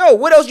 yo,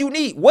 what else you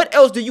need? What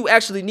else do you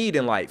actually need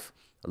in life?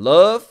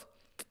 Love,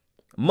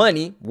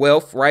 money,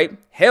 wealth, right?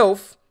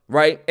 Health,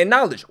 right? And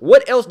knowledge.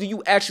 What else do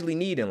you actually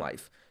need in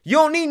life? You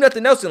don't need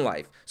nothing else in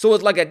life. So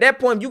it's like at that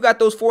point, you got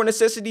those four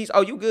necessities.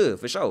 Oh, you good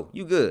for sure.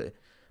 You good.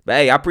 But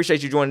hey, I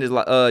appreciate you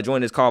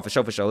joining this call for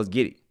sure. Let's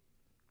get it.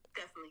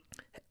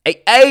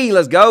 Definitely. Hey,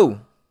 let's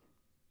go.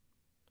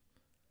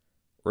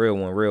 Real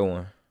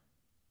one.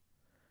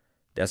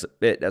 That's a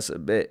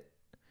bit.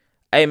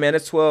 Hey man,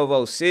 it's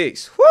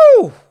 12:06.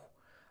 Woo!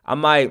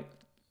 I'm gonna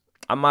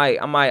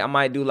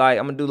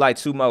do like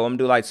two more.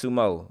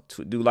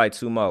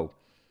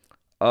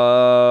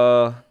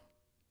 R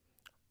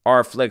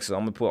Flexer.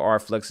 I'm gonna put R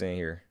Flexer in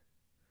here.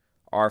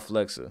 R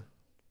Flexer.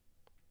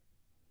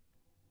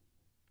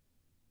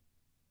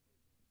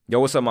 Yo,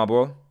 what's up, my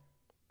bro?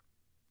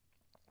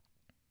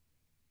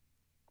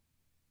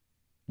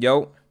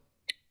 Yo.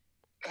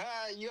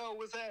 Hi, yo,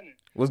 what's happening?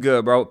 What's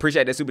good, bro?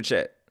 Appreciate that super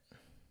chat.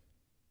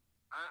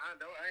 I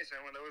ain't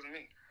saying that wasn't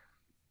me.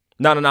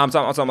 No. I'm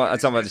talking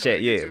about the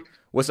chat. Yeah.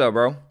 What's up,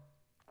 bro?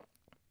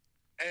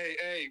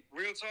 Hey,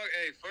 real talk.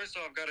 Hey, first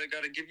off,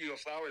 gotta give you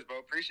flowers, bro.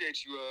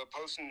 Appreciate you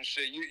posting and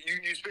shit. You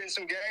spitting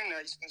some game now.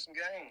 You spitting some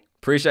game.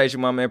 Appreciate you,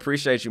 my man.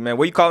 Appreciate you, man.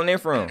 Where you calling in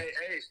from? Hey.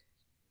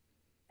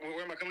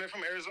 Where am I coming in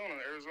from? Arizona.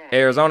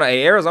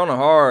 Hey, Arizona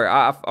hard.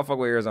 I fuck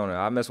with Arizona.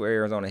 I mess with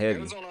Arizona heavy.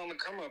 Arizona on the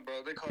come up,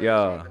 bro. They call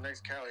Arizona the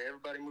next Cali.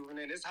 Everybody moving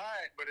in. It's hot,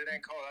 but it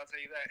ain't cold. I'll tell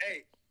you that.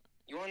 Hey,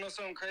 you wanna know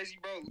something crazy,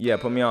 bro? Yeah,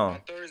 put me on.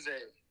 On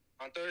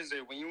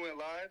Thursday, when you went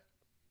live,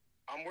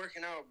 I'm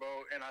working out,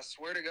 bro, and I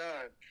swear to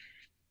God,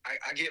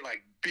 I get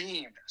like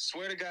beamed.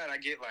 Swear to God, I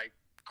get like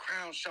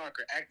crown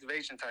chakra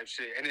activation type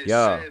shit, and it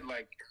said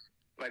like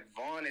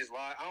Vaughn is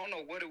live. I don't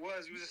know what it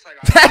was. It was just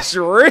like that's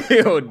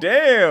real.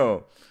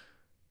 Damn.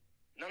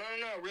 No.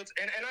 Real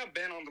and I've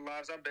been on the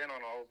lives. I've been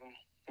on all of them.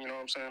 You know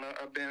what I'm saying?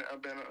 I've been on a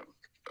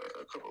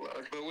couple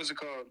lives. But what's it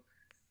called?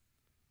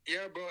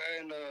 Yeah, bro.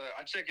 And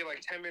I checked it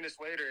like 10 minutes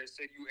later. It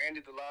said you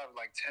ended the live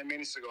like 10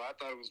 minutes ago. I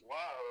thought it was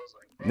wild. I was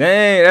like, bro.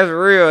 Dang, that's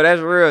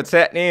real.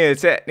 Tapped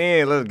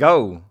in. Let's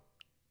go.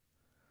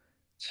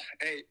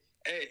 Hey,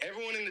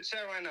 everyone in the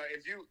chat right now,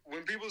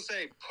 when people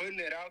say putting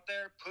it out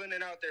there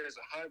is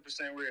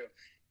 100% real.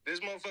 This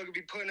motherfucker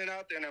be putting it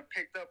out there and I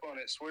picked up on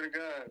it, swear to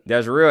God.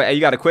 That's real. Hey,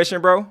 you got a question,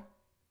 bro?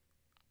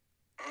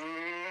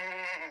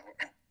 I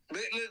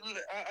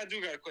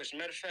do got a question.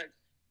 Matter of fact,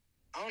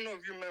 I don't know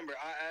if you remember,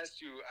 I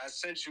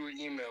sent you an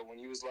email when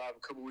you was live a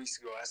couple weeks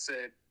ago. I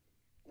said,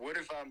 what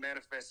if I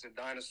manifested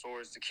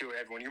dinosaurs to kill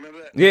everyone? You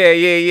remember that?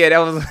 Yeah. That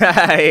was,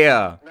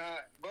 yeah. Nah,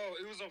 bro,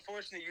 it was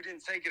unfortunate you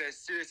didn't take it as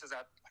serious as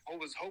I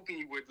was hoping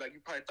you would. Like, you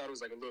probably thought it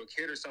was like a little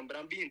kid or something, but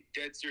I'm being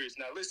dead serious.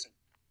 Now, listen,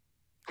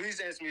 please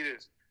answer me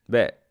this.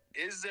 Bet.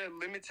 Is there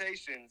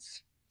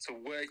limitations to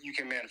what you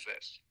can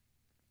manifest?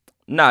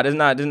 Nah, there's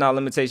not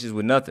limitations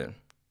with nothing.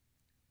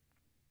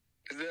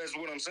 That's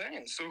what I'm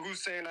saying. So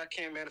who's saying I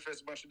can't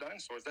manifest a bunch of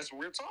dinosaurs? That's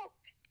real talk.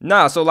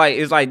 Nah, so like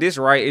it's like this,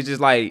 right? It's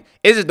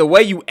just the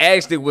way you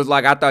asked it was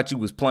like I thought you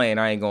was playing.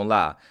 I ain't gonna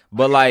lie,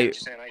 but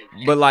it's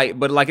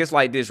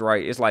like this,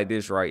 right? It's like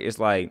this, right? It's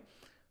like,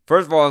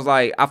 first of all, it's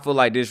like I feel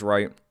like this,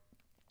 right?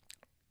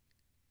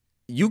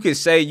 You can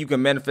say you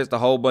can manifest a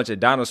whole bunch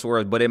of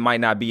dinosaurs, but it might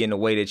not be in the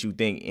way that you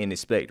think and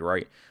expect,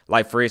 right?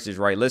 Like, for instance,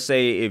 right, let's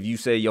say if you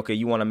say, okay,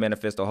 you want to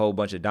manifest a whole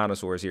bunch of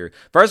dinosaurs here.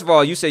 First of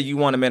all, you say you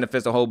want to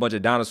manifest a whole bunch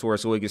of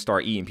dinosaurs so it can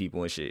start eating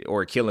people and shit,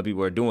 or killing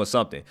people, or doing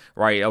something,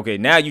 right? Okay,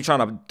 now you're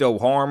trying to throw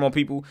harm on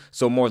people.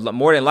 So more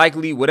than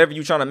likely, whatever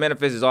you're trying to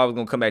manifest is always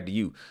going to come back to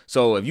you.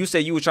 So if you say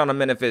you were trying to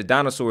manifest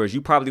dinosaurs,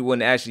 you probably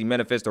wouldn't actually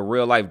manifest a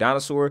real life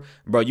dinosaur,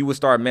 bro. You would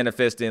start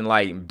manifesting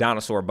like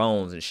dinosaur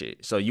bones and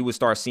shit. So you would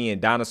start seeing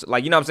dinosaurs,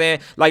 like, you know what I'm saying?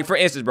 Like, for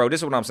instance, bro,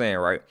 this is what I'm saying,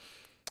 right?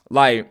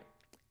 Like,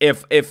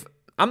 if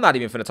I'm not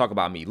even finna talk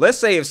about me. Let's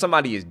say if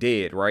somebody is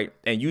dead, right?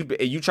 And you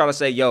try to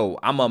say, yo,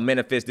 I'm gonna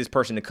manifest this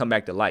person to come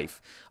back to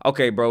life.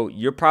 Okay, bro,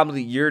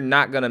 you're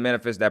not gonna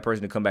manifest that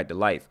person to come back to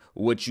life.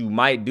 What you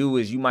might do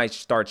is you might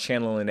start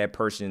channeling that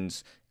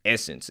person's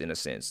essence, in a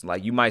sense.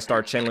 Like, you might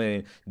start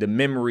channeling the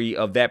memory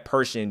of that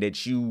person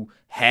that you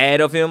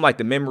had of him, like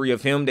the memory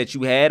of him that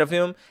you had of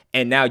him,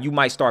 and now you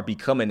might start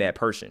becoming that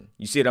person.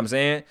 You see what I'm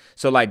saying?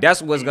 So like,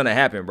 that's what's gonna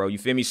happen, bro. You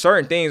feel me?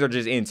 Certain things are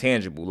just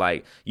intangible.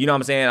 Like, you know what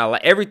I'm saying?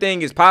 Like,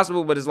 everything is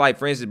possible, but it's like,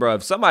 for instance, bro,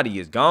 if somebody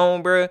is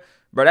gone, bro,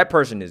 that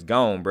person is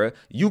gone, bro.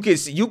 You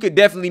could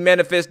definitely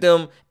manifest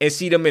them and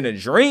see them in a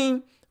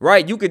dream.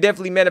 Right, you could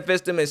definitely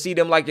manifest them and see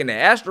them like in the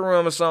astral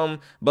realm or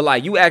something, but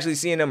like you actually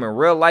seeing them in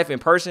real life in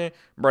person,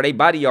 bro, they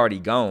body already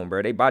gone,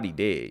 bro. They body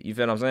dead. You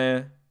feel what I'm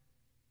saying?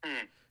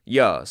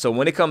 Yeah. So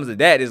when it comes to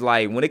that, it's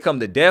like when it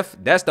comes to death,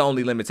 that's the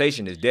only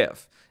limitation is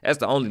death. That's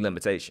the only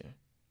limitation.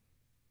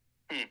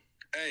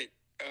 Hey,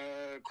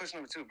 question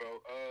number 2, bro.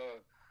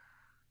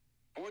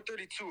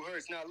 432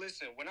 hertz. Now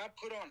listen, when I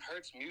put on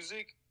hertz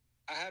music,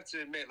 I have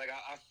to admit, like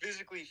I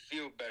physically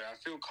feel better. I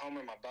feel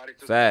calmer. My body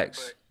feels Facts.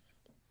 better. But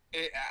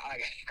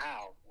like,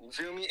 how? You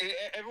feel me?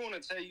 Everyone will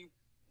tell you,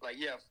 like,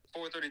 yeah,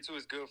 432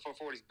 is good,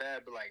 440 is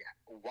bad, but like,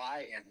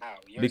 why and how?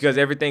 Because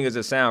everything is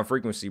a sound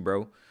frequency,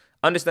 bro.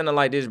 Understand it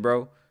like this,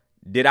 bro.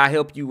 Did I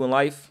help you in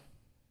life?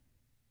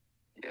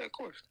 Yeah, of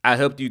course. I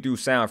helped you through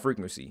sound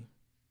frequency.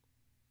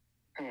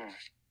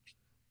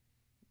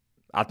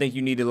 I think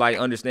you need to like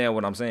understand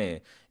what I'm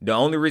saying. The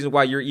only reason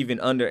why you're even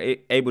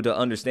able to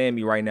understand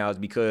me right now is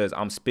because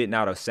I'm spitting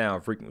out a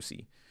sound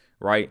frequency,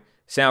 right?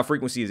 Sound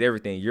frequency is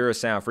everything. You're a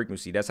sound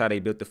frequency. That's how they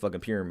built the fucking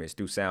pyramids,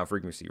 through sound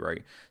frequency,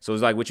 right? So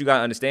it's like, what you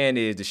gotta understand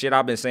is the shit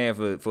I've been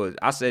saying for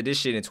I said this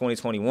shit in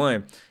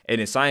 2021, and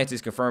then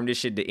scientists confirmed this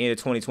shit at the end of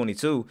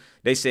 2022.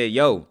 They said,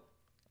 yo,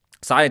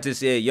 scientists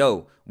said,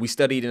 yo, we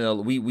studied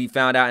we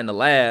found out in the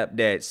lab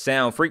that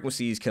sound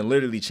frequencies can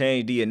literally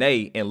change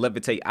DNA and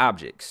levitate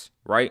objects,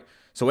 right?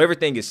 So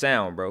everything is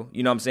sound, bro.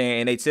 You know what I'm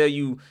saying? And they tell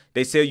you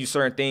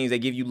certain things. They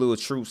give you little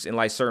truths in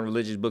like certain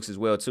religious books as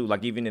well too.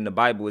 Like even in the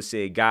Bible, it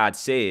said God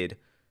said,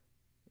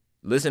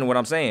 listen to what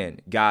I'm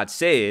saying. God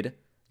said,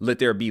 let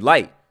there be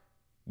light.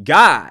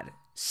 God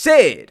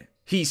said,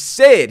 he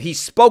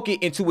spoke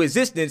it into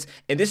existence.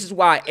 And this is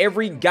why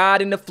every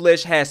God in the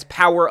flesh has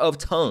power of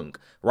tongue,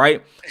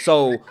 right?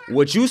 So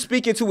what you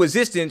speak into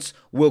existence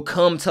will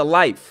come to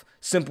life.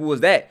 Simple as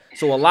that.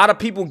 So a lot of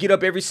people get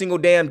up every single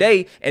damn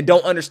day and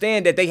don't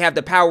understand that they have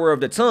the power of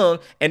the tongue,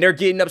 and they're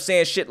getting up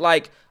saying shit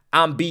like,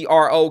 I'm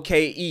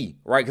BROKE,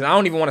 right? Because I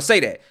don't even want to say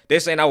that. They're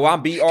saying, oh,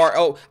 I'm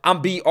BROKE.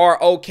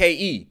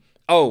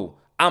 Oh,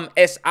 I'm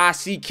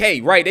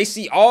SICK, right? They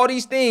see all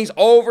these things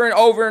over and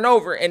over and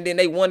over, and then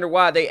they wonder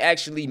why they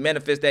actually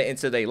manifest that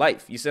into their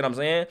life. You see what I'm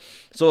saying?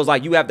 So it's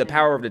like you have the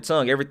power of the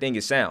tongue. Everything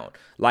is sound.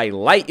 Like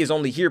light is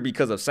only here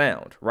because of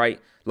sound, right?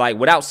 Like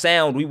without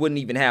sound, we wouldn't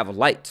even have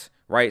light.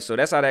 Right. So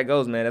that's how that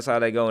goes, man. That's how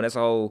they go. And that's a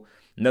whole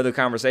another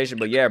conversation.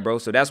 But yeah, bro.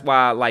 So that's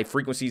why like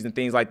frequencies and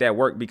things like that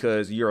work,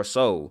 because you're a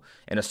soul,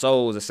 and a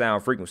soul is a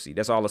sound frequency.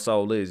 That's all a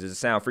soul is. It's a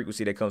sound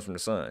frequency that comes from the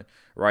sun.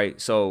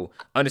 Right. So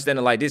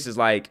understanding like this is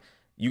like,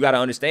 you got to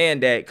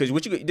understand that, because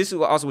this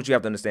is also what you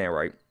have to understand.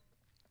 Right.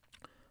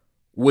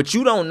 What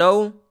you don't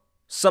know,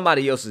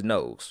 somebody else's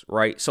knows.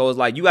 Right. So it's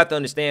like you have to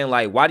understand,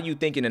 like, why do you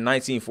think in the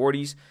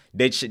 1940s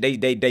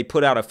they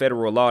put out a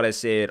federal law that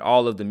said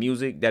all of the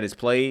music that is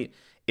played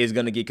is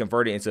going to get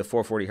converted into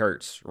 440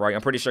 hertz, right?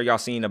 I'm pretty sure y'all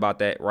seen about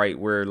that, right?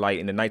 Where like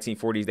in the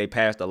 1940s, they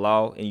passed a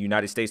law in the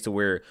United States to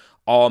where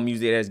all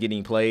music that's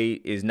getting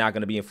played is not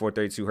going to be in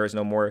 432 hertz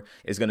no more.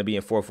 It's going to be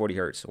in 440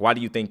 hertz. Why do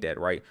you think that,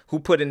 right? Who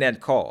put in that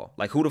call?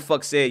 Like, who the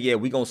fuck said, yeah,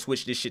 we going to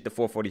switch this shit to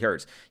 440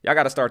 hertz? Y'all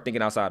got to start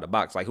thinking outside the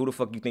box. Like, who the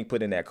fuck you think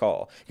put in that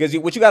call? Because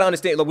what you got to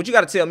understand, like, what you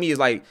got to tell me is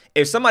like,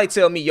 if somebody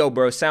tell me, yo,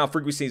 bro, sound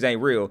frequencies ain't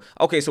real.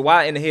 Okay, so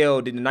why in the hell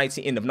did in the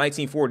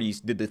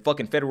 1940s did the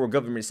fucking federal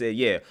government say,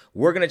 yeah,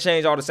 we're going to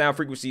change all the sound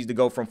frequencies to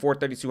go from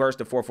 432 hertz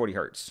to 440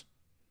 hertz?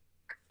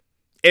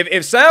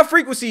 If sound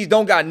frequencies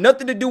don't got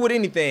nothing to do with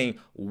anything,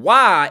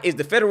 why is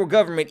the federal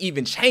government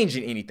even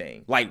changing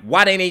anything? Like,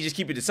 why didn't they just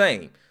keep it the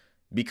same?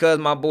 Because,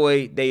 my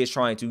boy, they is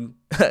trying to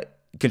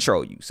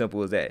control you.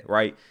 Simple as that,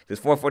 right? Because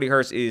 440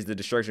 hertz is the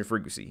destruction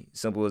frequency.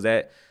 Simple as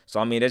that. So,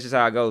 I mean, that's just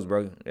how it goes,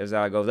 bro. That's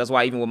how it goes. That's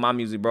why even with my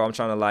music, bro, I'm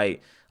trying to,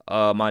 like,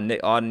 all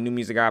the new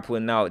music I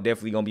putting out,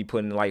 definitely gonna be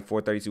putting like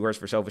 432 hertz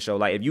for sure.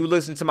 Like if you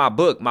listen to my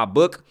book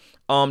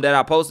that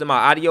I posted, my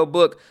audio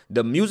book,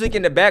 the music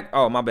in the back,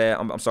 oh my bad,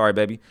 I'm sorry,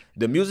 baby.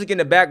 The music in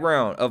the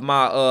background of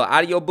my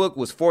audio book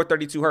was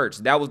 432 hertz.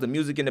 That was the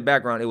music in the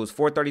background. It was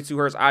 432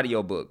 hertz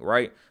audio book,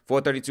 right?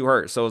 432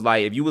 hertz. So it's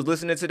like if you was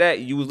listening to that,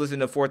 you was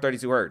listening to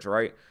 432 hertz,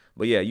 right?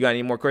 But yeah, you got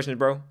any more questions,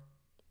 bro?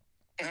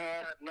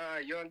 Nah,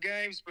 young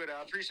games, but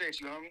I appreciate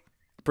you, homie.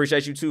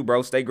 Appreciate you too,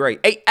 bro. Stay great.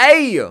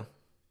 Hey.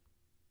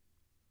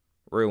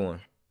 Real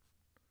one.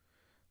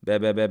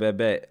 Bet.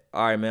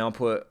 All right, man. I'll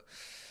put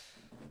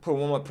one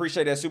more.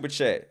 Appreciate that super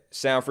chat.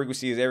 Sound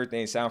frequency is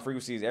everything. Sound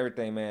frequency is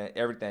everything, man.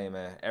 Everything,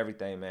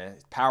 man.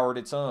 Power of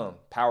the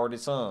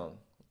tongue.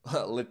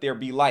 Let there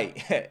be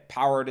light.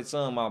 Power of the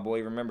tongue, my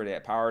boy. Remember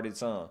that. Power of the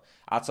tongue.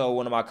 I told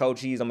one of my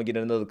coaches, I'm going to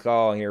get another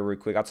call here real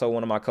quick. I told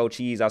one of my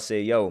coaches, I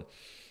said, yo,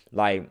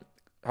 like,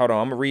 hold on.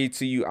 I'm going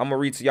to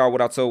read to y'all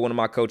what I told one of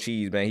my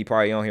coaches, man. He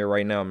probably on here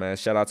right now, man.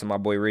 Shout out to my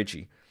boy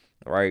Richie.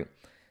 All right.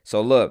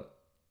 So, look.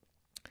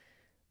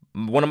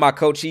 One of my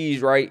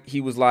coaches, right,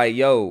 he was like,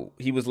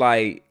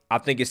 I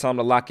think it's time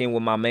to lock in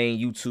with my main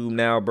YouTube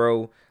now,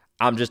 bro.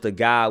 I'm just a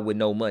guy with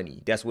no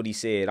money. That's what he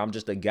said. I'm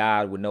just a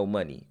guy with no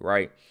money,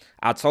 right?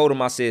 I told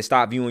him, I said,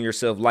 stop viewing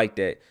yourself like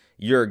that.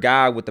 You're a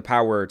guy with the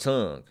power of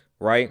tongue,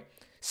 right?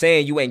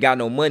 Saying you ain't got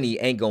no money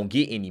ain't gonna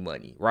get any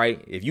money,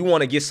 right? If you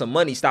want to get some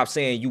money, stop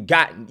saying you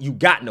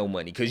got no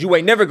money, because you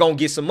ain't never gonna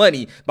get some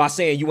money by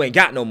saying you ain't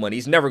got no money.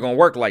 It's never gonna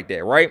work like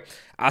that, right?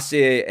 I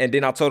said, and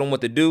then I told him what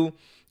to do.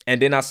 And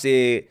then I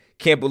said,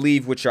 can't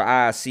believe what your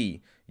eyes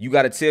see. You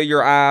got to tell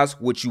your eyes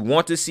what you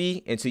want to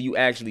see until you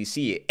actually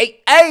see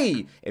it.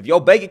 Hey, if your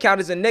bank account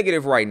is a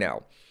negative right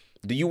now,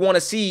 do you want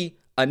to see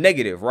a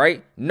negative,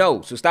 right?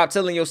 No. So stop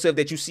telling yourself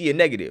that you see a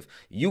negative.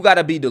 You got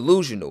to be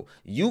delusional.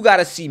 You got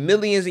to see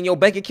millions in your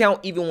bank account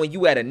even when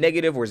you at a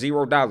negative or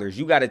 $0.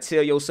 You got to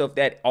tell yourself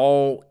that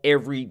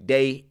every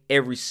day,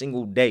 every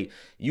single day.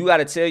 You got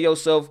to tell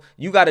yourself,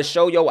 you got to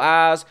show your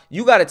eyes.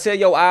 You got to tell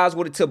your eyes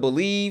what to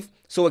believe,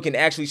 so it can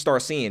actually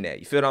start seeing that.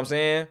 You feel what I'm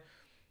saying?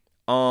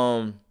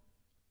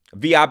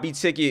 VIP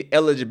ticket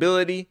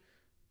eligibility.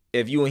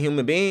 If you a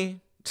human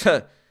being,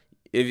 shoot,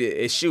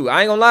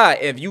 I ain't gonna lie.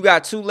 If you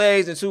got 2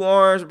 legs and 2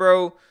 arms,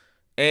 bro,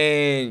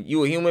 and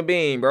you a human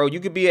being, bro, you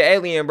could be an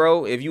alien,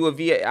 bro. If you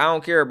I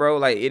don't care, bro.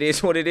 Like, it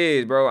is what it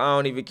is, bro. I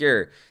don't even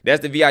care.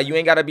 That's the VI. You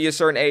ain't gotta be a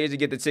certain age to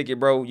get the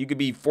ticket, bro. You could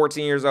be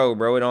 14 years old,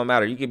 bro. It don't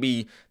matter. You could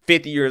be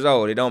 50 years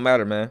old. It don't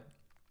matter, man.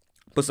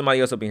 Put somebody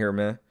else up in here,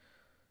 man.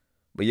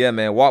 But yeah,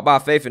 man, walk by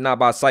faith and not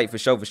by sight, for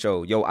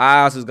sure. Your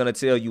eyes is going to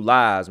tell you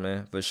lies,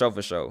 man, for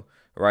sure,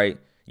 right?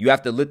 You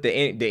have to let the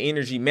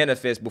energy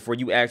manifest before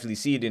you actually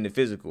see it in the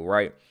physical,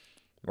 right?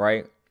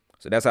 Right?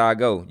 So that's how I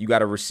go. You got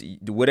to receive.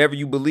 Whatever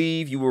you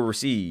believe, you will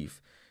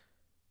receive.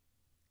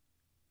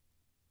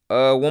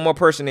 One more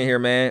person in here,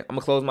 man. I'm going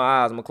to close my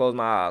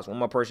eyes. One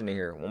more person in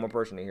here.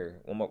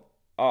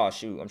 Oh,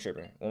 shoot, I'm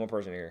tripping. One more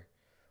person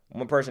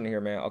in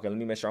here, man. Okay, let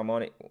me make sure I'm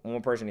on it. One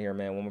more person in here,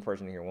 man. One more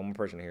person in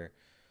here.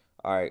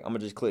 All right, I'm going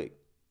to just click.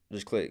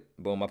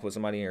 Boom, I put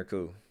somebody in here.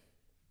 Cool.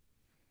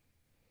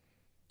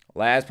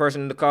 Last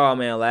person to call,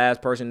 man.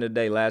 Last person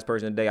today.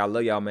 I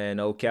love y'all, man.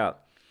 No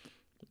cap.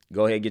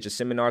 Go ahead, get your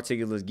seminar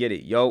tickets. Let's get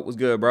it. Yo, what's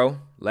good, bro?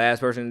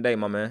 Last person today,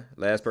 my man.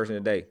 Let's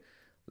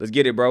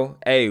get it, bro.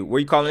 Hey, where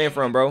you calling in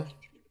from, bro?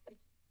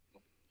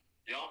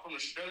 Y'all from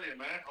Australia,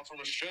 man. I'm from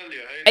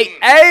Australia.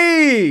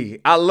 Hey,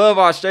 I love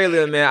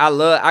Australia, man.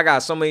 I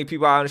got so many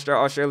people out in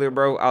Australia,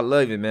 bro. I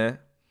love it, man.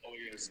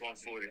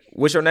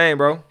 What's your name,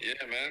 bro? Yeah,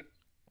 man.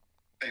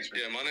 Thanks,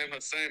 man. Yeah, my name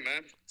is Hussein,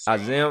 man.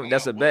 Azim,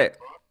 that's a bet.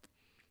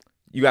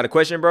 You got a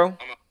question, bro?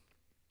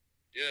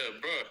 Yeah,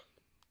 bro.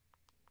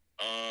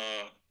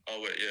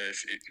 Oh wait, yeah.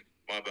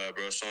 My bad,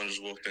 bro. Son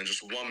just walked in.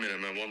 Just 1 minute,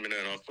 man. 1 minute,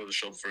 and I'll close the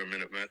show for a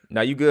minute, man.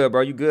 Nah, you good,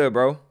 bro. Yeah,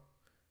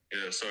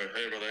 sorry.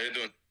 Hey, brother, how you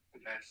doing?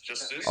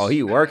 Just this. Oh,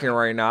 he working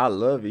right now. I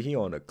love it. He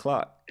on the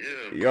clock.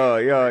 Yeah.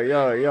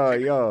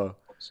 Yo.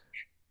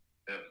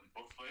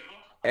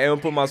 Hey,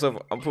 I'm put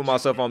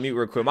myself on mute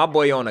real quick. My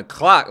boy on the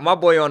clock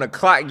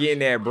getting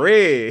that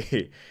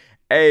bread.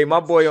 Hey,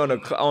 my boy on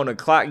the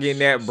clock getting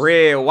that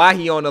bread. Why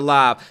he on the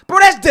live? Bro,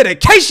 that's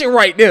dedication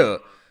right there.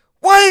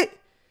 What?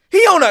 He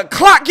on a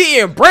clock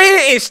getting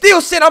bread and still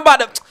saying I'm about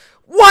to.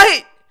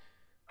 What?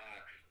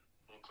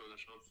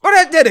 Bro,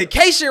 that's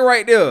dedication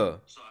right there.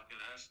 So I can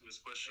ask this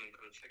question.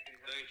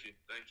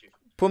 Thank you.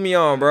 Put me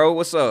on, bro.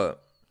 What's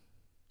up?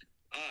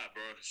 Alright,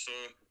 bro. So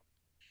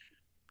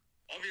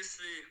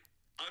obviously,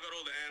 I got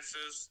all the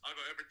answers. I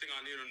got everything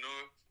I need to know.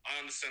 I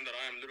understand that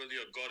I am literally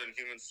a god in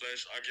human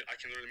flesh. I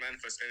can really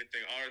manifest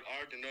anything. I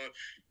already know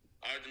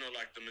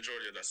like the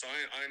majority of that. So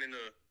I ain't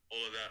into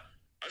all of that.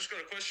 I just got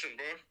a question,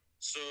 bro.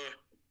 So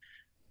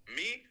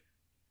me,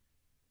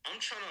 I'm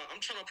trying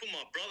to put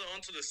my brother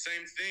onto the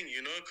same thing,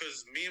 you know,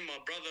 because me and my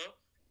brother,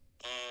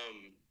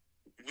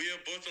 we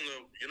are both on the,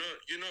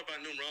 you know about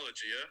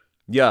numerology, yeah?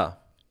 Yeah.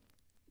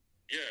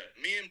 Yeah,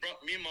 me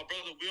and my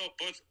brother, we are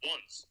both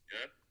ones,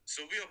 yeah?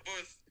 So we are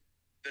both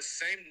the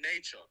same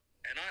nature.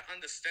 And I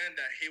understand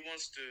that he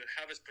wants to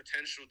have his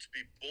potential to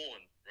be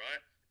born,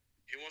 right?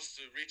 He wants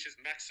to reach his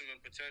maximum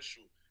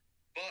potential.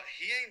 But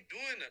he ain't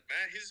doing it,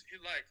 man. He's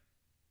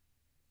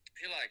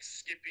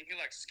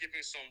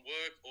skipping some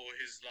work, or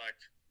he's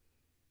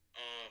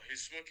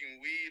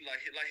smoking weed,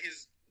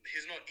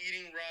 he's not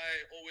eating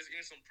right, always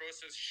eating some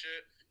processed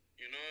shit,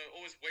 you know,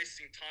 always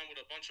wasting time with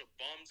a bunch of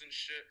bums and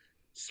shit.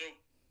 So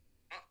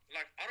I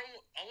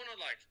want to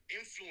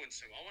influence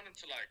him. I want him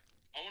to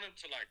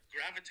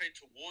gravitate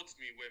towards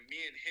me, where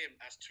me and him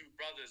as two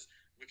brothers,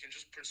 we can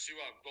just pursue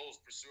our goals,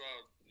 pursue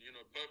our,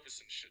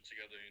 purpose and shit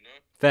together, you know?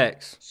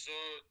 Facts.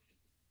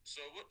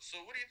 So what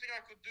do you think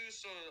I could do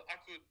so I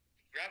could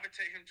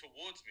gravitate him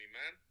towards me,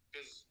 man?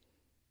 Because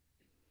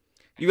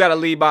you gotta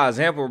lead by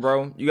example,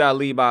 bro.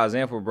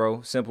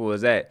 Simple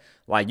as that.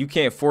 Like, you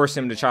can't force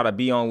him to try to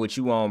be on what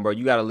you on, bro.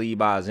 You gotta lead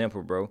by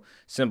example, bro.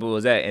 Simple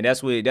as that. And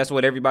that's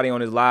what everybody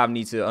on this live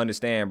needs to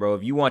understand, bro.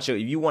 If you want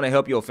to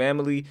help your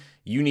family,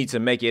 you need to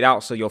make it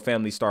out so your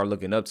family start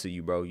looking up to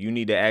you, bro. You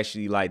need to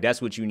actually,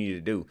 that's what you need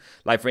to do.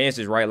 Like, for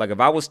instance, right? Like, if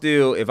I was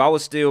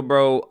still,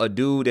 bro, a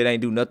dude that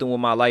ain't do nothing with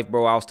my life,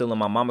 bro, I was still in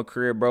my mama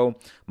career, bro,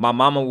 my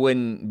mama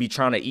wouldn't be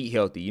trying to eat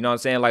healthy. You know what I'm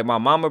saying? Like, my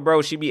mama,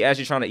 bro, she be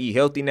actually trying to eat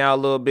healthy now a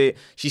little bit.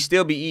 She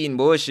still be eating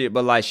bullshit,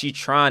 but like, she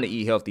trying to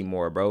eat healthy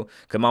more, bro.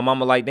 Cause my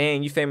mama like,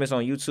 dang, you famous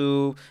on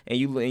YouTube and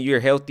you're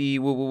healthy,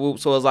 whoop, whoop, whoop.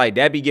 So it's like,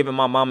 that be giving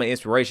my mama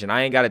inspiration.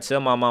 I ain't gotta tell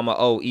my mama,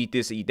 oh, eat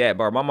this, eat that,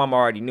 bro. My mama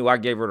already knew. I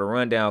gave her the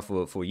rundown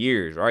for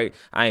years, right?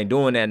 I ain't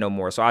doing that no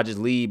more. So I just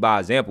lead by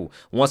example.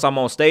 Once I'm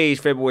on stage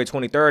February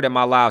 23rd at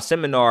my live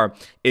seminar,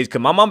 is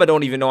cause my mama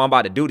don't even know I'm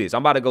about to do this.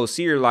 I'm about to go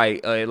see her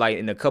like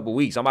in a couple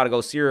weeks. I'm about to go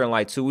see her in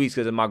like 2 weeks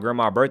because it's my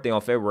grandma's birthday on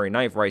February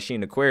 9th, right? She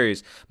in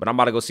Aquarius, but I'm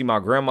about to go see my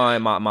grandma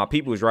and my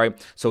peoples, right?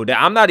 So that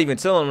I'm not even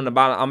telling them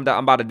about it.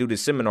 I'm about to do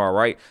this seminar,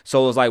 right?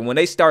 So it's like, when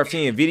they start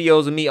seeing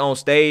videos of me on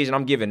stage and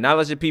I'm giving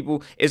knowledge to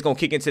people, it's gonna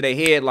kick into their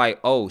head like,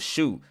 oh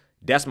shoot,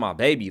 that's my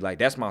baby, like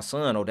that's my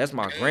son, or that's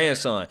my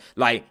grandson.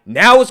 Like,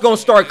 now it's gonna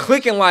start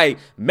clicking, like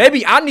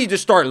maybe I need to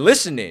start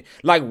listening.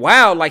 Like,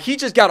 wow, like he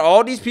just got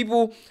all these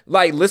people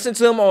like listen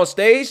to him on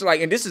stage,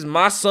 like, and this is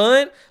my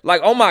son.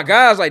 Like, oh my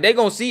gosh, like they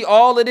gonna see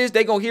all of this,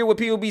 they gonna hear what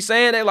people be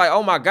saying. They like,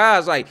 oh my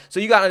gosh, like, so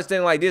you gotta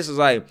understand, like, this is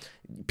like,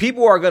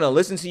 people are gonna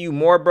listen to you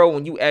more, bro,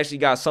 when you actually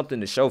got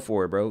something to show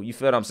for it, bro. You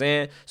feel what I'm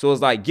saying? So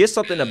it's like, get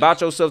something about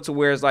yourself to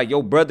where it's like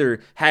your brother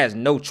has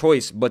no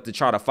choice but to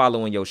try to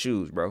follow in your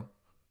shoes, bro.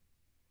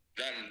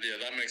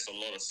 That makes a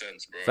lot of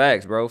sense, bro.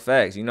 Facts, bro.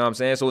 Facts. You know what I'm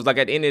saying? So it's like,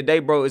 at the end of the day,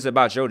 bro, it's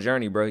about your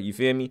journey, bro. You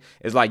feel me?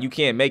 It's like, you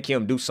can't make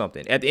him do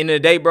something. At the end of the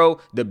day, bro,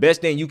 the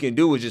best thing you can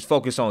do is just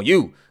focus on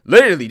you.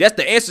 Literally, that's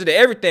the answer to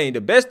everything. The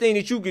best thing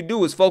that you can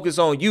do is focus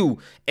on you.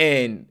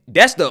 And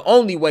that's the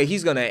only way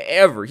he's gonna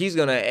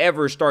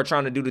ever start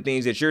trying to do the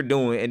things that you're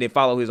doing and then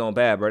follow his own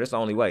path, bro. That's the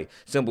only way.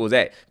 Simple as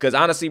that. Because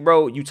honestly,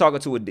 bro, you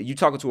talking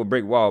to a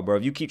brick wall, bro.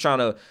 If you keep trying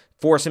to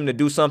force him to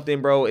do something,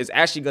 bro, it's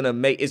actually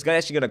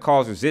gonna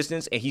cause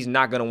resistance, and he's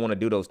not gonna want to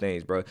do those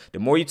things, bro. The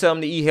more you tell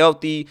him to eat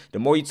healthy, the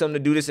more you tell him to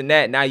do this and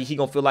that, now he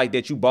gonna feel like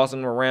that you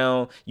bossing him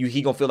around.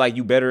 He gonna feel like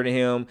you better than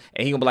him,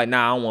 and he gonna be like,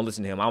 nah, I don't want to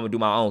listen to him. I'm gonna do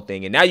my own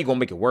thing. And now you gonna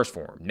make it worse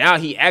for him. Now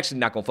he actually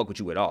not gonna fuck with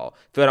you at all.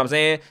 Feel what I'm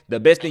saying? The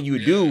best thing you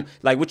do,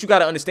 like, what you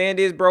gotta understand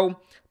is, bro,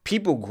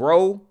 people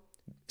grow.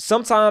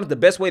 Sometimes the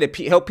best way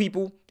to help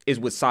people is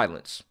with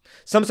silence.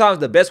 Sometimes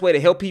the best way to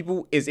help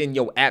people is in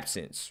your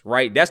absence,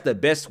 right? That's the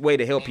best way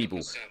to help people.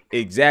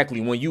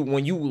 Exactly. When you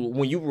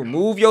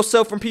remove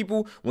yourself from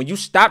people, when you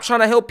stop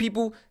trying to help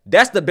people,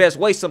 that's the best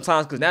way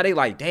sometimes, because now they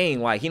like,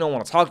 dang, like he don't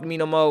want to talk to me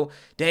no more.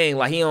 Dang,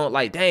 like he don't,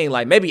 like, dang,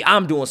 like maybe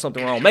I'm doing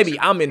something wrong. Maybe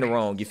I'm in the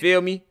wrong. You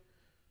feel me?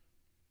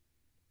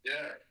 Yeah,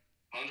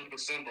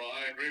 100%, bro.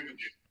 I agree with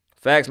you.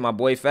 Facts, my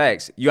boy,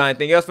 facts. You got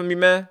anything else for me,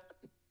 man?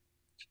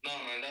 No,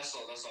 man, that's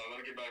all. I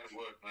gotta get back to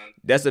work, man.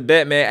 That's a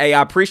bet, man. Hey,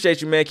 I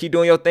appreciate you, man. Keep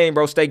doing your thing,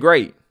 bro. Stay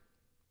great.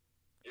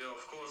 Yeah,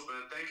 of course,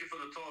 man. Thank you for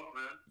the talk,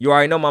 man. You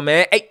already know, my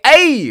man.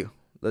 Hey,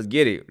 let's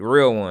get it. The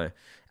real one.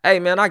 Hey,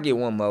 man, I get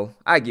one more.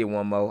 I give it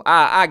one more.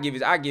 I get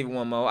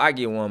one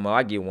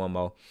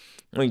more.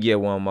 Let me get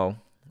one more.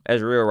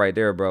 That's real right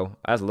there, bro.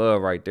 That's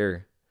love right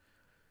there.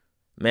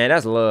 Man,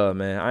 that's love,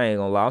 man. I ain't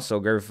gonna lie. I'm so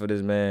grateful for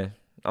this, man.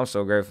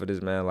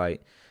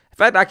 Like, the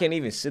fact I can't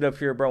even sit up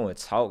here, bro, and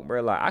talk,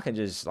 bro. Like, I can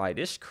just, like,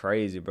 this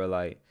crazy, bro.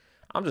 Like,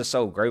 I'm just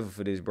so grateful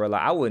for this, bro.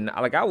 Like I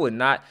would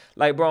not,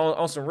 like, bro,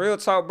 on some real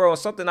talk, bro,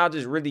 something I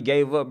just really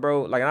gave up,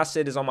 bro. Like, and I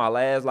said this on my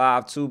last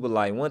live too, but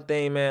like one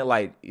thing, man,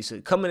 like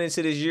coming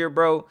into this year,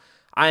 bro,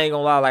 I ain't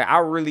gonna lie, like I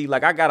really,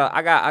 like I got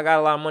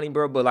a lot of money,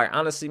 bro, but like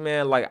honestly,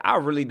 man, like I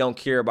really don't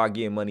care about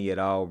getting money at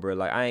all, bro.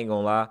 Like I ain't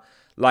gonna lie.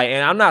 Like,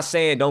 and I'm not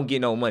saying don't get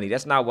no money.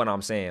 That's not what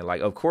I'm saying.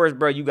 Like, of course,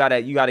 bro, you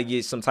gotta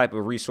get some type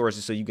of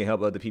resources so you can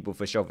help other people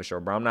for sure,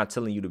 bro. I'm not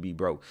telling you to be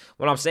broke.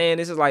 What I'm saying,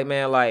 this is like,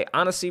 man, like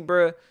honestly,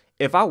 bro,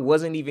 if I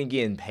wasn't even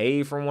getting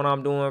paid from what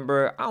I'm doing,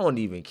 bro, I don't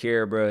even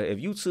care, bro. If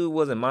YouTube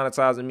wasn't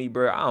monetizing me,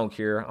 bro, I don't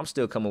care. I'm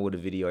still coming with a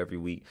video every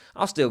week.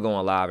 I'm still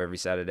going live every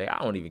Saturday.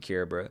 I don't even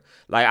care, bro.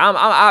 Like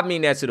I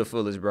mean that to the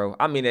fullest, bro.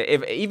 I mean,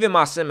 if even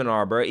my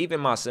seminar, bro,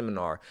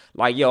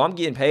 like yo, I'm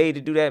getting paid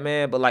to do that,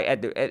 man. But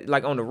like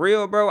like on the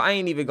real, bro, I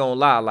ain't even gonna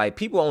lie. Like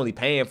people only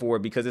paying for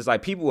it because it's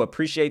like people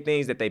appreciate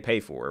things that they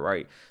pay for,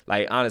 right?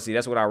 Like honestly,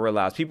 that's what I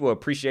realized. People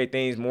appreciate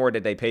things more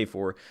that they pay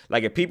for.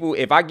 Like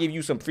if I give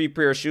you some free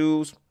pair of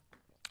shoes,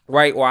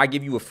 right? Or I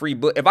give you a free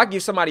book. If I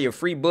give somebody a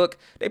free book,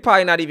 they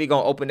probably not even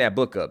gonna open that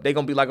book up. They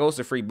gonna be like, "Oh, it's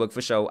a free book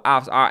for sure."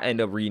 I'll end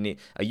up reading it.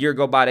 A year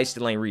go by, they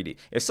still ain't read it.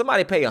 If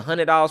somebody pay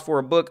 $100 for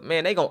a book,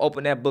 man, they gonna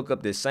open that book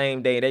up the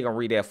same day. They gonna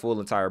read that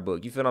full entire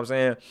book. You feel what I'm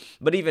saying?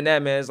 But even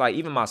that, man, it's like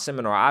even my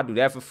seminar, I do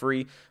that for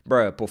free,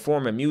 bro.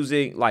 Performing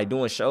music, like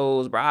doing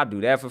shows, bro. I do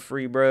that for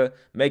free, bro.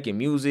 Making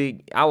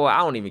music, I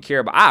don't even care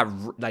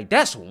about. Like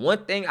that's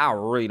one thing I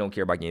really don't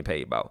care about getting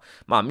paid about.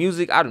 My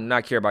music, I do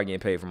not care about getting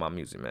paid for my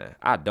music, man.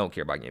 I don't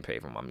care about getting paid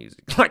for my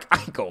music. Like,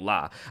 I ain't gonna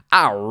lie.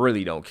 I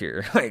really don't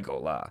care. I ain't gonna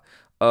lie.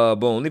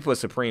 Boom. Let me put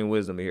Supreme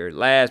Wisdom here.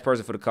 Last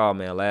person for the call,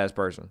 man. Last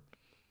person.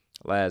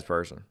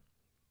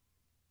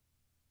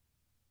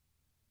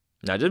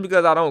 Now, just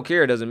because I don't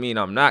care doesn't mean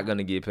I'm not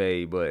gonna get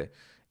paid, but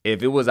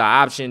if it was an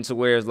option to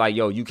where it's like,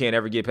 yo, you can't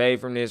ever get paid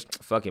from this,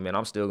 fuck it, man.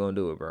 I'm still gonna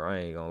do it, bro. I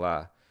ain't gonna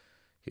lie.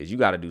 Because you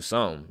gotta do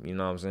something. You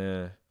know what I'm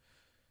saying?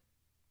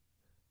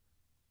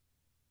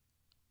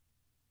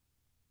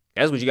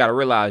 That's what you got to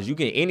realize. You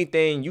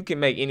can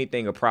make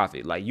anything a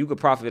profit. Like you could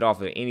profit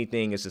off of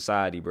anything in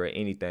society, bro.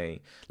 Anything.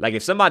 Like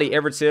if somebody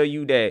ever tell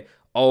you that,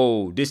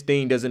 oh, this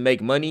thing doesn't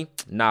make money,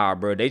 nah,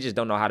 bro. They just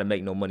don't know how to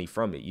make no money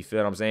from it. You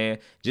feel what I'm saying?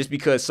 Just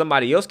because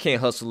somebody else can't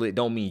hustle it,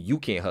 don't mean you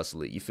can't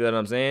hustle it. You feel what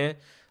I'm saying?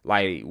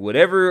 Like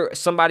whatever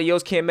somebody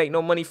else can't make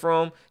no money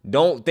from,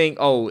 don't think,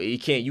 oh, you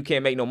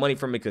can't make no money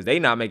from it because they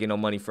not making no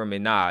money from it.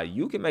 Nah,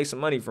 you can make some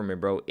money from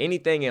it, bro.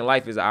 Anything in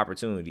life is an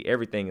opportunity.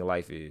 Everything in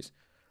life is.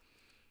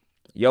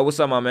 Yo, what's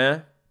up, my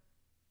man?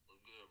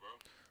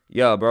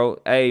 Yo, bro.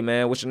 Hey,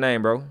 man, what's your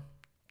name, bro?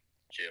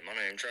 Shit, my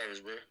name Travis,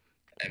 bro.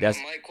 Hey, That's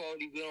my mic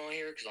quality good on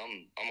here because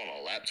I'm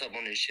on a laptop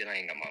on this shit. I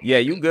ain't got my yeah,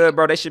 mic you up. good,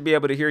 bro. They should be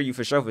able to hear you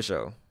for sure, for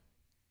sure. All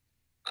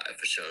right,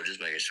 for sure. Just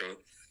making sure.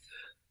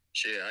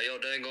 Shit, how your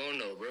day going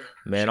though, bro?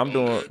 Man,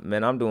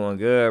 Shit I'm doing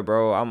good,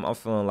 bro. I'm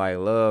feeling like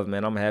love,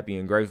 man. I'm happy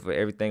and grateful for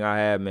everything I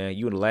have, man.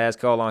 You the last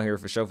call on here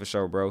for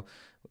sure, bro.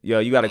 Yo,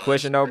 you got a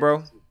question though, bro?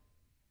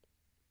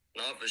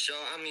 No, for sure.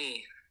 I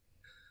mean,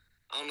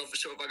 I don't know for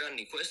sure if I got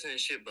any questions and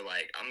shit, but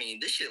like, I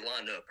mean, this shit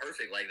lined up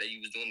perfect. Like that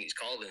you was doing these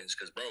call-ins,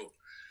 cause bro,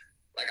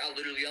 like I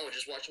was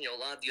just watching your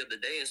live the other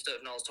day and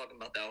stuff, and I was talking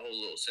about that whole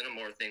little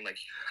cinema thing.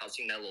 Like I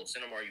seen that little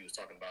cinema you was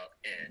talking about,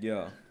 and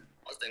Yeah.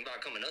 I was thinking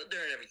about coming up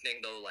there and everything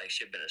though. Like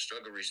shit been a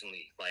struggle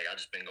recently. Like I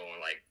just been going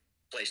like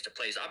place to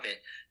place.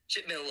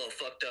 Shit been a little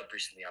fucked up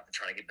recently. I've been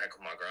trying to get back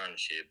on my grind and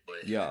shit,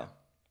 but Yeah.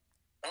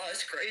 oh,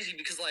 it's crazy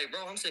because like,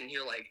 bro, I'm sitting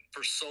here like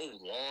for so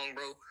long,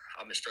 bro.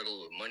 I've been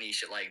struggling with money,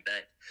 shit like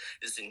that.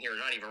 Just sitting here,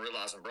 not even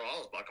realizing, bro, I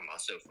was blocking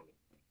myself from,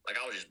 like,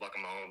 I was just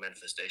blocking my own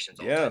manifestations.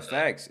 Yeah,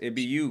 facts. It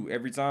be you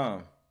every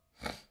time.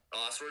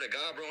 Oh, I swear to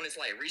God, bro. And it's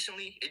like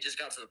recently, it just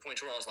got to the point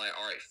where I was like,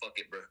 all right, fuck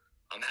it, bro.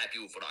 I'm happy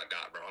with what I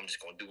got, bro. I'm just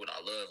gonna do what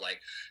I love. Like,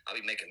 I'll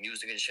be making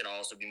music and shit.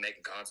 I'll also be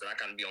making content. I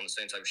kind of be on the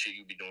same type of shit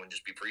you be doing,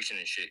 just be preaching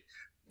and shit.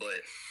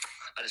 But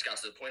I just got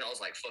to the point I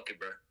was like, fuck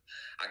it, bro.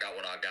 I got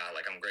what I got.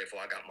 Like, I'm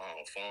grateful I got my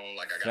own phone.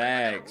 Like, I got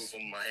a roof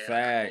over my head.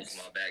 I got clothes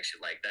on my back,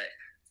 shit like that.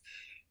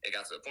 It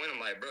got to the point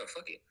I'm like, bro,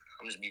 fuck it.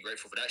 I'm just be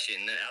grateful for that shit.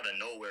 And then out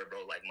of nowhere,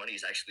 bro, like money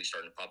is actually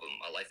starting to pop up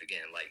in my life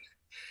again. Like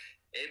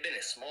it been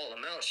a small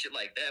amount, shit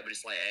like that, but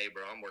it's like, hey,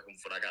 bro, I'm working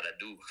with what I gotta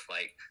do.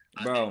 Like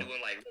I've been doing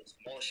like little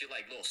small shit,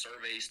 like little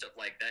surveys, stuff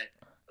like that.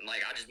 And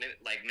like I just been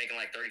like making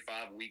like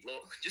 35 a week,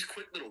 just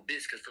quick little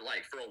bits. Cause for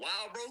a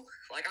while, bro,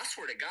 like I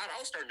swear to God, I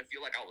was starting to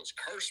feel like I was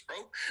cursed,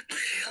 bro.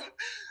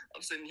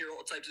 I'm sitting here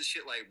all types of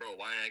shit, like, bro,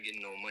 why ain't I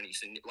getting no money?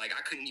 Like I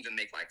couldn't even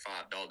make like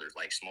 $5,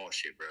 like small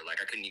shit, bro.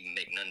 Like I couldn't even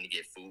make nothing to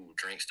get food,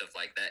 drink, stuff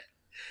like that.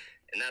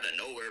 And out of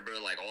nowhere,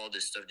 bro, like all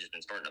this stuff just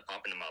been starting to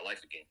pop into my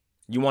life again.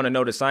 You want to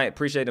know the science?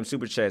 Appreciate them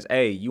super chats.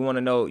 Hey, you want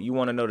to know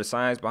the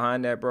science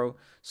behind that, bro?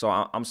 So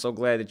I'm so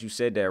glad that you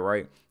said that,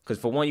 right? Because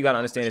for one, you got to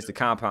understand it's the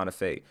compound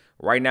effect.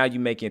 Right now, you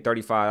making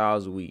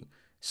 $35 a week.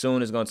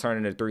 Soon it's gonna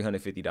turn into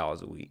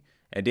 $350 a week,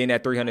 and then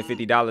that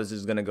 $350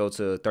 is gonna go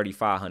to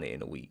 $3,500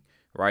 in a week,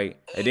 right?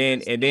 And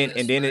then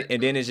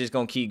it's just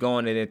gonna keep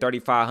going, and then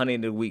 $3,500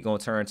 in a week gonna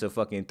turn to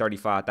fucking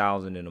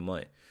 $35,000 in a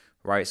month,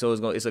 right? So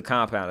it's a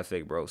compound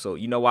effect, bro. So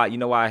you know why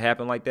it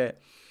happened like that?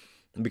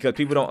 because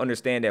people don't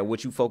understand that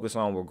what you focus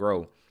on will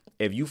grow.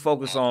 If you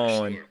focus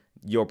on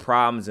your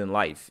problems in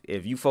life,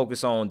 if you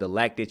focus on the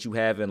lack that you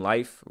have in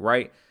life,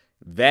 right,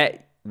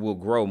 that will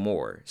grow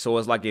more. So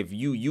it's like if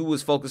you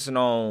was focusing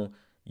on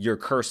your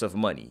curse of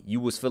money, you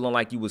was feeling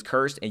like you was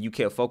cursed and you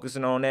kept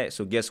focusing on that.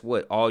 So guess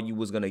what? All you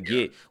was gonna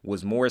get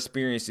was more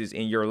experiences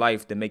in your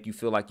life to make you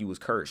feel like you was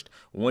cursed.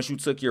 Once you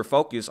took your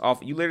focus off,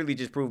 you literally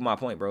just proved my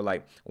point, bro.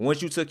 Like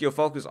once you took your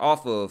focus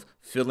off of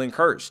feeling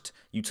cursed,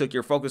 you took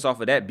your focus off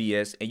of that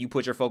BS and you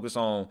put your focus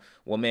on,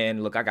 well,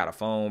 man, look, I got a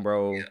phone,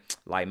 bro.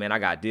 Like, man, I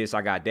got this,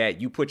 I got that.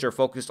 You put your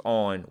focus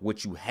on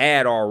what you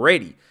had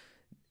already.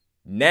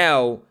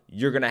 Now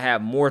you're going to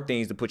have more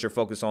things to put your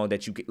focus on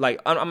that you can, like,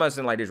 I'm not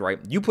saying like this, right?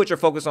 You put your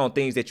focus on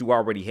things that you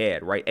already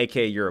had, right?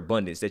 AKA your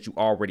abundance that you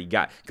already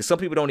got. Because some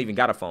people don't even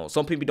got a phone.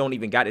 Some people don't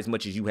even got as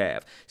much as you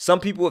have.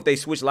 Some people, if they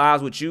switch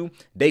lives with you,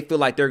 they feel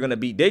like they're going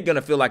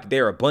to feel like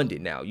they're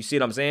abundant now. You see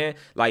what I'm saying?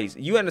 Like,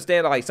 you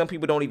understand that, like, some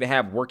people don't even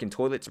have working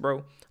toilets,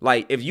 bro.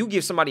 Like, if you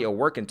give somebody a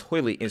working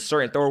toilet in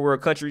certain third world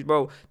countries,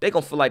 bro, they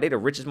going to feel like they the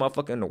richest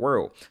motherfucker in the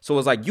world. So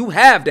it's like, you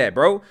have that,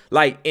 bro.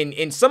 Like,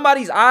 in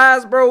somebody's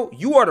eyes, bro,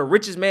 you are the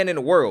richest man in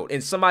the world. In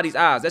somebody's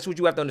eyes. That's what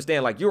you have to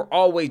understand. Like, you're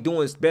always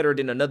doing better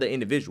than another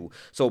individual.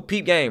 So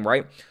peep game,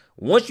 right?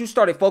 Once you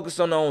started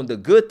focusing on the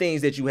good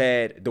things that you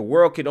had, the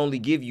world could only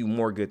give you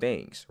more good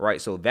things,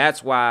 right? So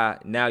that's why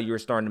now you're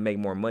starting to make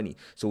more money.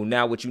 So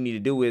now what you need to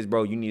do is,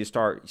 bro, you need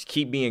to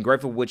keep being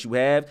grateful for what you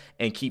have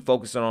and keep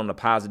focusing on the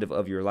positive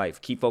of your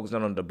life. Keep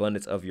focusing on the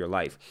abundance of your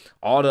life.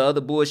 All the other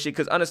bullshit,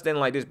 because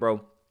understand like this,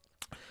 bro.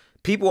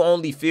 People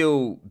only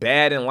feel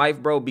bad in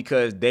life, bro,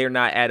 because they're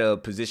not at a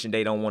position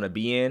they don't want to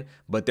be in,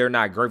 but they're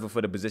not grateful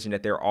for the position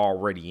that they're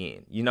already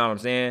in. You know what I'm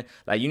saying?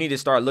 Like, you need to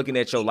start looking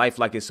at your life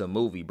like it's a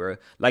movie, bro.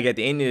 Like, at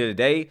the end of the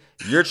day,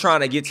 you're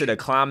trying to get to the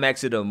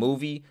climax of the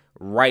movie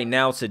right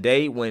now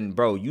today when,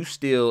 bro, you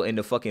still in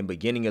the fucking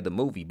beginning of the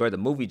movie, bro. The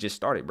movie just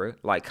started, bro.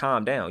 Like,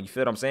 calm down. You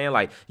feel what I'm saying?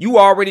 Like, you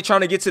already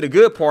trying to get to the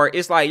good part.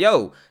 It's like,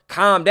 yo,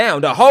 calm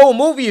down. The whole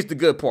movie is the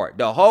good part.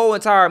 The whole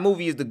entire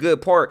movie is the good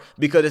part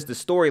because it's the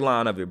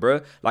storyline of it,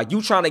 bro. Like,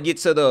 you trying to get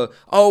to the,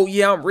 oh,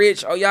 yeah, I'm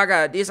rich. Oh, yeah, I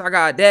got this, I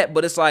got that.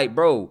 But it's like,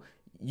 bro,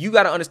 you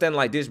got to understand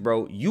like this,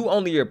 bro. You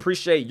only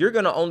appreciate, you're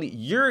going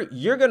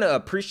to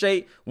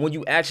appreciate when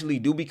you actually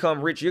do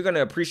become rich. You're going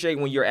to appreciate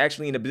when you're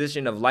actually in the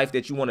position of life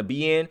that you want to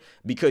be in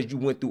because you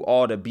went through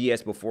all the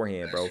BS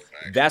beforehand, bro.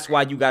 That's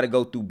why you got to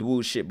go through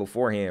bullshit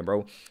beforehand,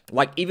 bro.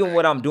 Like, even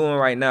what I'm doing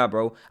right now,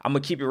 bro, I'm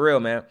going to keep it real,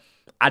 man.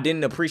 I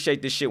didn't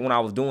appreciate this shit when I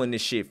was doing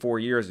this shit 4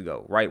 years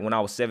ago, right? When I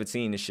was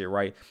 17 and shit,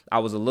 right? I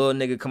was a little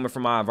nigga coming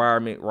from my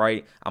environment,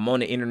 right? I'm on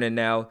the internet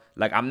now.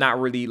 Like, I'm not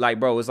really, like,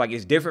 bro, it's like,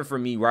 it's different for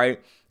me, right?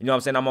 You know what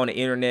I'm saying? I'm on the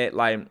internet.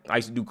 Like, I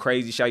used to do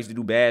crazy shit. I used to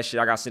do bad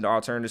shit. I got sent to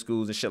alternative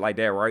schools and shit like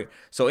that, right?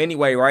 So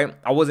anyway, right?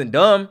 I wasn't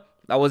dumb.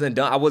 I wasn't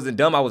dumb. I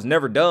was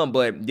never dumb,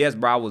 but yes,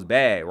 bro, I was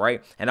bad,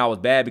 right? And I was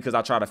bad because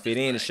I tried to fit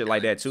in and shit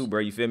like that too,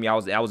 bro. You feel me? I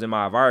was in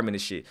my environment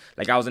and shit.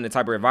 Like, I was in the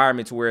type of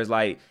environment to where it's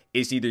like,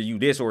 it's either you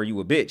this or you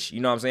a bitch. You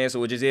know what I'm saying?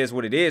 So it just is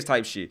what it is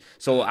type shit.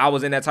 So I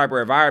was in that type of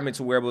environment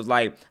to where it was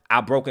like, I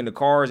broke into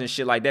cars and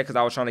shit like that because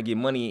I was trying to get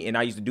money and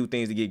I used to do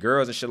things to get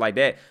girls and shit like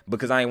that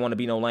because I ain't want to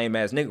be no lame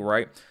ass nigga,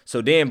 right?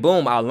 So then,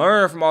 boom, I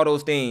learned from all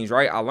those things,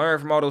 right? I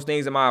learned from all those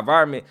things in my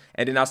environment.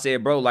 And then I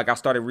said, bro, like, I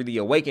started really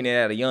awakening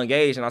at a young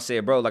age. And I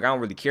said, bro, like, I don't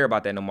really care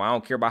about that no more. I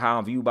don't care about how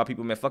I'm viewed by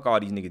people, man. Fuck all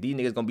these niggas. These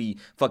niggas gonna be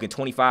fucking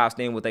 25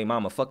 staying with their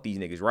mama. Fuck these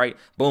niggas, right?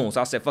 Boom. So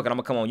I said, fuck it, I'm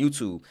gonna come on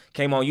YouTube.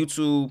 Came on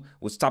YouTube,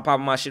 was top of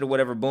my shit or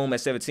whatever, boom,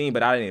 at 17,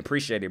 but I didn't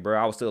appreciate it, bro.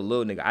 I was still a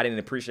little nigga. I didn't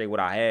appreciate what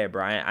I had,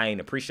 bro. I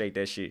ain't appreciate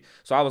that shit.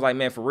 So I was like,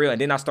 man, for real.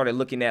 And then I started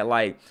looking at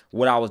like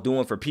what I was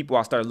doing for people.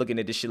 I started looking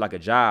at this shit like a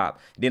job.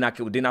 Then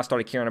I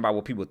started caring about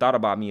what people thought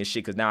about me and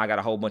shit, because now I got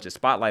a whole bunch of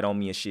spotlight on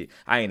me and shit.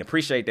 I ain't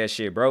appreciate that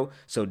shit, bro.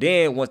 So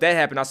then once that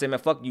happened, I said, man,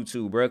 fuck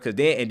YouTube, bro. Cause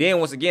then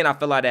once again, I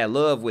fell out that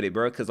love with it,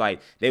 bro. Cause like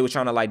they were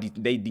trying to like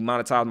they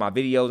demonetize my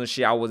videos and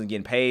shit. I wasn't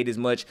getting paid as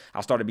much. I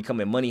started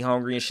becoming money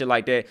hungry and shit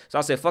like that. So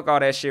I said, fuck all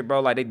that shit,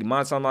 bro. Like, they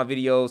demonetize my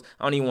videos.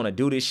 I don't even want to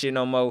do this shit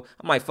no more.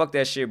 I'm like, fuck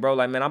that shit, bro.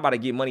 Like, man, I'm about to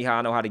get money how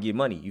I know how to get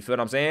money. You feel what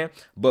I'm saying?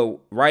 But,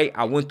 right,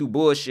 I went through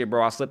bullshit,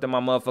 bro. I slept in my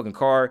motherfucking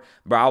car.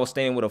 Bro, I was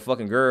staying with a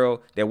fucking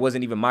girl that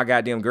wasn't even my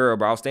goddamn girl,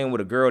 bro. I was staying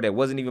with a girl that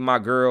wasn't even my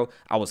girl.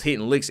 I was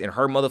hitting licks in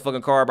her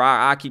motherfucking car, bro.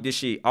 I keep this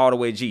shit all the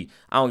way G.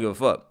 I don't give a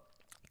fuck.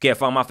 Can't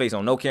find my face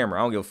on no camera.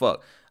 I don't give a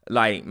fuck.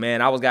 Like,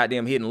 man, I was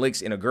goddamn hitting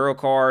licks in a girl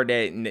car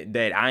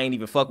that I ain't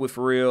even fuck with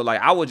for real.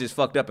 Like, I was just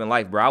fucked up in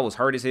life, bro. I was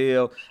hurt as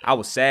hell. I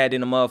was sad in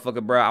the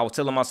motherfucker, bro. I was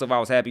telling myself I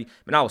was happy,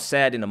 but I was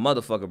sad in the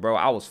motherfucker, bro.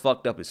 I was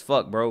fucked up as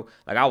fuck, bro.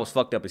 Like, I was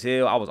fucked up as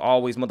hell. I was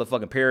always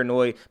motherfucking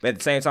paranoid, but at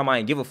the same time, I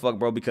ain't give a fuck,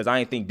 bro, because I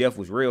ain't think death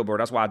was real, bro.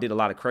 That's why I did a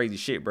lot of crazy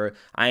shit, bro.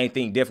 I ain't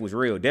think death was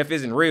real. Death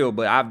isn't real,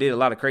 but I've did a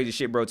lot of crazy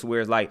shit, bro, to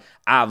where it's like,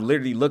 I've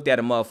literally looked at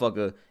a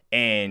motherfucker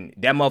And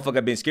that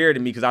motherfucker been scared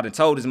of me because I done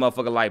told this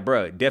motherfucker, like,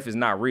 bruh, death is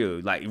not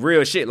real. Like,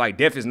 real shit, like,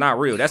 death is not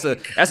real. That's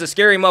a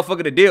scary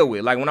motherfucker to deal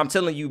with. Like, when I'm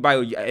telling you,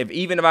 bro,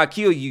 even if I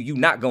kill you, you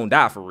not gonna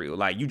die for real.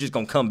 Like, you just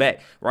gonna come back,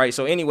 right?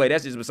 So anyway,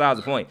 that's just besides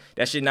the point.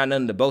 That shit not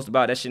nothing to boast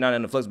about. That shit not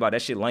nothing to flex about.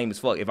 That shit lame as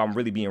fuck if I'm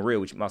really being real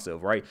with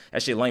myself, right?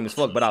 That shit lame as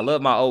fuck. But I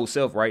love my old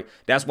self, right?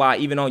 That's why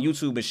even on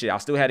YouTube and shit, I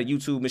still had a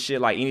YouTube and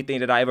shit. Like, anything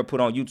that I ever put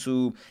on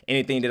YouTube,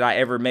 anything that I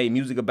ever made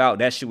music about,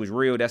 that shit was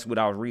real. That's what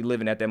I was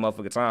reliving at that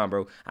motherfucking time,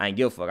 bro. I ain't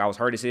give a fuck. I was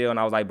hurt as hell, and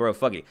I was like, bro,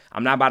 fuck it.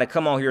 I'm not about to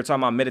come on here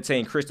talking about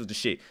meditating crystals and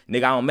shit.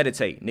 Nigga, I don't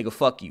meditate. Nigga,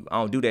 fuck you. I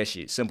don't do that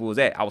shit. Simple as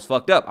that. I was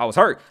fucked up. I was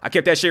hurt. I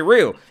kept that shit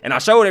real. And I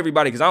showed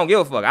everybody because I don't give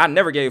a fuck. I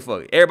never gave a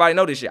fuck. Everybody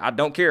know this shit. I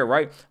don't care,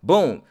 right?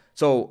 Boom.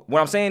 So what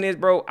I'm saying is,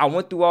 bro, I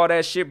went through all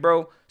that shit,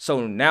 bro.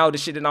 So now the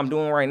shit that I'm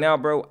doing right now,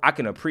 bro, I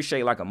can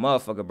appreciate like a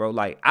motherfucker, bro.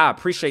 Like, I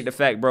appreciate the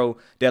fact, bro,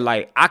 that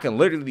like I can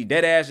literally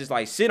dead ass just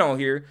like sit on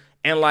here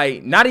and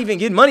like not even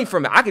get money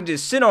from it. I can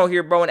just sit on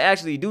here, bro, and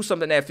actually do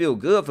something that feel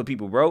good for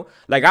people, bro.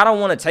 Like, I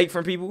don't want to take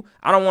from people.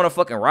 I don't want to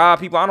fucking rob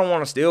people. I don't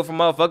want to steal from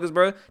motherfuckers,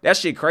 bro. That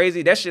shit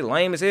crazy. That shit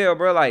lame as hell,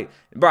 bro. Like,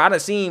 bro, I done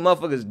seen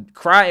motherfuckers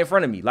cry in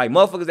front of me. Like,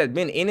 motherfuckers that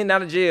been in and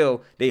out of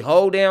jail they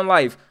whole damn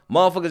life.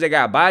 Motherfuckers that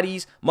got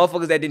bodies.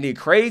 Motherfuckers that did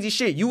crazy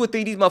shit. You would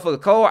think these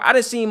motherfuckers cold. I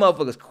done seen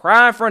motherfuckers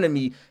cry in front of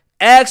me.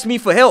 Ask me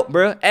for help,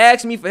 bro.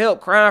 Ask me for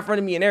help, cry in front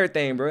of me and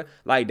everything, bro.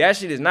 Like, that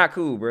shit is not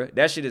cool, bro.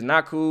 That shit is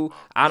not cool.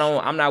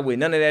 I'm not with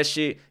none of that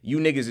shit. You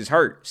niggas is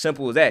hurt.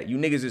 Simple as that. You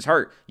niggas is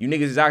hurt. You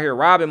niggas is out here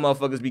robbing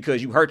motherfuckers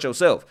because you hurt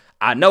yourself.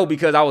 I know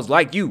because I was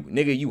like you.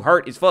 Nigga, you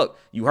hurt as fuck.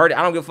 You hurt.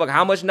 I don't give a fuck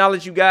how much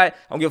knowledge you got.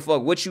 I don't give a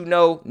fuck what you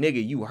know.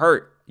 Nigga, you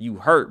hurt. You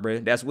hurt, bro.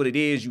 That's what it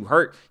is. You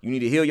hurt. You need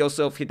to heal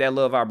yourself, hit that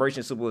love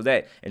vibration, simple as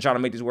that, and try to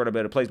make this world a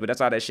better place. But that's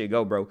how that shit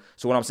go, bro.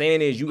 So what I'm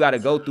saying is you got to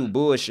go through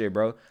bullshit,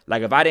 bro.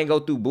 Like, if I didn't go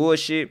through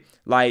bullshit,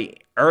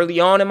 like, early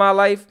on in my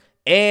life,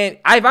 and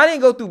if I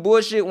didn't go through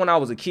bullshit when I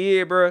was a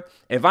kid, bro,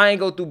 if I ain't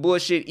go through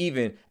bullshit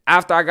even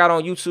after I got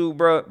on YouTube,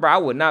 bro, I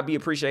would not be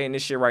appreciating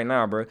this shit right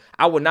now, bro.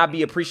 I would not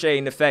be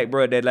appreciating the fact,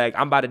 bro, that, like,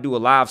 I'm about to do a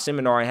live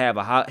seminar and have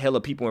a hell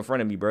of people in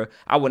front of me, bro.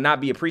 I would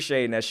not be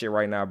appreciating that shit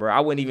right now, bro.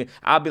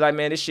 I'll be like,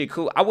 man, this shit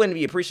cool. I wouldn't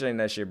be appreciating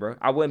that shit, bro.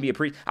 I wouldn't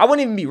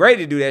even be ready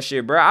to do that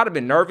shit, bro. I'd have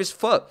been nervous as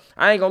fuck.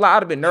 I ain't gonna lie,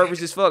 I'd have been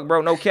nervous as fuck,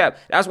 bro. No cap.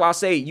 That's why I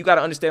say you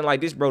gotta understand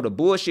like this, bro. The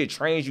bullshit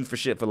trains you for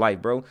shit for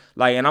life, bro.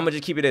 Like, and I'm gonna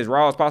just keep it as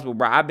raw as possible,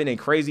 bro. I've been in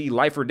crazy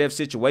life or death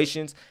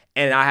situations,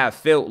 and I have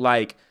felt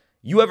like,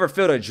 you ever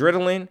felt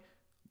adrenaline,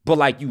 but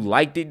like you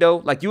liked it though?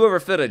 Like, you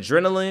ever felt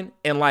adrenaline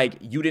and like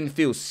you didn't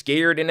feel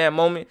scared in that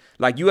moment?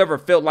 Like, you ever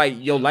felt like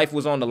your life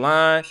was on the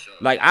line?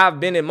 Like, I've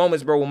been in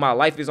moments, bro, when my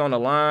life is on the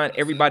line,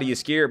 everybody is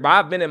scared. But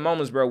I've been in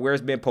moments, bro, where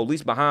it's been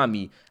police behind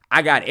me.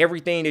 I got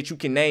everything that you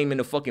can name in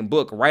the fucking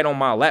book right on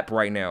my lap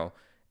right now.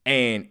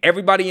 And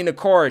everybody in the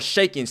car is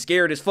shaking,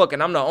 scared as fuck.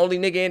 And I'm the only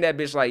nigga in that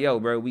bitch like,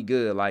 yo, bro, we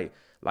good. Like,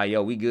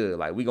 yo, we good.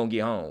 Like, we gonna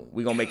get home.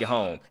 We gonna make it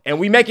home. And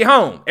we make it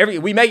home.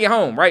 We make it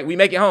home, right? We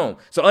make it home.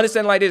 So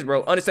understand it like this,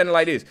 bro. Understand it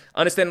like this.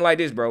 Understand it like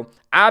this, bro.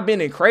 I've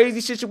been in crazy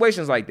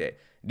situations like that.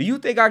 Do you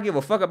think I give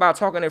a fuck about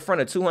talking in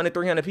front of 200,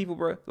 300 people,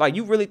 bro? Like,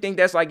 you really think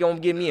that's like gonna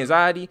give me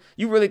anxiety?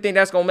 You really think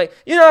that's gonna make,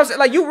 you know what I'm saying?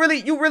 Like,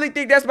 you really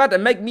think that's about to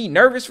make me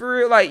nervous for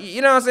real? Like,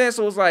 you know what I'm saying?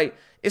 So it's like,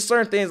 it's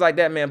certain things like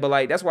that, man. But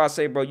like, that's why I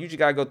say, bro, you just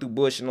gotta go through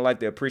bullshit in life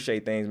to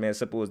appreciate things, man.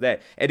 Simple as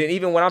that. And then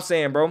even when I'm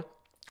saying, bro,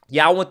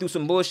 yeah, I went through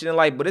some bullshit in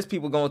life, but it's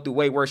people going through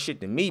way worse shit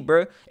than me,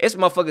 bro. It's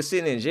motherfuckers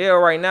sitting in jail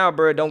right now,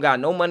 bro. Don't got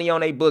no money on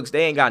their books.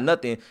 They ain't got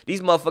nothing.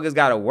 These motherfuckers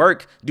got to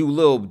work, do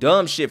little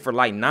dumb shit for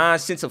like 9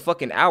 cents a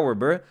fucking hour,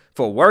 bro.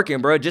 For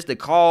working, bro, just to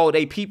call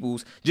they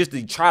peoples, just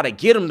to try to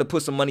get them to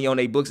put some money on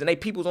their books, and they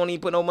peoples don't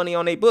even put no money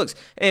on their books.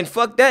 And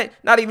fuck that,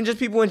 not even just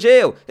people in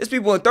jail. It's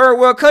people in third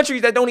world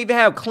countries that don't even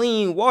have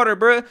clean water,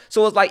 bro.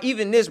 So it's like,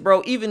 even this,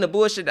 bro, even the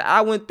bullshit that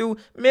I went through,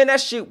 man, that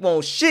shit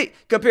won't shit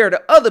compared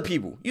to other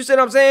people. You see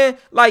what I'm saying?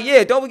 Like,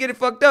 yeah, don't get it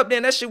fucked up,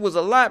 then. That shit was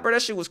a lot, bro.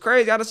 That shit was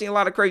crazy. I done seen a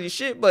lot of crazy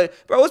shit, but,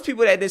 bro, it's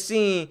people that done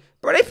seen,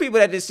 bro, they people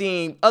that just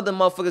seen other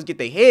motherfuckers get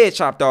their head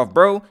chopped off,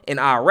 bro, in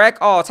Iraq,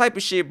 all type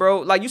of shit,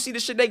 bro. Like, you see the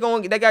shit they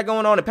got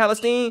going on in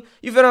Palestine?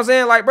 You feel what I'm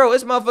saying? Like, bro,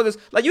 it's motherfuckers.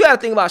 Like, you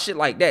gotta think about shit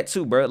like that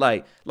too, bro.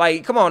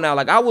 Like, come on now.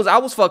 Like, I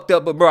was fucked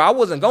up, but bro, I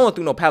wasn't going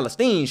through no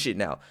Palestine shit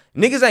now.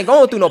 Niggas ain't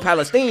going through no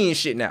Palestine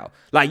shit now.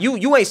 Like,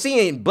 you ain't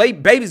seeing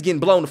babies getting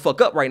blown the fuck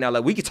up right now.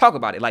 Like, we can talk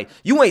about it. Like,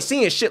 you ain't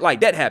seeing shit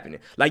like that happening.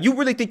 Like, you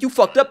really think you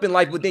fucked up in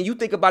life, but then you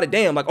think about it,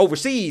 damn, like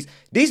overseas,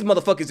 these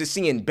motherfuckers is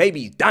seeing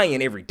babies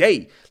dying every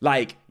day.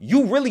 Like,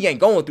 you really ain't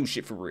going through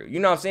shit for real. You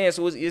know what I'm saying?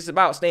 So it's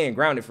about staying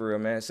grounded for real,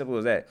 man. Simple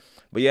as that.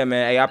 But yeah,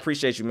 man, hey, I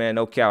appreciate you, man.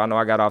 No cap. I know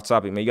I got off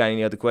topic, man. You got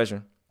any other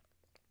question?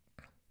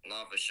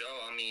 Nah, for sure.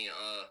 I mean,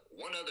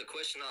 one other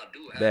question I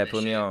do have. Bad,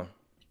 put me on.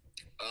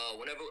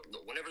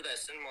 Whenever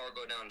that cinema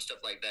go down and stuff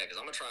like that, because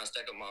I'm gonna try and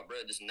stack up my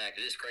bread, this and that,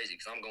 because it's crazy,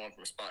 because I'm going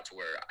from a spot to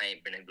where I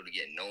ain't been able to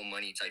get no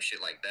money type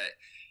shit like that.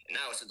 And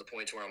now it's at the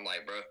point to where I'm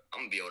like, bro,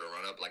 I'm gonna be able to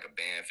run up like a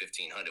band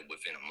 1,500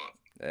 within a month.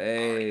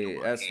 Hey,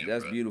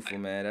 that's beautiful,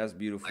 man. That's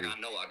beautiful. Like, I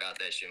know I got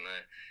that shit,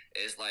 man.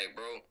 It's like,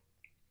 bro,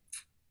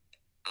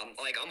 I'm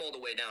all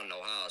the way down in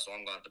Ohio, so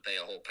I'm gonna have to pay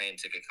a whole plane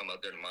ticket, come up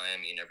there to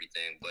Miami and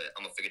everything. But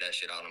I'm gonna figure that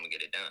shit out. And I'm gonna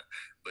get it done.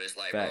 But it's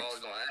like, bro, I was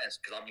Facts. gonna ask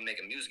because I'll be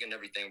making music and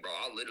everything, bro.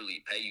 I'll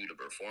literally pay you to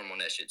perform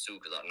on that shit too,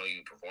 because I know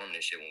you performing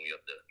this shit when we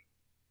up there.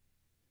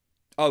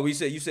 Oh, you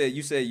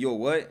said you're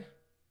what?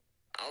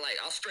 I'll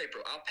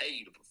pay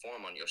you to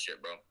perform on your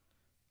shit, bro.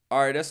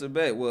 All right, that's a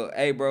bet. Well,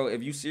 hey, bro,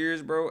 if you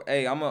serious, bro,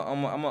 hey, I'm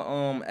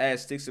a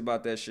ask Sticks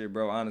about that shit,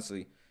 bro,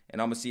 honestly.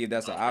 And I'm gonna see if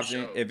that's an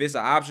option. Sure. If it's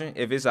an option,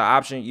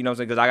 you know what I'm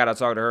saying? Because I gotta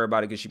talk to her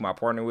about it because she my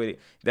partner with it.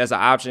 If that's an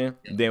option,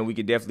 then we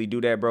could definitely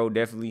do that, bro.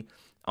 Definitely.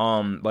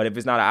 But if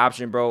it's not an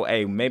option, bro,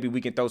 hey, maybe we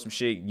can throw some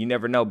shit. You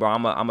never know, bro.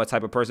 I'm a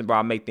type of person, bro.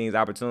 I make things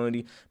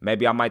opportunity.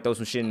 Maybe I might throw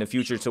some shit in the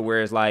future to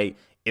where it's like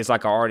an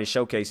artist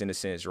showcase in a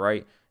sense,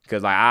 right?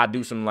 Cause like I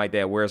do something like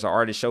that where it's an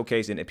artist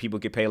showcase and people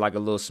can pay like a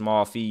little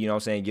small fee, you know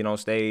what I'm saying, get on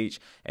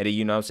stage and then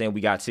you know what I'm saying,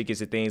 we got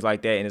tickets and things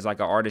like that and it's like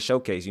an artist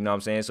showcase, you know what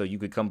I'm saying? So you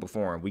could come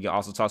perform. We can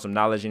also talk some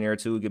knowledge in there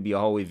too. It could be a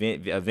whole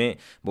event,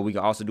 but we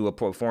can also do a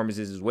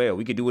performances as well.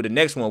 We could do it the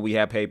next one we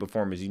have paid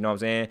performance, you know what I'm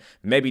saying?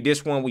 Maybe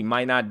this one we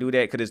might not do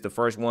that because it's the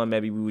first one.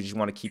 Maybe we would just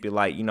want to keep it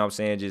like, you know what I'm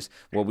saying, just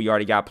what we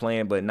already got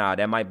planned. But nah,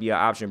 that might be an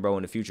option, bro,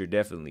 in the future,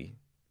 definitely.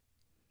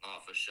 Oh,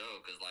 for sure.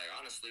 Cause like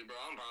honestly, bro,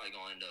 I'm probably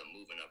gonna end up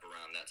moving up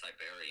around that type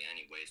of area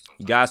anyway.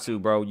 You got to,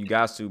 bro. You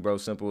got to, bro.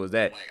 Simple as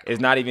that.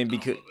 It's not even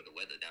because.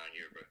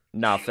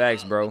 Nah,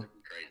 facts, bro.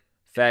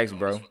 Facts,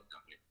 bro.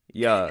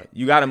 Yeah,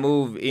 you gotta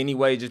move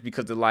anyway, just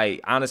because of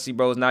like, honestly,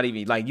 bro. It's not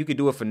even like you could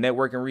do it for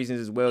networking reasons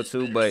as well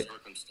too, but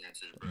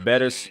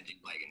better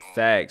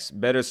facts,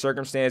 better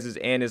circumstances,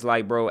 and it's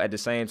like, bro. At the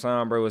same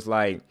time, bro, it's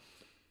like.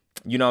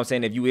 You know what I'm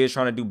saying? If you is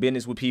trying to do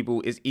business with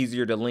people, it's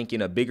easier to link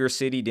in a bigger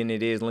city than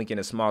it is link in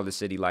a smaller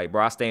city. Like,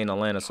 bro, I stay in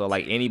Atlanta, so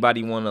like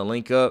anybody want to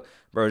link up,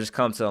 bro, just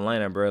come to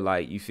Atlanta, bro.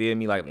 Like, you feel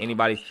me? Like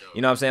anybody,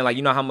 you know what I'm saying? Like,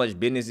 you know how much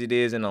business it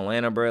is in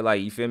Atlanta, bro.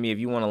 Like, you feel me? If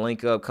you want to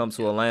link up, come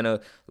to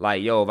Atlanta.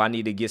 Like, yo, if I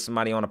need to get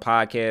somebody on a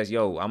podcast,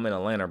 yo, I'm in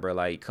Atlanta, bro.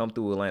 Like, come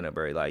through Atlanta,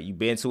 bro. Like, you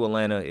been to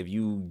Atlanta. If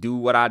you do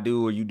what I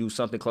do, or you do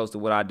something close to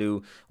what I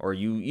do, or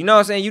you know what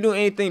I'm saying? You do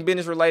anything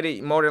business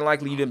related, more than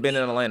likely you done been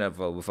in Atlanta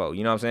before.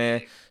 You know what I'm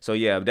saying? So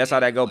yeah, that's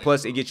how that go.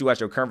 Plus, it gets you out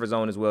your comfort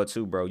zone as well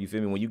too, bro. You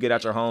feel me? When you get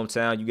out your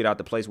hometown, you get out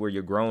the place where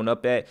you're grown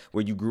up at,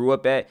 where you grew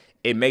up at.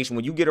 It makes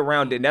when you get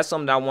around it. And that's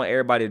something I want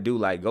everybody to do.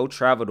 Like, go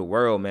travel the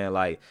world, man.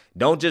 Like,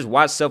 don't just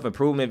watch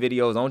self-improvement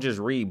videos. Don't just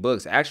read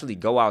books. Actually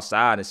go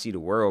outside and see the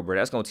world, bro.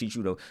 That's gonna teach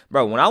you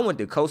bro. When I went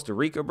to Costa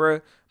Rica,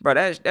 bro,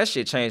 that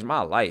shit changed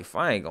my life.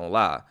 I ain't gonna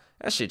lie.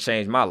 That shit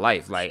changed my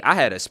life. Like, I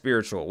had a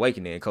spiritual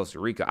awakening in Costa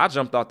Rica. I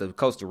jumped off the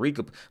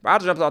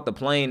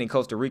plane in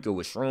Costa Rica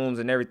with shrooms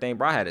and everything,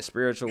 bro. I had a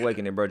spiritual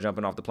awakening, bro,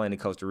 jumping off the plane in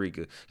Costa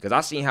Rica. Because I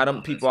seen how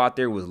them people out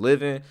there was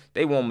living.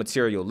 They weren't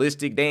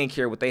materialistic. They didn't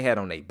care what they had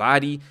on their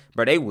body.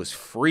 But they was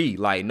free.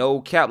 Like, no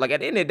cap. Like,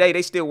 at the end of the day,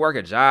 they still work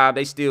a job.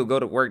 They still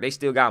go to work. They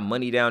still got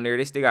money down there.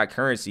 They still got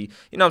currency.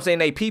 You know what I'm saying?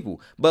 They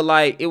people. But,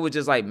 like, it was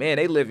just like, man,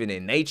 they living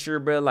in nature,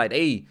 bro.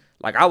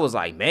 Like, I was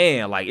like,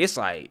 man, like, it's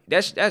like,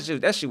 that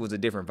shit was a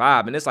different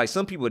vibe. And it's like,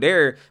 some people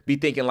there be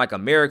thinking, like,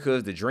 America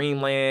is the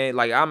dreamland.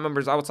 Like, I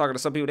remember I was talking to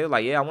some people, they were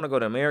like, yeah, I want to go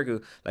to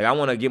America. Like, I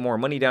want to get more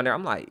money down there.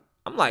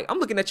 I'm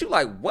looking at you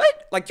like,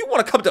 what? Like, you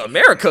want to come to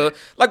America?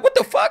 Like, what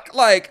the fuck?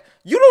 Like,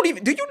 do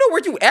you know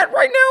where you at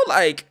right now?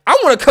 Like, I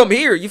want to come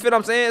here. You feel what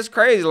I'm saying? It's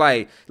crazy.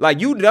 Like, they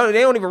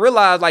don't even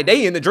realize, like,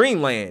 they in the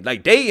dreamland.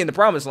 Like, they in the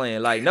promised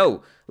land. Like,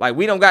 no. Like,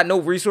 we don't got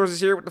no resources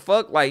here. What the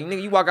fuck? Like,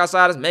 nigga, you walk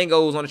outside, there's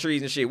mangoes on the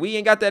trees and shit. We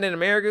ain't got that in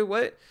America.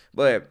 What?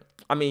 But,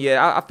 I mean,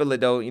 yeah, I feel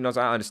it, though. You know, so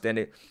I understand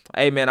it.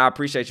 Hey, man, I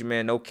appreciate you,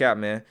 man. No cap,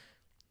 man.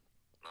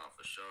 Nah,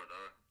 for sure,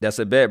 dog. That's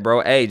a bet,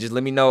 bro. Hey, just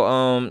let me know, you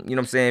know what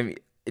I'm saying?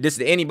 This is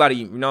to anybody,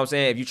 you know what I'm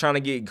saying? If you're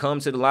trying to come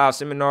to the live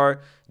seminar,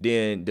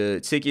 then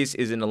the tickets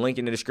is in the link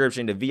in the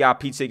description. The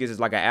VIP tickets is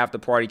like an after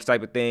party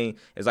type of thing.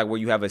 It's like where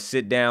you have a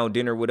sit down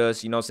dinner with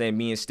us, you know what I'm saying?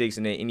 Me and Sticks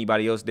and then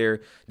anybody else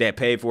there that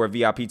paid for a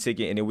VIP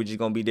ticket. And then we're just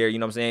going to be there, you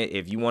know what I'm saying?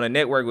 If you want to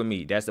network with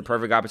me, that's the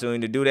perfect opportunity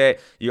to do that.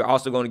 You're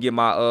also going to get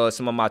my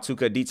some of my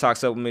Tuca detox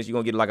supplements. You're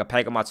going to get like a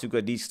pack of my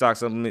Tuca detox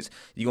supplements.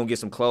 You're going to get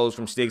some clothes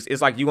from Sticks.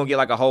 It's like you're going to get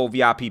like a whole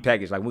VIP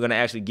package. Like, we're going to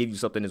actually give you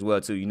something as well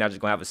too. You're not just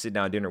going to have a sit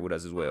down dinner with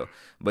us as well.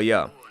 But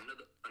yeah.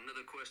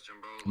 Another question,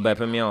 bro. But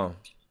put me on.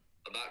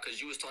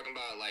 Because you was talking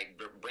about, like,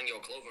 bring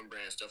your clothing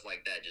brand, stuff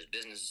like that, just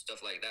business and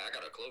stuff like that. I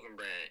got a clothing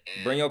brand.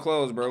 And bring your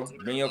clothes, bro.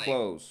 Bring your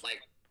clothes. Like,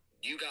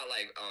 you got,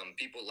 like,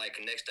 people, like,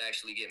 connects to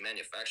actually get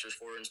manufacturers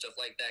for it and stuff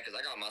like that? Because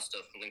I got my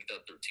stuff linked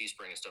up through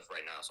Teespring and stuff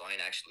right now, so I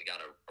ain't actually got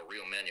a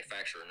real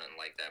manufacturer or nothing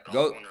like that. But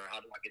I was wondering,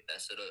 how do I get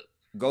that set up?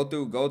 Go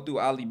through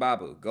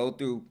Alibaba. Go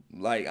through,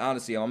 like,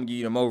 honestly, I'm going to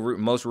give you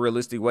the most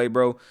realistic way,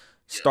 bro.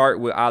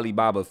 Start with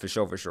Alibaba for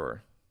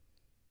sure.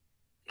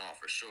 No,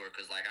 for sure,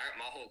 because, like,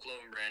 my whole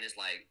clothing brand is,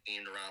 like,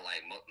 themed around,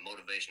 like,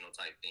 motivational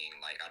type thing.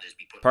 Like, I just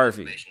be putting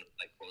motivational,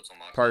 like, quotes on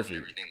my clothes and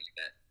everything like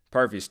that.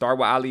 Perfect. Start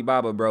with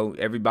Alibaba, bro.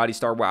 Everybody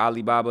start with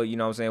Alibaba. You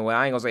know what I'm saying? Well,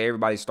 I ain't going to say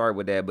everybody start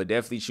with that, but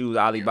definitely choose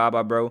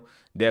Alibaba, bro.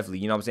 Definitely.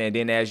 You know what I'm saying?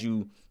 Then as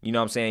you know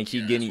what I'm saying,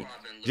 keep getting,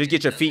 just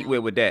get your feet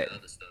wet with that.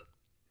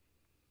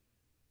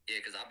 Yeah,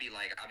 because I be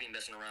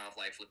messing around with,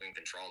 like, like flipping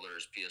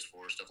controllers,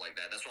 PS4, stuff like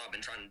that. That's what I've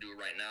been trying to do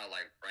right now,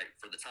 like right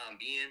for the time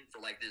being, for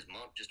like this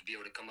month, just to be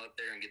able to come up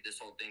there and get this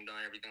whole thing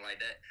done, everything like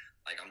that.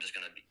 Like I'm just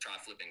gonna try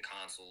flipping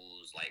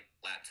consoles, like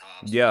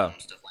laptops, Yeah.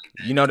 phones, stuff like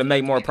that. You know, to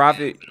make more a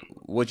profit, bit.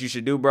 what you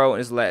should do, bro, and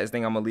this is the last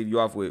thing I'm gonna leave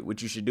you off with.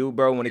 What you should do,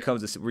 bro, when it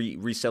comes to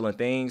reselling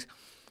things,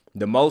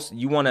 the most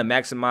you want to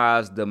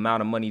maximize the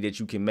amount of money that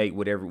you can make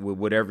with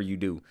whatever you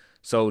do.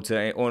 So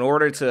in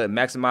order to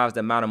maximize the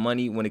amount of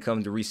money when it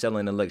comes to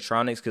reselling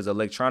electronics, because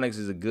electronics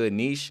is a good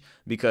niche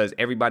because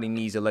everybody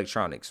needs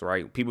electronics,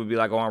 right? People be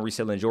like, oh, I'm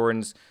reselling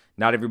Jordans.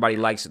 Not everybody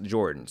likes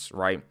Jordans,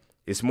 right?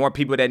 It's more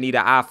people that need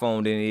an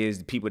iPhone than it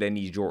is people that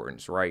need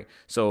Jordans, right?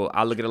 So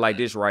I look at it like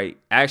this, right?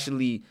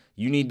 Actually,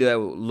 you need to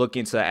look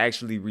into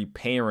actually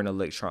repairing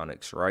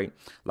electronics, right?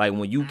 Like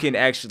when you can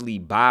actually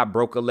buy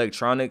broke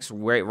electronics,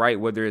 right?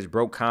 Whether it's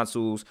broke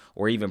consoles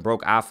or even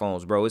broke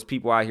iPhones, bro. It's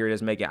people out here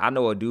that's making, I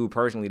know a dude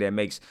personally that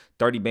makes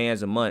 30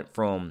 bands a month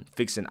from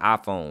fixing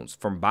iPhones,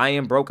 from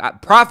buying broke,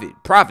 profit,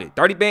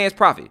 30 bands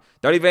profit,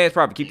 30 bands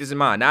profit. Keep this in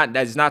mind.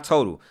 That's not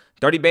total.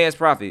 30 bands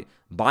profit,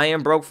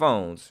 buying broke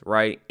phones,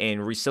 right,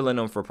 and reselling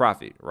them for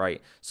profit,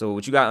 right? So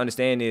what you got to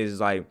understand is,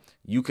 like,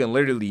 you can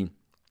literally,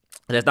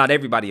 that's not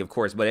everybody, of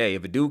course, but hey,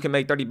 if a dude can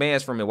make 30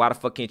 bands from it, why the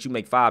fuck can't you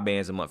make 5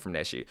 bands a month from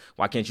that shit?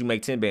 Why can't you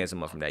make 10 bands a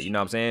month from that? You know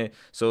what I'm saying?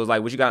 So it's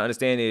like, what you got to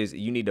understand is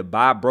you need to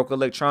buy broke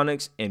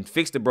electronics and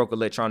fix the broke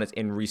electronics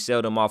and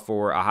resell them off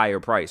for a higher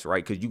price,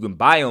 right? Because you can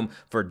buy them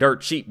for dirt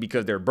cheap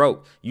because they're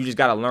broke. You just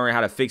got to learn how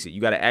to fix it.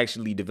 You got to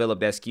actually develop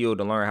that skill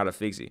to learn how to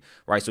fix it,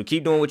 right? So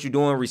keep doing what you're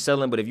doing,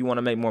 reselling, but if you want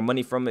to make more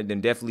money from it, then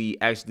definitely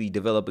actually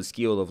develop a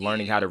skill of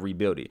learning how to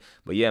rebuild it.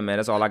 But yeah, man,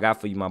 that's all I got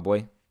for you, my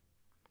boy.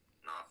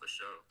 Nah, for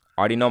sure.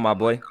 Already know, my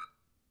boy. I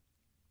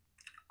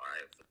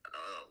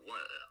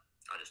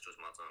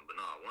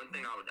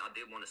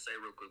did want to say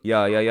real quick.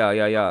 Yeah.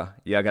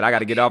 Cause I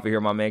gotta get off of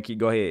here, my man.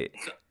 Go ahead.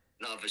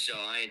 No, for sure.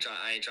 I ain't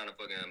trying to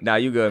fucking. Nah,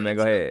 you good, man.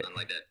 Go ahead.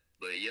 Like that.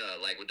 But yeah,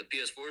 like with the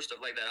PS4 stuff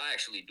like that, I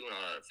actually do know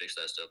how to fix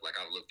that stuff. Like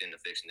I've looked into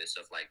fixing this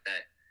stuff like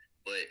that.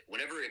 But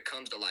whenever it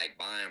comes to like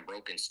buying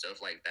broken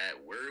stuff like that,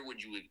 where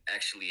would you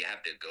actually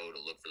have to go to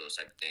look for those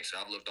type of things? So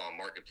I've looked on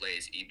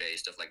Marketplace, eBay,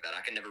 stuff like that.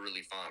 I can never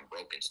really find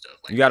broken stuff.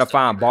 Like you gotta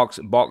find bulk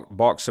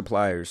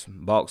suppliers,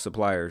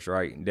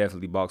 right?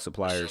 Definitely bulk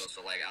suppliers.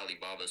 So like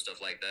Alibaba,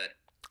 stuff like that.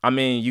 I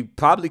mean, you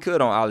probably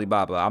could on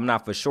Alibaba. I'm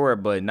not for sure,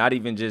 but not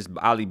even just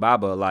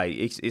Alibaba. Like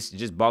it's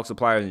just bulk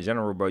suppliers in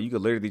general, bro. You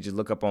could literally just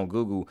look up on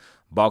Google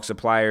bulk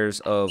suppliers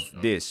of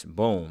this.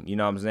 Boom. You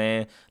know what I'm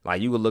saying?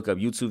 Like you could look up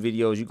YouTube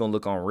videos. You can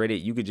look on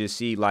Reddit. You could just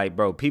see like,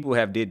 bro, people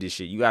have did this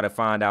shit. You got to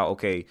find out,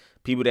 okay,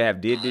 people that have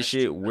did this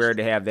shit,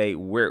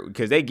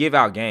 because they give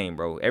out game,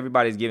 bro.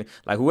 Everybody's giving,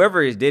 like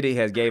whoever has did it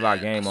has gave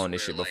out game on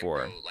this shit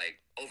before. Bro, like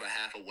over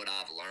half of what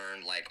I've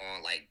learned, like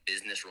on like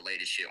business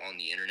related shit on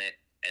the internet,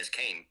 as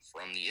came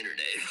from the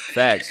internet.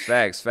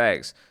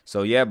 Facts.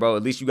 So yeah, bro,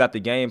 at least you got the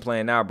game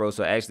plan now, bro.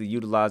 So actually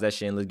utilize that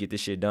shit and let's get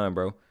this shit done,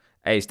 bro.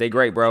 Hey, stay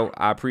great, bro.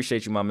 I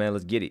appreciate you, my man.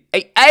 Let's get it.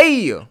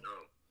 Hey. Yes,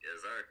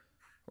 sir.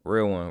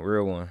 Real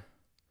one.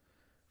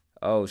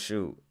 Oh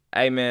shoot.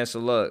 Hey man, so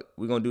look,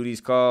 we're gonna do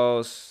these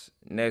calls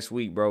next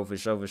week, bro, for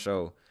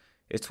sure.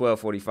 It's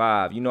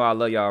 12:45. You know I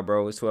love y'all,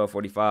 bro. It's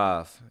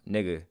 12:45.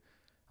 Nigga,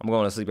 I'm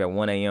going to sleep at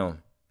 1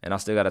 a.m. and I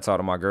still gotta talk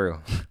to my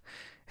girl.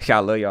 I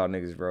love y'all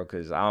niggas, bro,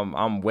 because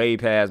I'm way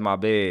past my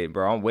bed,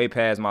 bro. I'm way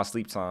past my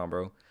sleep time,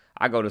 bro.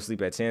 I go to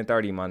sleep at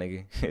 10:30, my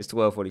nigga. It's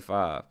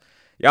 12:45.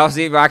 Y'all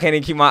see, bro, I can't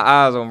even keep my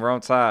eyes on, bro.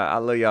 I'm tired. I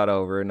love y'all,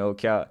 though, bro. No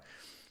cap.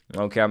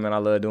 Okay, man, I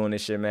love doing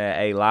this shit, man.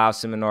 Hey, live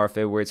seminar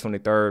February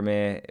 23rd,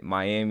 man.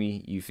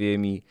 Miami, you feel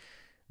me?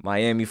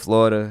 Miami,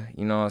 Florida.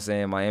 You know what I'm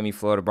saying? Miami,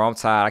 Florida. Bro, I'm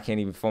tired. I can't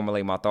even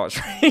formulate my thoughts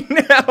right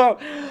now.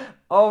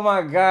 Oh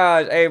my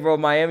gosh. Hey, bro,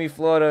 Miami,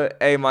 Florida.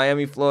 Hey,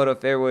 Miami, Florida,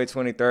 February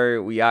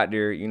 23rd. We out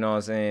there, you know what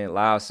I'm saying?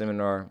 Live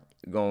seminar.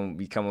 Gonna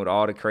be coming with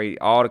all the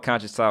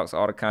conscious talks.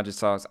 I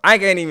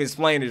can't even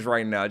explain this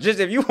right now. Just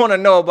if you want to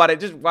know about it,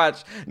 just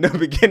watch the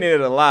beginning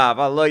of the live.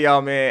 I love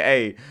y'all, man.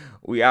 Hey,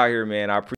 we out here, man. I appreciate